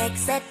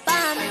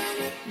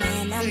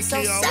 Man, I'm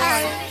so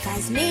sorry.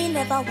 Cause me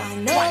never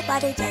want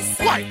nobody just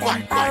say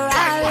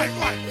temporary.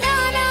 No.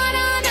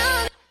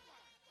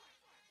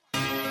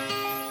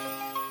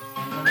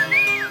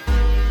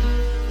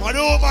 Man,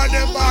 oh man,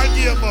 them bad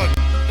game, man.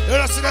 You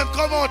don't see them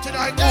come out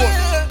tonight, go.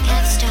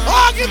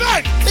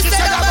 Argument! She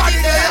said that body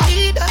there.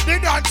 They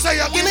don't say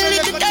you give me a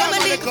little time, a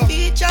little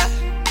feature.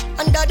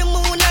 Under the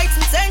moonlight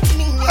and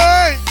sentiment.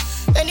 Hey!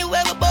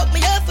 Anywhere we buck me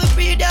up for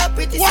free, they're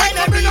pretty sign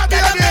of read that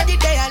I'm ready,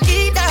 they are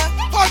leader.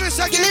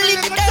 Give me a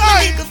little time,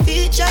 a little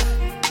feature.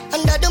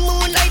 Under the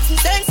moonlight and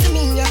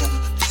sentiment.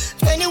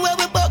 Anywhere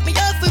we buck me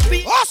up for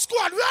free. Oh,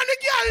 squad, we on the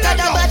girl. Got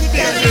a body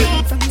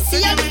girl. From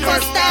see you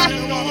first time.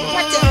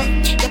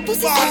 Your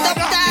pussy set up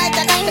tight,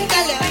 and I'm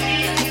color.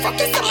 Fuck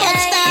you so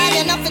much time,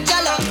 you're not for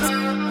jealous.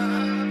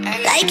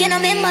 Like you know,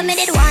 remember me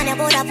did want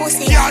about a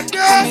pussy. I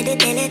made it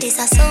tell you this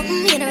or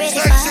something, you know ready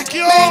for. But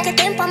like a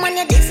temper man,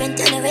 you're different,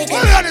 you know ready.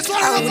 I would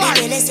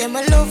tell you say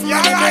my love,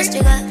 my best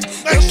trigger.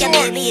 Look at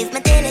baby, if my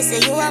tell you say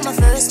you are my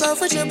first love,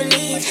 would you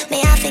believe?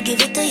 May I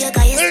forgive it to you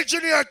guys?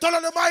 Engineer, turn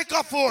on the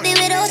microphone. Me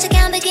without you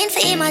can't begin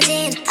to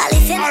imagine. I'll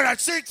live in. Alright,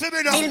 sing to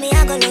me now. Tell me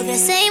I go love you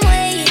same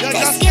way.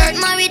 Let's get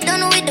married,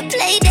 done with the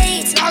play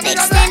dates.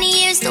 Next 10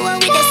 years to her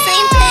with the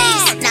same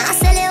place. Now I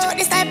sell you out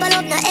this type of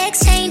love, no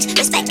exchange.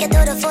 Respect you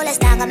to the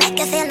fullest, I'm gonna make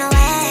you feel no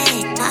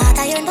way. My heart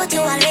I yearn, but you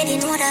already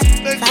know that.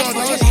 Fight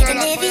for you like a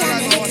navy and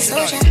a little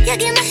soldier. You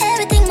give me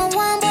everything, my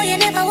one boy, you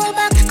never hold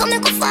back. Come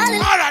make me fall in.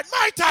 Alright,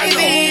 my time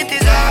now. It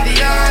is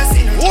obvious.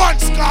 One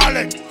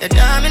Scarlet. The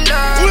diamond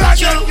dog. Who are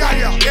you,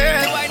 girl?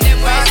 Girl,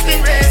 I've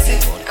been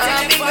racing.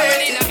 I've been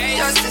waiting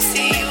just to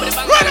see you.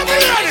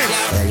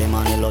 Early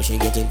morning love, she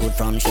get it good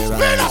from she rise.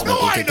 But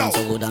it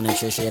so good and make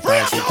she shape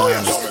her, she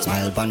turns.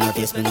 Smile upon her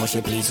face, me know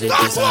she pleased with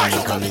this eyes.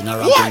 Coming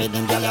around to me,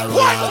 them gyal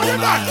roll out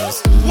them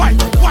eyes. Wine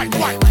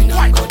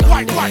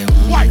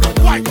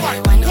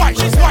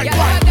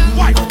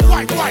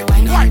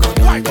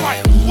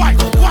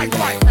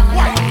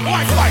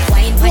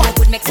for your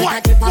good makes it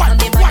a drip off of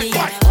me body.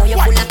 Oh, you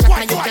full of chat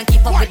and you can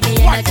keep up with me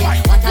energy.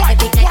 What a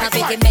epic like a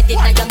big medit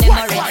in your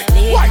memory.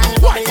 Lethal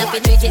bubble up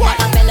and treat it like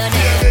a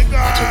felony.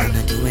 What you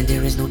gonna do when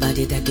there is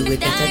nobody that do it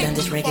better than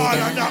this reggae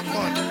guy?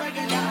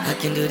 I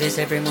can do this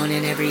every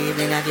morning, every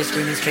evening. Have you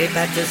screaming straight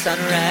back to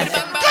sunrise.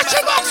 Get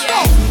your box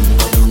now!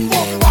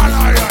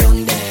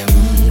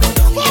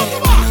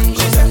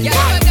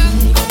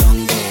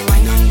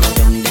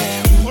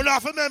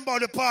 Remember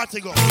the party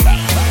go.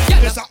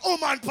 There's a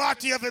woman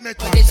party every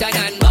meeting. Make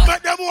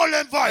them all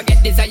them vibe.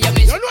 You know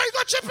you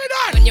got Chippy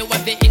down. We and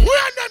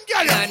them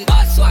girls.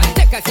 Boss one,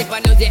 take a sip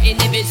and lose your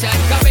inhibition.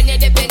 Cause when you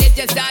dip in it,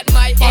 you start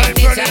my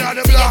ignition.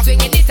 See you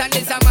swinging it and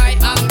this is my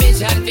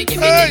ambition. Fi give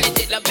me the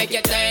legit love, make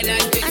you turn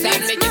and twist.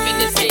 And me give me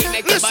the stick,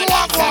 make you body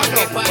and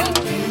grip on.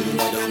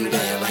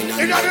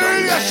 In a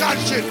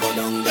relationship,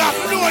 you have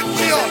to know it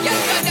pure.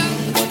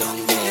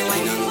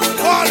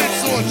 Call it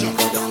soldier.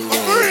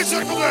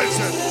 Reason for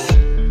myself.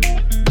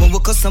 When we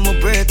cuss and we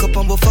break up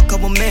and we fuck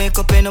up we make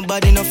up. Ain't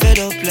nobody no fed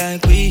up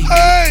like we.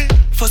 Hey!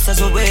 First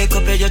as we wake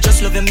up, yeah, you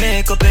just love your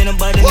makeup. Ain't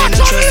nobody no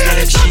trust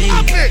like she.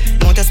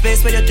 Want a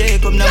space where you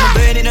take up. Now my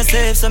brain in a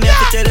safe, so me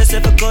have to tell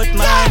yourself I cut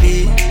my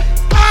beat.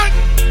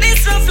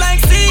 This rough like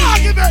sea.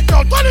 You said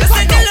you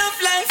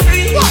love like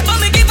free. But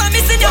me give a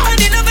miss in your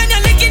hand, love and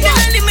you're licking the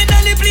limit.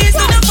 Please do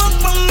not fuck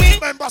from me.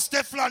 Remember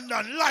Steph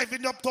London live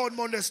in Uptown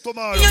Mondays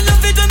tomorrow. You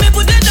love it when me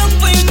put it down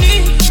for your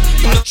knee.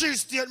 3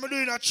 state, I'm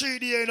doing a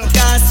 3D, you know.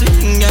 Can't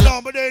swing, girl. No,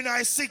 I'm doing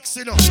a 6,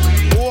 you know.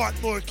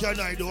 What more can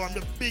I do? I'm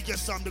the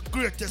biggest, I'm the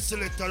greatest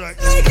selector right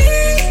now.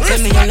 Tell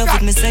me you love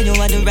it, me say you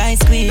are the right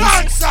squeeze.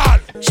 Dance all.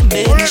 She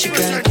beg me, she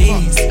can't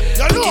please.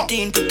 Put it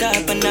in, put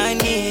up on 9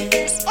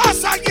 years.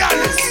 Us a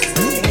girls.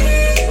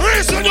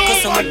 Reason no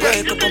one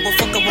break up and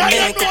fuck up and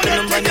make up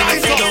and nobody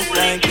knows they don't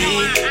like me.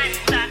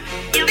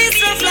 This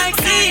stuff like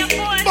sea.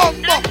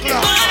 Bumbo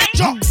clap.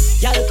 Jump.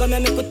 Y'all come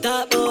and make a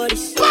talk about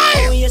this.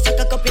 Oh, you suck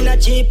a cup in a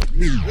chip.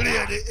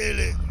 Lady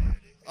Illy.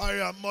 I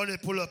have money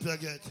pull up you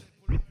get.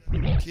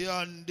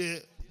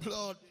 Candy.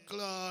 Blood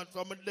clot.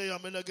 From a day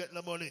I'm gonna get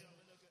the money.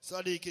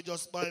 Sadiq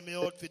just buy me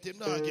outfit. Him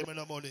not give me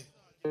the money.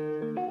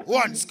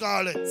 One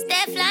Scarlet.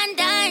 Steph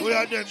London. We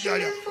are them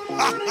guys.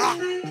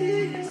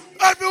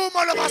 Every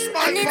woman have a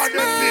smile for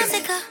their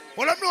face.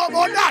 Well, I know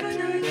about that.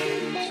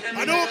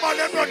 And the woman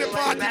them run the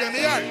party them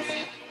here.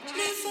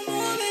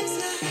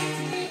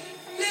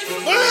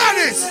 But look at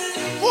this.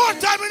 More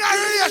time in a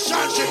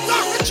relationship.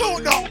 Not the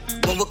truth now.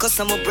 When we cuss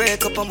and we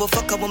break up and we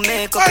fuck up and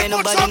make up, ain't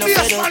nobody no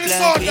fed up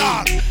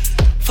like me.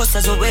 First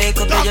as we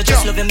wake up, you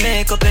just love your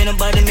makeup, ain't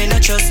nobody me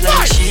not trust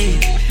like she.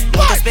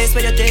 Want a space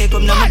where you take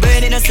up, now my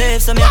brain in a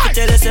safe, so me have to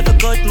tell yourself I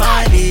cut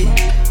my beat.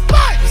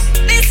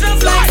 This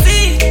love like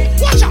sea.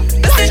 Watch out.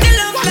 This is the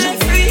love like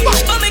free.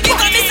 But me keep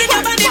on missing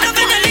your body, love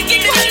and I lick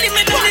it, and leave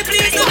me belly,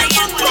 please. So I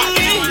can't bring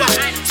me.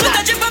 So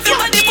that you pop your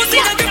body,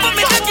 pussy, and grip on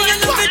me, cocky, you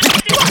love it.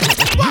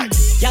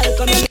 Y'all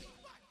come in.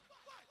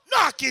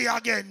 Knocky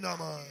again, no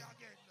man.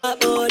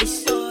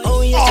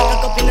 Oh, you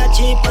suck up in a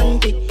cheap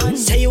panty.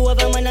 Say you have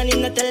a man and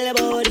him not tell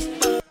about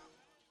it.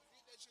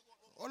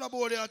 All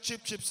about there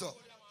chips up.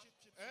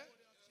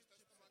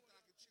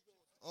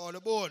 Oh, the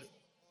board.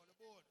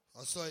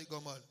 I saw it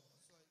go, man.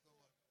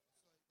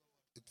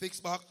 It fix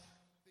back.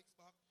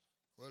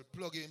 Well,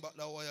 plug in back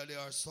that wire there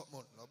or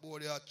something. The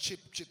board there chip.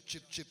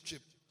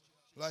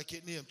 Like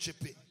it name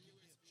Chippy.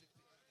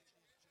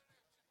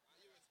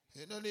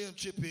 It no name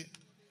Chippy.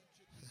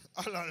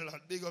 Alan,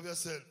 big up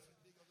yourself.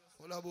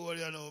 What about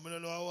you now? I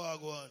don't know how I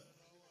go on.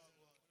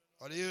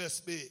 Or the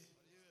USB.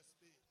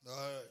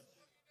 Alright.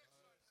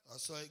 I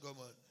saw it go,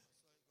 man.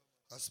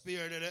 I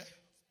speared it, eh?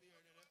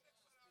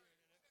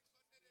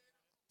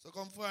 So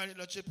come find it,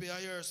 the Chippy, I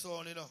hear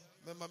sound, you know.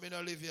 Remember, me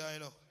not live here, you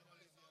know.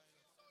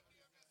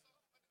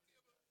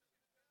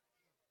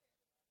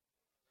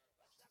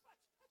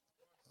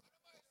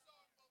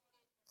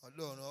 I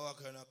don't know what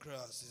kind of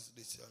cross is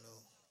this, you know.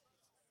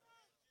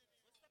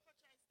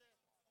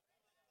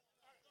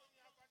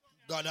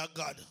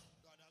 God.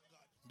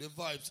 The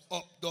vibes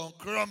up, down,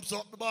 cramps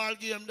up the ball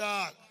game,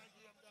 dog.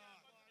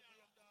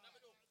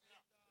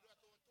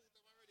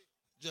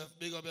 Jeff,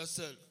 big up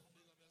yourself.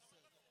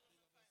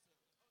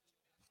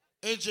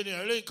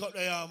 Engineer, link up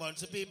there, man.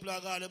 So people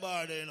are got the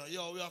bar there, you know.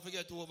 Yo, we have to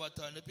get to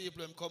overtime. The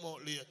people them come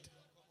out late.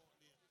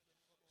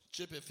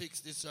 Chippy,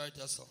 fix this right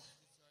here, so.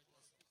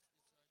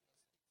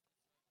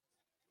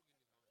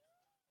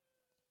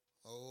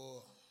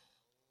 Oh.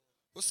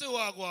 We'll see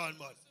what go on,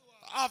 man.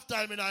 Half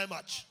time in our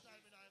match.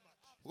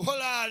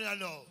 Hold on, you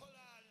know.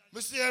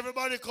 We see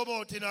everybody come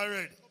out in a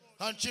red.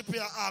 And Chippy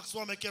asks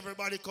why make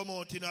everybody come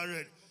out in a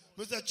red.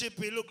 Mr.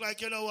 Chippy, look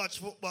like you don't watch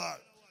football.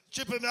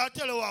 Chippy, may I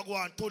tell you what go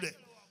on today?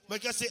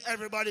 Make you see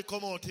everybody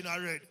come out in a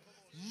red.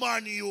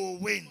 Man, you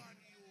win.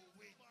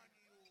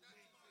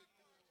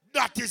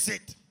 That is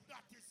it.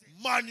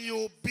 Man,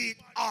 you beat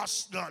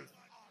Arsenal.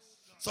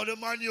 So the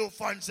Man U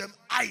fans them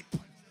hype.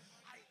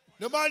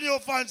 The Man U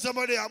fans them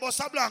are there. But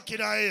some blank in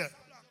here.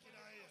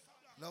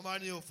 The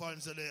Man U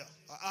fans are there.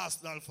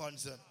 Arsenal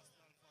fans them.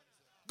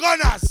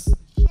 Gunners.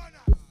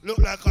 Look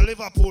like a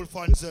Liverpool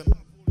fans them.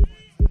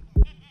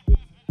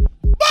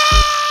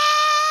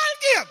 Ball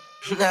game.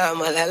 Nah,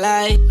 man, I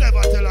lie.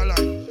 Never tell a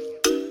lie.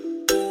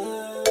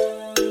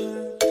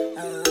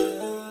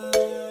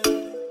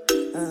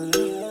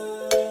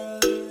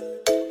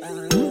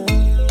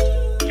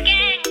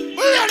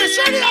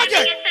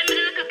 Again.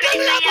 Give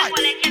me a bite.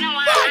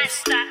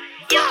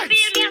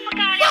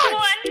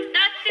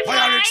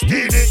 Fire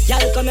extended.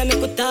 Y'all come and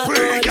make a talk.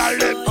 Bring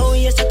Oh,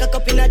 you suck a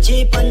cup in a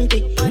cheap panty.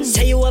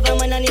 Say you have a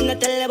man and him not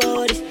tell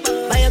about it.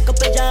 Buy a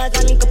couple jars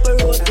and a couple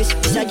roasties.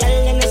 It's a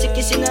gal and a sick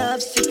kiss in a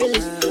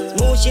syphilis.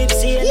 Smooth ship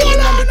sailing in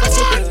the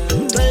Pacific.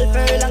 12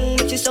 furlong,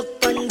 but you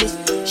suck on this.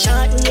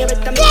 Shot in every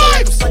time you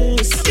like up on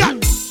this.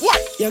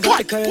 You got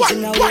the curls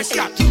in a waist.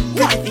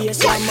 Pretty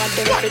face, I'm mad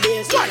there every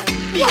day.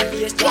 Big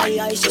face, dry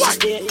eyes, she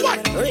stay.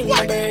 Ring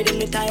the bird in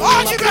the time.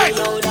 I'm a play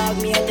out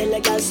dog. Me, I tell a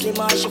girl slim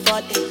or she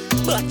fat.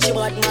 But she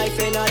bad, my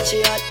friend, not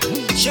she hot.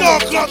 She no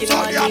clubs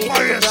on the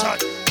operation.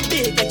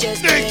 Big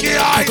chest. Sneaky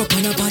eye. Pick up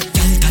on a bad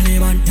girl,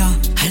 Taliban, yeah.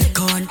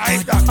 Halcon,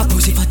 a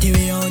pussy fatty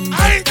way on.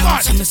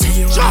 Some say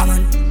you are a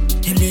man.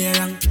 Him they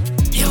wrong.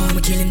 Yo,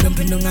 I'ma kill him,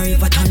 dumping down a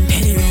river ton.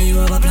 Anyway, you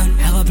have a plan,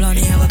 have a plan,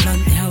 have a plan,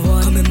 have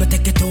one. Come in, me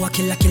take it to a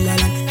killer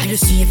land. And you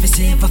see if you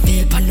say if I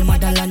feel pan the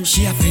motherland.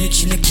 She a freak,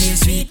 she look case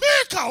sweet.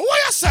 Mika, what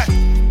you say?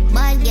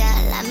 Bad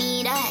girl, I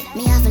mean that.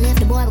 Me have to leave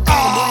the boy because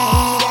the boy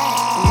need that.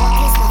 Walk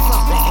kiss my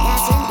fuck like a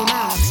gas in the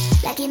mouth.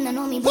 Like him no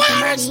know me, but the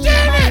money in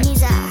my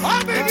knees are.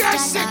 I'm in your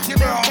city,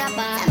 bro.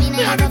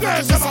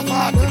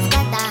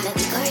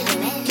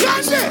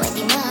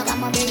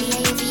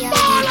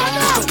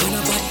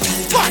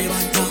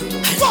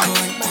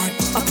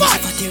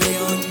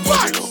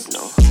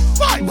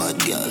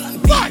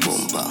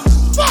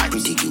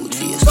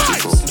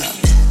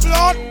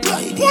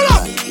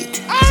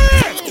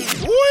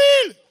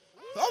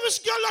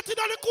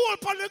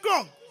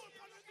 ground.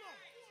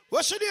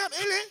 What's your name,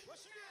 Illy?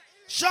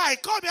 Shy,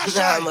 come here,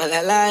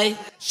 Shy.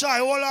 Shy,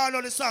 hold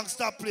on the song,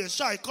 stop playing.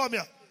 Shy, come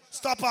here.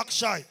 Stop act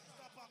Shy.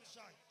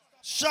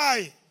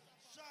 Shy,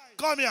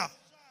 come here.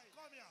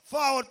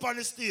 Forward on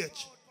the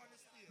stage.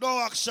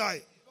 Don't act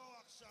shy.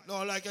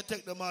 No, like you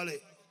take the Mali.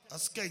 A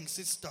skank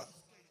sister.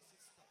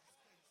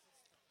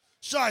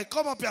 Shy,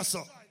 come up here,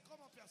 sir.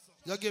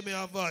 You give me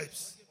your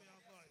vibes.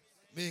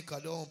 Mika,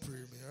 don't pre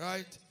me,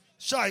 right?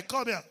 Shy,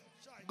 come here.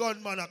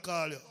 Gunman, I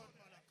call you.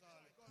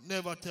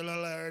 Never tell a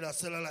lie, rather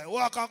tell a lie.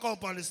 Walk and come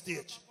on the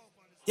stage.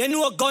 You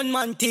know a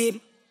gunman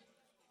team.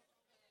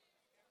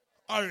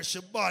 Irish,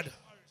 bad.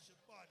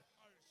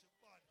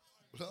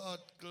 Blood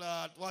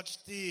clot,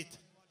 watch teeth.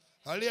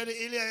 A lady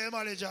Ilya, your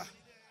manager.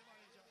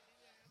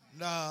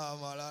 Nah,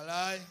 man, I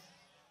lie.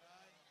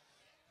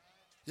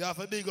 You have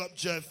to big up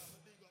Jeff.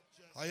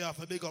 And you have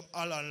to big up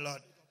Alan,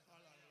 lad.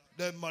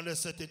 Them man, they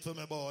set it for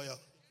me, boy.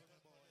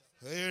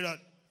 You hear that?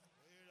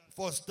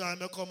 First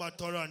time I come to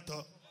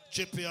Toronto,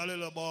 Chippy a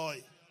little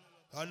boy.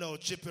 I know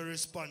Chippy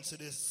responds to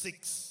this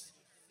 6.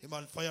 Him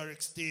and Fire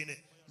X-Teeny.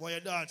 When you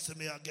dance to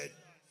me again.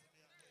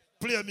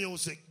 Play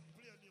music.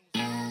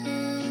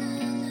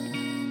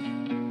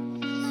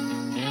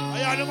 I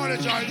am the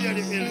manager of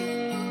Lady Hill.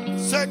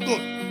 Said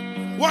good.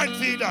 One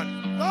feed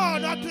on. No,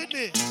 not with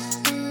me.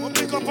 We'll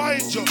pick up a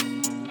inch.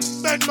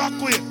 Bend back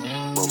way.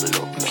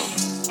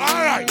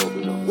 Alright.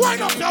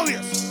 Wind up your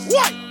waist.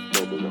 Wind.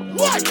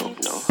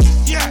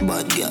 Yeah.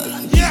 Bad girl.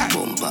 Yeah.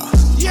 Bumper.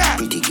 Yeah.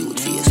 Pretty cute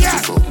face. Yeah.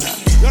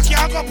 You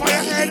can't go on your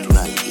head.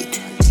 Ride it.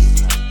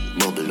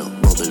 Bubble up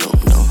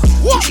now.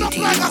 Walk up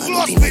like a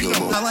close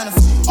window. All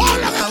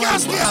of you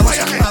can't stay on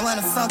your head. I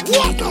wanna fuck you.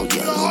 Walk up,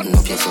 Lord.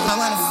 I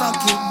wanna fuck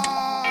you.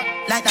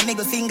 Like a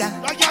middle finger.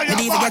 You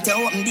need to get you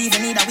open, these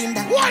you need a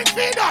window. Why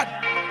feed on?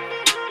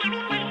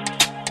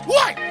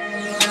 Why?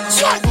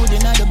 So good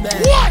in the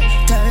bed.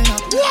 Turn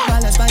up,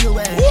 balance by your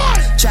way.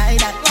 Try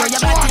that, show your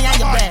body and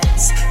your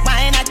breasts.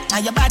 Why not?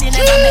 And your body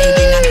never made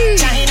in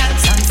China.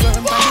 Stand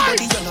firm,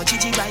 body, you're no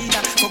chichi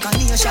rider. Fuck on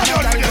me, shut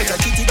up, you're your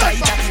chichi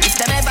rider. If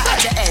they never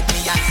had the head,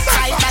 me, I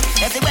fight back.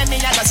 Everywhere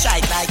me, I go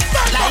strike like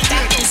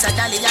that. It's a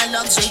dolly and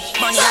luxury.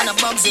 Money and a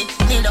bugsy.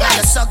 Need to want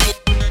to suck it.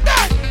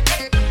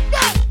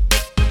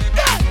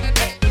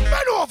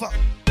 Bend over.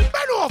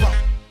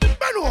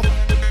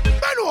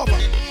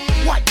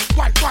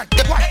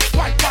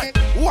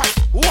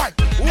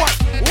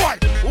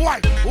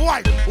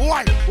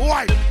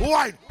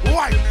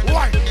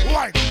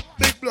 White.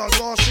 Big blood,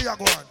 oh she a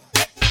gone.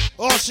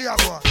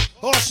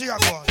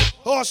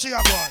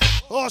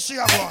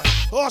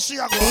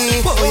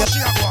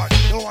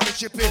 Don't want to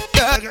chip it.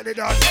 Get it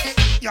done.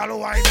 Yellow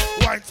wine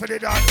for the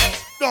done.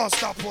 Don't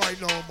stop wine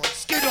no more.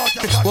 Skin out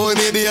your body. Boy,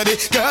 me baby,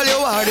 girl, you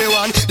are the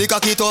one. The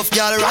cocky tough,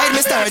 girl, ride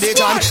me sturdy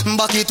John.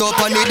 Back it up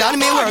on the dan,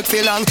 me work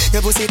for long.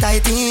 Your pussy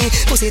tighty.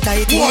 Your pussy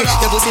tighty. Oh,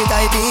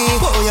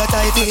 you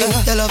tighty. You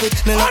love it,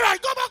 me love. All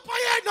right, go back for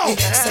your head now.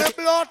 The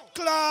blood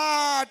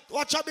clot.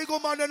 Watch a big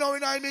woman now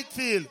in our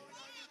midfield.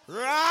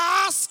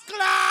 Rasclot.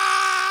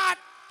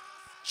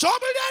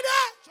 Trouble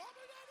there.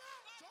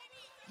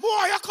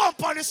 More you come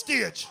on the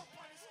stage.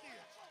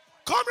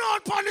 Come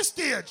round on the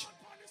stage.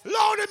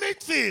 Loud the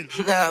midfield.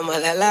 Nah,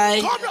 man, I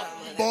lie. Come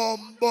round.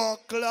 Bumbo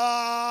clock.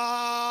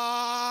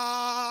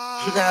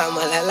 Nah,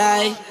 man, I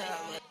lie.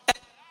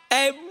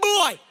 Hey,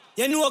 boy.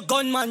 You know a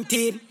gunman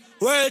team.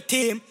 World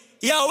team.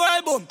 Yeah,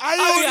 world boom. Are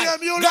you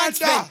them,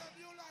 Yolanda?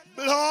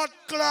 Blood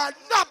clot.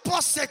 Not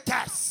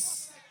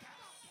possetas.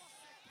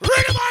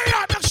 Ready,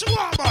 Maria. Make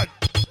sure, man.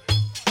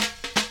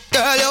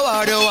 Girl, you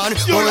are the one.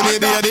 Oh,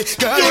 me baby.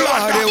 Girl, you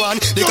are the one.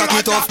 The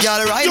cocky tough, girl,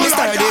 ride me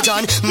sturdy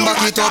John.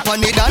 Back it up on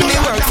the dan, me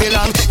work for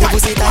long. Your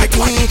pussy tighty.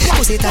 Oh,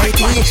 you tighty.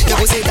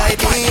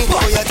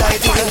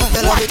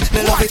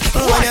 Me love it.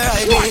 When you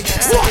ride me,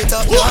 step it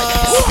up,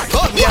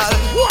 come, girl.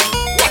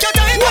 Take your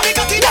time, when the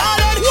cocky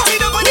darling. See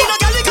the body, no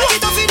girl, the cocky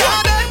tough in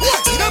her bed.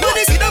 See the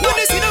body. See the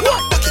body,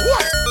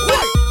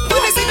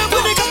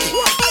 cocky.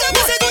 I am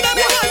pussy good and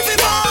me want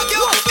to fuck you.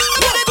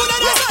 Body good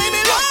and that's why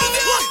me love you.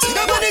 See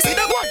the body.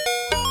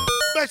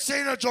 Let's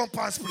say no jump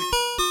and split.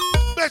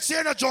 You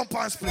can't jump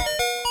and split.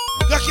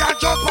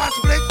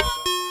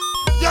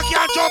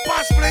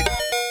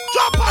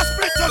 Jump and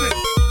split to me.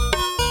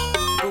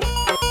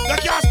 You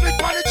can't split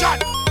on the chat.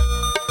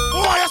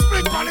 Oh, you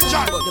split on the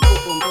chat.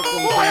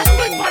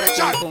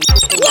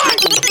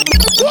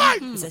 Why?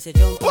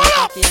 Pull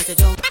up.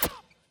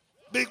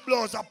 Big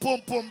blows, a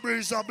pum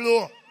breeze a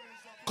blow.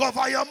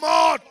 Cover your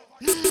mouth.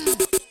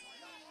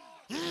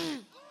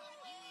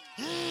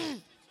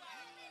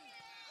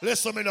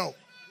 Listen me now.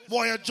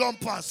 More you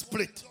jump and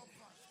split.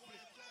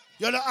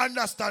 You don't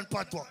understand,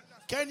 Patwa.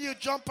 Can you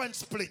jump and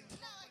split?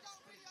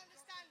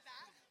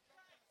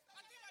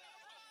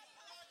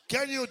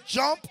 Can you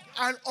jump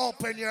and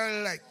open your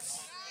legs?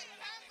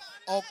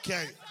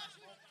 Okay.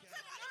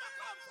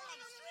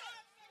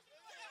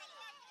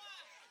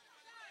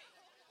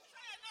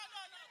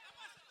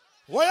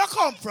 Where you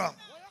come from?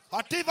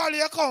 At Tivoli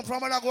you come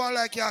from and I go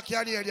like you're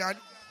Canadian.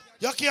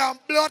 You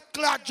can't blood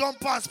clot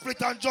jump and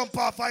split and jump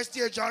off a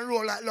stage and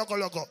roll like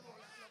logo.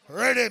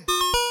 Ready.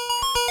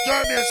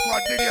 German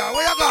squad video.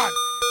 Where you gone?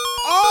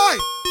 Oi!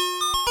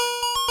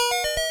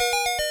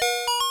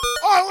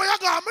 Oi, where you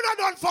gone? Me not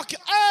done fuck you.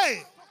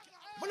 Hey!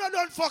 Me not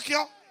done fuck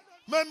you.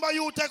 Remember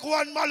you take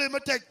one Molly, me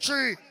take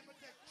 3.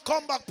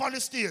 Come back on the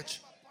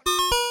stage.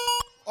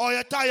 Oh,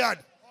 you tired?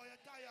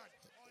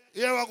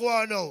 Here we go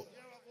on now.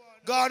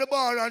 Go to the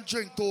bar and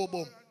drink 2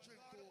 boom.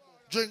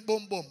 Drink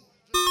boom boom.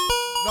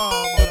 No,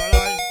 man, I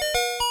lie.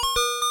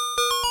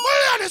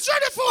 Million is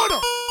ready for you.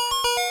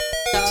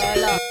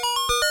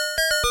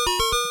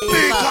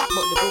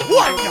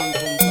 Why?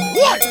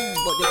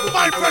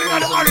 My friend in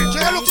the orange,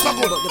 you look so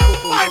good.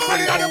 My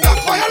friend in the black,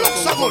 you look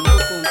so good.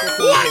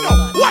 Why no?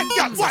 Why?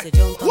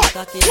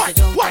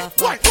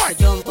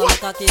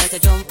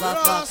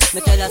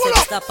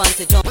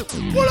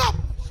 Pull up.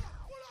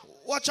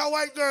 Watch a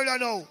white girl you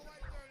know.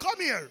 Come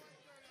here.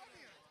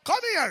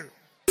 Come here.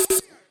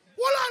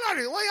 Hold on,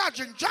 Harry. What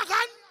you drink?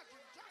 Dragon?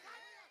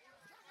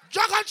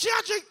 Dragon, she a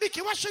drink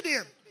Nicky. What's your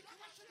name?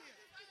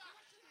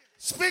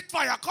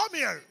 Spitfire, come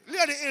here.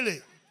 Lady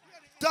Illy.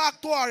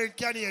 Talk to her in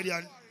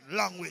Canadian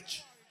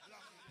language.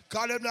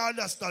 Cause them not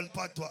understand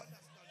patois.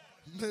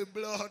 My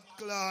blood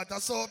clot. I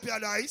saw up your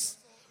nice.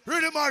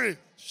 Really, Mary?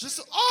 She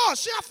said, oh,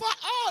 she a fat.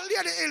 Oh,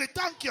 Lady Illy,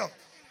 thank you.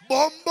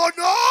 Bumbo,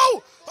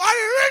 no.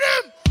 Harry, read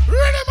him.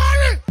 Read him,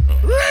 Harry.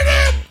 Read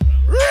him.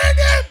 Read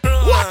him.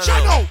 Watch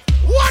her now.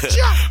 Watch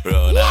ya!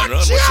 Round and round,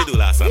 what she do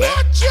last night?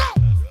 Watch ya!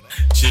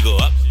 She go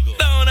up,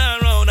 down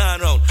and round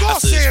and round. Go I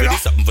search for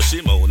this something for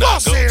she mouth. Now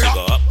go, she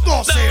go up,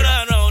 down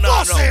and round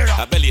and round.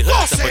 I belly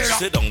hurts her, but she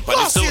sit down for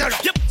the soul.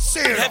 Yep,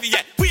 heavy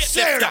yet, wait, let's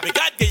stop it.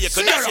 God gave you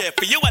connection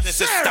for you and the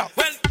sister.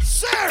 Well,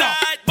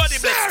 tight body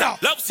blister.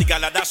 Love cigar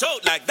dash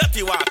out like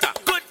dirty water.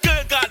 Good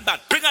girl gone bad,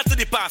 bring her to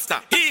the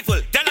pastor.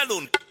 Evil, tell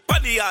alone,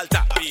 on the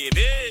altar.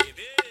 Baby,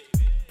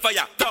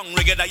 fire, tongue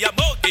ring in your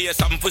mouth, give you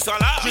something for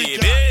swallow.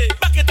 Baby,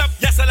 back it up,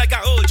 yes, I like a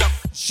whole jump.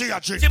 She a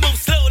drink. She moves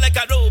slow like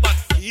a robot.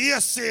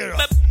 Yes, Sarah.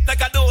 Like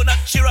a donut,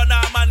 she run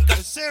her man.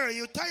 Sarah,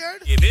 you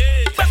tired? Baby,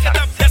 back it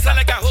up, yes, I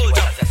like a whole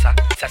jump.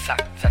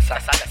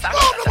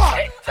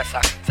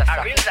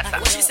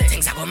 What she say?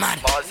 Things are going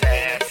mad. More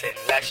zessin,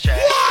 less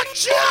stressing.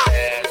 Watch out!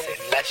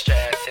 Less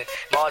stressing.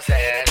 More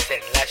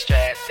zessin, less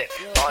stressing.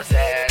 More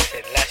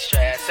zessin, less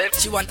stressing.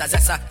 She want a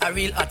zessa, a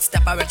real hot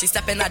stepper. When she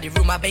step in the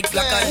room, a big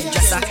black and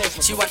dresser.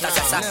 She want a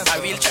zessa,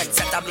 a real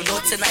trendsetter. Blue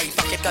notes in her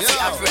pocket cause she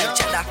have red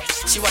cheddar.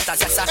 She want a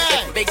zessa,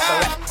 big for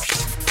it.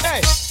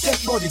 Hey,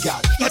 take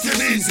bodyguard, it is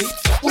easy.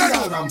 We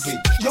are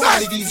ramping, you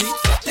want it easy.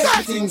 Take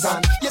the things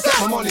on, you take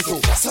my money too.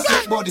 So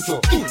take body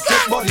too,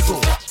 take body too.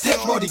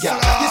 Take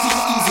bodyguard, this is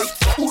easy.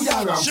 We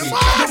are ramping, you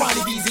want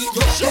it easy. You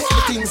take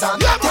the things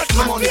on, take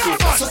my money too.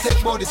 So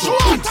take body too,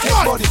 take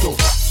body too.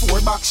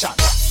 4 back shot,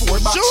 4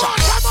 back shot,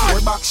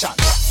 4 back shot,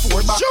 4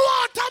 back. She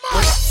want a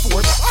man.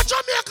 A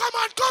Jamaica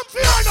man, come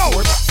here now.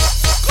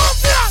 Come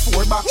here.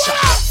 4 back shot,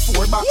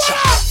 4 back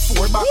shot,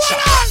 4 back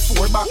shot,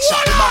 4 back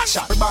shot, back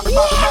shot,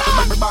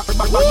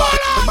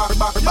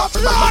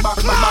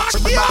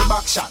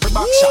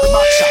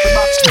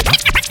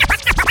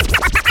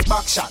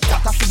 back shot,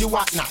 that for the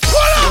what now?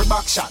 4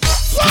 back shot.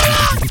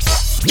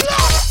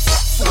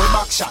 4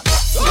 back shot,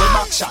 4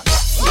 back shot,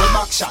 4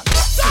 back shot,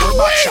 4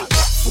 back shot,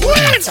 4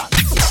 back shot,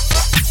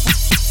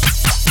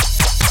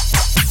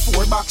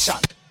 4 back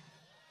shot.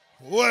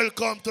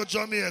 Welcome to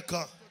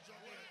Jamaica,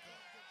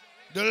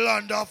 the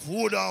land of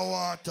wood and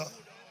water.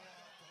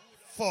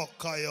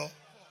 Fuck you.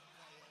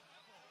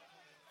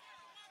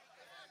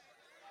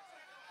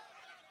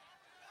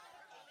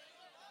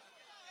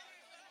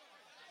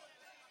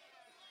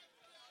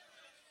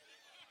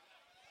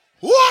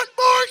 What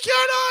more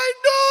can I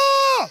do?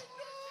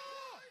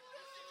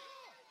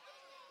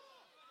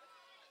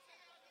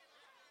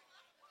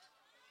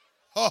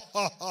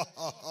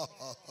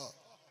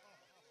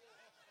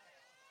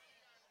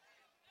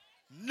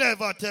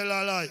 Never tell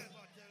a lie.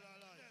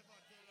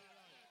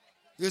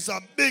 It's a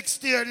big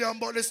stadium,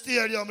 but the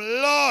stadium,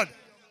 Lord.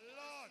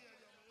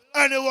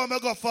 Anyone may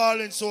go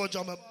falling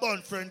soldier, my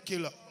bun friend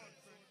killer.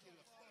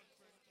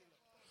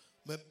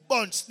 My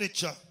bun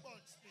snitcher.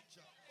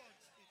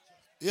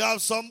 You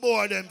have some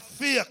boy them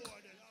fake.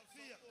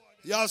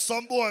 You have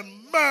some boy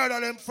murder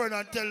them friend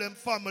and tell them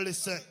family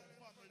say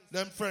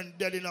them friend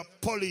dead in a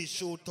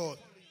police shootout.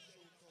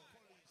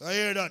 I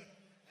hear that.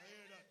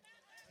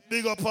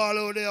 Big up all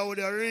out there with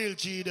a real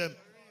G them.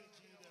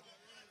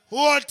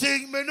 One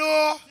thing me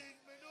know,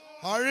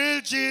 a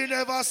real G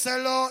never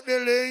sell out the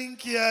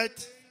link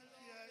yet.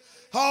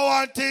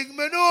 One thing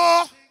me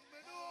know,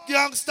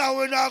 gangster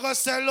we not gonna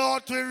sell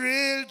out with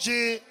real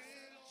G.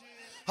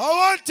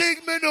 One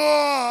thing me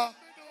know,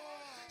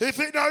 if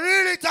it not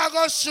really ta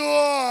go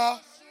show.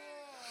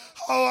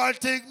 One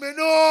thing me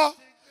know,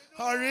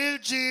 a real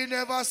G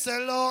never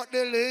sell out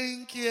the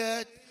link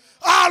yet.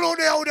 All out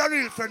there with a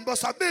real friend, but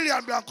 $1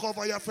 million blank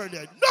over your friend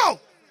head. No!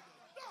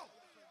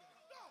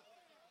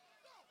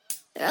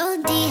 Roll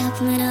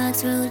deep, my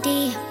dogs roll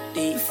deep.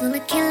 Full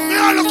of killing. Me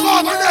all look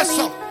over this,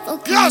 sir.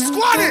 Yeah,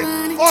 squaddy.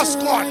 Oh,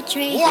 squad.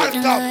 One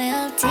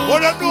time.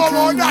 What do you know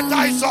about that,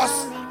 ISIS?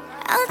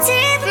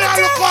 Me all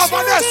look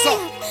over this, sir.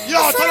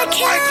 Yo, turn the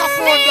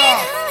microphone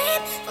down.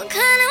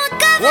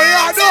 What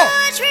you do?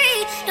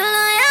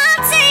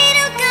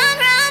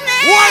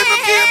 Why me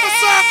keep the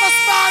circus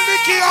man,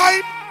 Nicky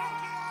hype?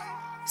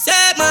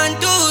 Say man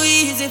too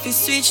easy if you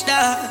switch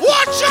that.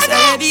 Watch it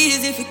up. Say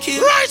easy if you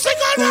kill. Right, so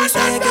go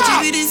say catch you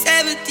with this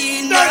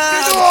 17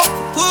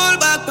 pull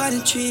back on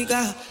the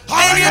trigger.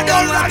 And you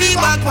don't want to be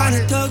back on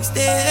the thugs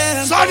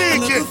them.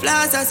 I'm a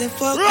flash as a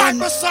fuck them.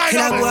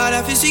 Kill a boy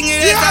if you swing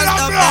it and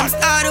stop them.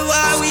 Start a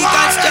war, we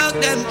can struck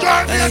them.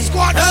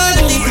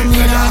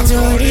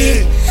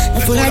 I'm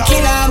full of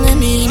killer, me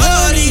mean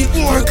only.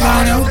 Work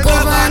hard and go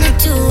on a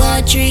 2 or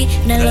 3.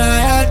 The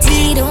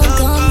loyalty don't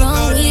come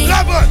wrong with.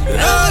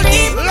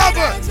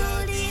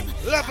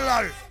 Level,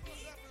 Larry.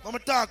 I'm gonna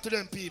talk to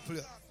them people.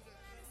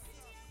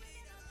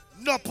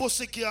 No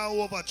pussy can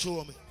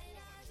overthrow me.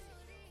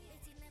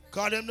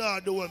 Cause them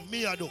not doing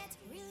me I do.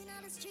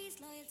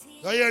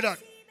 You hear that?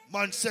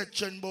 Man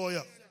section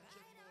boy.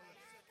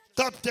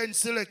 Top 10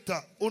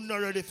 selector, who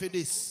not ready for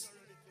this?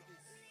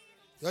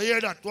 You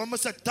hear that? When I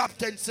say top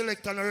 10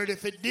 selector not ready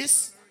for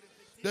this,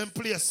 then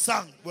play a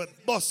song with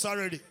boss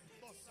already.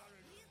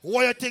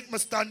 Why you think me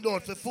stand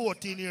out for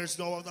 14 years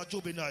now as a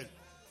juvenile?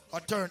 I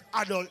turn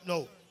adult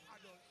now.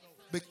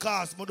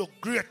 Because I do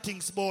great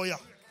things, boy.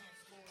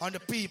 And the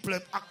people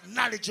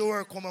acknowledge the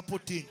work I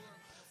put in.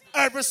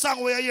 Every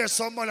song where you hear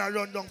someone I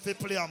run down for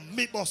play and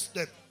me bust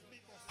them.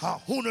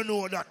 Who don't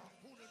know that?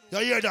 You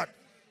hear that?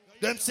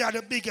 Them say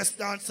the biggest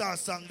dancehall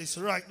song this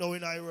right now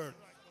in our world.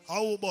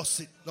 How bust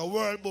it? The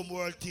World Boom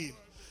World Team.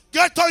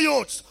 Get to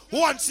youths.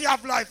 Once you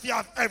have life, you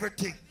have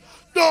everything.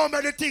 Don't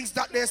make the things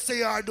that they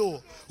say or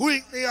do.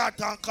 Wink the heart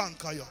and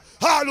conquer you.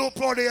 All who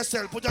proud of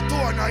yourself, put your toe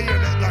on your ear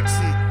and God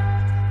see.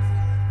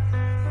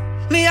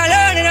 Me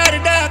alone in the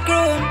dark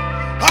room.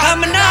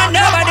 I'm not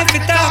nobody to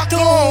talk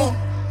to.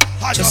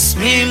 Just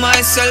me,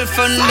 myself,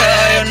 and I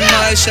and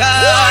my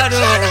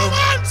shadow.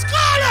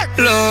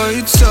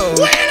 Lights out.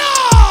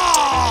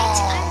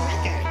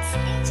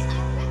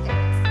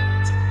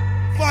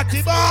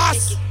 Fatty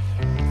boss.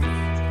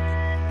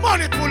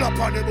 Money pull up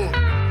on the boat.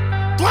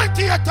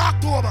 28th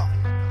October.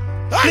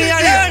 Me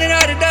alone in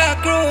the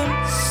dark room.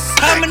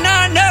 I'm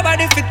not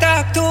nobody to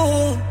talk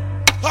to.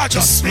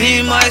 Just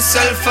me,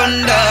 myself,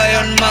 and I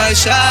and my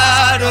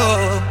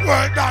shadow.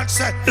 Word down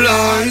set.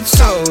 Lights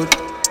out.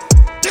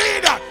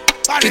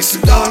 It's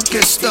the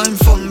darkest time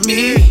for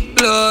me.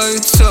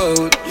 Lights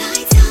out.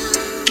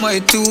 My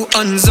 2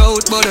 hands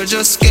out, but I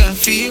just can't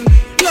feel.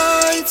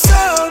 Lights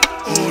out.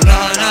 Oh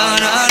na na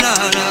na na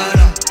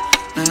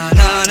na na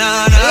na na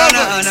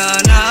na na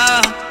na.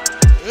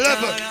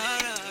 Level.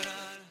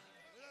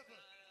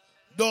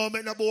 Don't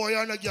make no boy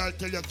and a girl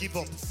tell you give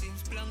up.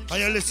 And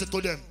you listen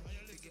to them.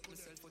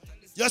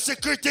 You see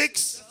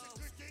critics,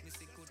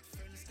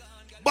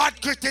 bad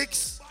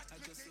critics,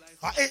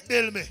 I hate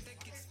build me.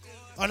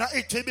 And I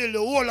hate to build the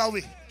whole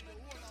away.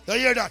 You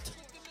hear that?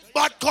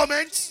 Bad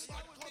comments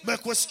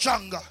make us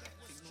stronger.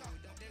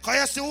 Because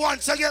you see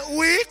once you get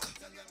weak,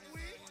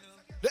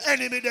 the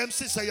enemy them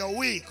say you're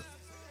weak.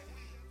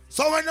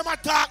 So when them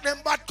attack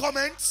them bad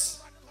comments,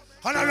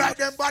 and I write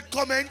them bad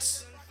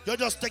comments, you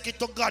just take it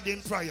to God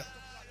in prayer.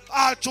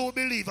 All true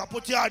believer,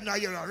 put your hand in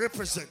here and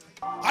represent.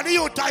 And the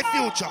youth type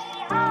future.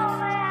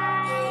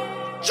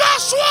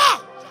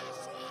 Joshua!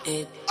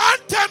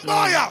 Anthem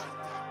boy!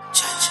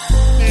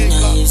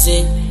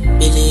 Easy,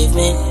 believe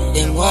me.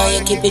 Them why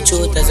you keep it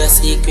truth as a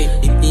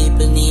secret. The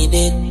people need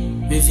it,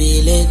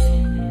 reveal it.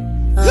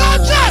 We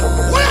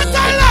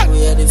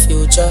are the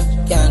future,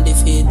 can't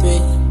defeat we.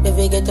 If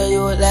we get a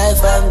youth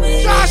life of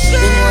me, the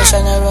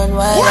motion I run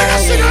wild.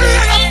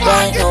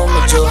 Right now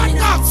me joining,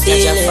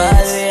 feel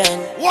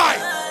it. Why?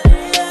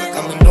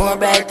 Come know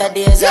brighter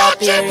days are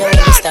here,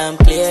 you stand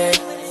clear.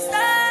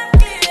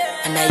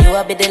 And now you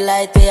will be the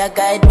light where you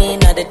guide me in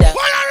the dark.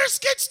 Why are you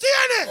scared?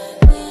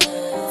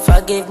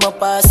 Forgive my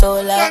past so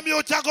long. Them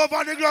you take up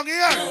on the ground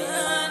here.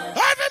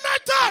 Heavy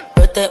metal.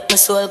 Protect my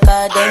soul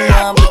cause them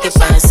want me to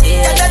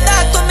fancy. They just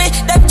talk to me.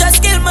 Them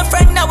just kill my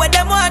friend now what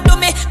them want to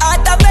me.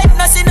 Out of bed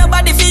no see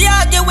nobody fi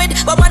argue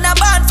with. But when a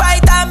band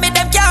fight on me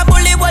them can't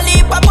bully.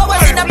 Bully papa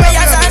was in the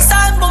prayers and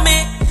song for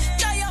me.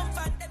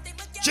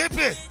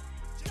 Chippy,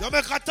 you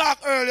make a talk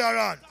earlier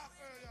on.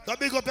 You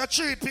big up your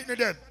 3 pitney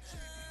them.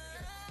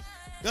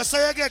 You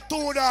say you get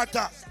 2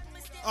 daughters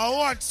and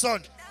 1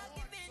 son.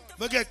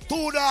 You get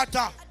 2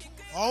 daughters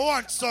and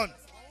 1 son.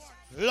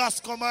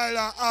 Lasco Mile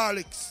and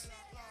Alex.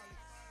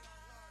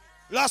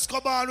 Lasco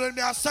born when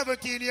me a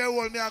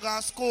 17-year-old, me a go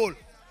to school.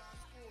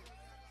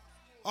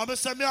 And I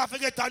say me have to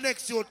get a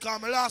next youth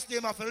because my last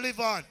name have to live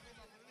on.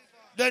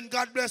 Then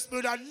God bless me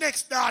with a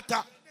next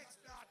daughter.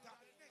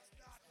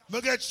 I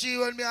get she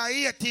when me a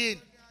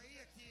 18.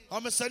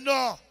 And I say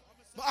no,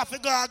 I have to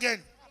go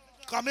again.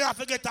 Because I have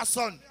to get a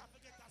son.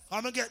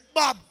 I'm going to get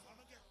Bob.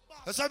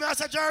 So I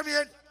say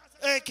Jermaine,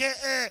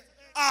 a.k.a.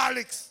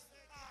 Alex.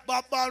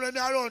 Bob born when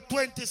I around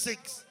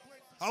 26.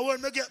 And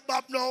when I get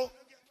Bob now,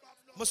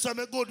 I say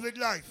I'm good with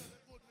life.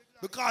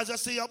 Because I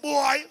see your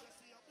boy,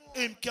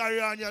 him carry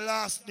on your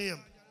last name.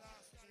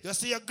 You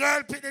see your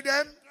girl picking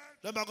them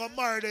are going to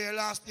marry their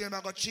last name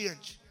and go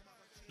change.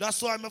 That's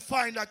why I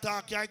find that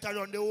talk right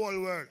around the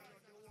whole world.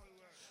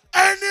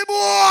 Any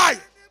boy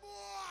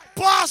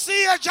past the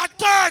age of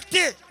 30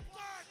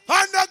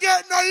 and not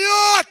get no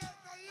youth,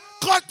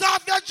 cut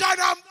off your jaw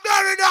and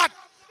bury that.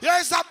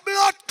 There's a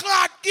blood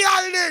clot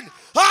girl in.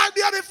 All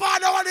baby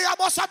father when they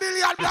must a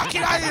million black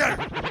in here.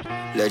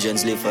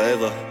 Legends live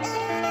forever.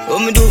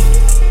 What me do?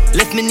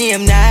 Left me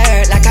name now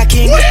hurt like a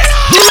king.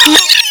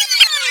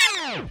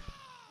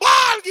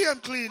 Ball game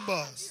clean,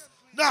 boss.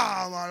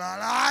 Nah, man, I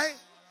lie.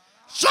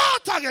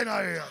 Short again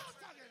here.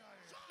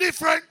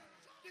 Different.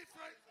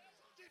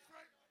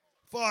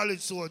 Falling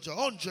soldier,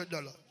 $100.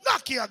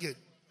 Knock you again.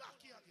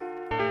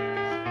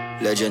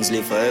 Legends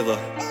live forever.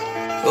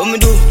 What me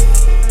do?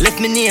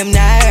 Left me name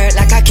now hurt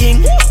like a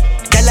king.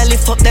 Girl, I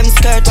lift up them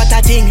skirt, what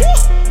a thing.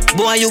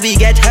 Boy, you will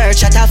get hurt,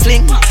 shut a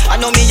fling. I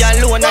know me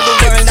alone, I the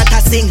world that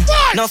I sing.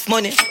 Enough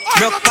money,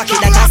 broke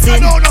pocket that I sin.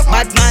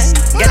 Bad man,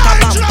 get a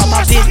bump, pop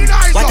a pin.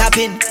 What a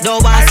pin,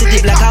 don't want to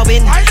dip like a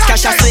win.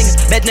 Cash a swing,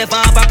 bed never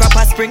have a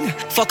proper spring.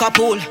 Fuck a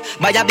pool,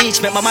 by a beach,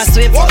 make mama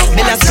swim.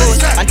 Build a school,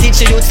 and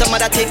teach you some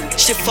other thing.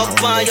 She fuck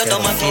one, you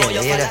don't want to feel.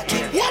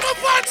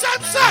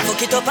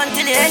 Fuck it up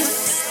until the end.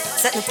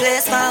 Set the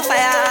place on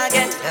fire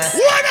again.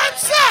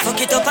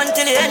 Fuck it up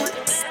until the end.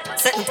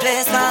 Set the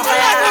place on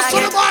fire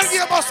again.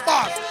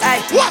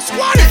 What's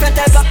one? Different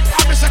type of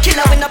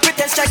killer with no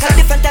pretense strike.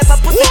 Different type of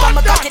pussy from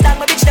my cocky down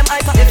my bitch them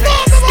hyper.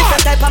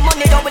 Different type of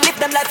money don't we live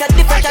them like a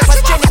different type of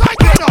strength.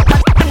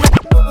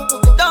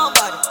 Don't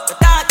bother, we're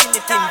talking the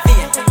thing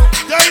vain.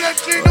 They let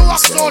clean the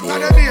wax out of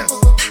the base.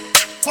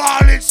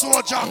 Falling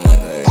soldier.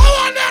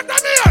 How on them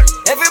here?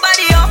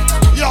 Everybody up.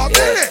 Yo,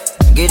 Billy.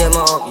 Give them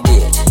a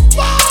update.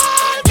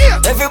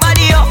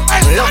 Everybody up.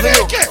 Love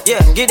you.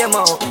 Yeah, give them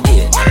a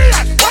update.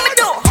 What me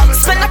do?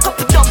 Spend a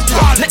couple dump.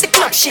 Make the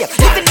club shake.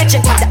 Living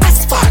legend on the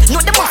asphalt.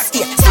 Know the must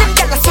here. Slim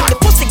girl and the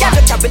pussy girl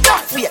that have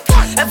enough weight.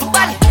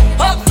 Everybody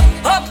up.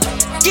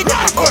 Give them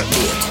a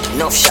update.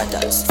 Enough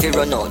shatters. Fear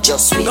or no,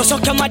 just wait. Go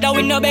suck your mother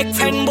with no big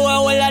friend boy.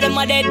 All of them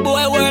a dead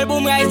boy. World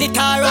boom rise the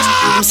taros.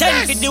 Him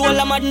send for the whole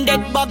of man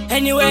dead bug.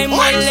 Anyway, him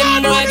while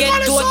them boy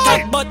get to a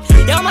top. But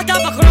yeah, my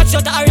top a cannot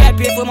shut the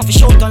RIP for him to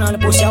shout on the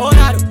pussy. I want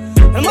to do.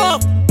 I'm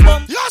up.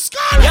 You're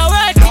scarlet. You're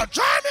right. You're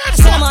German.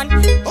 Someone.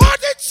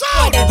 Hold it so.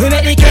 We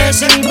make the case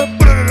sing.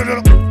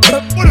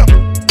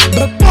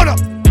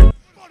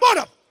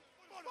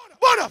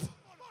 Put up.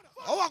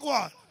 Oh, what go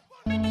on?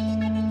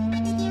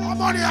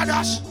 I'm on the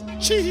dash.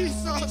 Jesus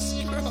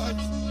Christ.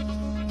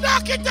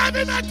 Knock it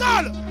heavy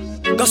metal.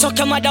 Go suck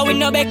your mother with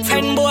no big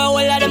friend boy. All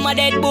of them a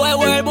dead boy.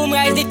 World boom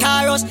rise the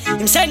taros.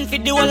 Him send for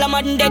the whole of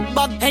man dead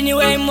bug.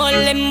 Anyway, him all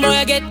them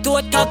boy get to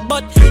a top.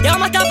 But yeah,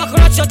 my top a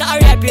cannot shut the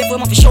RIP for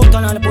him to shout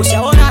on the pussy.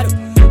 I want to do.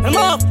 I'm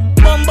up,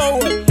 bumbo.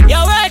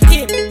 You're right,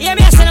 team. Hear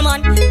me a son of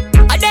man.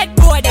 A dead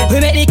boy dead. We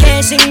make the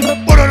case sing.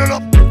 Put it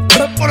up.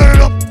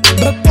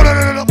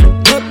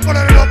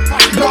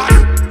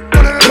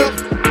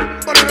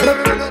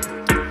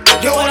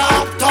 You wanna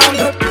uptown,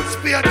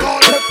 spear tall,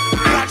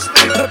 catch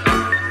me.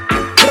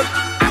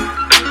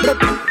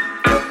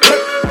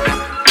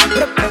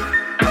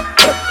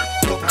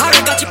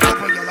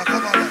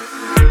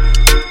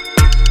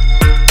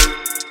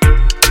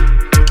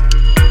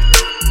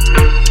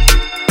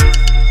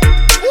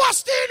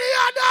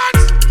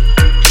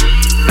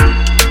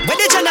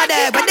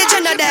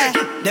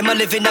 Them a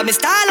living on me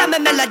style and me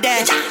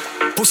melody.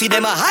 Pussy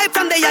them a hype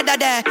from the other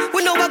day.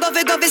 We know I go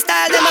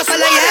style, them a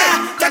follow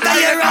yeah. Take a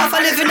year off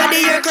and living on the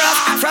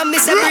aircraft. From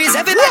Mr. Breeze,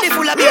 everybody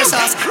full of beer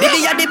sauce.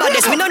 Maybe at the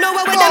baddest, we don't know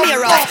what them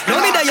here off.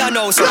 No me there you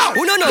know, so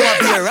who don't know what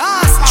beer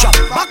ass. Chop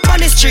back on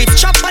the street,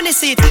 chop on the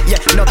seat. Yeah,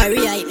 no. I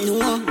right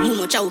no,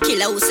 much I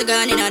kill a house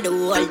gone in the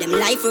world, them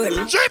life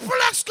run. Triple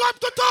X come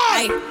to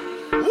talk.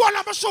 One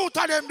of my shoot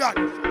at them done.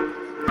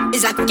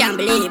 Is that can't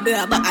believe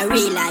bro, but a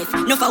real life.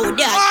 No for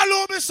that. All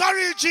over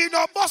sorry, G,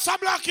 no boss a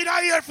black in a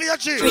ear for your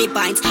G. 3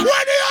 points. When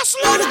you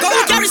slow down, go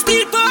carry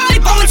steel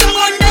boy. Pound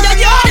someone in your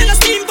yard in a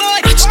steam boy.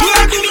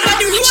 Square to me on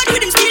the road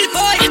with him steel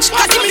boy.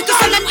 Cause him little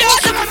son and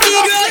daughter for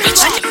feed road.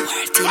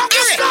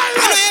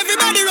 I know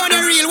everybody run a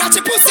real, watch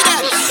your pussy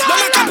there. No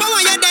matter how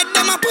you dead,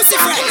 them a pussy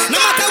friend. No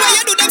matter what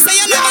you do, them say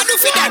you never do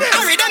for them.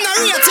 Hurry, them not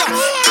real to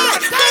you.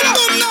 Boom,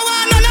 boom, no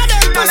one, none of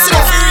them pussy.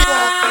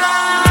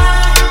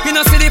 You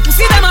know see the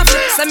pussy them a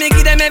flip. So me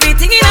give them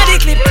everything in a the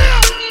clip.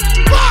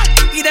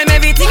 Give them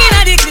everything in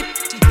a the clip.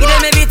 Give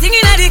them everything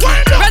in a the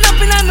clip. Run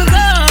up in on the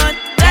gun.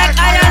 Like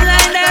iron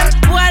line them.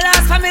 Who I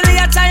lost family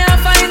I try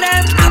and find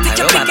them.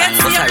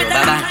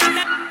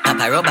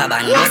 Papa rubber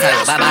band, bossa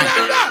rubber band.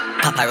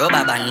 Papa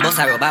rubber band,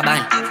 bossa rubber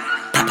band.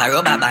 Papa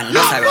rubber band,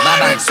 bossa rubber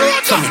band.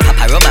 So me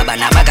papa rubber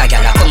band, a bag a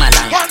gyal a come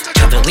along.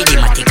 Trouble with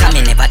the matic and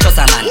me never trust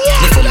a man.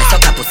 Me for me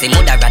suck a pussy,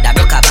 mother rather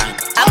broke a bank.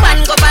 A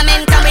one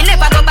government and we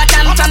never go back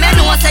and from you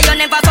know say you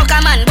never fuck a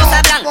man, bossa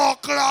blank.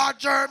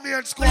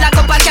 Lock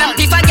up a camp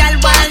if a gyal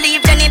want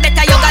leave, then it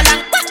better you go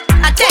long.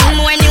 I tell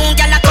me when you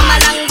gyal a come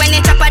along, when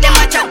you chop a them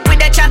a chop with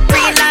the chop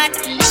green lad.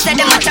 Say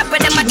them a chop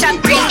with them a chop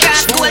green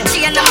grass. Gold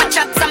chain them a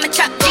chop, some a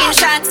chop jean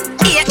shots.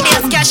 8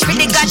 days cash for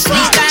the god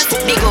sneakers.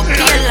 Big up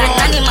pale and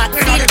animal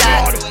feel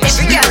that.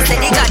 Every girl say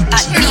they got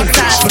hot beat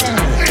sauce.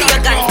 Clear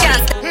gun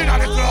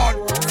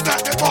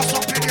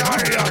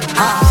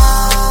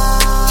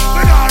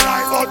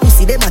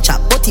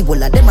Potty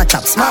wall of them a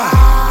chop smart.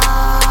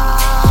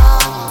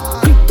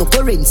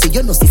 Cryptocurrency,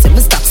 you know, see me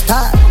stop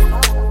start.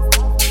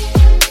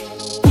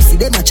 Pussy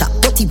them a chop,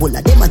 potty wall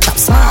of them a chop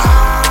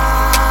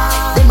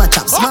smart. Them a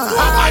chop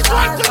smart.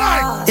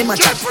 Them a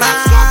chop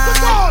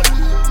smart.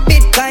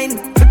 Bitcoin,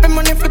 flipping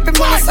money,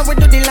 so we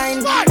do the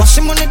line.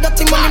 Washing money,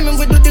 dirty money, man,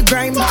 we do the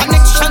grime.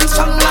 Connection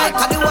strong like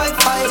the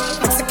Wi-Fi.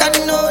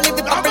 Mexican, no, live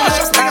the popular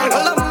lifestyle.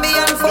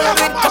 Colombian, full of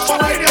it, couple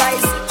white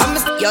guys.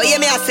 Yo, hear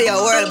me, I say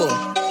your world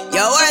boom.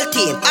 Your world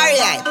team,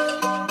 alright.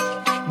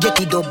 Get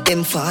it up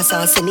them fast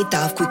and send it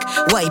off quick.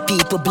 White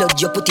people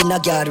blood you put in a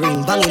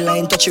gathering. Banging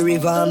line touch a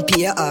river and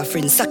pay your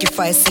offering.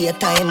 Sacrifice your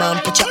time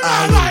and put your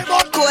all in.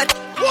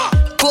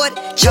 Code,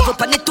 shove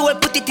up on the toll,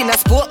 put it in a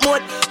sport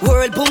mode.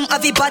 World boom,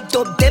 have it bad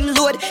up them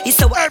load.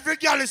 It's a every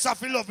girl is a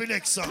feel loving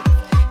exam.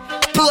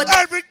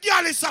 Every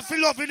girl is a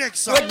feel loving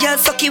exam. What girl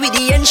sucky with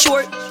the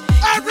ensure.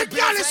 Every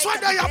girl is one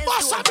day your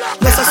boss of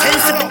black. What's a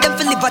sense of them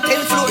for live at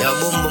 10 floor. Yo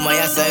boom boom,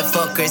 I say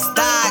fucker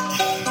start.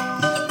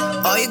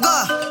 Oh you go.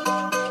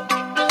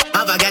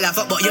 Have a girl a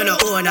fuck but you no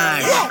own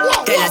her.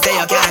 Tell her say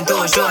you can't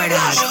do sure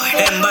that.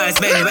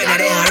 Embarrassment when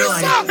they are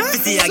run. You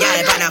see a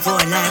girl on a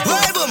phone like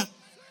boy boom.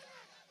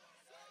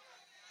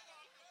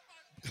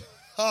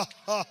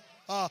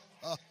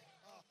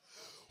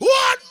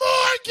 One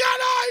more can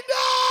I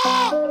know?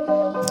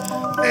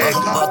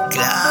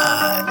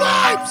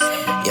 Vibes.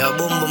 Yo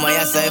boom boom,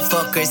 I say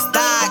fucker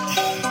start.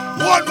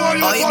 One more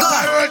you go.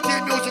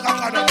 Music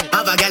Academy.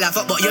 Have a girl a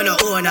fuck but you no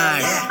own her.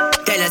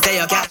 Tell her say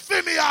you can't.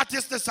 Feel me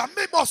artist this and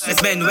me boss.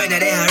 It's been when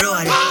they are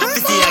run.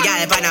 You see a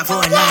girl on a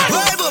phone like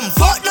boy boom.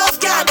 Fuck enough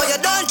girl but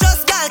you don't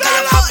trust girl. Cause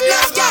you fuck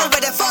enough girl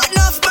but you fuck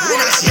enough man.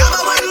 She have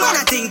a one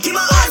man I think him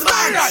a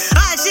husband.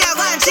 And she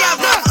have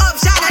no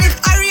option. And if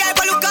I real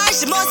for look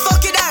she must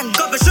fuck you down.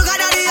 Couple sugar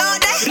daddy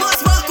out there, she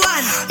must fuck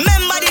one.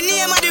 Remember the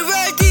name of the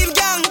world team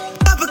gang.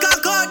 Papa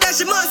can't call that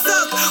she must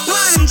suck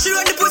one. She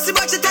run the pussy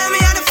but she tell me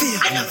how to feel.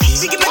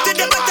 She give me to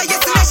the butter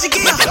yesterday she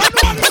give her.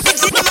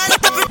 She the man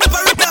up with Papa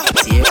Rita.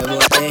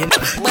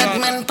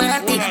 Batman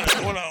party.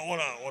 Hold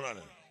on.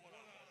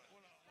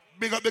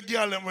 Big up the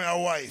girl and my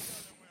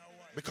wife.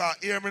 Because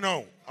hear me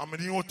now, I'm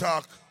in new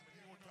talk.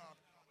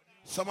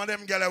 Some of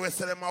them girls will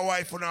say them my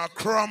wife on our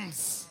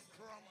crumbs.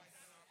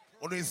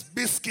 On his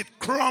biscuit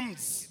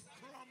crumbs.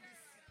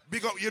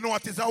 Big up, you know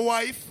what is a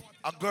wife?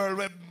 A girl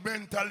with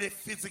mentally,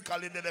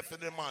 physically there for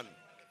the man.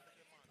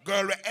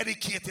 Girl with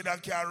educated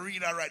and can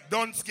read and write.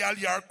 Don't scale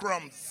your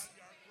crumbs.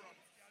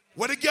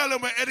 When the girl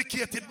who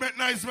educated make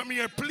nice with me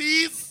here,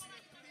 please.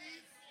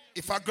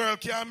 If a girl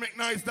can't make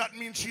nice, that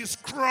means she's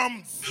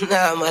crumbs.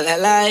 Nah, man, I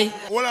lie.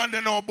 Hold on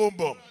there now, boom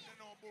boom.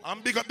 I'm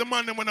big up the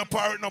man when a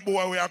pirate no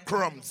boy we are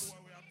crumbs.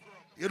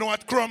 You know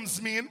what crumbs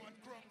mean?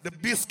 The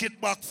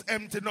biscuit box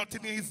empty,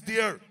 nothing is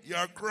there.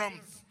 You're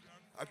crumbs.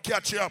 I'll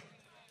catch you up.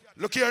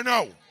 Look here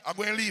now. I'm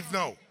going to leave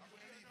now.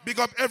 Big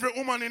up every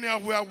woman in here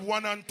who have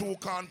 1 and 2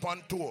 can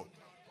pan tour.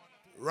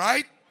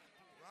 Right?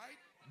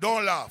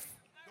 Don't laugh.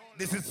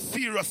 This is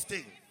serious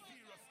thing.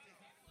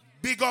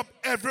 Big up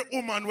every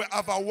woman who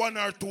have a 1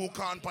 or 2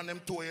 can pan them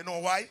tour. You know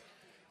why?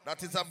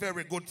 That is a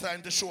very good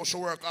time to show she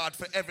work hard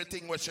for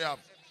everything what she have.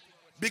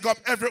 Big up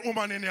every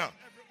woman in here.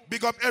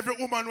 Big up every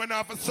woman when I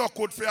have a suck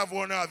good for have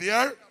one of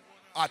here.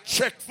 I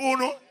check for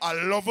you, I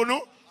love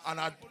you, and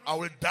I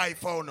will die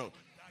for you.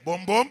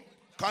 Boom, boom,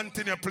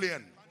 continue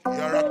playing.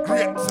 You're a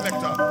great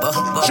selector.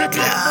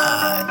 Chippy.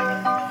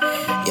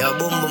 Yo,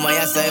 boom, boom,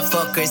 I say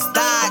fucker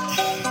start.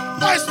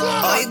 Nice one.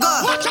 Oh, you go.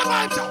 Watch your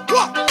mind,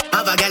 what?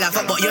 Have a girl a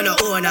fuck, but you no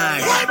own her.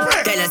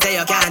 Tell her say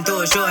you can't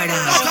do sure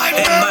that.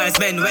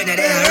 Embarrassment when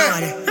they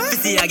run. You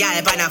see a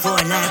girl on a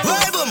phone like boy,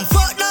 boom,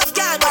 fuck enough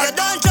girl, but you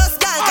don't trust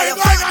girl. Cause you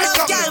fuck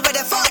enough girl, but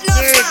you fuck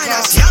enough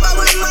man. She have a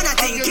one man, I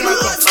think him a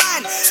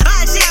husband.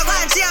 And she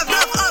have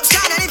no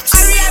option. And if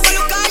I real for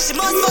look she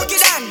must fuck you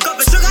down.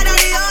 Couple sugar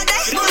daddy out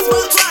there, she must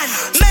fuck one.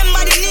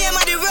 Remember the name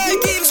of the world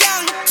team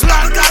gang.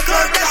 Papa can't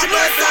call that she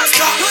must fuck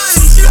one.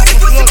 She run the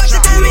pussy but she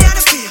tell me how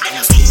to feel.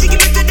 She give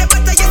me to the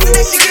butter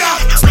yesterday she give her.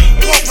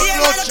 DJ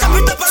man a top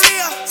it up a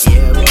real.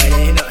 Yeah boy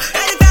they know.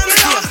 Anytime I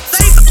know.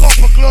 So if a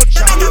couple clutch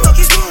that I fuck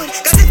is good.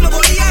 Cause if my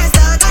body eyes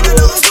start I don't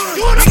know good.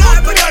 You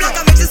gotta put it like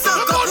I make you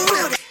suck up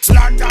good.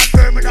 London,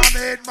 Birmingham,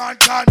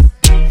 Edmonton.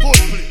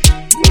 Foot play.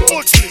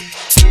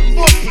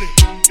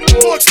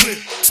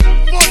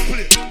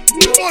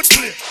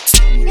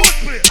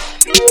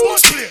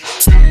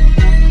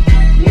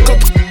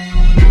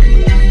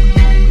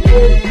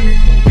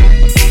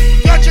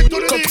 Catch it to the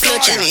league.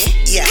 Clutcher,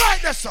 yeah.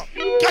 Right there, sir.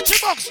 Catch your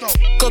box now.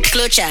 Cup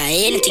clutcher,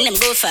 anything them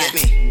go for.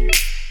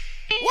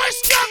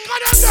 Where's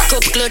Skank?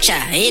 Cup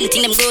clutcher,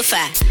 anything them go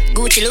for.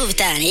 Gucci, Louis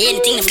Vuitton,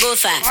 anything them go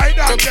for.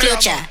 Cup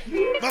clutcher.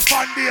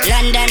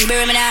 London,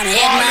 Birmingham,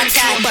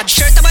 Edmonton. But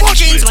shirt about the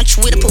jeans, match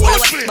with a pole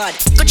of bad.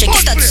 Go check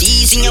it out,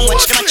 season and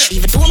watch the match.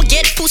 Even though I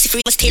get pussy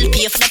free, must still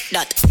pay for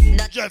that.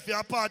 Jeff,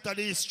 you're part of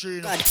the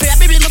history. God,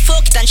 probably my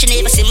fuck it and she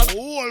never see my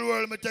whole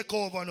world me take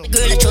over now.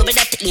 Girl, I told me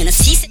that you know,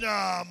 see.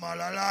 Nah, man,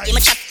 I lie. You my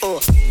chat, oh.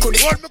 Could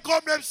it? When me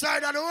come them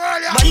side of the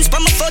world, yeah. Buns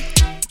from my foot.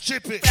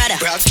 Chippy.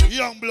 Brother.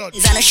 Young blood.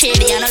 Is on a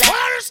shady and a lot.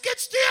 Morris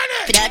gets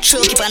steady. For that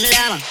truck, keep on the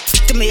llama.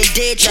 To me, a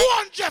day job. Go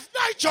on, Jeff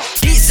Nitro.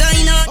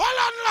 Designer. Hold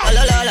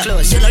on.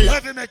 Close, you know, look.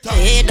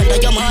 Hey, don't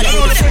let your mother.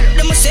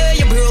 Let me say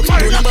you broke,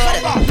 do not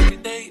bother. Every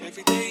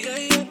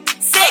day.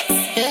 Six.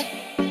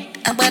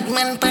 A bad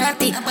man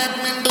party. Tell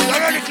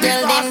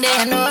them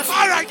they enough.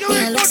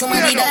 Yeah, look,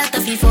 somebody that a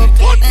FIFA.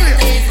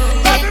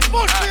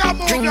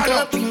 Drink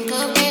up.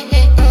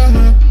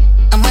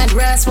 A mad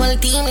rascal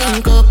team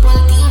link up.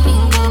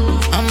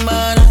 I'm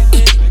bad.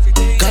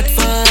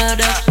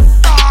 Godfather.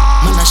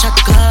 Man a shot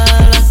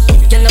caller.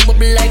 Girl a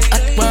bubble like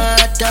hot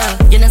water.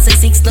 You know say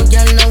 6, no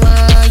girl no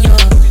wire.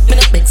 Me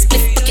no beg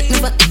split pocket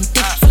never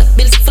empty. Full of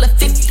bills, full of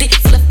 50,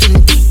 full of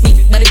 20.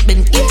 Big body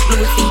bend it,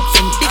 blue feet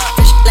fendi.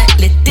 Fresh like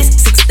lettuce,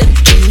 6 them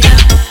trendy.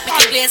 Make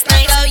it place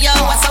nice, oh yo,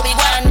 what's how we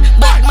want?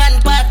 Bad man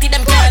party,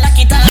 them girl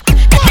like it up.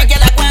 Every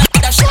girl like one,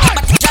 that shit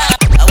about the job.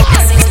 I want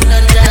to see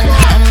London,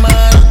 I'm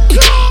bad.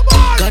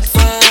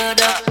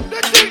 Godfather,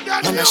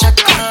 man a shot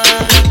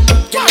caller.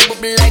 Girl a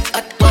bubble like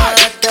hot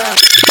water.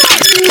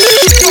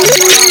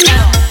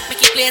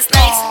 Make it place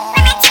nice.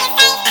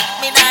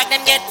 Me dog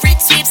them get freak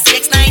sweep,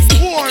 6 nice.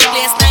 Make it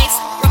place nice.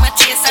 From a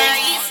chase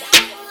eyes.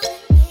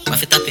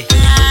 What's it up?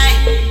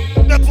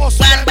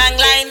 Bang bang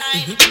line.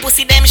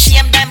 Pussy them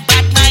shame them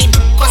bad mind.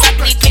 Cause I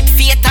do it with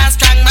faith and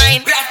strong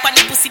mind. Rock on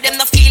the pussy them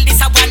no feel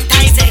this a one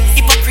time.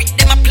 Hypocrite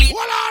them a play.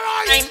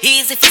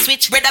 Easy if you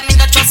switch, brother me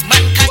not just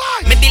mankind.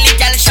 Me Billy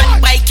girl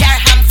shot by car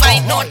ham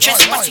fine. No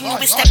trespassing you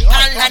will step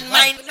on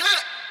landmine.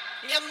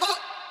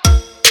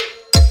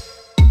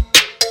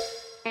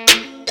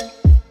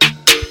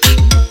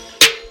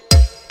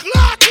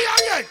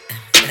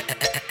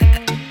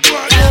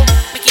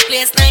 Make it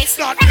place nice.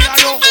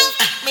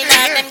 Me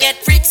dog them get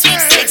freak sweet,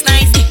 6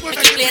 nice.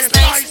 Make it place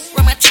nice.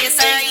 From a chase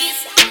eyes.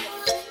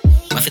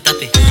 What's it up?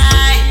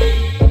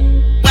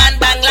 One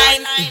bang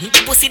line.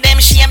 Pussy them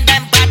shame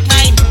them bad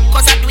mind.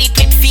 Cause I do it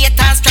with faith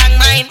and strong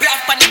mind.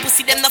 Rock on the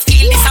pussy them no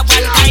feel this a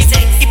one time.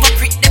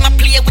 Hypocrite them a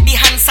play with the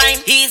hand sign.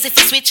 Easy if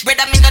you switch,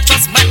 brother me not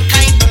just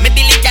mankind. Me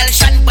Billy girl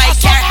shot by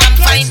car ham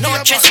fine. No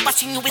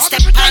trespassing you will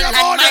step on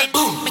landmine.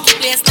 Make it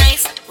place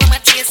nice. From a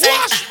chase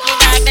eyes. Me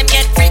dog them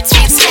get freak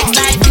sweet, 6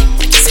 nice.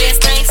 Make it place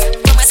nice.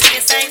 From a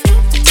chase eyes.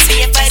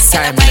 See if I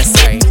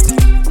sorry.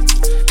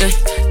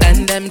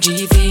 And them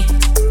GV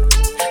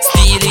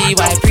Steely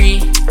white pre.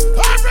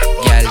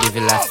 Girl live a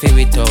life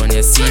with on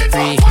your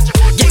C3.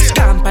 Get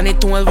company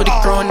tool with the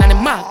crown and the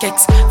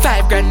markets.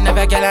 5 grand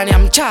never girl and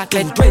I'm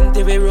chocolate.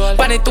 20 we roll.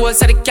 Pan it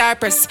tools at the car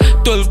press.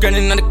 12 grand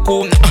in the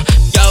cool.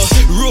 Yo,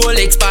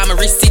 Rolex for my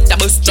receipt a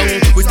bust down.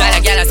 We style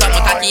a girl as one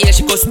more 30 years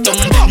she custom.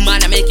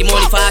 Man I make him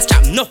money fast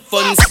trap no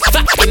funds.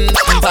 Fat him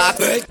back.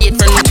 Bird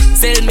front.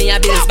 Sell me a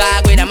bills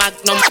bag with a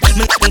magnum.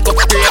 Me cup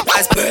grape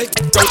as bird.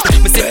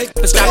 Me sit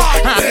me strap.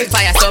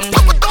 Fire some.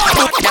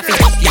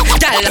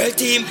 Girl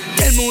team.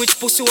 Tell me which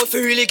pussy want for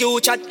really go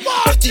chat.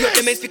 Dirty up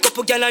the men pick up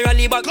a girl and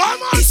rally back.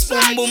 This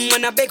boom boom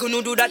man I beg you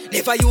no do that.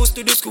 Never used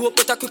to do scope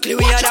but I quickly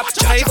we adapt.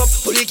 Drive up,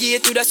 pull the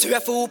gate to the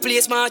surf who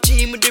place my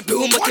team with the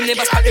broom but he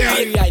never spot the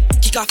real right.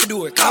 Kick off the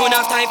door, count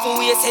off time for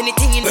waste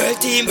anything in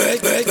bird team.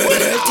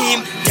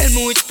 Tell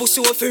me which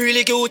pussy want for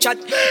really go chat.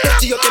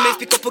 Dirty up the men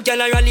pick up a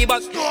girl and rally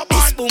back.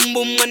 This boom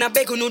boom man I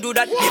beg you no do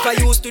that. Never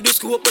used to do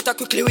scope but I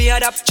quickly we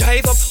adapt.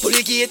 Drive up, pull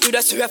the gate to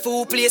the surf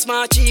who place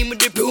my team with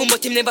the broom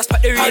but he never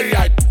spot the real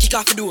right. Kick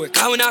off the door,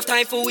 count off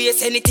time for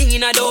waste anything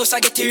in a dose I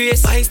get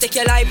serious. Fines take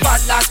your life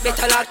bad last,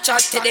 better lot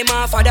chat. Tell them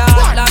off for the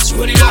hot last,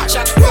 roll the hot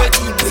shot. World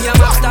team, we a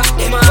master,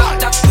 them a hot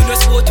top. We no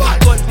sport with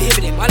gun,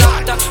 baby, them a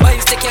laptop.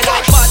 Fines take your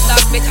life bad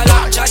last, better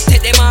lot chat.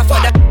 Tell them off for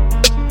the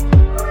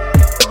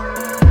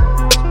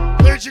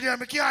engineer,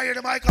 me can't hear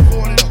the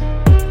microphone, you know.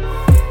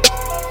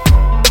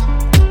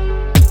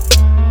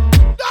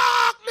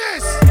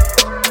 Darkness!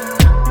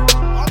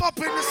 I'm up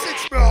in the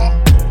 6, bro.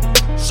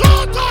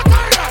 Shout out here!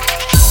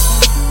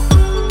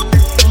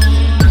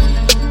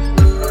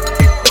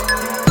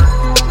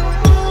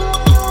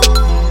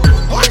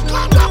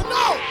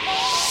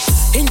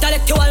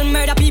 Intellectual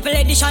murder people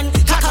edition.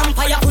 Cock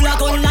empire full of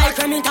gun like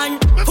Remington.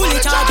 Fully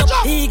charged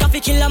up, he got fi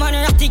kill a man.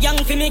 Ratty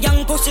gang fi me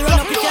gang, pussy run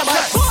up with your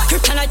butt.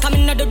 Kryptonite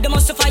coming out of the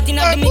muscle fighting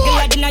at the middle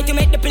of the night to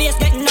make the place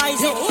get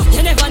noisy.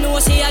 You never know,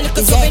 say a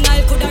little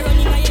juvenile coulda run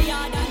in my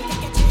yard and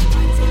take a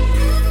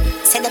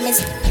chance. Say them is.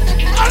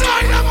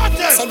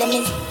 Say them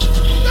is.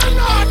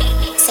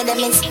 Say them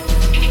is.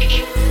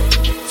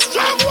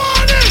 Strong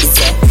warning.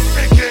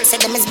 Say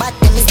them is bad,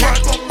 them is not.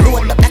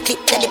 Roll up the clip,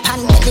 let the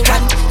pan, let the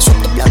run. Shoot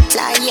the blood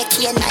fly, yeah,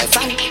 key and knife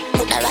and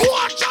put the right.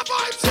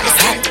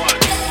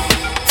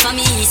 For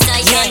me,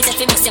 side yeah. If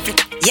you miss your flick.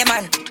 Yeah,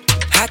 man.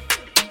 Hot.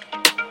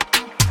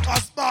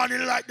 Us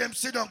morning like them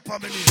sit down for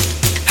me.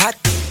 Hot.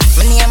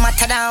 My name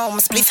matter down,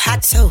 my spliff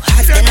hot. So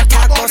hot. Then I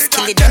talk us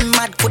till it them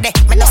mad could they.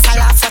 Me no fall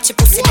off, watch you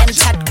pussy them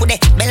chat could they.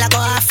 Bella go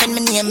off and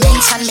my name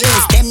mention me.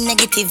 Use them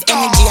negative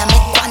energy. I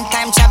make one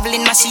time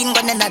traveling machine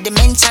gun in a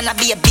dimension. I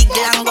be a big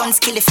long gun,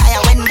 skill the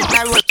fire when we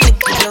roll quick.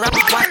 I'll rap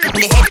it one in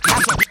the head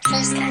cap.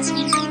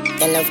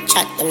 They love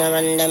chat and I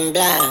run them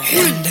black.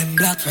 Run them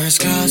black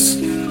first class.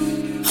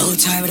 Whole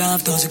time with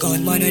half those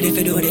gun, man, ready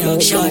for do the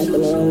action.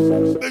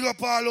 Big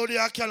up all over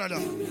there, Canada.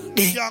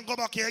 You can't go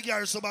back here,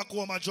 Gary, so back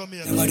home at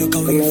Jamaica. I'm gonna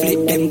go and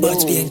flip them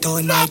butts, being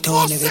torn, my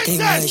tone,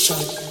 everything I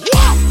shot.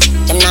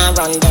 Them now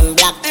run them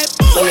black.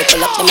 When we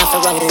pull up, them have to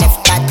run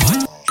left back.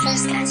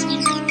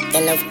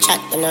 They love chat,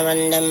 them now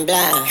run them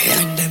black.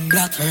 Run them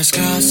black, first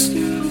class.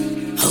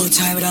 Whole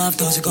time with half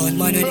those gun,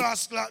 man, ready.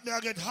 First class, me I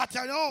get hot,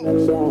 you know.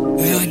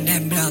 Run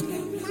them black.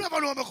 You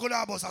never know me could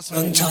have bus as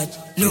well. Run chat,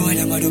 no one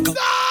them a do come.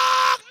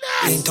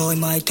 Being torn,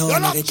 my tone,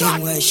 everything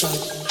I shot.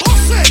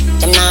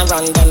 Them now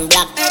run them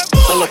black.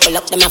 When we pull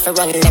up, them have to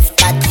run left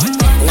back.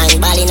 9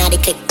 ball inna the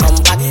click, come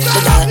back.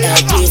 Without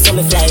LG, so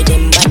me fly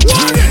them back.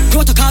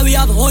 Protocol, we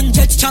have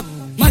 100 chop.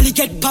 Molly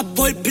get pop,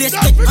 boy, place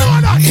get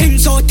up.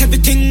 Hands out,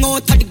 everything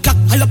out of the clock.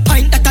 All a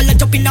pint that all a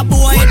jump in a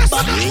boy head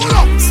back. A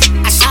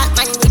shot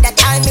man with a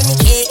tall mini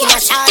K in a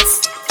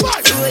shots.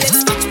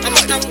 Rolex watch on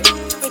the hand,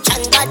 rich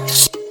and bad.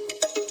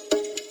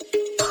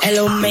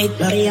 Hello mate,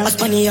 I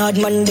spun a hard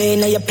Monday.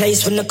 Now your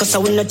place when the cause I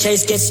win no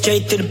chase. Get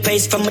straight to the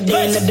pace from a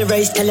day into the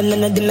race. Tell him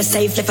none of them are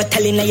safe. If I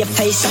tell you now your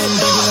face, I'm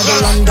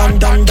done.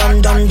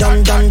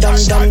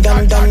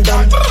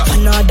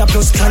 Another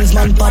plus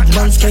clansman, bad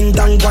man's king,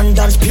 gang, one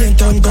dance,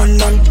 paint on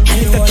gunman. And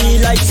if you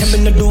feel like them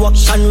in the do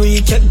action,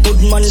 we check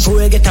good man, so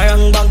we get a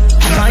wrong bang.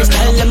 And my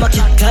style, them a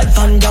kick like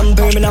Van Damme,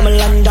 Birmingham,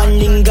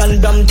 London,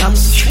 England, Brampton.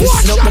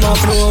 Listen up, them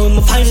off the room,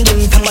 I find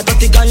them. Come a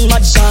dirty gun,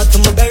 mad shot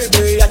from a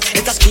berry.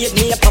 Let us keep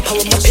me a papa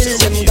with my bill,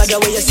 them got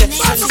away a set.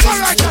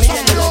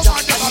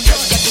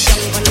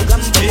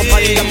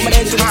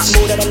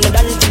 Smoother than the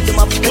dance, pick them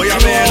up. What time,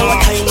 them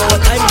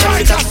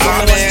get up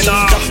from the one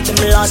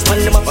them last one,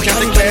 them up.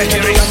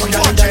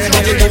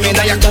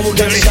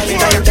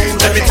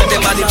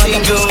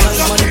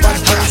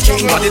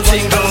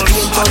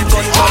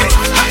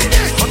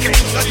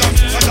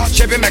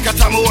 Chippy make a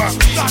tamua.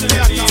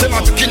 Say my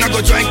picking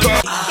go drink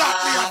up.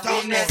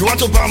 You want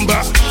to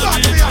bamba?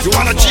 You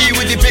wanna G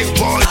with the big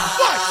boy?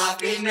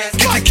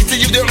 Kitty,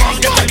 you the wrong.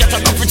 Get a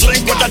coffee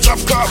drink with a drop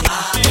cup.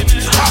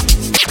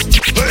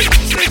 Hey,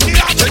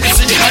 can you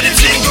see how the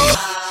thing go?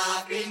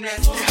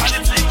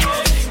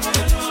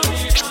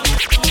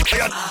 I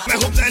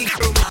hope then.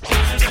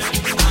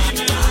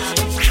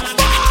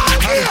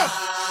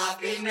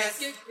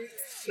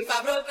 If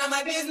I broke down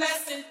my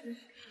business,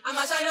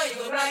 I'ma show you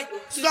go right.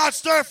 Start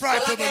stir fry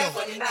to me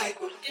now.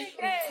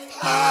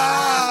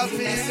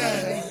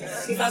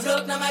 Happiness. If I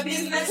broke down my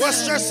business,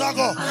 what's your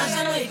sago? I'ma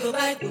show you go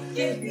right.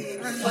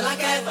 All I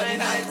care for the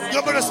night.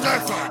 You better stir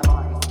fry.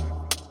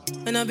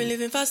 And I've been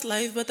living fast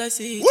life, but I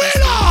see it. Yeah,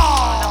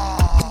 dog.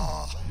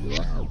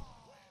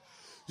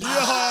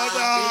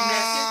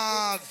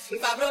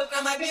 If I broke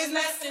down my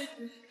business,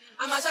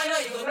 I'ma show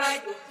you go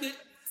right.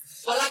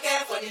 All I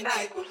care for the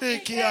night.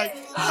 If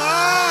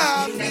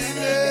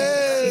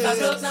I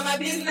broke down my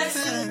business,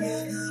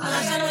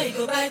 I'ma show you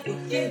go right.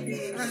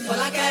 All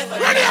I care for the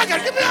night. Ready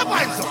again, give me a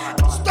mic.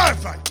 Stir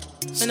fry.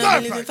 And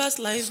I've been living fast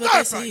life, but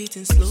I see it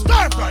in slow.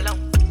 Stir fry.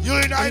 You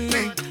and I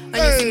think. And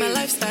you see my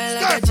lifestyle,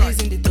 I got G's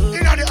in the door.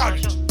 In the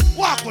orange.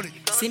 Walk with it.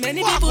 See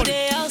many people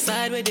there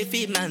outside where they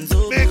feed man's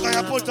over. Make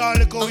her put all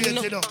the coat in.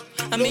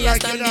 And me a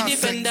stand the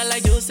defender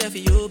like Joseph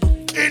Yobo.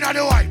 In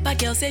the white. But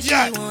girl said she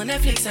want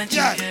Netflix and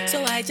chill.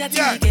 So I just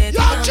get it.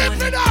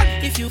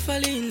 If you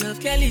fall in love,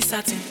 Kelly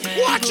satin.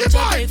 Watch it,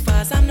 boy.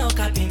 Breakfast, I'm not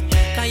capping.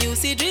 Can you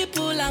see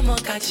dripple? I'm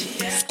not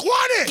catching.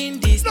 Squad it. In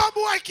this. No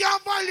boy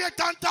can't violate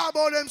and talk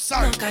about them,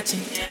 sir. Not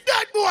catching.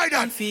 That boy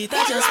done. Feet,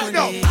 I just want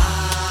it.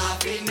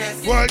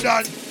 Happiness. Well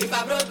done. If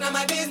I broke down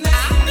my business.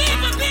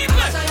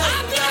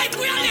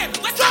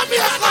 Tell me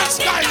a fast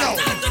guy now. I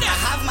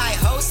have my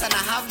house and I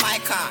have my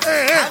car.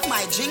 Hey, I have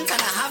my drink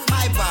and I have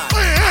my bar.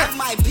 Hey, I have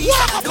my beef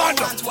and I don't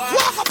want war.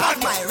 I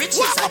have my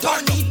riches, I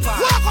don't need power.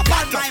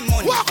 Got my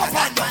money, I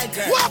got my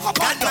girl. Got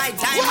my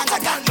diamonds, I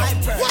got my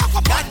pearl.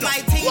 Got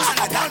my things and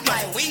I got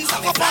my wings.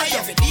 I'm a fly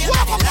every day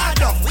with the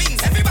Lord of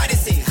wings. Everybody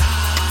sing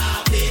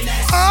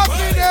happiness.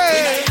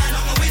 Happiness.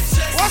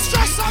 What's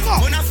your song?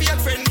 Gonna fake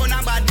friend,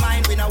 gonna bad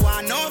mind. We don't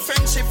want no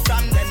friendship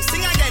from them.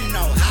 Sing again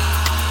now.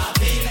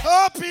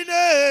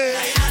 Happiness.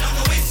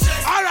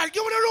 Alright,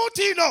 give me the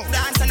routine now.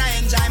 Dance and I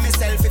enjoy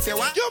myself if you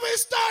want. Give me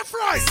stir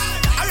fry.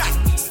 Alright,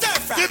 stir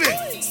fry. Give me.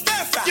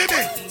 Stir fry. Give me.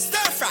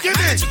 Stir fry. Give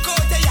me.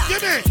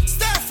 Give me.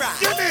 Stir fry.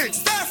 Give me.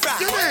 Stir fry.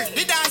 Give me.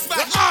 The dance back.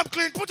 The arm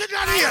clean. Put it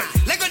down here.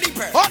 Lego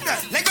deeper. Hold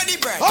that. Lego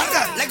deeper. Hold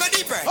that. Lego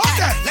deeper. Hold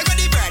that. Lego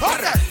deeper. Hold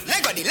that.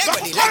 Lego deeper.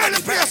 Lego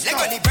deeper.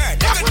 Lego deeper.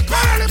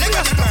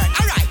 Lego deeper.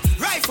 Alright,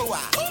 rifle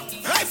war.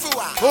 Rifle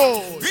war.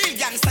 Real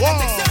gangster that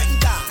take certain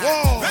time.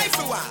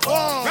 Rifle war.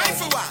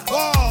 Rifle war.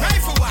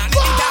 Rifle war. Let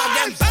me down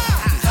them back.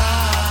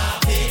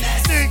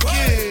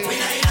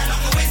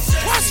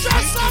 What's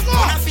your song?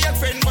 Gonna fake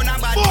friend, gonna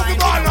bad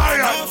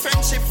mind. No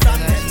friendship from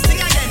them.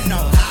 Sing again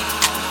now.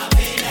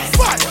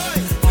 Fight.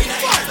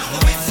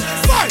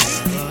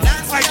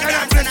 I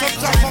cannot play some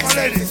song for my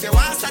ladies.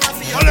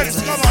 My ladies,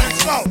 come on,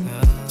 let's go.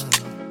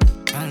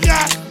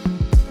 Yeah.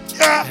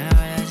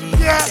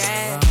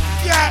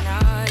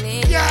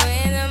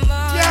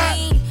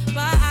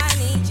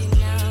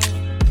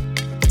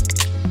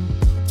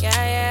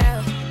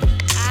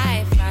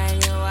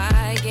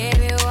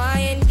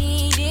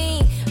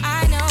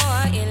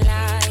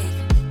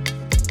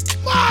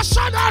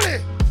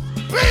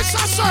 Peace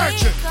and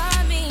searching.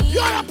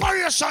 Your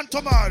operation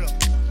tomorrow.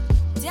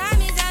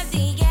 Time is of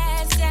the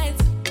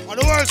essence. And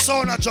the world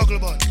sound a juggle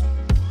bun.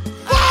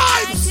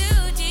 Vibes!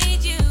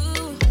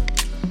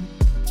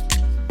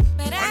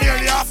 And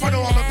nearly half an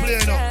hour I'm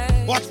playing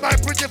now. Watch my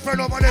pretty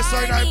friend over there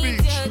side of the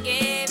beach.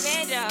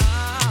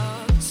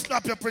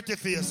 Snap your pretty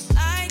face.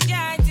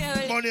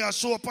 Money and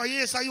show up.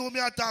 Yes, I you me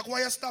attack. Why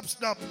you snap?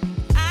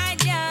 I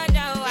don't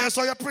know. Yes,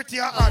 so you're pretty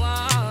and hot.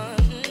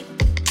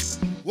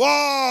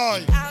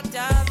 Why?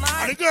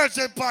 And the girls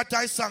in part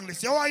I sang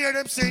this. You want to hear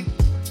them sing?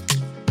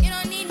 You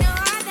don't need no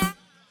other.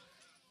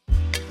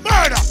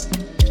 Murder!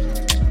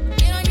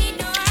 You don't need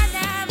no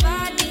other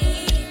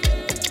body.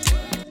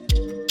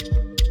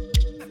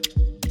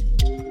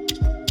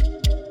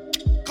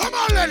 Come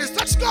on, ladies,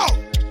 let's go!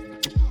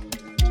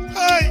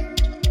 Hey!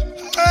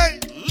 Hey!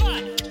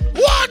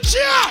 Watch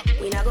out!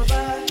 We not go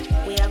far,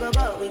 we a go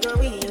go, we go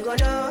we, you go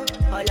know.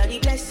 All of the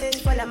blessings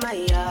fall on my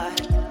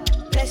yard.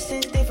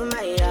 Blessings stay for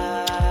my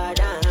yard,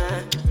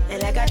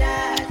 And like a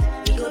dad,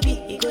 he go be,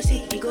 he go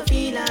see, he go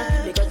feel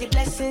because the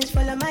blessings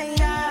fall on my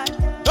yard.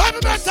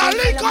 Don't better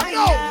link up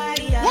now!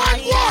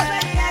 One!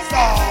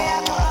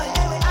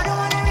 I don't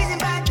wanna reason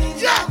bad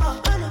things. Yeah!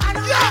 I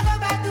don't wanna go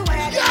back to where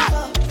I came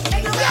from.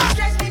 Make nobody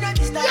stress me, not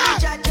disturb me,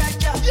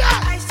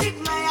 I sip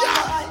my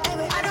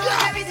alcohol. I don't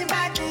wanna reason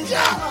bad things. I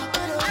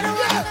don't wanna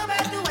go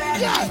back to where I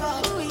came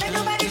from. Make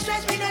nobody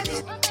stress me, not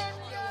disturb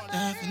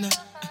me.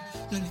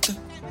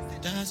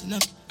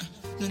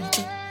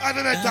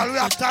 Heavy metal, we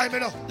have time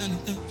enough.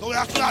 So we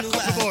have to add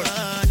couple more.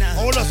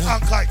 Hold us on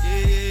kite.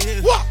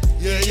 What?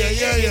 Yeah.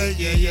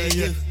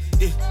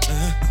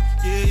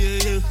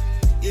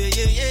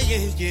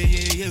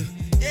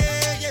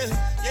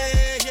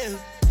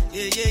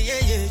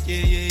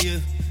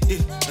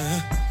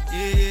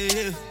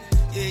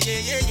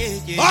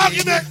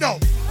 Argument now.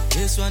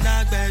 This one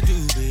I better do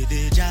with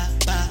the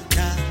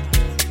jabata.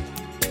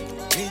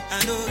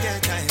 I know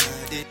get tired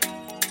of it.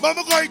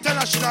 Mama go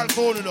international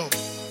phone now.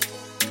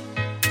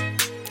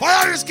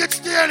 Pirates get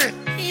stealing.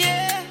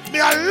 Yeah. Me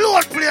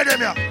alone play them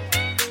here.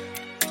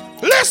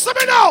 Listen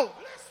me now.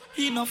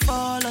 He no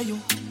follow you.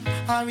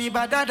 Harry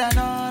better than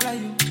all of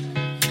you.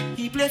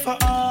 He play for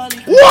all of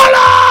you.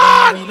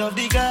 Voila! We love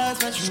the girls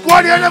but you.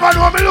 Squad you never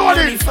know me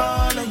loading. He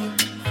follow you.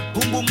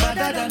 Boom boom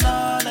better than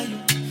all of you.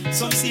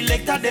 Some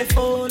selector they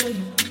follow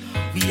you.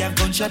 We have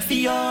gunshot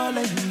for all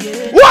of you.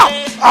 Yeah. What?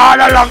 All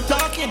along.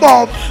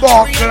 Bomb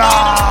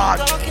clad.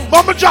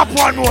 Mama drop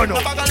one more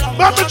now.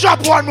 Mama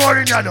drop one more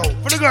in here now.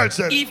 For the girls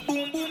say. If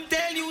boom boom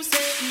tell you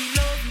say he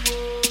love you.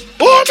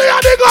 Hold me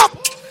and dig up.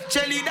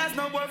 Shelly does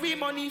not worry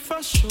money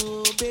for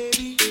sure,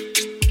 baby.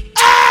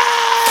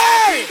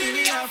 Hey!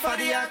 For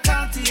the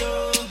account,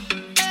 yo.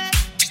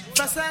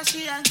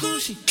 Versace and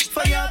Gucci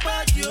for your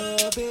body, yo,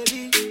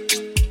 baby.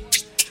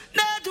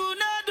 No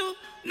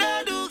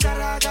do,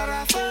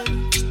 gara fun.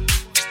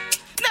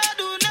 No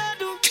do,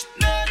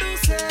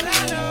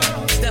 Serrano.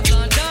 Step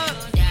on dog.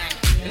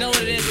 You know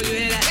what it is when you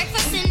hear that?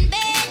 Breakfast in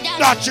bed.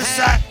 Not you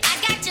say. I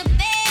got your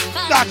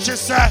bed. Not you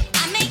say. I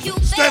make you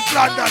Step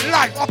London,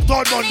 live,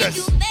 uptown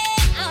Mondays.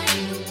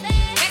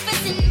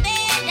 Breakfast in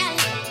bed,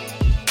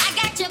 I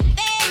got your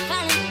bed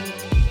calling.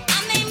 I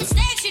made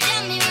mistakes, you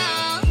done me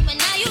wrong, but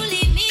now you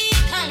leave me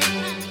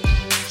calling.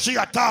 She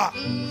a talk.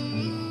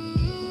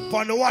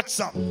 On the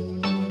WhatsApp.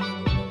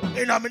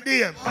 In my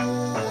DM.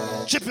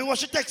 Chippy, what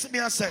she texted me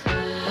and said? I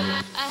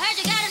heard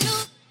you got a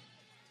new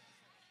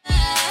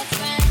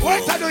friend.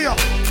 Wait, I do you.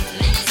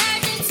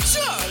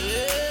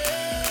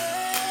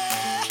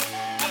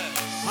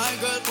 My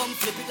girl come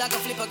flip it like a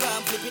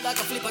flippergram, flip it like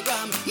a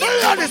flippergram.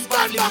 Millions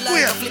stand back like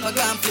way. a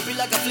flippergram, flip it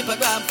like a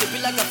flippergram, flip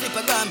it like a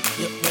flippergram.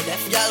 You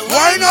deaf girl,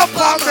 Wind up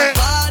on me.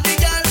 body,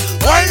 girl.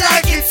 Wine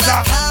like it's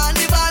a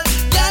carnival.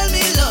 Girl,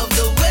 me love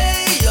the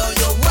way you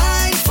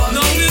wine for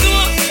me.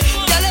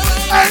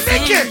 Hey,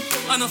 Nicky.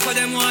 I know for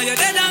them why you're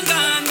dead and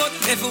gone, but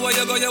everywhere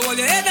you go, you hold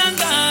your head and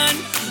gone.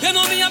 You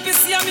know me happy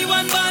see me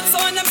one band, so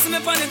when them see me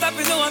on the top,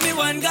 you know me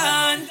one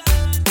gone.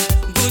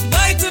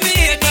 Goodbye to me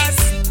haters,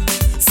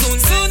 soon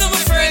I'm a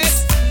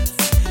friends.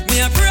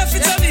 Me a pray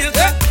for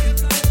Jamaica,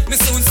 me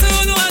soon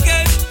know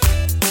again.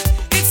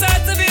 It's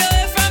hard to be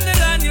away from the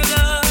land you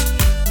love.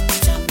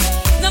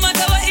 No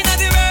matter what in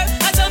the world,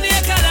 a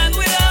Jamaica land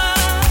we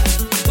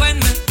love. When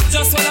me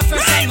just want a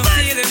first time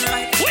I'm feeling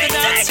right. We're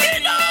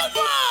taking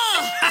over.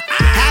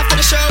 After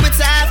the show, it's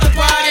after the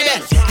party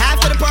then.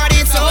 After the party,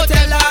 it's a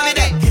hotel lobby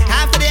then.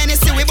 After the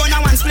NSC, we burn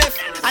a one spliff.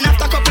 And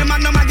after a couple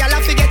magnum, my gal,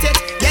 I forget it.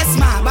 Yes,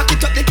 ma, back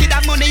it up, the kid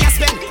have money I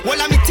spend. All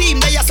of me team,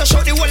 they are so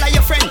shout the whole of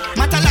your friend.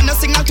 Matalana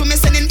signal to me,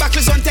 sending back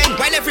to zone 10.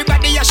 While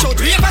everybody a shout,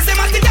 ravers them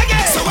at it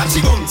again. So watch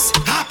the guns,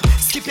 hop,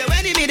 skip your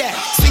enemy there.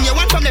 Swing your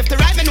one from left to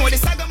right, me know the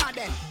saga man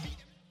then.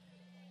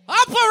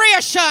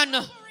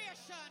 Operation.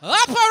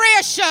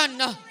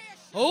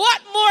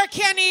 What more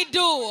can he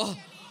do?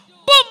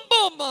 Boom,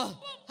 boom.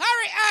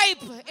 Harry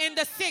Hype in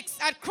the 6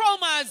 at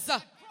Chroma's.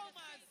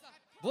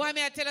 Boy,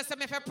 may I tell you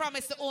something? If I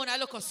promise to own a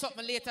look of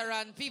something later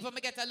on, people may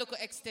get a look of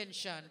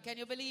extension. Can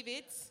you believe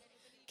it?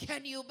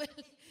 Can you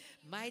believe?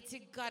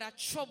 Mighty God, a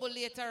trouble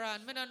later on.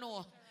 I don't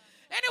know.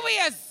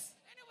 Anyways,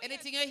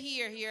 anything you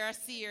hear or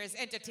see here is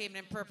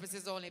entertainment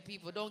purposes only,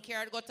 people. Don't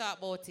care, go talk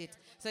about it.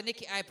 So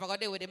Nicky Hyper got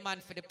there with the man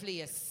for the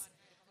place.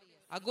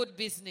 A good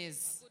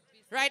business.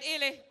 Right,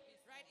 Illy?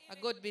 A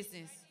good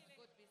business.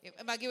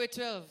 Am I give it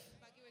 12?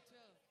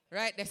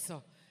 Right, that's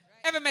so.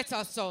 Every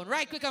metal sound,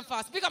 right, quick and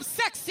fast. Big up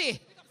Sexy.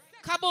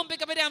 Kaboom,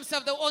 big up with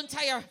themselves, the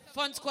entire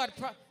Fun Squad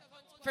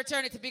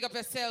fraternity. Big up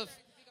yourself.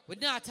 We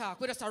not talk,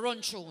 we just a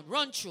run tune.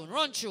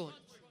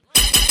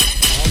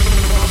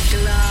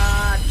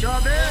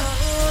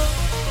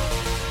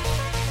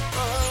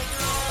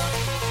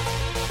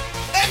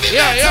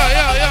 Yeah.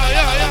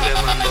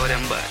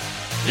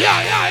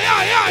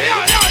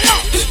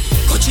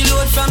 Coachy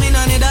load from in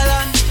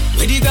Netherlands.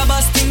 Where the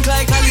grabbers think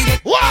like a leader.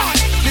 Why?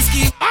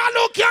 I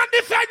don't can't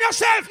defend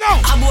yourself now.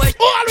 All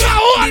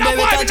the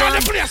boys in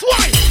the place.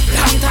 Why?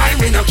 Long time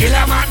we no kill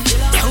a man.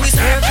 Now we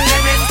serve the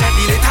lemon to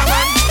the little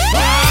man.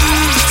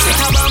 Set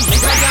a bomb,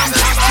 make a jam.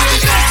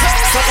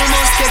 So we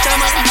must catch a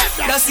man.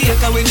 That's the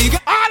echo when nigga.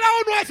 All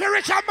I know if you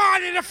reach a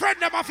man in a friend,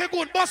 them have a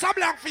good boss a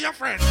blank for your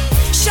friend.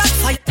 Shot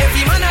fire,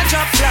 every man a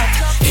drop flat.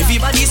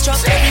 Everybody's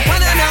trapped, every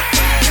banana.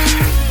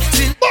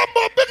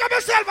 Bumbo, pick up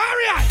yourself,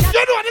 area.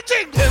 You know the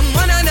thing.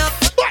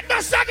 But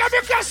the second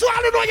because so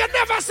I don't know you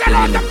never sell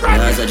out the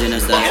friend. That's a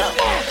genocide.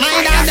 My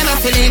dog them a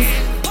feeling.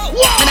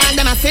 My dog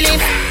them a feeling.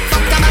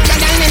 Fuck the back the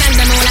dining and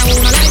them all I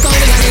wanna like how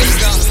we a live.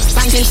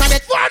 Banking for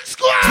it. Fun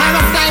Squad. My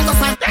rough time go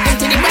fat.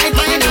 Into the bright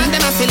my dog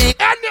them a feeling.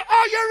 And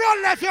all you run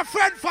left your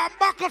friend from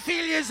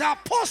Bucklefield is a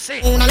pussy.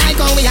 Wanna like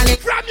how we a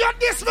live. From your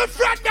diss me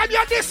friend, them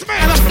your diss me.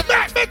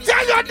 Let me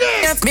tell you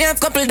this. Me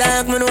have couple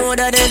dog, me know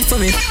that dead for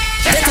me.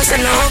 Better say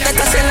love,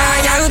 better say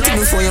loyalty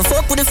before you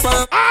fuck with the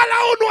farm. All I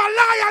know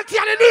loyalty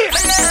and the name. I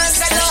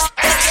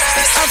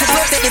have to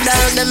protect the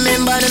dog, them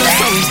member, them the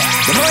family.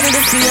 The money,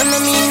 the fame,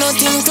 no mean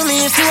nothing to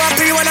me. If you are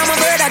free, one of my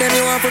brother, then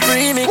you want to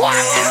free me.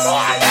 After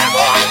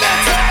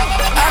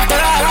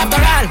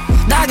all,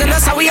 dog, you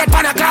know so we had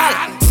pan a call.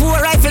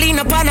 4 rifle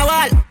in upon a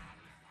wall.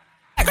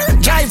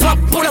 Drive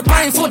up, pull up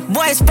on foot,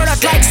 boys spread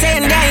out like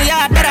saying down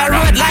yard, better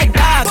road like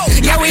dog.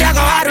 Yeah, we a go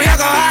hard.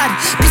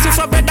 This is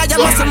for brother, you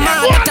must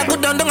mad, but I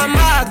good down a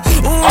mag.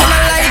 Ooh, I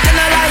like,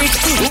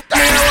 me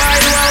why,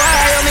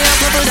 me a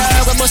couple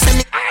dog, I bust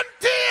me.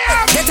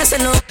 Get us a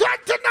no.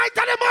 29th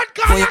of the month,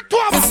 call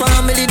October. My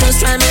family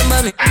just try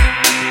remember me.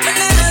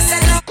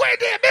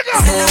 Big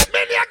up,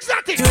 many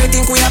exotic. You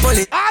think we are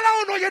bully? All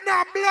I know you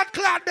know blood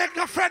clot make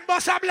no friend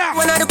boss a black.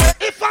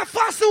 If I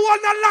fast the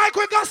one not like,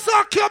 we gon'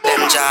 suck your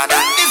mama.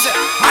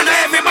 I know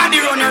everybody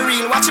run a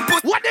reel. Watch you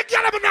put. What the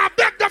girl now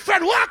beg the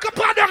friend, walk up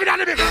on the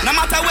middle. No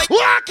matter what.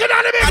 Walk in on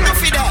the middle. I don't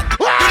feel that.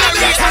 You know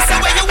real, I say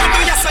where you want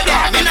to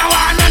yesterday. Me no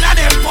want none of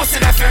them pussy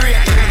that for real.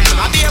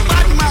 I be a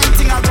bad man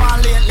thing I go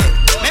on lately.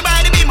 Me buy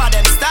the beam of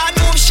them, start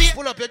move shit.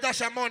 Pull up your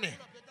dash of money.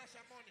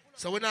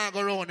 So we not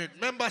go round it.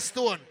 Remember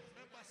Stone.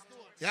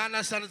 You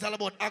understand it's all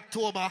about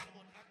October.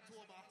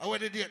 I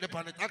went the date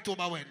upon it.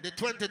 October when? The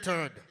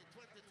 23rd.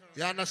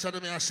 You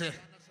understand me? I say,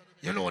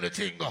 you know the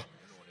thing go.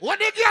 What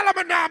the girl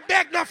I'm now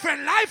beg no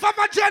friend. Life of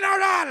a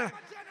general.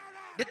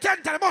 The 10th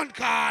of the month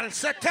called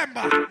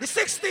September. The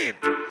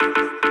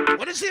 16th.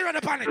 What is here on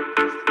the panic?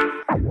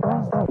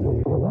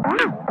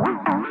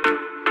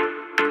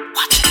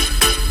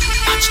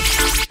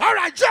 All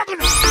right, juggle.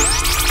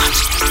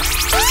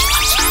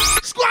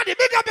 Squad,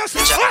 big up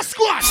yourself. What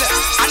squad?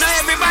 I know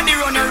everybody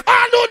run a. I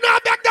know now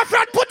beg the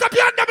friend. Put up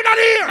your hand in the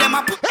ear.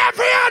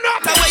 Every hand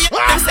up.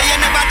 Them say you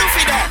never do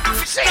for that.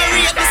 No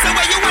rate, this is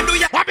where you want to do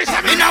ya.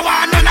 Me no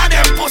want none of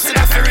them pussy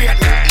that for rate.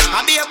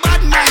 I be a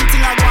bad man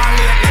thing I go on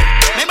lately.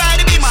 Me buy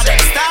the beam of them,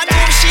 start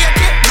move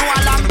shake it. No a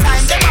long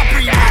time, them a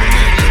pre-man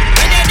me.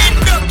 When they did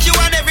duck you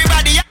and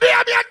everybody. Me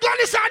and me and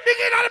Gully start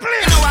digging on the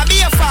place. You know I be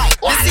a fight.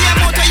 The same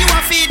motor you a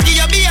feed, give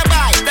you be a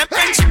buy. The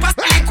friendship a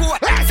still cool.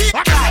 Fit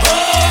guy.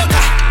 Oh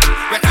God,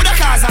 we coulda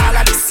cause all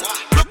of this.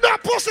 No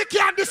pussy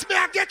can't this me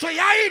and get to you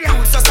idiot.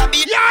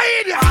 You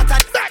idiot.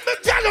 Let me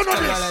tell you no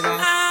this.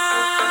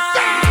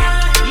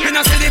 You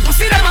know say the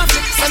pussy them a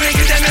flip, so me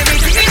give them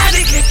everything in a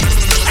the clip.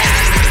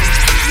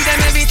 Give them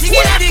everything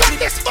in a the clip.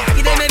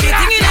 Give them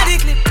everything in a the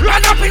clip.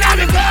 Run up in a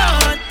the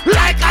gun,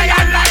 like I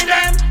align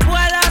them.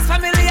 Well, as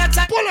family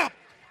attack. Pull up.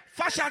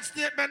 Fashion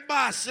statement,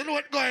 boss. You know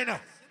what's going on.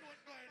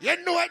 You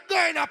know what's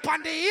going up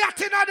on the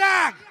 18th of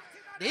dog.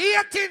 The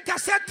 18th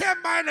of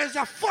September is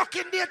a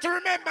fucking day to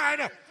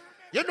remember.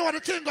 You know the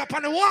thing up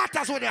on the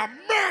waters with a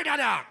murder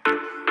dog.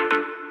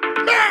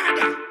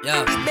 Murder.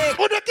 Yeah.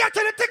 When you get to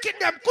the ticket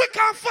them quick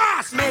and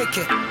fast. Make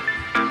it.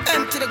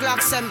 Empty the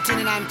Glock 17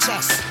 in I'm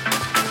chest.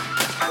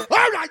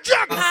 Alright,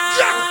 juggle.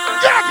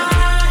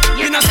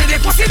 You know say the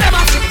pussy them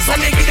a flip, so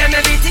me give them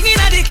everything in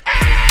a dick.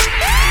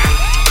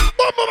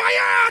 Boom, my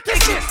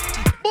artist.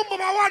 Boom,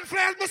 my one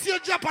fly, me see you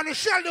jump on the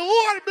shell, the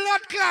whole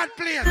blood clot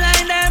plane.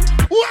 Line them.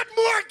 What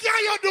more can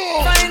you do?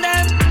 Find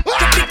them.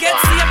 Chippy get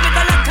see up with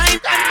all the kind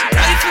and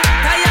rifle,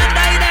 tie and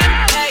die them.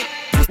 Hey.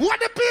 What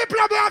the people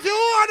about you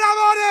want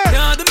about it?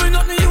 Yeah, the me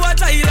nothing you a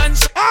Thailand.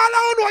 All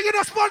I know you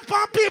just sponge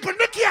for people.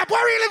 Nick here,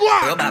 what really go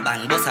on? Rubber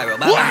band, boss a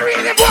rubber what band.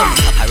 Really go on?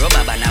 A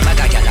rubber band, a bag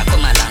a gyal a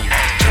come along.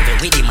 Travel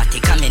with the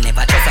matic and me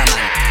never trust a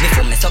man.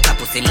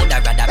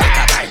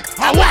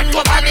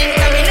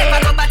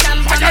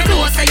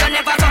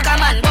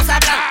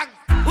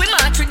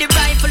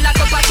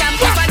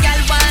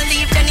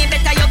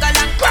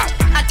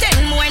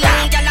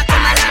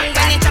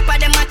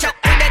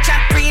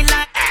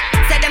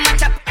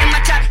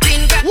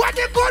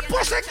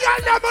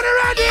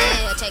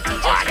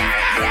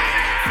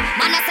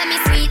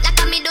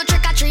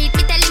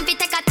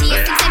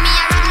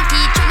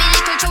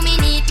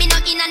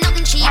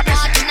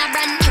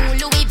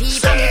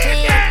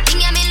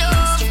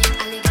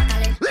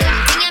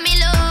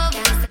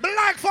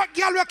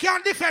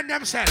 can't defend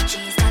themselves.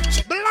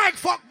 Me like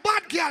fuck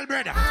bad girl,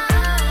 brother.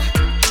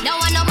 No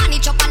one no money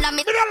chop under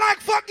me. Me don't like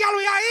fuck girl,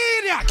 we are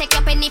idiot. Take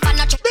your penny for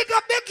no chop. Big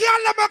up the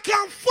girl, them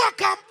can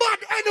fuck and bad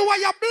anywhere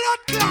your blood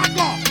clot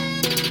go.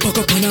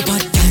 Fuck up on a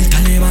bad girl,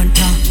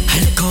 Talibanta.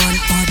 Alcohol,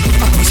 bad,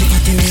 a pussy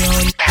party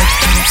on.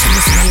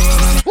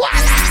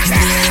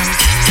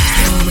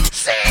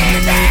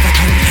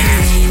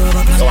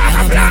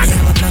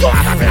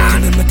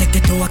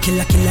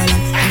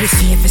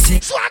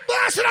 Swag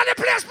boss in the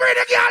place, bring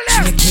the girl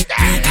there.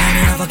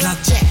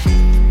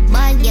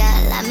 Bad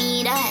girl, I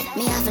mean that.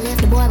 Me have to leave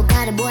the boy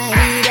because the boy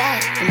need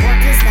that. The boy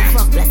kiss the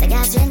fuck, plus I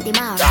got 20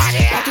 miles.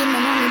 Like in my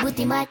money,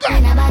 booty, but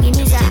in a baggy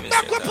me shop.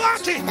 Make we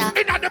party in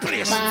the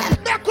place.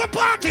 Make we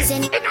party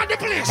in the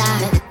place.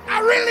 I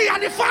really on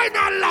the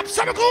final lap,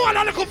 so we go on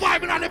a little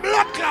vibe on the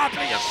blood clot,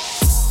 please.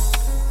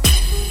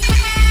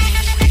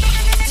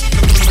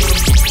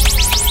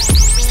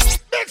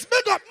 Next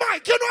big up,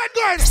 Mike, you know I'm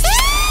going.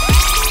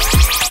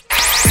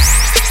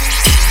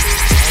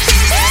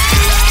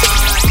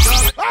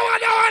 I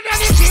want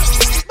anything.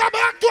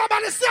 Number October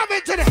the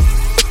 7th today.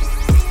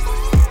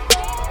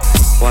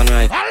 One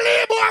right. I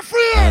leave boy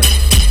free.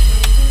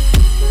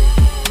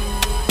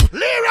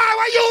 Leroy,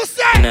 what you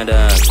say?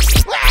 Another.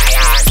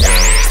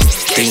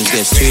 Things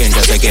get strange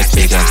as I get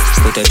bigger.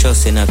 Put a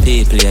trust in a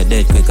people, you're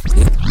dead quicker.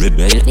 You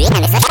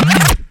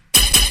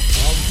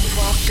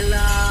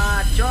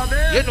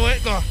know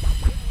it, go.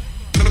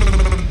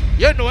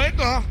 You know it,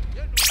 go.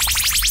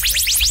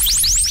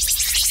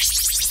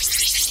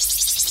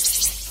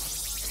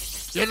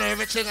 You know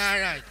everything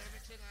alright.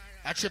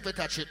 I chip it,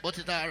 but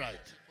it's alright.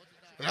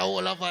 And I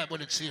will have vibe on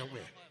the same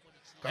way.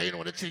 Because you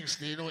know the things,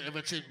 you know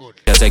everything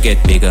good. As I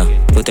get bigger,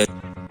 put a...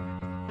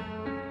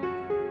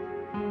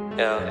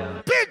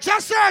 Yeah. Picture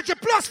surgery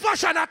plus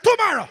fashion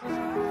tomorrow.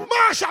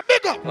 Marsha,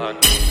 big up.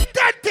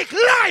 Dentic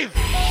live.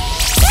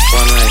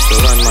 One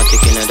rifle, one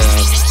matic in a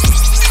dog.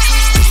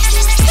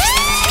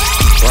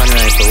 One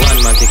rifle, one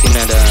matic in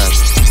a dog.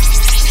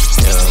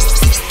 Yeah.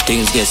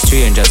 Things get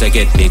strange as I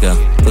get bigger.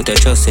 Put a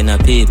trust in a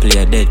people,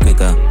 you're dead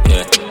quicker.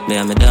 Yeah. Me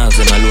and my dogs,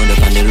 them alone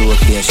up on the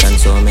location,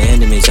 so my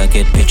enemies I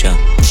get picture.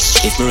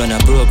 If me run a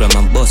program,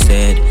 I'm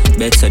busted.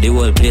 Bet so the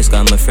whole place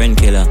got my friend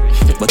killer.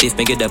 But if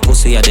me get the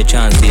pussy at the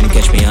chance, him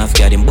catch me half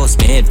guard, him bust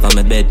me head for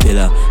my bed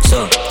pillar.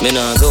 So, me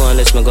nah go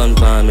unless my gun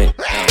palm me.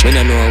 Me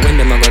nah know when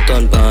them a go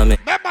turn palm me.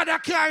 Remember the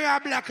carrier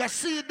black a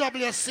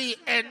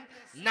CWCN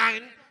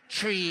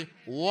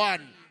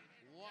 931.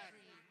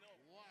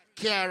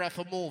 Carrier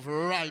for move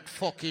right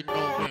fucking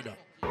now, brother.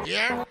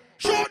 Yeah?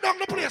 Shoot down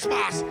the place,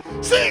 boss.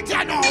 See it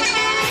ya now.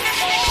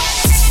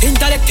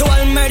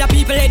 Intellectual murder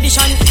people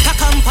edition. A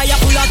campfire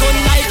full of gun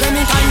like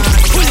Remington.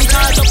 Pull it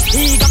charge up,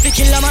 he got to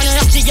kill a man.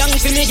 That's the young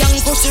for me,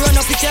 young pussy run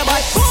up with your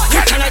boy.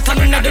 You cannot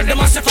come in and do the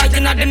massive fight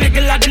in the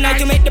middle of the night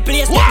to make the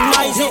place get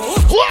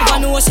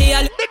noisy.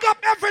 Pick up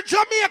every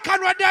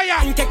Jamaican right there.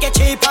 And take a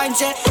cheap and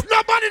say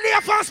nobody there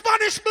for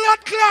Spanish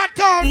blood clot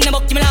town. Never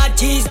give me that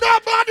cheese.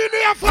 Nobody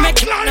there for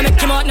Florida. Make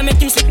him out,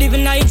 make him sleep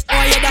living night. Oh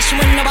yeah, that's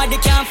when nobody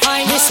can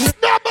find this.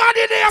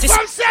 Nobody there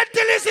from St.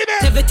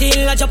 Elizabeth.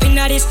 17 I jump in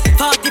at this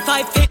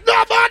 45 feet.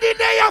 Nobody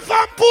there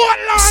from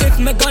Portland. Shift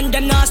me gun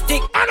them now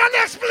stick. And the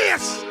next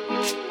place.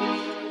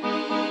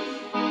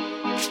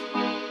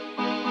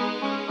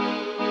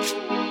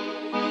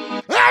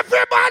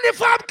 Everybody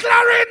from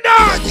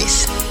Clarendon.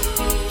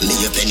 Lay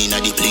your pen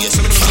inna the place.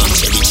 Farm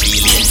cherry tree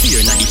lane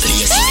fear inna the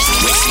place.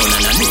 West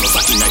London and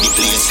Nova inna the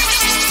place.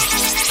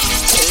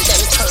 Tell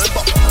them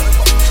turbo.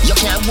 You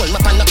can't hold me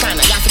up on the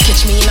corner. You have to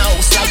catch me in a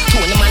house like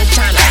Tony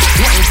Montana.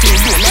 One thing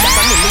do me like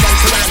a million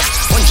piranha.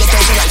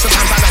 100,000 rifle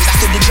and veranda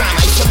to the drama.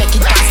 If you make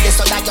it past this,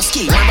 so like your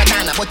skill,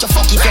 Maradona. But you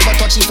fuck if you go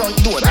touch the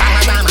front door,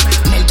 Panorama.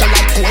 Mental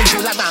like cold,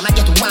 Jularama,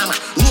 get warmer.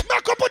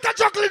 Make up put a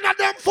juggling at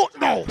them foot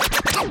now.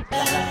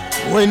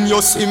 When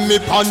you see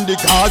me on the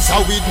Gaza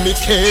with me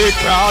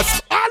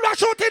K-Cross, all a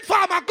shooting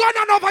farmer, gun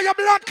on over your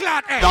blood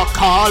clot head. the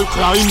call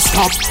crime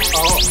stop.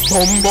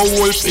 Bumbo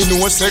Wolf in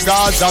no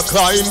cigars, a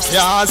crime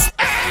cast.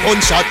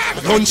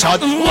 Gunshot.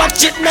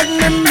 Watch it make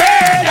me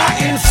murder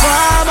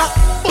informer.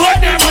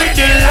 Put them with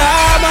the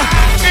llama.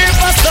 If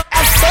I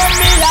saw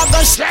me, I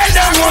go shred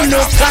them on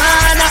the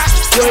corner.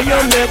 So you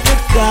make a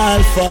call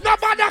for.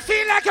 Nobody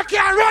feel like you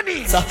can't run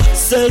it.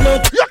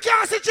 Salute. You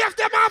can't see Jeff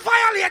them and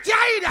violate you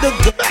either.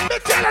 Let me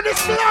tell you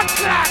this blood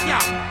clot,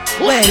 yeah.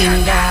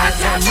 When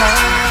Gaza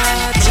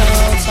march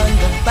out on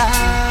the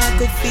back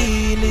of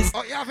Phillies.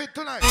 Oh, you have it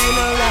tonight. You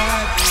know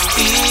what?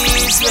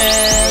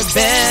 Israel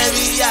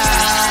burial.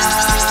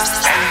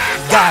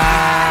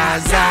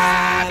 Gaza,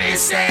 they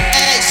say.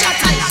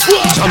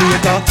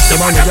 Jamaica,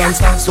 them on the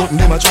gangster, something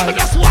them a try.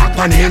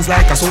 Pan hands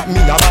like a something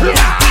me a buy.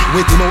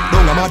 Wake him up,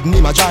 down a mad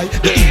name a dry.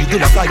 The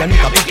eagle a fly and it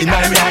a pick in my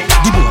eye.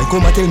 The boy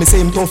come and tell me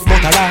same tough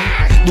but a lie.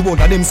 The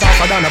one of them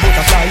suffer than a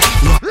butterfly.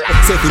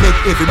 Say fi make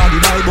everybody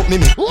die, but me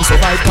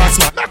survive past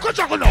my.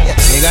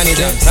 Me gonna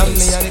dance, and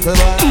me a little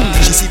boy.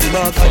 She see the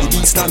mark of the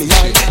beast on me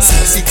eye.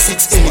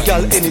 6'6", any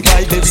gal, any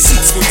guy, baby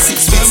 6 foot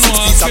 6 feet. Them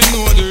want to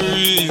know the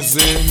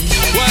reason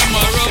why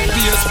my rock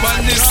bass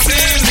on the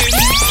ceiling.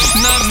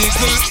 Now me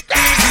good.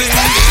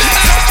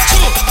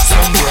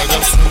 Some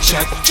brothers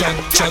chat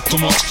too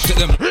much. Take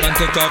them and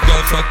take off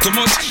girl fat too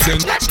much. Then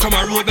come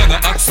a road and I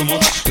act so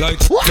much. Like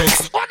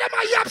dogs. What them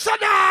a yaps on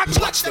dogs?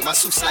 Watch them a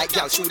sus like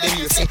y'all. Show them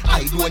you say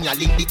I do when you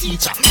link the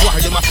teacher. War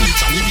them a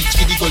feature. Me reach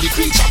for the gully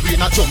creature.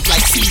 Brain a jump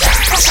like Caesar.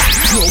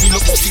 No we no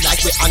pussy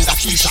like we under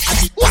Keisha. I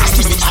the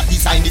party me a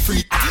design the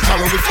free.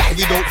 Tomorrow we fly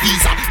without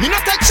visa. Me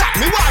not take chat.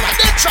 Me war a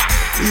dead trap.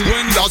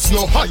 When there's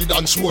no hide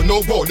and show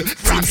no run.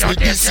 Since me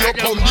this year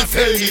come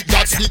defend it.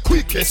 That's the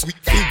quickest we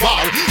can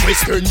bar.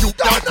 Western you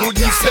that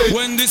wouldn't say.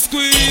 When they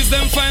squeeze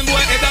them fine boy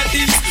head at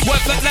ease. Boy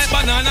flat like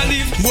banana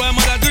leaf. Boy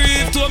mother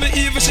grieve. Told me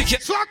even she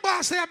can't. Swag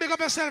boss say big up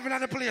yourself in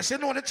the place. You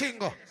know the thing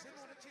go.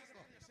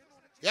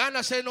 You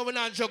understand no we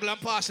not juggle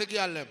and pass the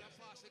girl them.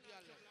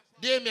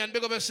 Damien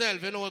big up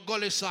yourself. You know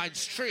gully side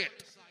straight.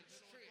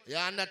 You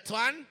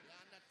understand?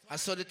 I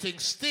saw the thing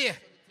stay.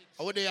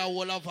 Over there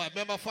all of her.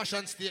 Remember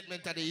fashion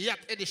statement of the Yacht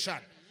edition.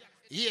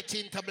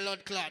 18th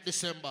blood clot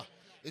December.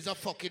 It's a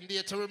fucking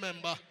day to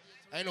remember.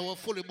 I know we're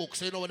fully booked,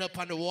 so you know we're up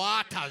on the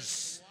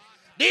waters.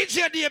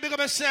 DJ D, big up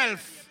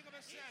yourself.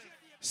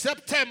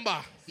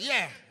 September.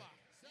 Yeah,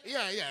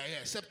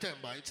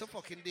 September. It's a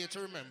fucking day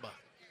to remember.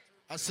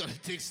 I saw the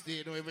things stay,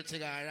 you know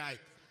everything alright.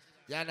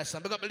 You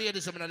understand? Big up the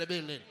ladies in the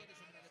building.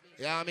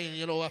 Yeah, I mean,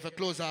 you know, we have to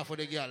close off for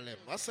the girl them.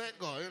 I said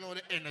go, you know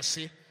the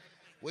energy.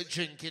 We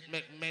drink it,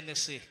 make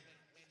menacing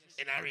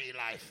in a real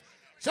life.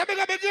 So big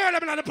up the girl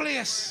them in the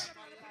place.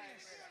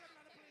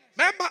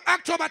 Remember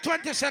October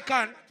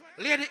 22nd,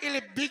 Lady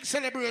Illy big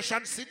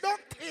celebration,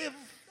 seductive.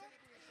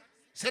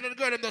 So the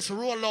girl them just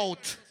roll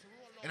out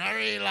in a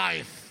real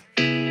life.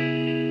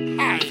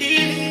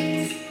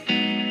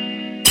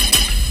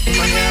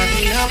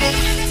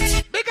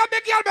 Big up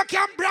the girl, but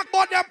can't brag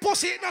about them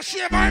pussy in a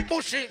shave and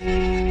bushy.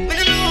 Me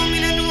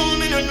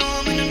no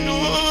know.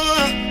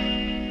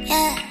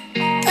 Yeah,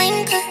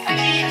 twinkle.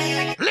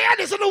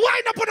 Ladies, you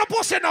wind up on the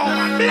pussy now,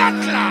 man. Blood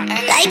clot.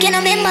 Like you know,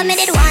 remember me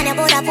did warn you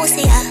about a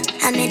pussy,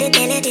 I made it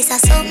tell you this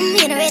is something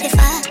you know ready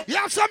for. You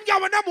have some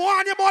girl when them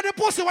warn you about the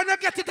pussy when you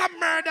get it a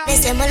murder.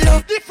 Listen, my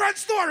love. Different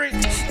story.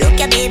 Look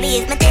ya baby,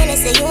 if me tell you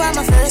say you are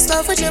my first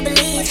love, would you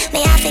believe?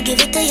 May I forgive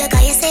it to you,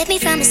 cause you saved me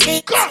from the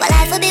street. But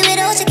life will be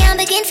without you, can't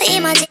begin to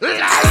imagine. All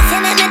if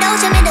you make me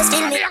doubt you, me just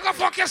feel me.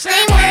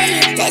 Same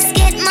way, let's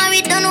get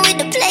married, done with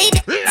the play.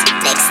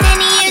 Next 10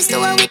 years,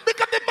 do it with.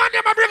 Pick up the money,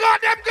 I bring out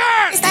them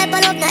girls. This type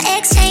of love, no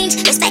exchange.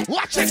 Respect.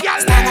 Watch it, girl.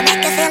 It's not gonna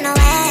make you feel no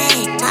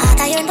way. My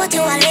heart iron, but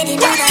you already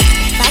know that.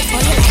 Fight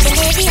for you like a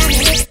lady, I'm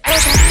in it.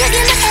 You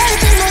give me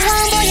everything I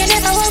want, boy, you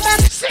never hold back.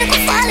 You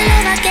can fall in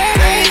love again.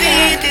 Baby,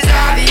 it is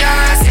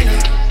obvious, you know,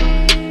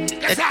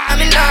 that I'm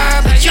in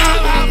love with you,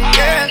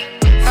 girl.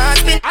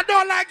 I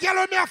don't like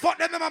yellow me, I fuck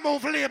them, I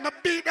move lame, I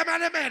beat them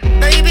and them in.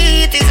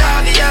 Baby, it is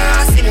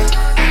obvious, you know,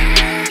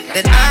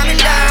 that I'm in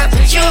love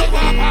with you,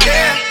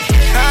 girl.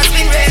 I've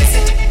been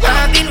racing,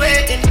 I've been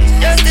waiting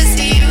just to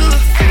see you.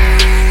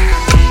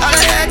 All I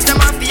heard,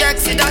 them off the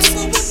exodus.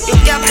 You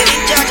can't play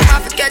in charge, I'm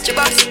off to catch your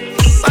bus.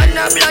 But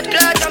no blood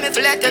clot, I'm if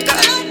I let you go.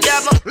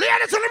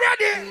 Ladies, are you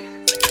ready?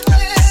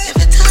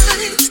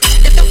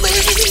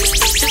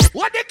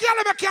 What the girl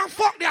ever can't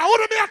fuck there? Who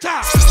do me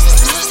attack?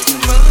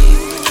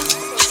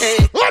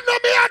 Who do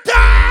me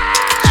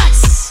attack?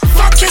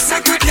 Fuck you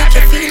so good that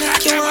you feel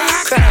like you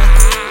wanna cry.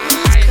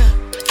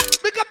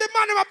 Because the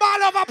man of a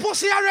ball over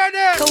pussy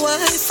already.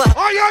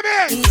 Oh, you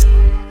mean?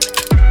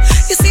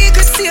 You see a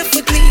good safe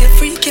with me, a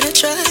freak in a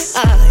try.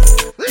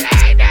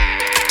 Lady!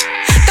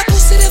 That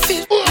pussy that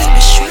feel, let me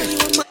show you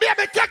my.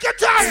 Baby, take your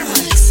time.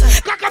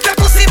 Cock up your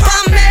pussy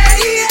for me.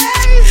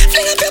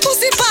 Fling up your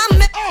pussy for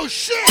me. Oh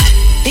shit!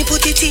 Me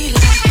put it in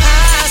like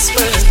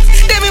password.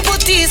 Then me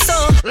put it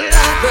so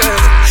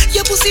loud.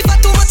 Your pussy for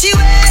too much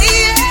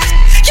away.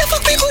 You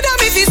fuck me good and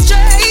me feel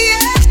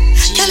straight.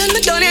 Tell me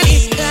done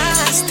it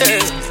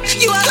disaster.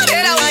 You are the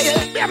better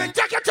one. Baby,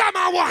 take your time,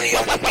 I want. You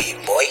are my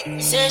boy.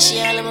 Say she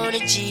all about the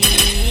G.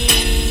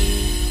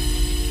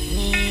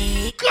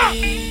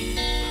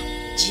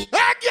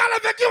 Hey girl,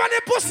 if you want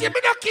the pussy, me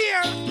don't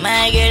care.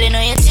 My girl, you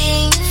know you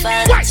think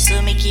fast,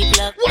 so me keep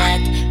love that.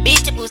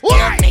 Beat the pussy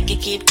up, make you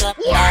keep cup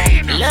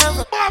that.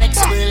 Love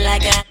flexible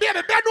like a.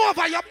 Baby, bend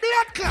over your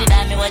blood clot. Did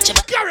I me watch your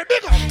back? Carry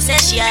big up. Say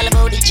she all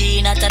about the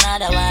G, not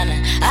another one.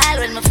 All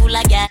when me full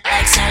of gas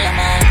like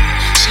Solomon.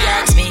 She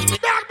asks me,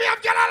 dog me up,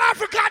 girl, all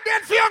Africa,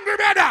 dead for hungry,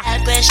 brother. A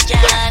question.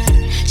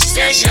 She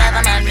says she have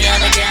a man, me have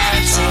a girl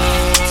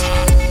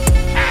too.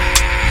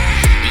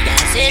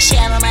 Say she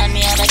have a man, me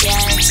have a girl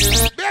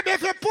too. Baby,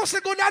 if your pussy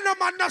good and no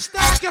man not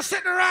start, you're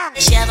sitting around.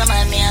 She have a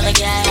man, me have a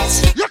girl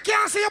too. You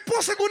can't see your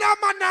pussy good and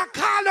man not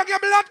call on your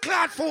blood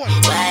clot for.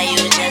 Why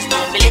you just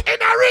don't believe? In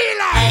a real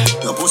life.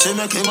 Your pussy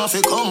make him have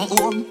to come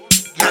home.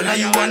 Girl, are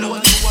you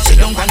alone? Sit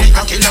down on the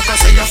cocky like I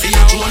say you feel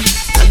your drone.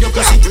 Tell your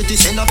pussy pretty,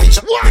 send a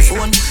picture on the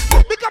phone.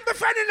 Become the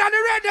friend in the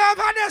radio of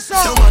Vanessa.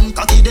 Your man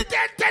cocky the 10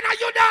 are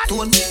you that?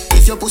 Tone.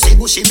 If your pussy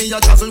bushy, me a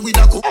travel with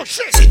a cook. Oh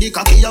shit. See the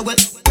cocky you wet,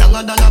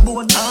 younger than a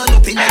bone. All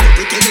up in your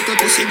pretty little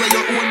pussy where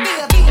you own.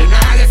 You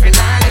nah left, you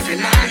nah left, you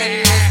nah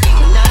left.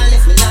 You nah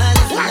left, you nah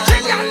left, you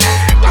nah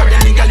left. But them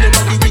nigga you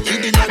got the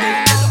wicked in a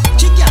room.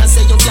 She can't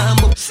say you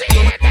can't move.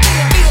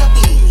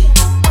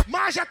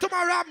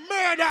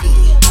 murder.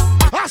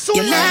 I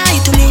swear. You lie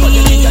to me.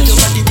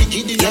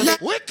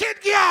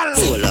 Wicked girl.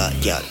 Oh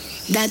Lord, girl.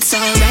 That's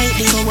alright,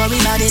 don't worry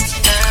about it.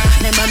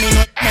 Never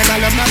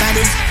love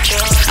nobody.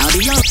 I'll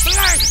be young.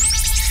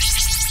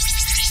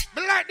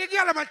 But like the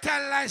girl, I'ma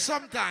tell lies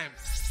sometimes.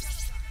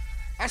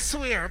 I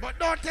swear, but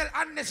don't tell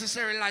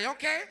unnecessary lie,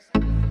 okay?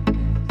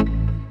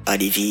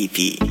 Adi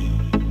VP.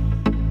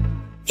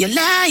 You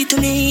lie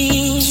to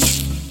me.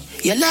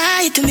 You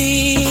lie to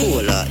me.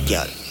 Oh Lord,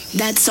 girl.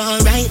 That's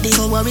alright,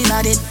 don't worry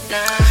about it.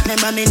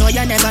 Remember me know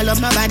you never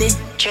love nobody.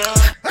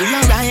 You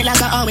alright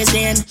like I always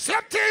been.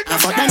 I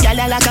fuck them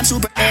gyal like I'm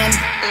Superman.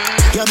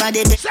 Your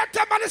body be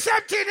September the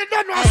 17th, you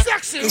don't know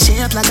sexy. it's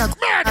shaped like a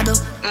murder.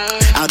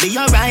 I'll be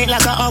alright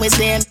like I always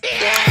been.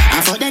 I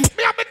fuck them.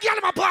 Me and my girl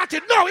in my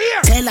party, no here.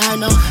 Tell her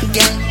no.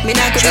 Yeah, me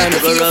not gonna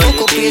feel you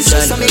fuck up place,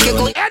 so make you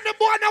go. Any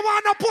boy that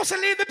want no pussy,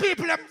 leave the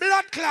people in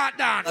blood clot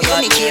down.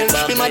 Me care,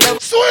 me mother.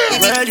 Swear.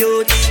 Well,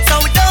 you.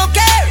 So we don't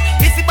care.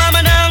 If you buy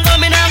me now, go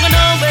me now, go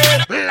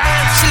nowhere.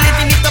 She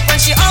living it up and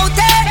she out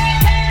there.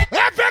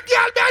 Every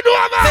girl bend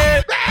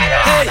over.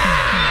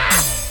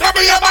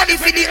 Double your body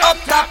for the up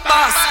top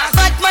boss.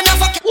 Bad man a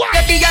fuck you,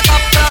 be a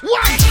top top.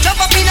 Jump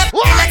up in a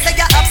like say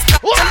you're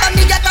upstart. Jump on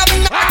me a top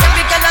notch,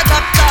 every girl a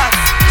top top.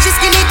 She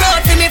skinny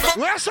down for me for.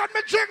 Where's on me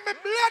drink me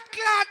blood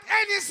clot?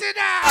 Anything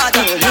now.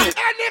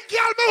 Any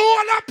girl me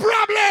hold a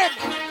problem.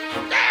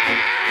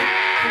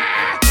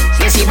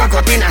 Yes, you buck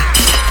up in her.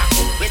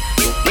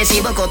 Yes,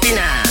 you buck up in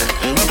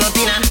her. Buck up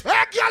in her.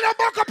 Hey, girl, you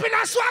buck up in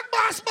a swag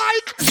boss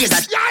bike. Yes,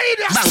 that. Yeah,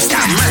 Bangsta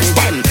man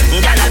them.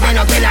 Girl, I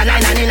been up in a 9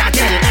 and in a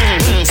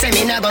 10. Say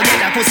me never get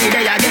a pussy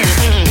there again.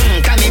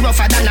 Can me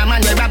rougher than a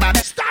man with rubber.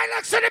 Style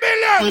like in the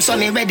million. So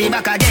me ready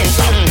back again.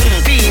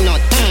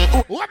 Peanut.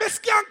 What me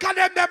skunk on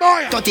them,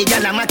 boy? 30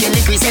 girl, I'm making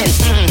liquid cent.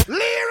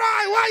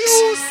 Leroy, what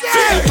you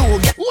say?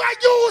 What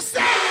you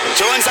say?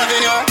 Jones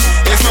Avenue.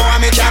 If no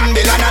one me can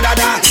build another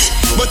dance.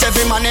 But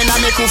every man in a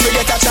me crew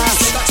get a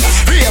chance.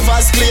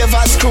 Ravers,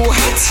 clavers, crew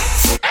hot.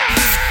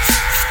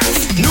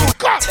 No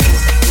cut.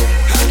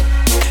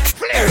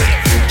 Flare.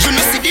 You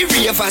know see the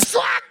ravers.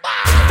 Swag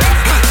man.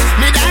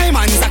 Me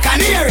diamonds a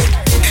canary.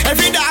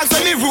 Every dog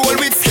when me roll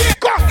with skate.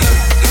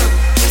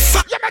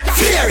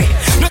 Flare.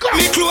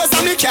 Me clothes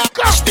and me can't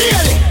cash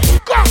daily.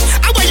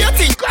 How what you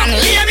think and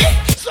leave me?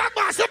 Swag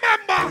man,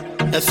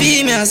 remember. A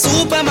female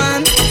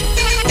Superman.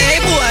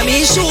 Hey boy,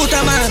 me shoot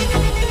a man.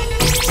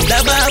 The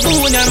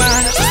baboon a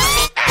man.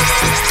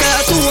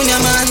 Cartoon a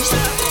man.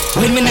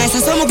 When me nice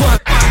and some go.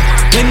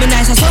 When me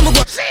nice and some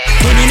go.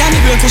 When me na me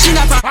brain pushing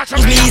up.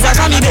 If me is a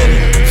family gun.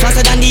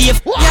 Faster than the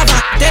F. Yeah,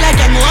 but tell I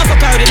get more of a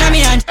crowd in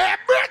me hand.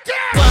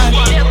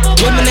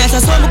 When me nice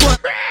and some go.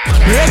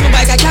 Me raise my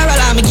bike a Carol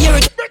and me gear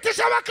it. British,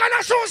 what kind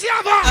of shoes you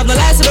have on? I've no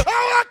license.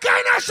 What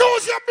kind of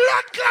shoes your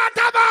blood clot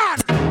have on?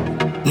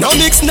 No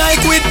mix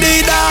Nike with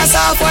the dance.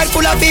 Half white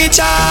full of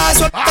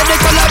features. What the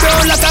color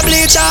brown like a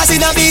bleachers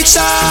in a beach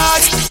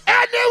shorts.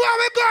 Anywhere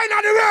we going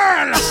on the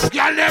world,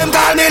 y'all Them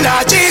call me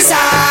Lord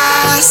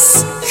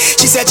Jesus.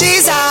 She said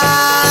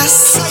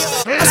Jesus.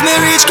 As me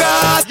reach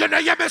God, you know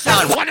you miss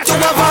out. to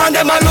a van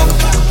them a look.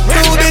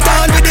 Through the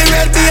town with the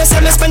red base.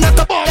 And me spend a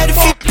couple dead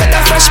feet. Get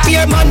a fresh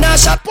pair man a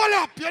shop. Pull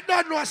up, you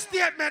don't know a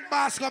statement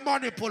basket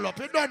money pull up.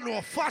 You don't know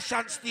a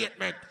fashion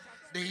statement.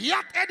 The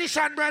yacht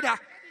edition, brother.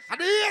 And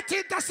the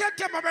 18th of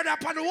September, brother,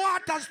 upon the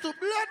waters to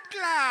blood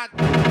clot.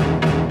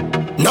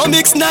 No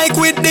mix Nike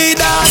with the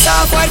dance.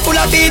 Half white full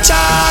of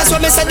features.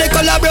 When me said the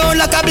color brown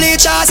like a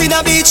bleachers in a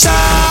beach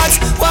shorts.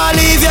 Wanna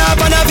leave you up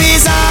on a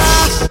visa.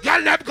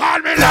 Y'all them call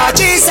me Lord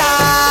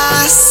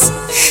Jesus.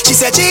 She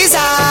said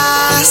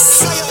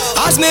Jesus.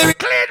 As me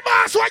clean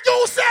mass, what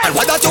you say?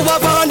 what that you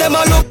have on them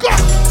a look.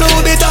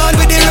 Blue bit on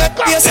with the red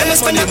face. And me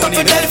spend a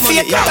couple dead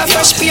feet. Get a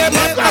fresh pair.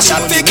 A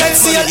shop we can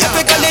see.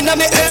 Epical in a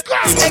me head.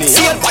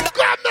 Exhale.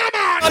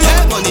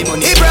 Money,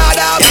 He brought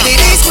out the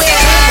D-square.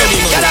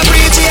 Gotta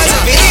preach here so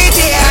we need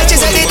here. She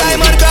said the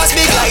diamond cross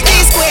big like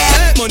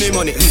D-square.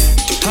 Money,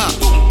 ha.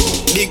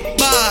 Big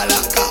baller,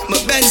 got me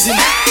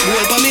Benzema.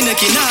 Gold for me neck,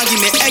 now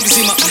give me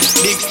eczema.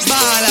 Big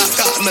baller,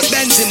 got me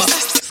Benzema.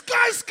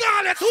 Sky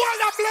Scarlet, who are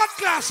the blood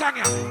clot song?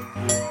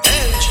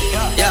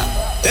 Yeah,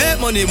 hey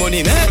money,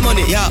 make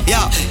money, yeah.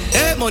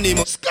 Hey money.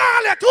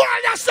 Scarlet, who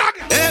are the song?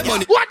 Hey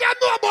money. What do you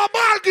know about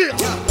ball game?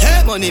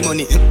 Hey money,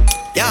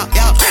 yeah.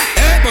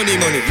 Hey money,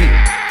 yeah.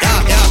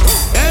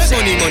 Hey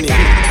money, yeah.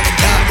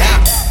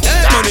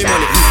 Hey money,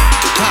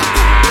 ha.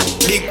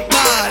 Big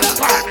baller,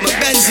 got me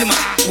Benzema.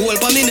 Gold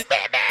for me,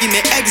 give me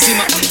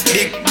eczema.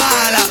 Big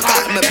baller,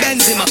 got me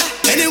Benzema.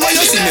 Anyway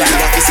you see me, you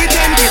have to see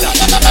 10 killer.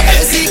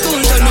 AC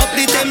cool, turn up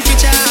the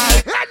temperature.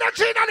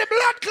 Energy in the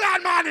blood clot,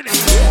 man.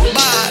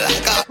 Baller,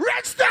 got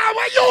Red Star,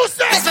 what you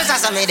say? This was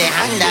also made a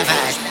hand of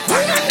us.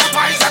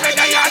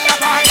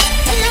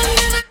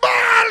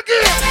 Ball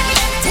game.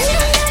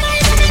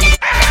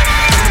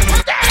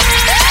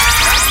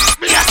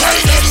 Me a tell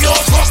them no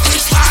fuck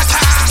this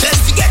water.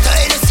 Let's get her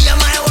in the sea of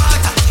my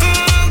water.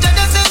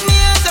 Just set me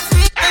as a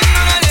freak and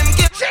none of them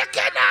give.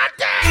 Chicken out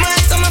there. My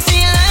summer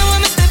feel like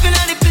when me stepping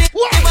on the plate.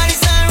 Everybody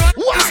start run.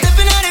 Why? Me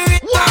stepping on the ring.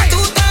 Why? 2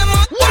 times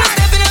more. Why? Me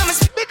stepping on my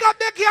Pick up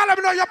the girl, let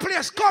me know your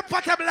place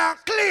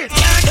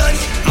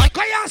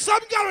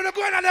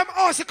one of them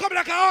house, you come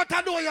like a out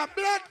and do your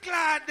blood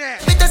clot there.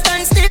 Better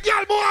stand still.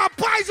 Girl, more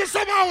poison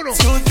somehow.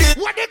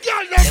 What the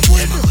girl them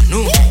with?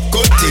 No,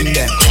 good thing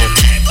them.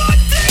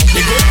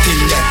 The good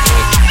thing them.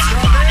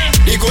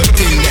 The good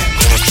thing them.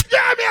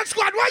 Yeah, man,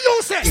 squad, what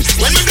you say?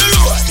 When we do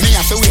road, me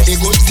have to wear the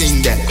good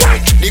thing them.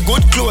 The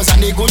good clothes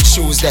and the good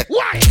shoes them.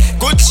 Why?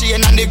 Good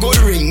chain and the good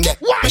ring them.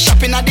 Why? Me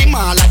shopping at the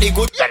mall at the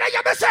good. You know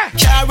you say?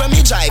 Car when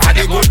me drive at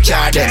the good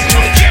car them.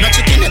 No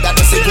chicken that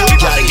is a good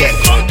car them.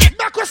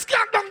 Back we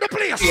scan down the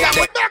place. Yeah,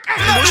 we back.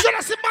 You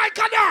gonna see Mike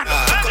down.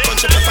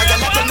 Country prefer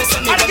girl tell me say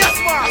me and guess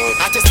what?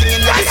 I just sing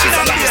in the streets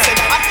and you say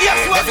that. Yes,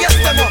 what? Yes,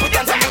 them up. Put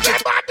on some Gucci.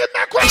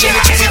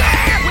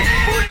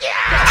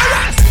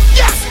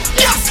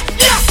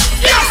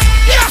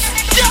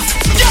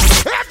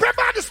 Yes.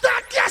 Everybody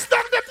start gas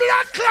down the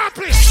blood clot,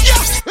 please.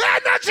 Yes.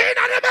 Energy in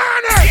the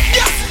morning.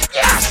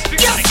 Yes.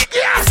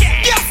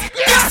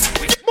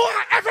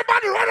 More,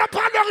 everybody run up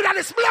and down in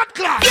this blood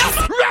clot.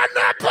 Run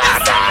up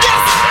and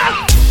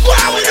down. Go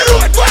out with the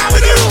road.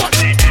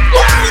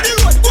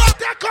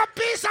 Take a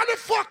piece of the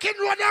fucking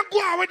road and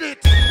go out with it.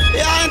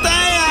 Yeah, I'm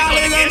tired.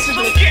 We're gonna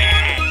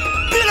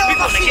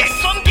get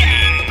some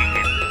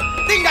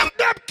gas. Think them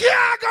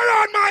can't go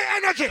around my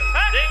energy.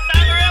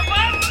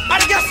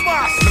 And guess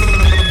what?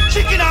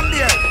 Chicken on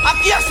there.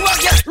 And guess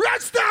what?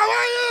 Red Star,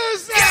 what you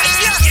say?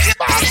 Yes.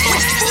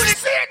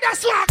 See it,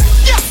 that's what.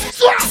 Yes.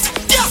 Swap.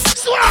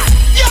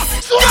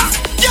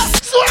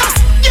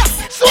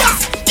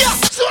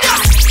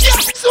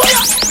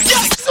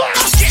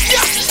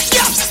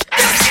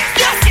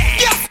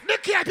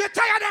 Nicky, if you're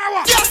tired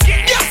now, yes.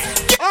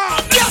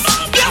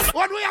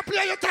 One way I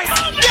play, you're tired.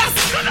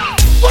 Yes.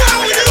 Go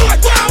on with the road.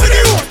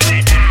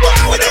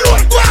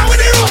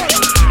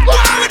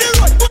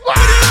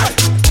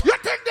 You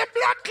think the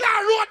blood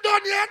clot road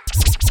done yet?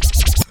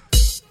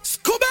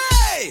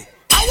 Scooby!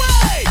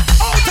 Away!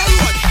 Out the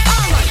road!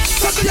 Alright!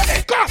 Circle your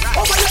head! Come!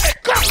 Over your head!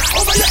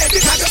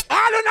 Because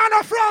all in on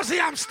a frozen,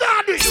 I'm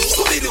starting.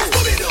 Scooby-Doo!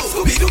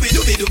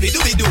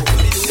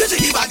 The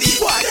jiggy body!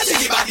 Boy, the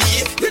jiggy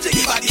body!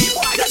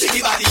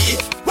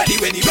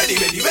 Ready!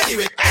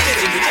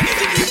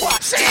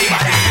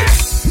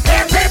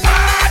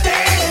 Everybody!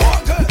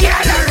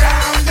 Get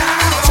around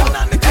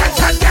now!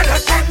 Get a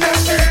stand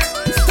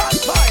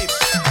by!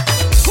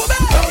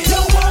 Don't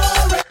you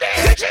worry!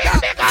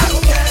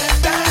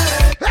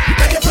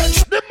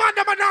 The man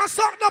them now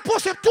suck the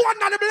pussy to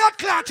another blood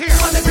clot here.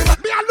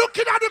 Me are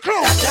looking at the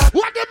crew.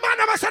 What the man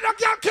them said, you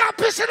can't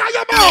piss in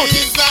your mouth.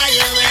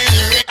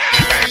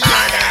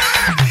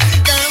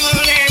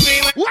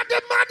 What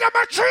the man them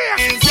a train?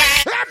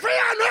 Every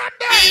hand up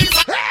there.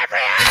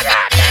 Every hand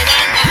up there.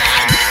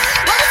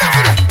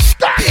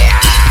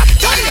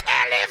 Turn it up.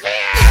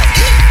 Elevate.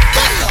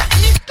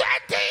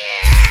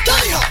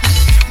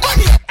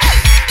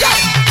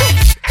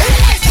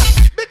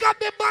 Big up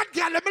the bad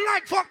girl. Let me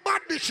like fuck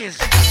bad bitches.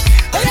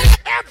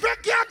 Every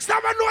gangster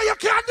I know you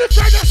can't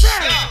defend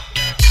yourself.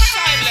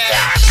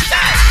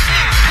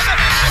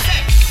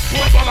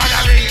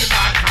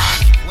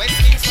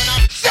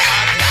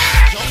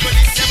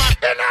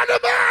 In the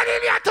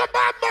morning, you're to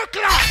bomb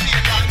clock.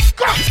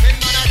 Come.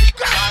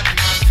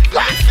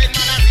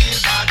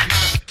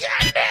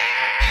 Get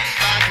there.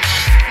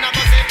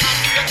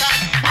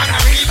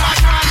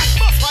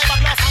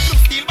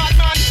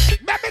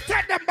 Let me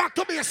take them back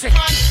to basic.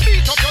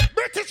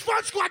 British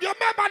Front Squad, you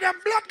remember them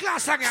blood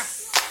class singer?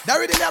 They're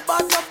really a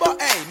bad number,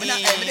 hey. Me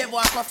never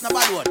walk off no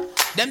bad one.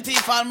 Them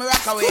teeth all me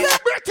rock away. The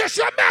British,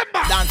 you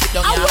remember? Dance it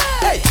down, yeah.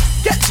 Hey,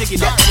 get jiggy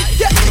down.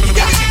 Get jiggy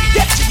down.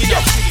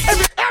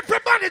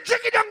 Everybody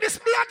jiggy down this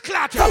blood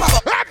clot.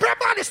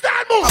 Everybody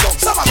start move.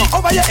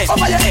 Over your head.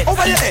 Because your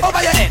feet are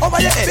bed.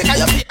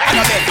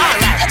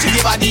 Alright, get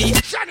jiggy body.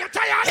 Shine your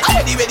tired.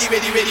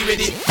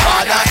 Ready.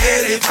 Father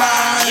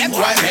elephant.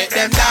 Why make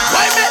them dance?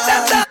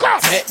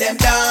 Make them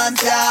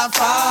dance, yeah.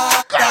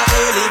 Father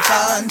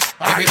elephant.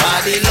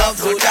 Everybody loves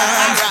to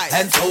dance.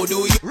 And so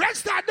do you. Red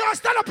Star, don't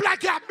stand up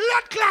like a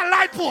blood clot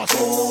light post.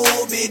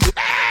 Scooby-Doo.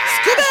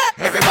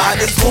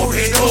 Everybody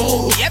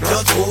Scooby-Doo. Yep.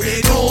 Just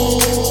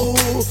Scooby-Doo.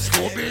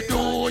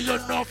 Scooby-Doo, you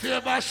know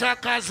favor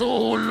Shaka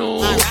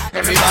Zulu.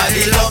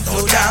 Everybody loves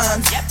to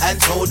dance.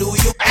 And so do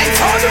you.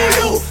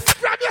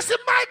 From you see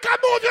Micah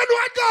move, you know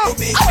I go.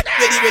 Ready.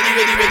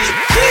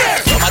 Here.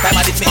 No matter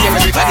what it may hear,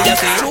 everybody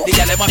just say. The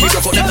girl them want me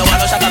broke up, them no want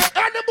no shot. And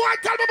the boy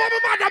tell me about my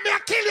mother, me I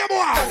kill you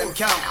boy. Them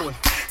can't pull.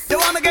 They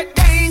want me get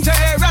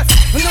dangerous.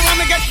 You know want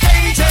me get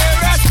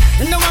dangerous.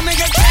 You know want me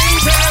get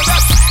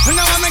dangerous. You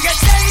know want me get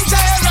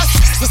dangerous.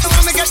 You know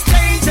want me get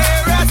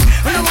dangerous.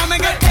 You know want me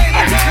get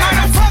dangerous.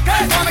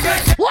 Motherfucker, want me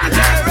get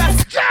dangerous.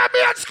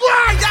 Champion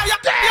squad.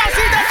 Yeah,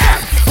 see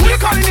that? Who you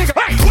calling nigga?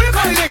 Who you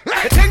calling nigga?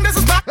 You think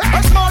this is bad? Or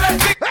small and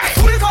big?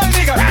 Who you calling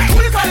nigga?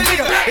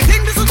 You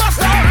think this is bad?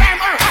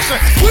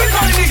 Who you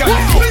calling nigga?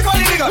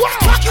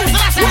 Fuck you, so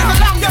that's the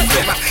longest.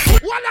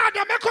 One of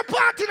them make a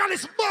party on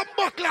this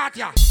bumbo clot,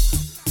 yeah.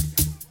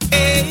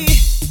 Hey,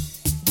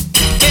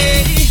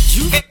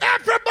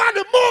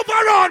 everybody move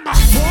around, man.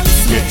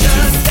 You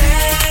just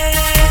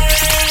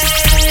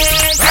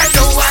dance. I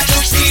know what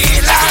you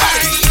feel like.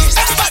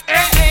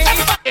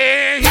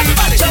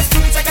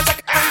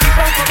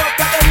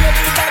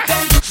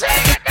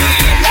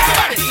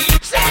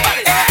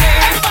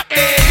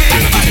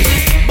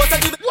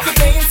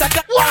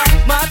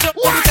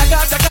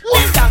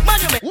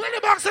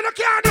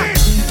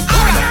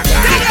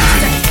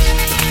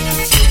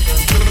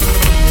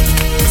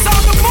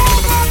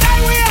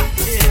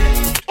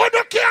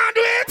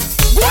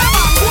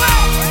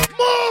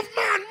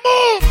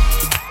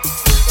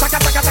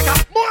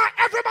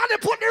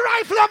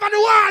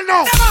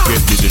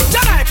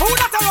 Who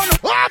that a run?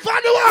 Off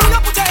on the wall. Who you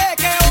put your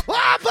AK up?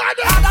 Off on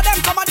the All of them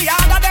come on the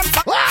all of them.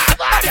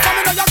 Off on the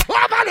coming on your.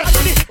 Off on the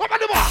Off on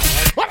the wall.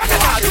 Off on the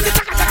wall. Do the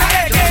chaka chaka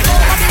AK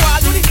over the wall.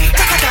 Do the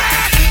chaka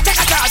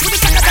chaka. Do the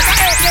chaka chaka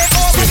AK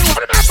over the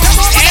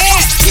wall.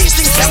 Hey, these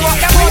things them work.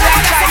 Them work.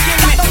 Try to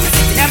kill me.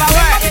 Never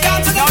work.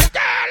 No.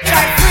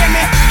 Try to free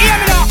me. Hear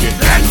me now.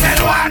 Them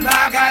tell one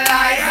bag of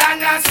lies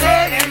and I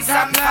say them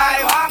some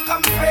lie. Walk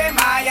come free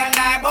my and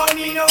I but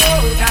me no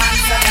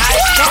dance the night.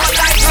 Don't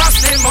I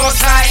trust the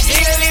most high. The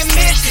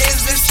limit is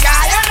the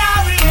sky and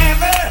I will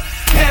never,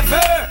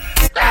 ever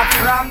stop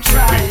from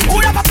trying. Who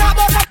never talk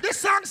about that? This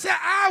song say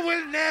I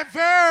will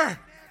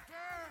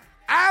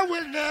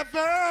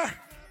never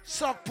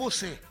suck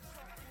pussy.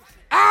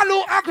 All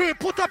who agree,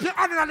 put up your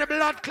hand on the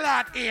blood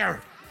clot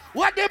here.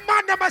 What the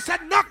man never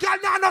said, no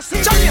girl, no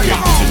secret for your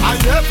mouth. I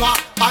never.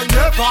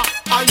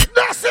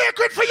 No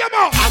secret for your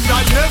mouth. And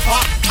I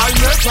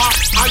never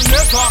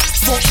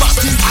smoke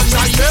party. And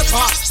I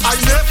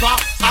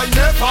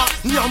never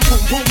yum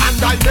boom boom.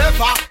 And I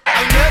never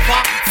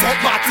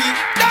smoke party.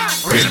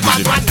 Real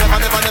bad man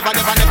never.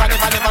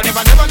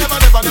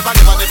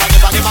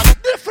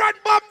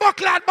 Different bumbo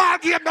clad ball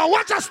game now.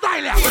 Watch your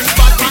style here. Real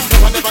bad man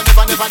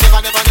never.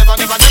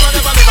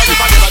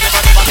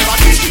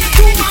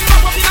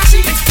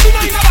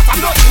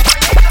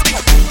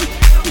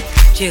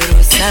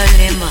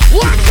 Jerusalem.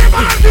 What's the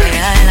ball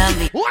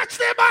game? What's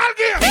the ball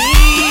game?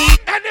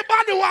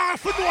 Anybody want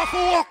to know how to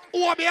walk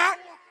over here?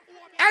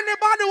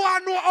 Anybody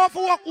want to know how to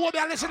walk over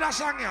here? Listen to that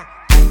song here.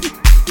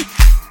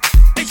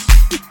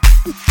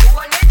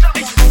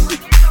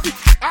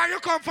 Are you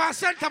come for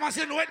St. Thomas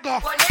in where it go?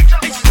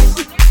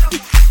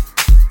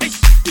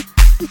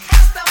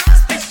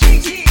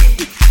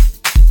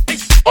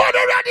 Oh,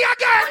 they ready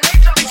again?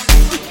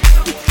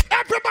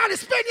 Everybody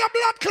spin your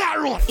blood clot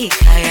road. Spin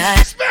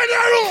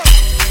your road.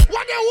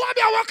 When you want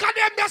me to walk on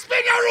them, just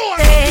spin your road.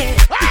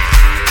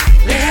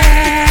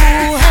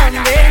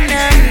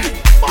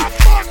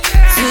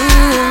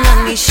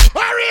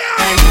 Hurry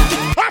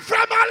up. I'm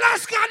from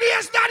Alaska,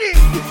 yes, daddy.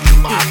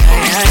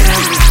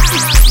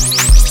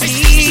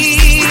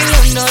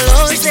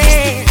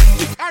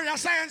 Hurry up,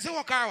 science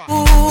work hour.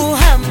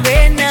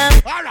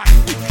 Alright.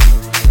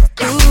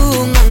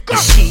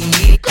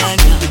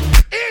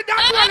 He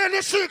that dwell in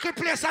the secret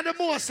place of the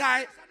Most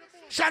High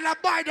shall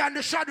abide under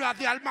the shadow of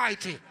the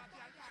Almighty.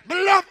 Me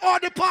love all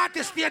the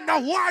parties there, no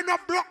war, no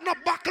block, no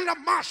buckle, no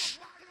mash.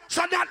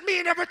 So that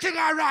mean everything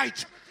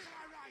alright.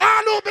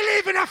 All who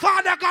believe in a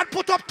Father God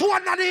put up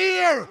 200 a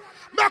year.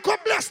 Make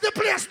up bless the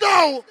place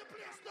now.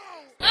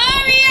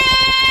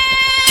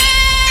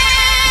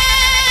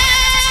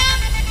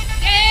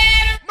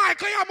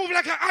 Michael, you move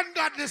like an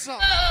ungodly son.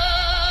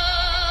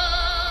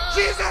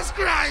 Jesus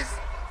Christ.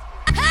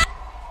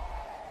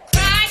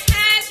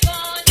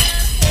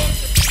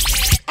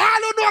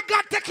 All who know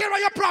God take care of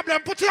your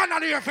problem, put your hand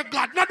on the ear for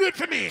God. Not do it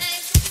for me.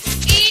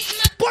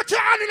 Put your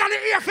hand on the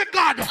ear for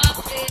God.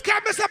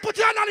 Can me say put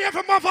your hand on the ear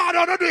for my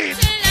Father, don't do it.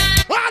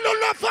 All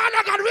who love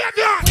Father God, we have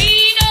your hand.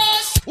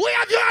 We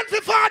have your hand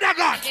for Father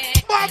God.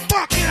 But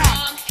buck it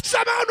up.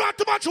 Somehow not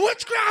too much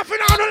witchcraft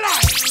in our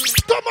life.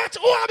 Too much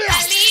obia.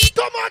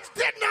 Too much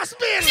thickness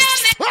spin.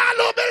 All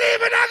who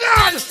believe in a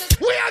God,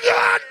 we have your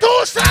hand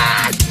too,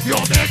 son. You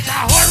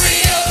better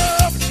hurry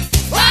up.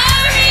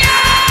 Hurry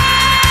up.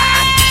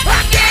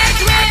 And get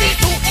ready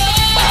to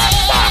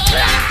buck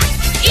it.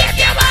 If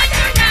you want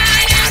to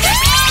ride on the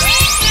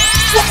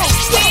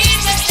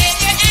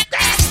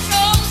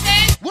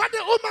what the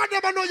woman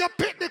never know you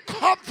pick the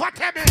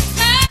comfortable.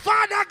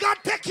 Father God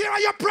take care of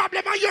your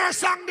problem and your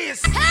song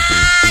this.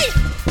 Hey!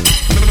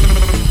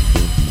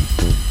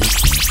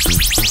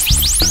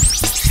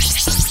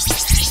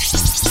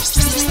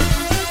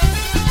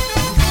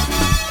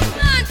 Come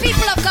on,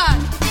 people of God.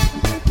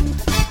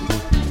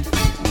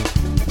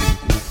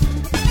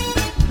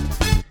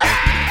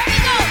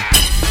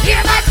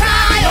 Hear my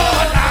cry, oh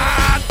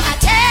Lord.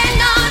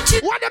 Attend unto.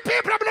 What the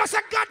people of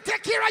God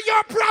take care of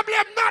your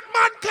problem, not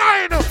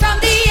mankind. From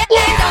the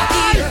end of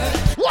the earth.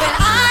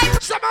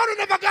 Somehow you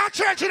never got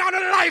church in on the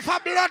life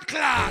of blood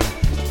clot.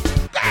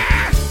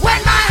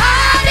 When my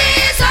heart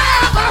is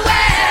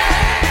overwhelmed,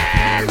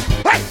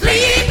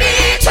 lead me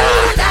to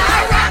the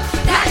rock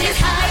that is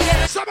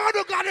higher. Somehow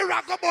you got a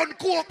rock up on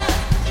coke.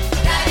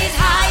 That is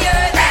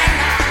higher than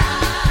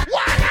I.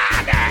 What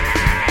are they?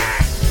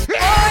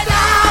 For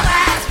thou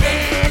hast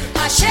been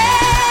a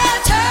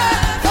shelter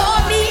for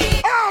me.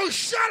 Oh,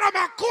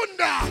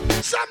 Shalamakunda.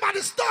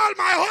 Somebody stole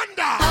my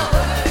Honda.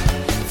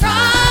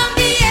 From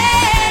the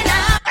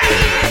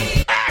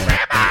enemy.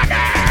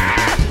 Everybody.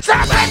 So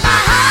when my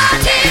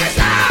heart is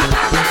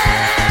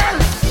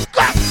overwhelmed,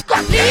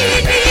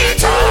 lead me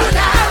to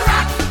the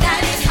rock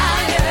that is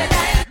higher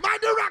than.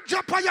 Mind the rock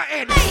jump on your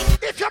head.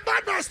 If you're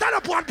bad man, stand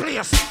up one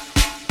place.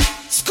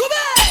 Scooby!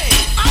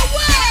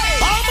 Away!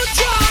 I'm a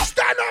job!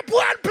 Stand up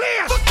one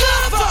place. For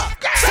cover!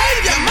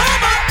 Save your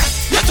mama!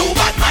 You're too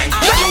bad mind!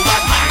 You're too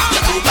bad mind!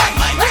 You're too bad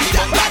mind! You're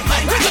too bad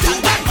mind! You're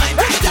too bad mind!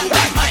 You're too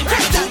bad mind!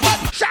 You're too bad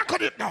mind! Shack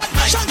on it now.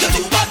 You're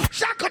too bad mind!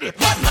 Shack on it.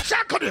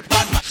 Shack on it.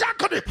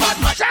 Shack on it.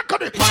 Shack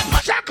on it. Shack on it.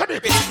 Shack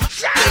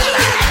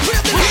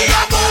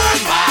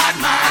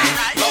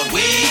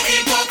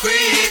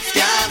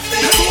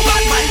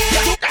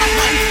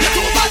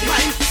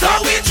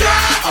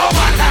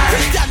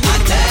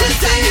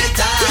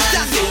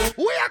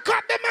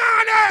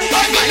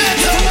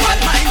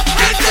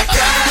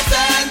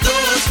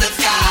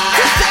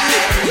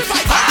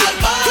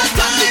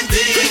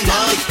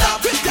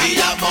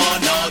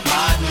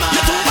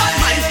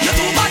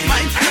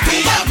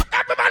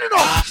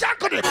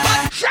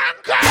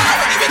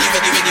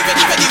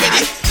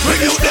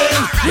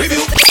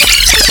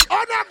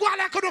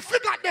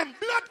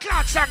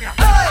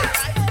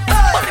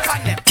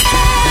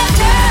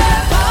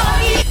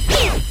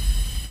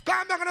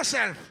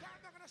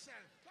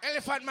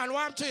elephant man, what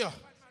happened to you?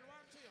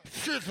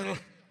 Fizzle.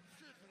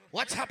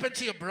 What's happened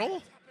to you,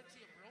 bro?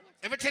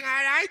 Everything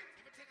alright?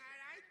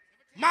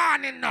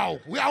 Morning now.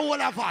 We are all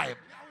a vibe.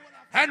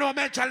 I know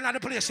mention in the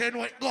place, you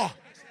know it go.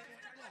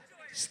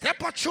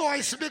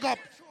 STEPACHOICE, big up.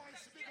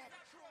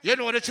 You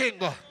know the thing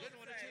go.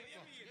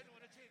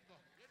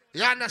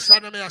 You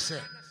understand what I say?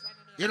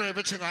 You know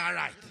everything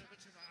alright.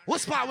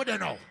 What's part with you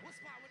now?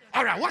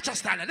 Alright, watch your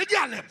style. The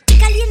girl them.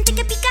 Caliente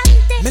que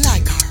picante. Me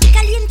like her.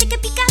 Caliente que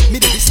picante. Me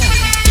do this.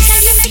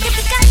 Caliente que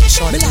picante.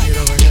 Me like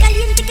her.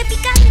 Caliente que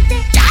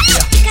picante.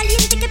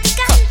 Caliente que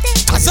picante.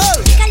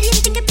 Azul.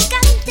 Caliente que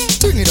picante.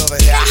 Bring it over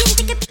there.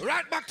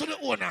 Right back to the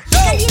owner.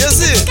 You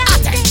see?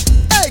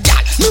 Hey,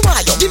 girl, me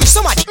want you give me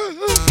somebody.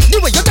 The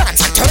way you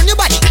dance and turn your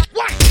body.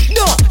 What?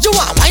 No, you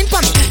want wine for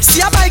me.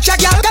 See a bike, a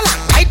girl,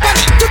 galang, right for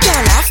me. You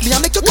can't laugh, me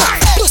and make you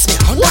cry. Plus me,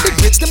 under the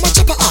bricks, them a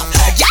chop her up.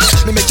 Yeah,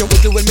 me make you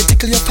wiggle when me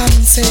tickle your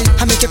fancy.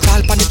 I make you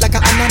crawl pan it like a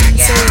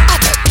anansi.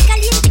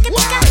 Caliente que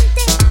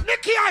picante.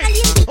 Nicky,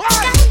 Caliente que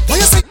picante. What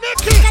you say?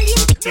 Nicky.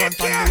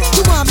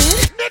 You want me?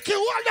 Nicky,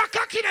 hold that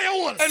cocky in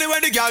your hole. Anyway,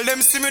 the girl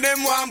them see me,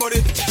 them want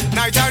body.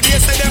 Night or day,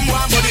 say them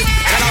want body.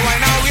 And I wine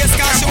now waist,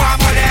 cause she want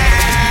body.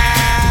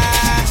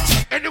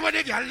 Anyway,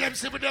 the girl them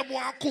see me, them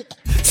want cook.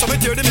 So me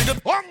tell them nigga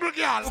hungry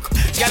girl.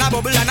 Girl a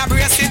bubble and a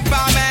brace it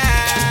for me.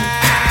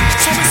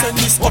 So me send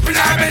this up in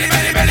her belly,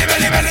 belly, belly,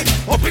 belly, belly.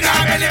 Up in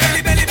her belly,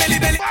 belly, belly, belly,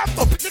 belly.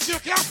 Up, you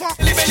can't fuck.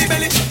 Belly, belly,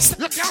 belly.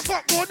 You can't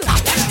fuck good.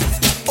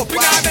 Up in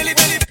her belly,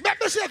 belly.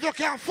 Let me see if you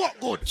can't fuck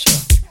good.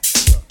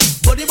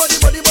 Body, body,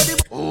 body, body.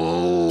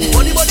 Oh.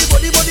 Body, body,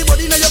 body, body,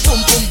 body, now your pum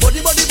pum.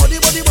 Body, body, body,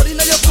 body, body,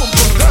 now your pum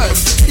pum. Girl,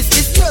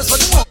 it's yours for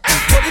the one.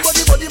 Body,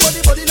 body, body,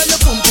 body, body, now your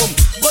pum pum.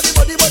 Body,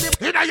 body, body,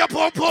 now your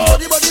pum pum.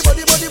 Body, body,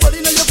 body, body, body,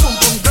 now your pum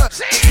pum. Girl,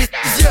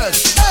 it's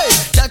yours. Hey,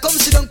 girl, come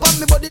sit down on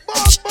me body.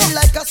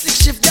 Like a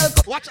six shift, girl.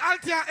 Watch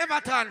Althea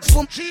Everton.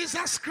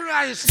 Jesus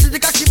Christ. See the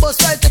cocky bus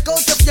right, take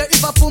out of here.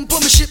 If a pum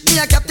pum ship me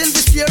a captain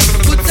with spear.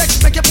 Good sex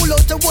make you pull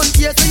out the one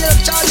ear. So you're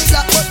Charlie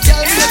Black, but girl,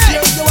 me a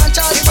fear. You want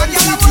Charlie for the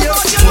sweet ear.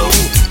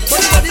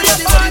 Body, body,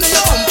 body, body, now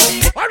your pum pum.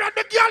 Alright,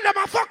 the girl them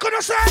a fuck on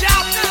us.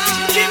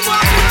 Keep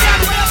walking down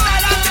for your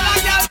style until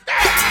I get.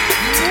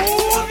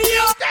 Move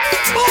you,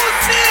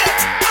 boost it.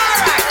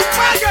 Alright,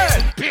 my girl.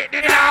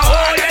 Pitney now,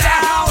 hold it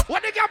down.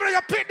 What the girl bring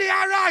your pitney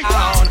alright?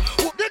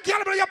 The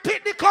girl bring your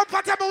pitney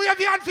comfortable. We have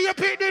your hand for your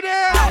pitney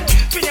there.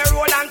 Pitney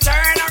roll and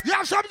turn. You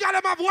have some girl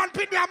them have one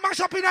pitney and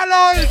mash up in a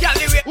line.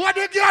 What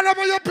the girl them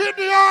bring your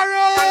pitney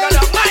alright?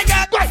 My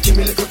girl. Give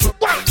me little.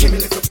 Give me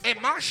little. Hey,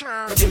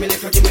 Masher. Give me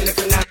little.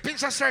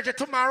 Pizza surgery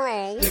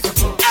tomorrow.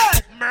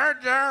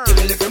 Murder.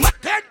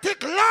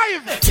 Authentic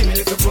live. Give me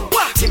little.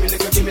 Give me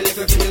little. Give me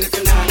little. Give me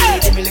little.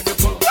 Give me little.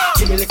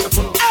 Give me little.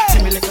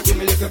 Give me little. Give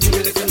me little. Give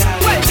me little.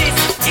 Well, this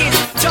is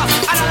just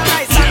another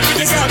nice song.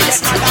 The girl get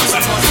a dance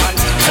on husband.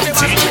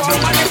 Everybody to a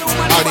woman, every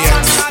woman to a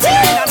man. Can't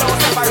be no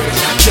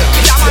separation.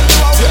 It's a man to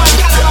a woman,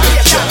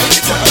 collaboration.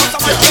 It's one to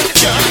someone, it's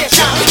a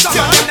relation.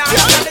 Someone now,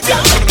 the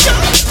girl.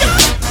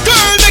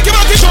 Girl, make your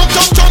body jump,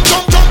 jump, jump,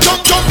 jump, jump,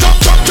 jump, jump, jump,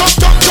 jump, jump,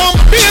 jump, jump.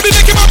 Baby,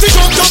 make your body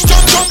jump, jump,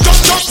 jump, jump,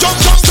 jump, jump, jump,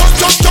 jump, jump,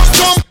 jump, jump,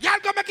 jump. Y'all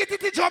go make it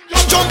jump,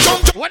 jump, jump,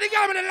 jump. What the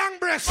girl with the long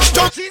breast?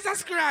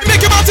 Jesus Christ.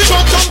 Make your body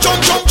jump, jump, jump,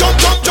 jump, jump,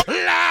 jump, jump,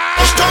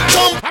 jump,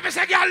 jump. I'm a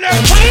girl.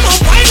 Wine up,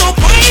 wine up,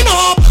 wine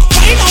up,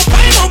 wine up,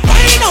 wine up,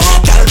 wine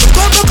up.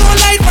 Girl, go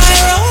like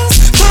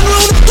virus. Turn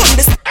round, turn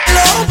this up.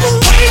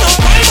 Wine up,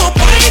 wine up,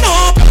 wine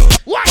up.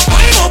 What?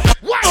 Wine up,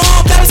 wine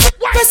up. Girl,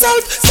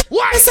 myself,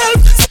 myself,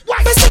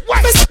 myself,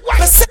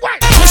 myself.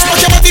 Push back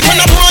your body from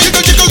the pole,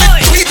 jiggle, jiggle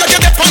it. Sweet like you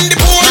get from the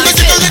pole, jiggle,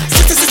 jiggle it.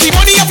 See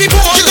money off the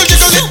pole, jiggle,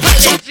 jiggle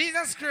it.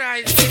 Jesus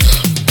Christ.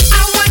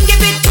 I want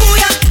give it to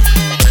ya.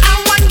 I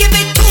want give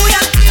it to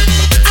ya.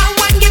 I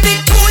want give it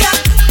to ya.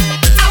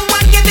 I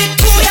want give it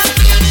to ya.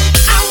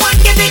 I want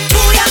give it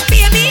to ya,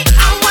 baby.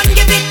 I want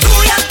give it to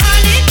ya,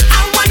 honey. I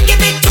want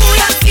give it to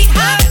ya,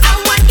 sweetheart. I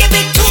want give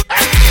it to ya.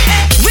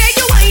 Where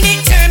you whine it,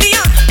 turn me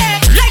on.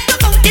 Like the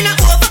fountain I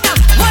overcome.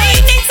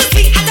 Whine it so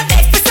sweet as a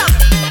bed for some.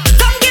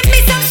 Come give me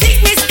some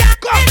sweetness,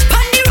 girl.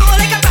 Pon the roll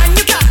like a brand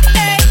new car.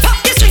 Pop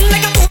the string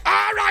like a boom.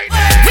 All right.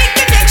 With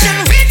connection,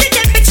 raise the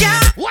temperature.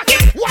 What?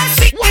 What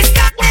sweetness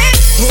got it?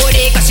 Hold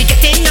it, cause she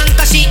getting on,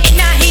 cause she in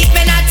a heat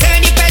when I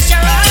turn the pressure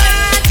on.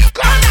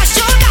 Oh gosh,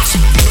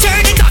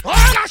 turn it up. Oh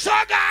gosh,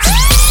 oh gosh.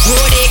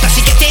 Hold it, cause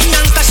she getting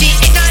on, cause she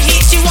in a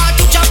heat, she want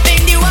to jump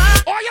in the wall.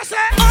 Oh, you say?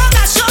 Oh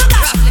gosh,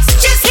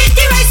 just hit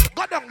the race.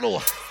 Go down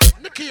low.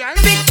 Nicky,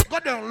 go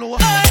down low.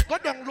 Go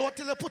down low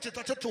till you put it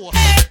at your toe.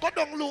 Go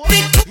down low.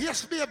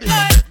 Yes, baby.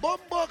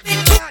 Bumbo,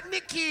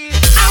 Nicky.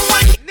 I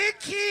want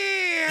Nicky.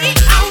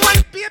 I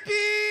want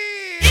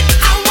baby.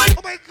 I want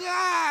Oh my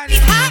God.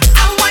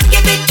 I want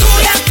give it to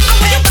ya. I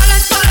want you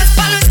balance, balance,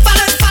 balance,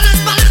 balance, balance,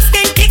 balance.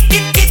 Then tick,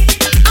 tick,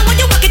 tick. I want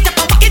you walk it up,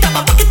 walk it up,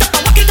 walk it up,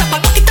 walk it up,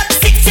 walk it up.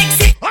 Sick, sick,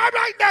 sick. All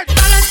right then.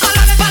 Balance,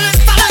 balance,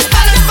 balance, balance,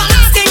 balance,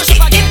 balance. Then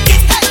tick, tick,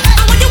 tick.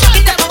 I want you walk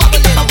it up, walk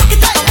it up, walk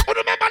it up. Oh,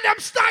 remember them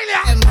style,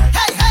 yeah?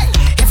 Hey, hey,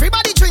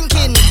 everybody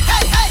drinking.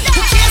 Hey, hey, who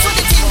cares what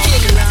they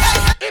thinking?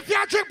 If you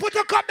drink, put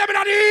your cup them in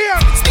the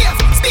ear. Spiff,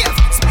 spiff,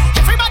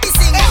 everybody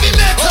sing.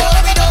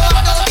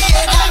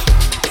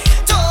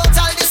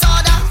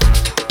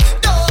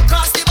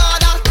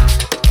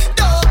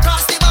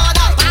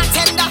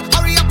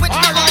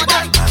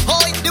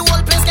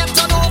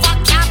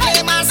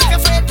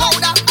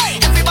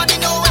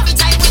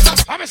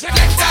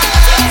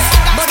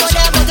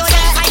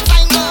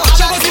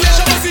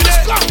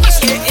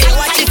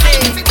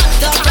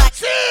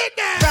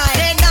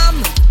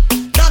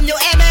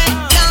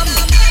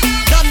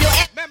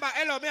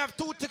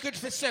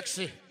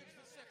 sexy.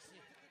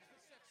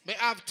 Me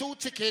have 2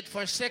 tickets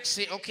for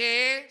sexy,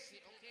 okay?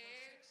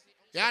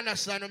 You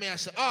understand what I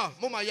say? Oh,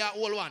 mama, you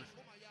hold one.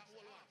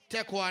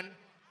 Take one.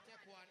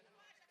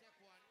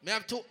 Me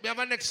have 2. Me have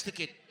a next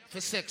ticket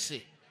for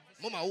sexy.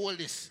 Mama, hold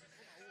this.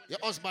 Your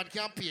husband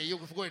can't pay. You're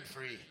going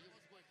free.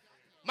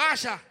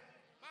 Marsha,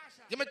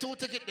 give me 2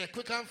 tickets there,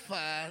 quick and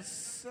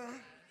fast.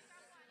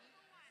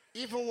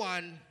 Even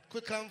one,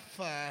 quick and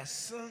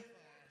fast.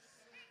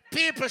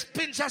 People's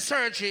pinch of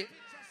surgery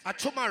are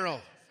tomorrow.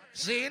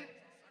 See?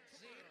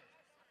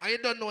 And you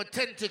don't know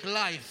authentic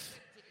life.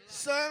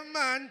 Some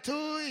man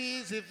too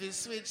easy if you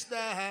switch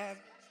that.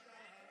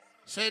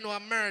 So you know a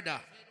murder.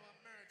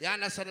 You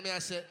understand me? I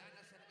say,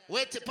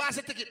 wait, pass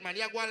the ticket, man.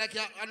 You're going like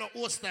you're on a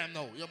host time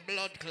now. You're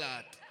blood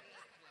clot.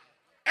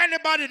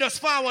 Anybody just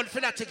forward for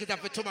that ticket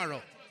for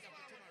tomorrow.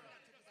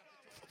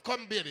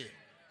 Come, baby.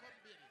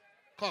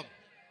 Come.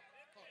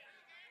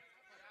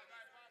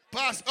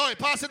 Pass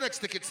the next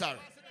ticket, sir.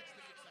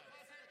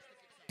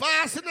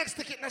 Pass the next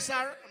ticket,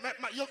 sir.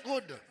 You're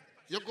good.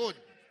 You're good.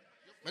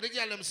 But the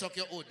girl them suck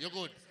your hood. You're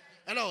good.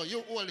 Hello,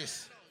 you hold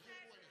this.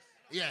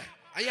 Yeah.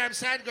 I am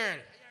side girl.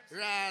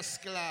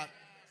 Rascal.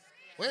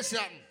 Where's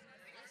that?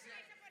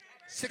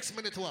 6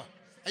 minutes what?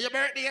 Are your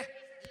birthday?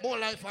 More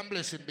life and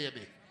blessing,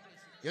 baby.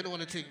 You know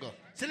what the thing go.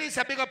 See,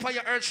 Lisa, big up on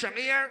your earth strong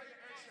here.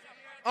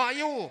 Oh,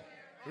 you.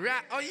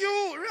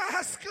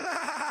 Rascal.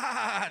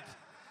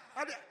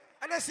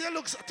 And I see you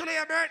look today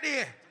your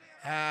birthday.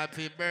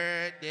 Happy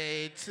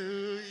birthday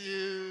to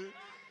you.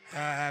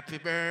 Happy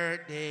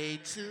birthday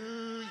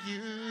to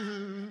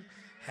you.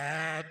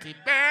 Happy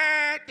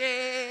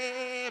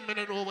birthday. I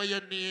don't know what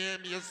your name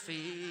you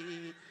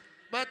see.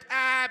 But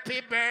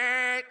happy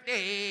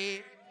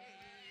birthday.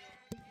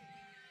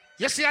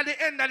 You see at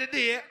the end of the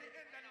day,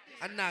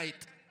 at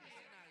night.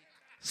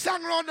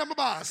 Song round them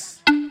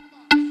boss.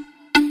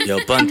 Yo,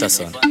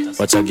 Pantason,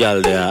 watch a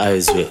girl there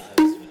eyes with.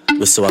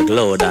 We so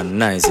loud and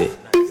noisy.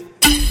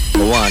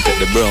 I want take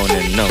the brown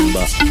and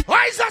number.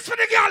 Why is that for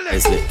the girl?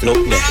 Nicely.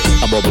 Look there,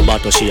 a bubble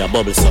bottle, she a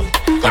bubble so.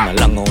 And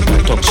a long out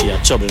her tongue, she a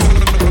trouble.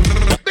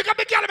 Because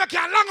the girl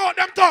can't long out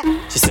them tongue.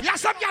 Yeah,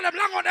 some girl them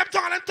long out them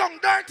tongue and them tongue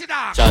dirty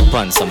da. Short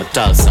pants and my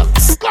tall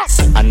socks.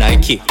 A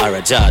Nike or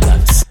a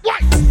Jordans. Why?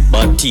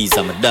 But tees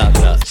and my dark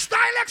glass. Style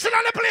action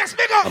on the place,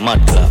 big up. A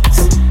mud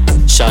glass.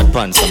 Short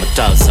pants and my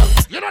tall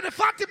socks. You know the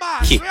fatty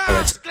bar. Kick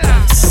or a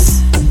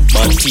glass.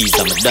 But tees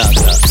and my dark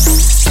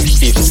glass.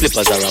 Even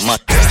slippers are a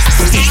mat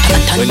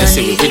glass. When you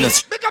say we win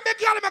us. Because the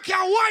girl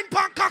can't wine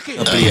pan cocky.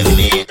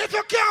 If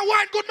you can't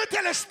wine good, me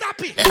tell you stop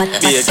it.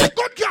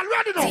 Good girl,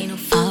 ready now.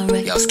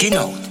 Alright. Yo, skin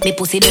out. Me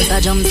pussy does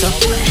a jump up.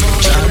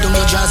 Jump to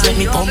me jaws, let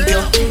me pump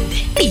you.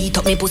 Beat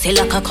up me pussy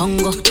like a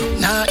Congo.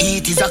 Nah,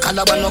 eat is a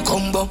calabar no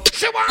combo.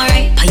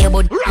 Alright, pay your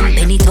body,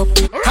 bend it up.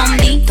 Come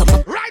beat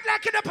up. Ride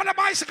like it up on a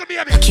bicycle,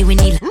 baby. Lucky we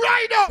need.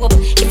 Ride up.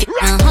 If you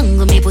can't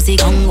hang me pussy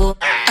Congo.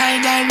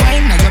 I got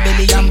wine, now your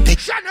belly and pick.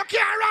 Shut you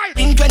can't ride.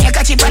 Think when you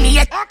catch it on the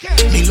head.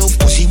 Okay. Me love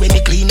pussy when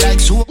me clean like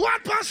soap.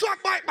 One pass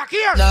walk bike back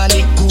here. Nah,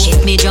 it cool.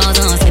 Check me jaws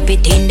and slip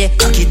it in there.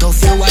 Cock it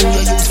off your one, you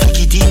use flick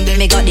it in there.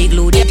 Me got the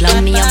glue, the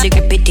clam, me have the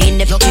grip it in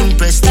there. You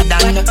impressed the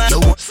dan,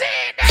 yo. See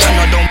that? I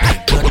know don't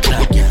like blood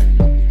clot, yeah.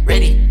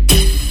 Ready?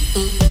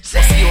 See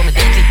you on the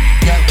daily,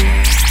 yeah.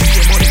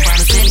 Your money from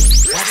the city.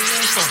 What do you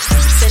mean for?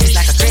 Send it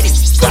like a credit.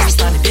 Call me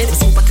on the bed,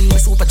 super clean,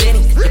 super daddy.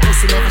 Your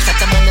pussy never shut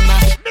them on the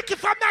mouth. Mickey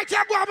from night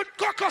here go with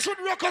caucus with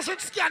ruckus and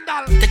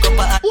scandal. Take up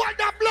a what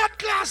the blood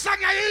class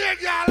song you hear,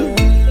 girl?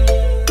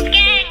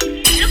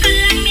 Look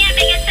like me, I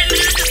beg you, tell me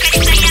not to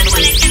credit and you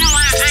collect, you know,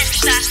 one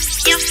answer.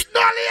 No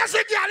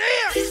lazy girl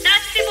here.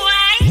 That's the boy.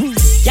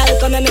 Y'all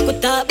come and make we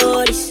talk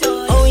about this.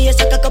 Oh, you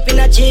suck a cup in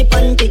a cheap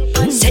panty.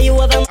 Say you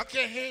have a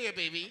okay, hear you,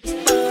 baby.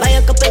 buy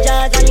a couple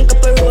jars and a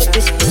couple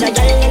roses. It's a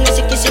girl in the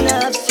sick, she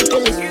not have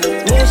syphilis.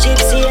 New ship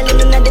sailing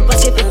in the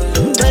Pacific.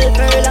 12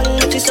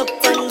 furlong, she suck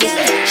on this.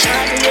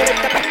 Shawty, you're the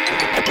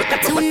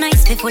top. Too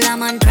nice, people,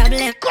 I'm on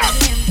problem.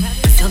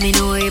 So me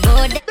know worry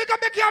about that. Because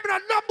me can't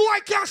no boy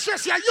can't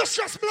stress you. You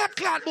stress blood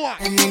clot, boy.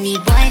 And I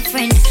need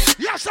boyfriend.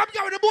 Yeah, some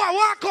girl with the boy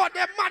walk out,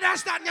 them mad and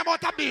stand you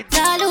about a bit.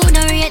 Y'all who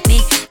don't rate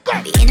me.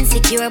 Be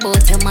insecure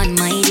about your man,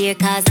 my dear,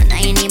 cause a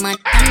 90 man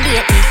can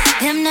date me.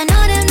 Them no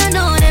know, them no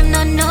know, them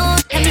no know.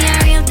 Them me a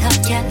real top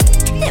girl.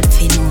 Them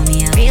fi know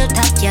me a real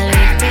top girl,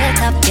 real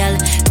top girl.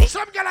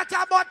 Some girl a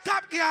talk about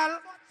top girl,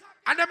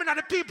 and them in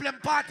the people in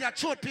party a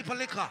choke people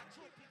liquor.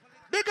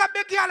 Big up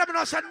big girl, them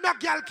know say no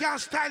girl can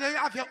style you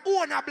have your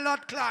own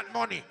blood clot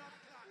money.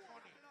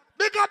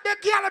 Big up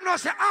big girl, them know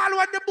say all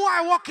when the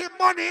boy working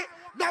money,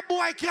 no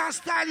boy can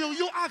style you.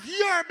 You have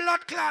your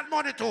blood clot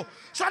money too.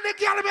 So the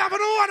girl me have no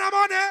own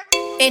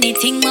money.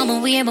 Anything mama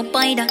wear, me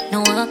buy that.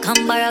 No I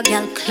come borrow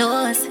girl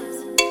clothes.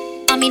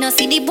 I mean, no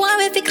see the boy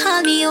if he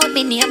call me out,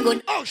 me name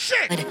good. Oh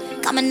shit!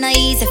 Come on, not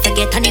easy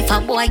forget, and if a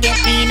boy get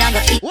me, I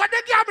go eat. What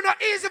the girl me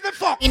not easy for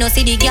fuck? You know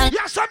see the girl.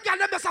 Yeah, some girl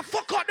them just a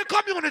fuck out the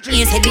community.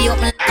 You say be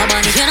open, come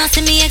on, you know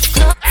see me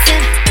exclusive.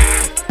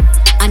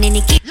 And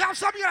any kid. Yeah,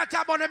 some girl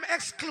talk about them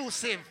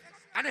exclusive.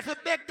 And if you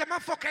beg them a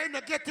fucker in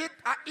to get it,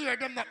 I hear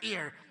them not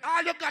hear.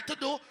 All you got to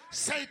do,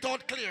 say it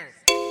out clear.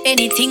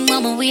 Anything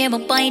mama wear my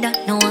buy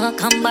that. No I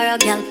come bar a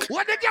girl.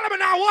 What the girl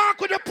now walk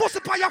with the pussy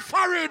on your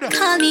forehead?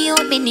 Call me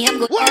out, me name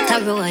go out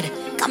the road.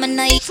 Come and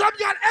night. Some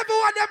girl,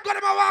 everyone them gonna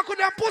walk with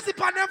them pussy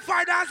on them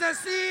forehead and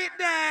see it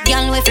there.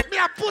 Girl with me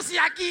a pussy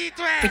a key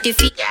to it. Pretty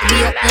feet be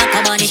up like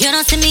a bunny. You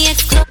don't see me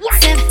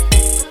exclusive.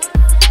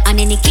 And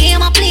any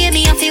game I play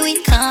me off it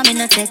win. Come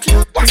in a take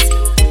look.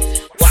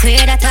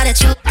 Swear that I the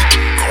truth.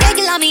 A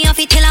regular me off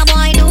it till a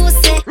boy do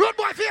say. Road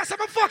boy face,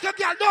 I'm a fuck your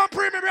girl. Don't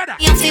pre me, brother.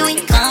 Me off it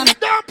win. Come in.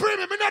 Don't pre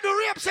me. Me not do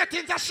rape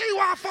settings. And she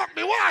want fuck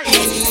me. Why?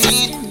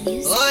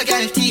 Oh,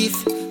 girl thief,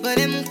 but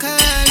them call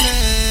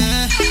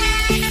me.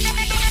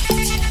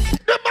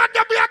 The man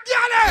that be a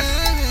girl.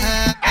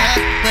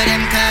 But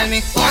them call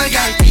me. Oh,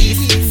 girl thief.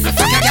 I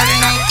fuck a girl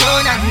in my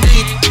tone and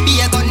bleed.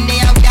 Be a gun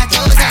there with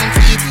 1,000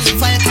 feet.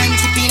 Falcon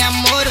Chippy and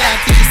more to a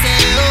piece.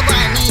 Say, oh,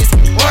 bunnies.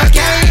 Oh,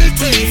 girl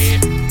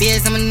thief.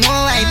 Beers, I'm know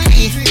I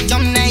pre.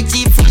 Jump night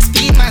Jeep, full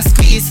speed, man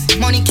squeeze.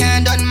 Money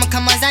can't done, my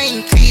cameras I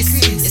increase.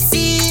 You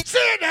see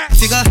that?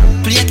 Figure,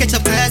 play catch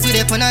up cards with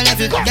it on a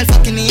level. Girl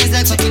fucking me is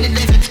like fucking the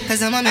devil.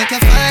 Cause I'ma make you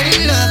fall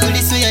in love. With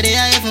this way they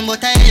are even but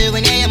I hell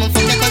when you hear me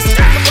fuck your cousin.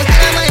 But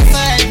I'm my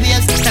five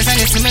waves. Cause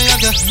I need to me love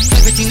you.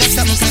 Everything that's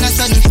something kinda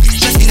sudden.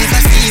 Just in if I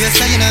serious,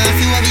 so you know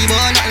if you a be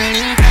born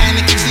nothing in time,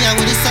 make it share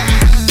with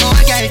something. Oh,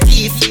 girl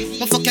thief.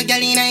 My fuck your girl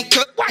in a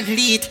crook.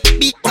 Lead.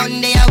 Beat on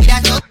there with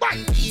that up.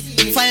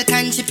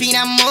 Falcon Chippy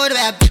and more to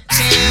a bitch.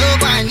 Oh,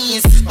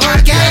 bunnies. Oh,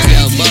 girl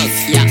thief.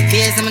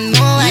 Face I'm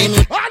know I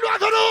know. I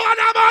want to know what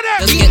about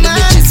it. Let's get the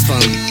bitches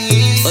from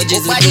oh,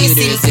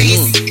 Jesus,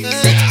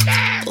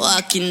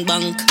 walking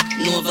bank,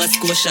 Nova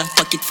Scotia.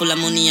 Pocket full of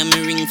money and me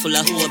ring full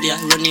of hobia.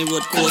 Running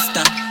road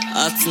coaster,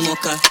 hot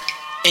smoker.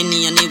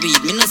 Any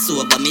weed, me no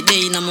sober. Me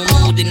day in a my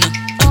mood in a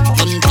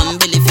fun pan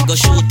belly figure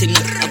shooting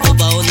above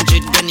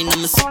 100 gun in a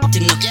my suit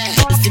in a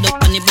sit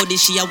up on the body,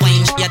 she a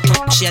wine, she a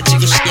talk, she a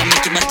jiggle, she a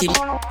make it body.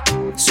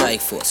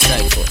 Strike force,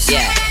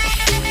 yeah.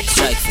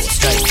 Strike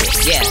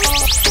force, yeah.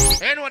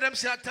 I know them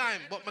say a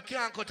time, but I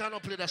can't cut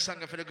and play that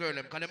song for the girl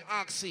them, cause them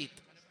ask it.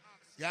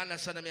 You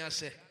understand what I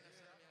say?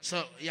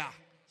 So, yeah.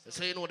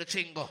 So you know the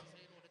thing go.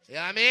 You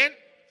know what I mean?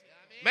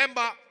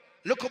 Remember,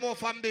 look more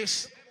from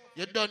this.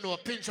 You don't know,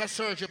 pinch of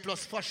surgery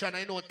plus fashion,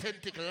 I know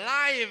authentic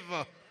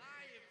live.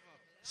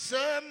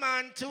 So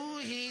man, too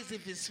easy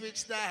if you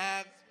switch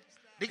that.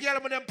 The girl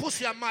with them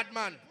pussy a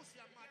madman.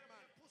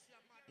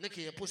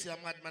 Nicky, your pussy a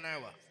madman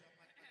or what?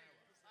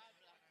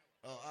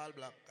 Oh, all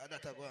black. I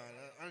got to go on.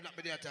 I'll not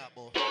be there talk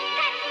about.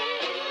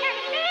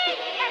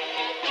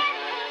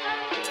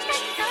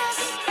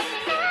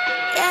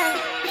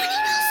 Yeah.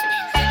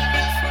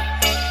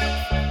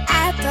 I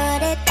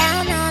put it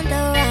down on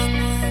the wrong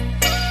one.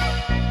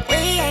 We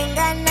ain't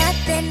got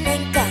nothing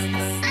in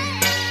common.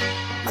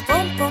 My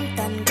boom boom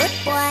done good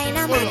boy and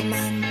I'm a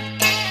man.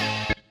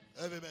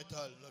 Heavy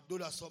metal, not do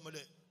that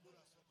somebody.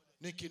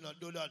 Nicky not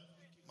do that.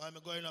 I'm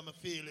going on my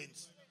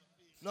feelings.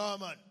 No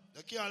man,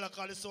 they can't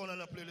call the sound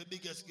and play the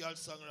biggest girl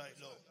song right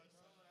now.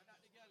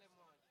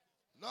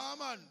 No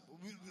man,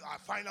 I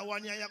find a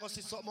 1 year you go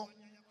see something.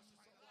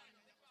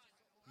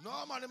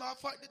 No man, I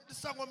fight the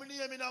song with me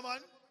name in a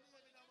man.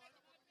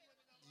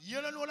 You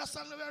don't know the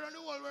song that we're on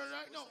the world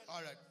right now.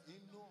 Alright, you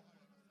know.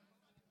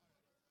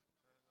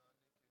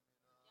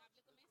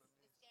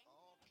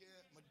 Okay,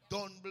 my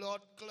done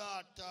blood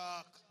clot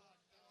talk.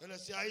 You know,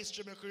 see a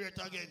history me create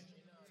again.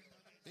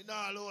 In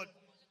all Lord.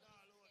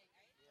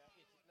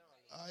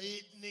 I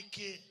eat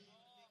Nicky.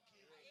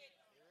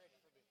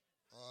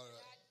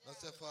 Alright,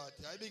 that's a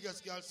 40. I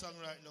biggest girl song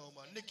right now,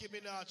 man. Nicki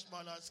Minaj,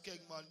 man, and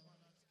Skeg, man.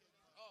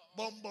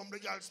 Bum bum, the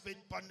girl spit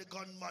pan the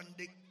gun, man,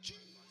 dick.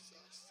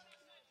 Jesus.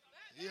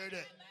 You hear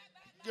that?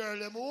 Girl,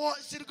 them want,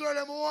 see the girl,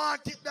 them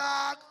want it,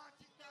 dog.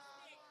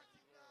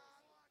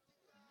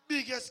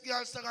 Biggest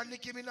girl song, and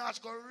Nicki Minaj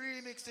can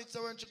remix it,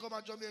 so when she come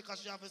to Jamaica,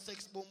 she have a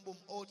sex boom boom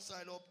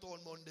outside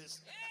Uptown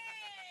Mondays.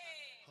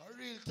 A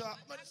real talk,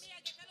 man.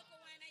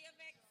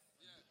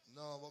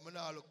 No, but me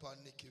not look for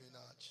Nicki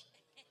Minaj.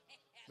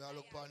 Me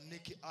look for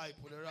Nicki hype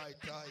with the right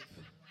type.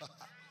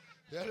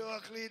 You know a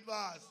clean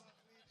boss.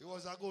 It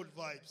was a good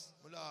vibes.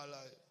 Me not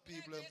like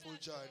people in full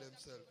joy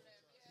themselves.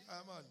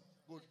 Yeah man,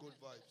 good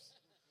vibes.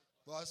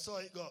 But I saw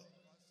it go.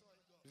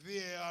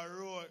 VAR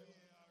road.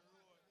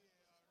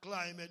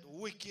 Climate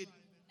wicked.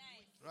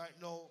 Nice. Right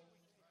now.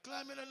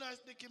 Climate a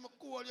nice Nicki, me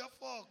cool you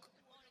fuck.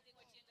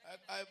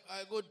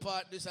 I good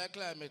part this I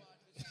climate.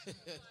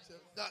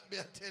 That be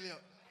I tell you.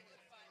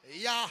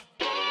 Yeah.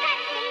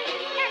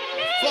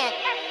 Fuck.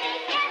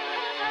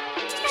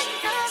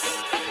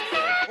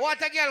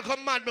 What a girl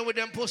come mad me with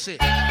them pussy.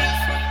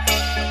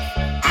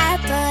 I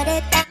put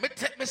it down. Me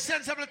take me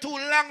sensible too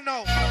long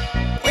now.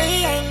 We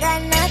ain't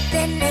got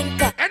nothing in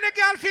common. Any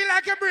girl feel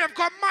like a brave,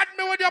 come mad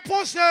me with your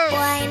pussy. Boy,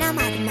 I'm a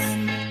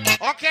madman.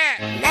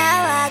 Okay.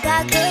 Now I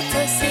got good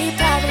pussy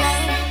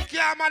problem.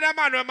 Yeah,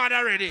 man, we're mad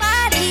already.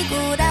 Body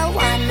good, I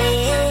want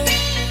it.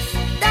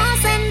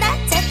 Don't send that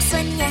text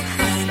when you're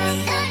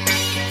honey.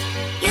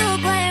 You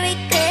gonna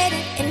regret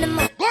it in the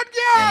morning. Good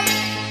girl.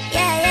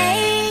 Yeah.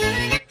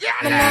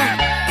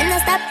 In the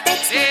stop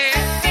text me.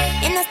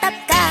 In the stop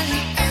call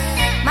me.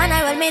 Man,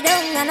 I roll me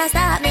wanna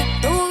stop me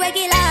too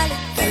regularly.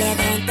 Tell you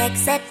don't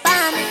accept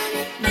for me.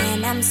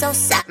 Man, I'm so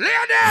sorry.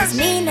 Cause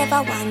me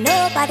never want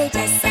nobody,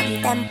 just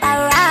some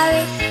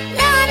temporary.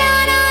 No, no,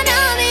 no, no,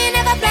 me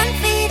never plan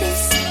for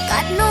this.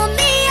 God know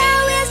me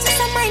always just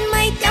a mind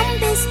my damn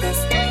business.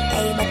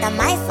 Hey, but I'm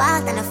my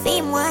fault and I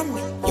fame one.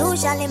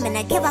 Usually me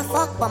not give a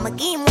fuck, but me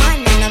game one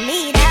and I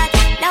me that.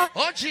 No,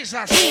 oh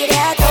Jesus, me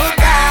that, oh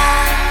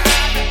God.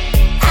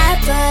 I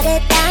put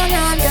it down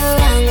on the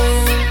wrong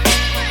one.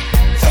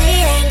 We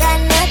ain't got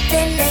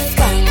nothing in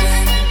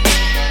common.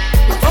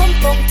 My boom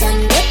boom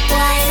done get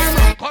wine,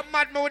 I'm a come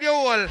mad me with your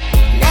hole.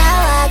 now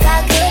I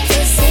got good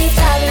to see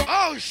trouble.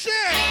 Oh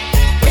shit.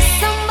 With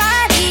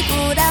somebody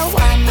good I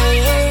want me.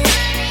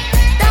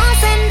 Don't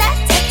send that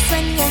text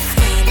when you're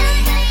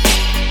honey.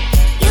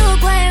 You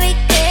gonna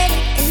regret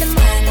it in the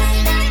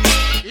morning.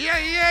 Yeah,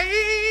 yeah,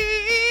 yeah.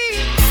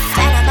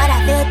 But I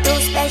feel too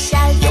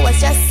special. You was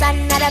just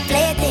another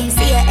plaything.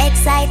 See you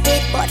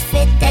excited, but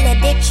fit. Tell you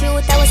the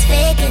truth, I was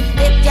faking.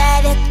 Whip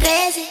drive you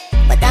crazy,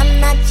 but I'm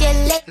not your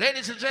lady.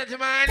 Ladies and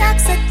gentlemen,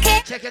 Toxic.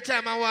 take your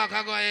time and walk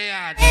and go in your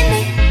yard.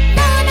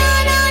 No, no,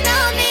 no, no,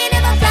 me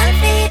never plan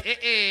for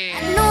it.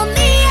 I know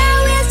me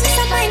always just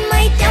a mind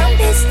my damn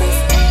business.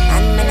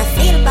 And when I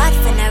feel bad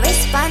for no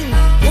respond.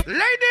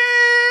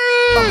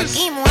 Ladies! But my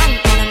game one,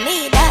 and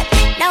me that.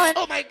 Now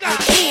oh my God.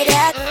 I see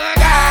that.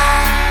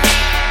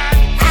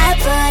 I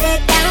put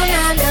it down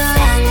on the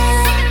wrong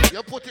one.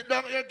 You put it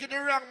down, you get the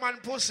wrong man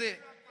pussy.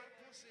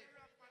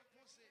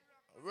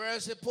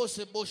 Where's the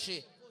pussy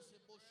bushy?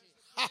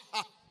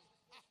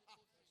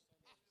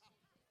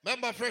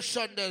 Remember Fresh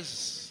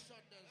Sundays?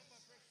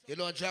 You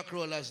know Jack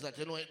Rollers that,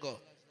 you know it go.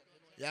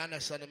 You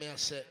understand me I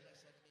say?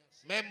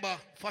 Remember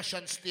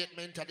fashion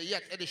statement at the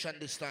yacht edition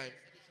this time.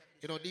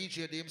 You know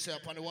DJ they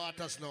himself on the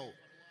waters now.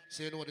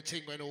 So you know the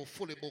thing going to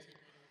fully book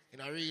in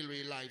a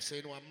real life. So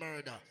you know a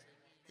murder.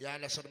 You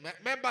understand?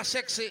 Remember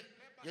Sexy?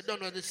 You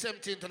don't know the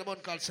 17th of the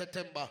month called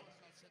September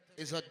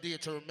is a day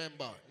to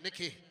remember.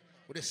 Nikki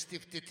with a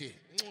stiff titty.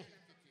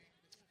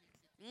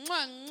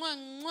 Mwah, mwah,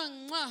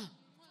 mwah, mwah.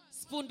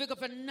 Spoon big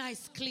up a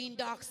nice clean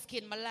dark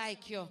skin. I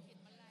like you.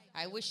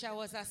 I wish I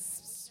was a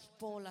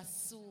bowl of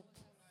soup.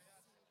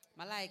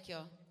 I like you.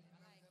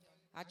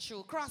 I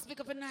true. Cross big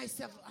up a nice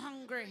self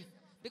hungry.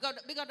 Big up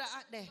the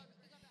out there.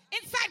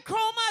 Inside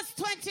Chroma's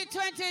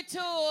 2022.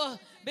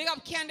 Big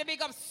up Candy,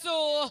 big up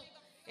Sue.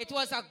 It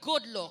was a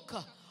good look.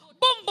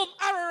 Boom, boom,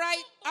 all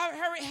right.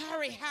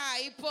 Hurry,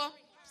 hype.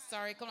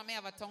 Sorry, come on, me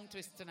have a tongue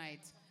twist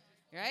tonight.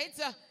 Right?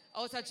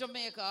 Out of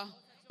Jamaica,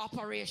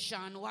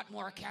 Operation, what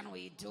more can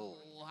we do?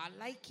 I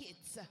like it.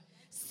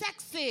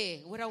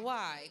 Sexy with a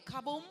Y.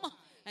 Kaboom.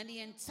 And the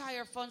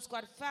entire Fun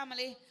Squad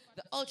family.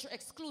 The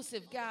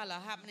ultra-exclusive gala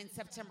happening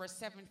September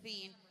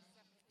 17th.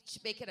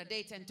 Make it a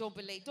date and don't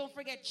be late. Don't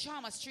forget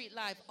Chroma Street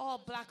Live,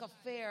 All Black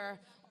Affair,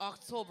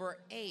 October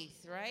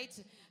 8th, right?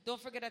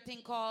 Don't forget a thing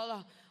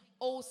called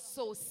Oh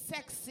So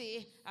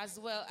Sexy as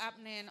well,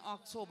 happening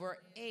October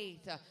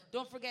 8th.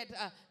 Don't forget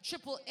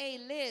Triple A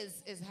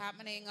Liz is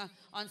happening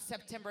on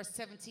September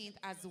 17th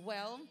as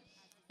well.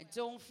 And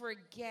don't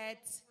forget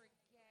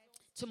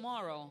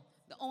tomorrow,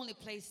 the only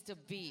place to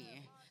be,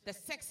 the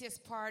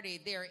sexiest party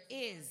there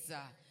is.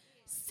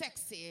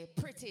 Sexy,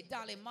 pretty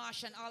Dolly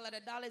Marsh and all of the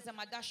dollies in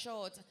my dash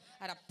out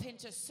at a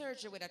Pinter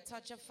surgery with a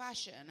touch of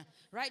fashion.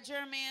 Right,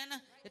 Jermaine?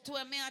 The two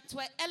of me are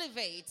to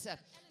elevate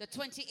the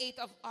 28th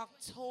of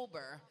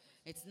October.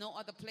 It's no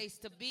other place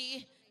to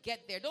be.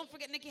 Get there. Don't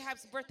forget Nikki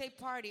Hype's birthday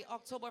party,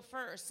 October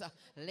 1st.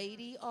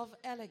 Lady of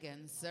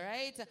Elegance,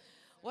 right?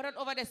 What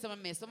over there,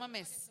 some miss?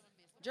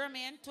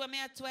 Jermaine, two of me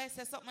are to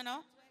say something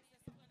now?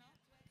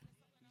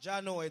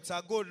 Jano, it's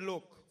a good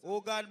look. Oh,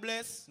 God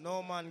bless,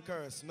 no man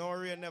curse, no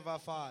rain never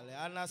fall. You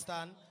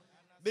understand?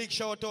 Big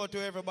shout out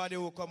to everybody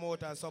who come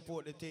out and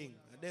support the thing.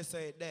 They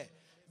say it there.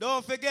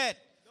 Don't forget,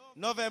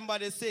 November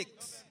the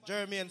 6th,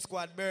 Jermaine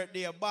Squad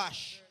birthday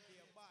bash.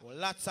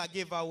 Lots of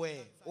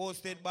giveaway.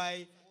 Hosted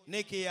by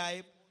Nikki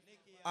Hype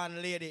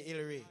and Lady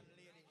Hillary.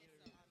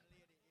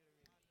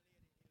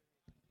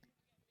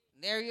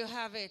 There you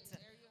have it.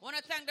 I want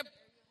to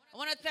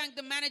thank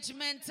the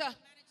management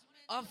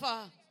of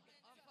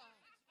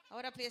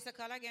what a place to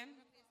call again?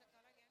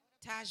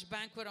 Taj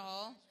Banquet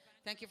Hall.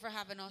 Thank you for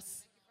having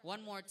us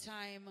one more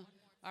time.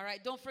 All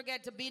right, don't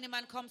forget the Beanie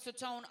Man comes to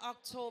town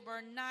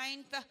October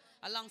 9th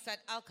alongside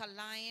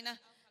Alkaline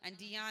and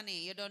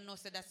Diani. You don't know,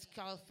 so that's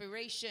called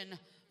Furation.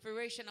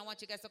 Furation, I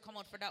want you guys to come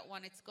out for that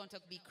one. It's going to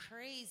be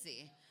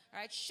crazy. All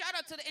right, shout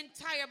out to the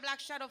entire Black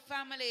Shadow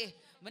family.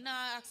 When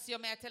I ask you,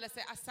 may I tell you,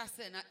 say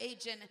Assassin,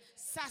 Agent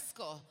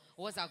Sasko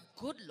was a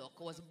good look,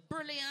 was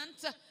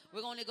brilliant.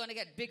 We're only going to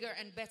get bigger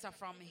and better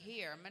from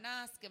here. When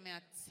I ask you, may I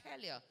tell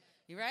you,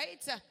 you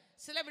right?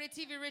 Celebrity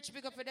TV Rich,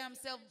 big up for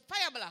themselves.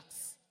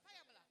 Fireblocks,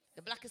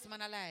 the blackest man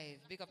alive.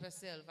 Big up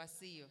yourself, I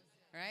see you,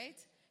 right?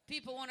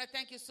 People want to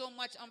thank you so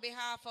much on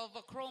behalf of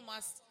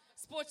Chroma's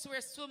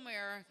Sportswear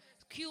Swimwear,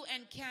 Q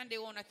and Candy, I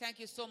want to thank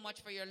you so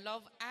much for your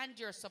love and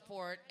your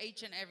support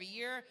each and every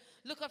year.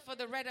 Look out for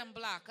the red and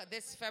black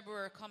this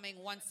February coming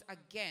once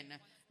again,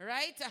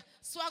 right?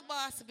 Swag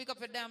Boss, big up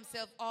your damn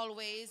self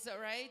always,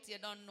 right? You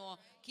don't know,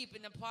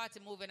 keeping the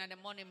party moving and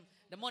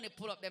the money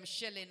pull up them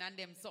shelling and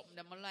them something,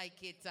 them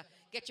like it.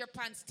 Get your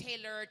pants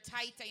tailored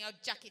tight and your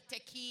jacket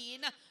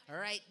taken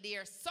right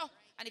there. So,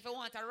 and if you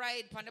want to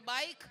ride on the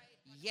bike,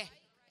 yeah,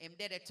 I'm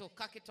there to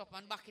cock it up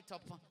and back it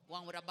up,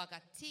 one with a bag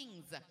of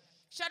things.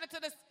 Shout out to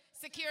the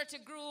security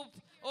group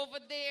over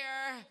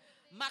there.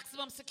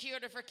 Maximum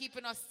security for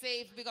keeping us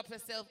safe. Big up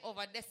yourself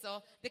over there.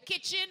 So the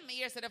kitchen, me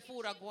here say the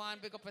food are going.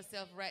 Big up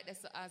yourself right there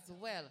so as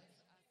well.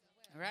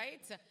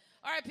 Right?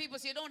 All right, people,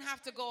 so you don't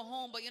have to go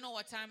home, but you know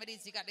what time it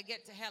is. You got to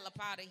get the hell up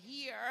out of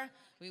here.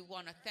 We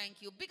want to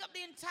thank you. Big up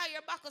the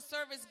entire back of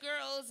service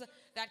girls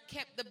that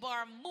kept the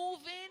bar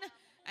moving.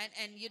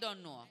 And you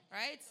don't know,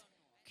 right?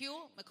 Q,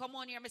 me come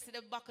on here, me see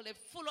the buckle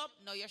full up.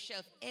 Now your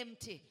shelf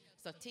empty.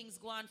 So things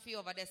go on for you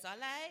over there. So a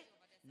lie?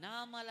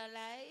 Normal a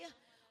lie.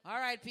 All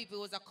right, people,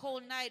 it was a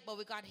cold night, but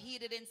we got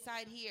heated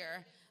inside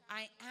here.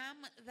 I am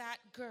that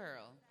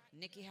girl.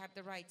 Nikki had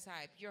the right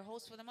type. Your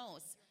host for the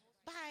most.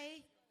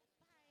 Bye.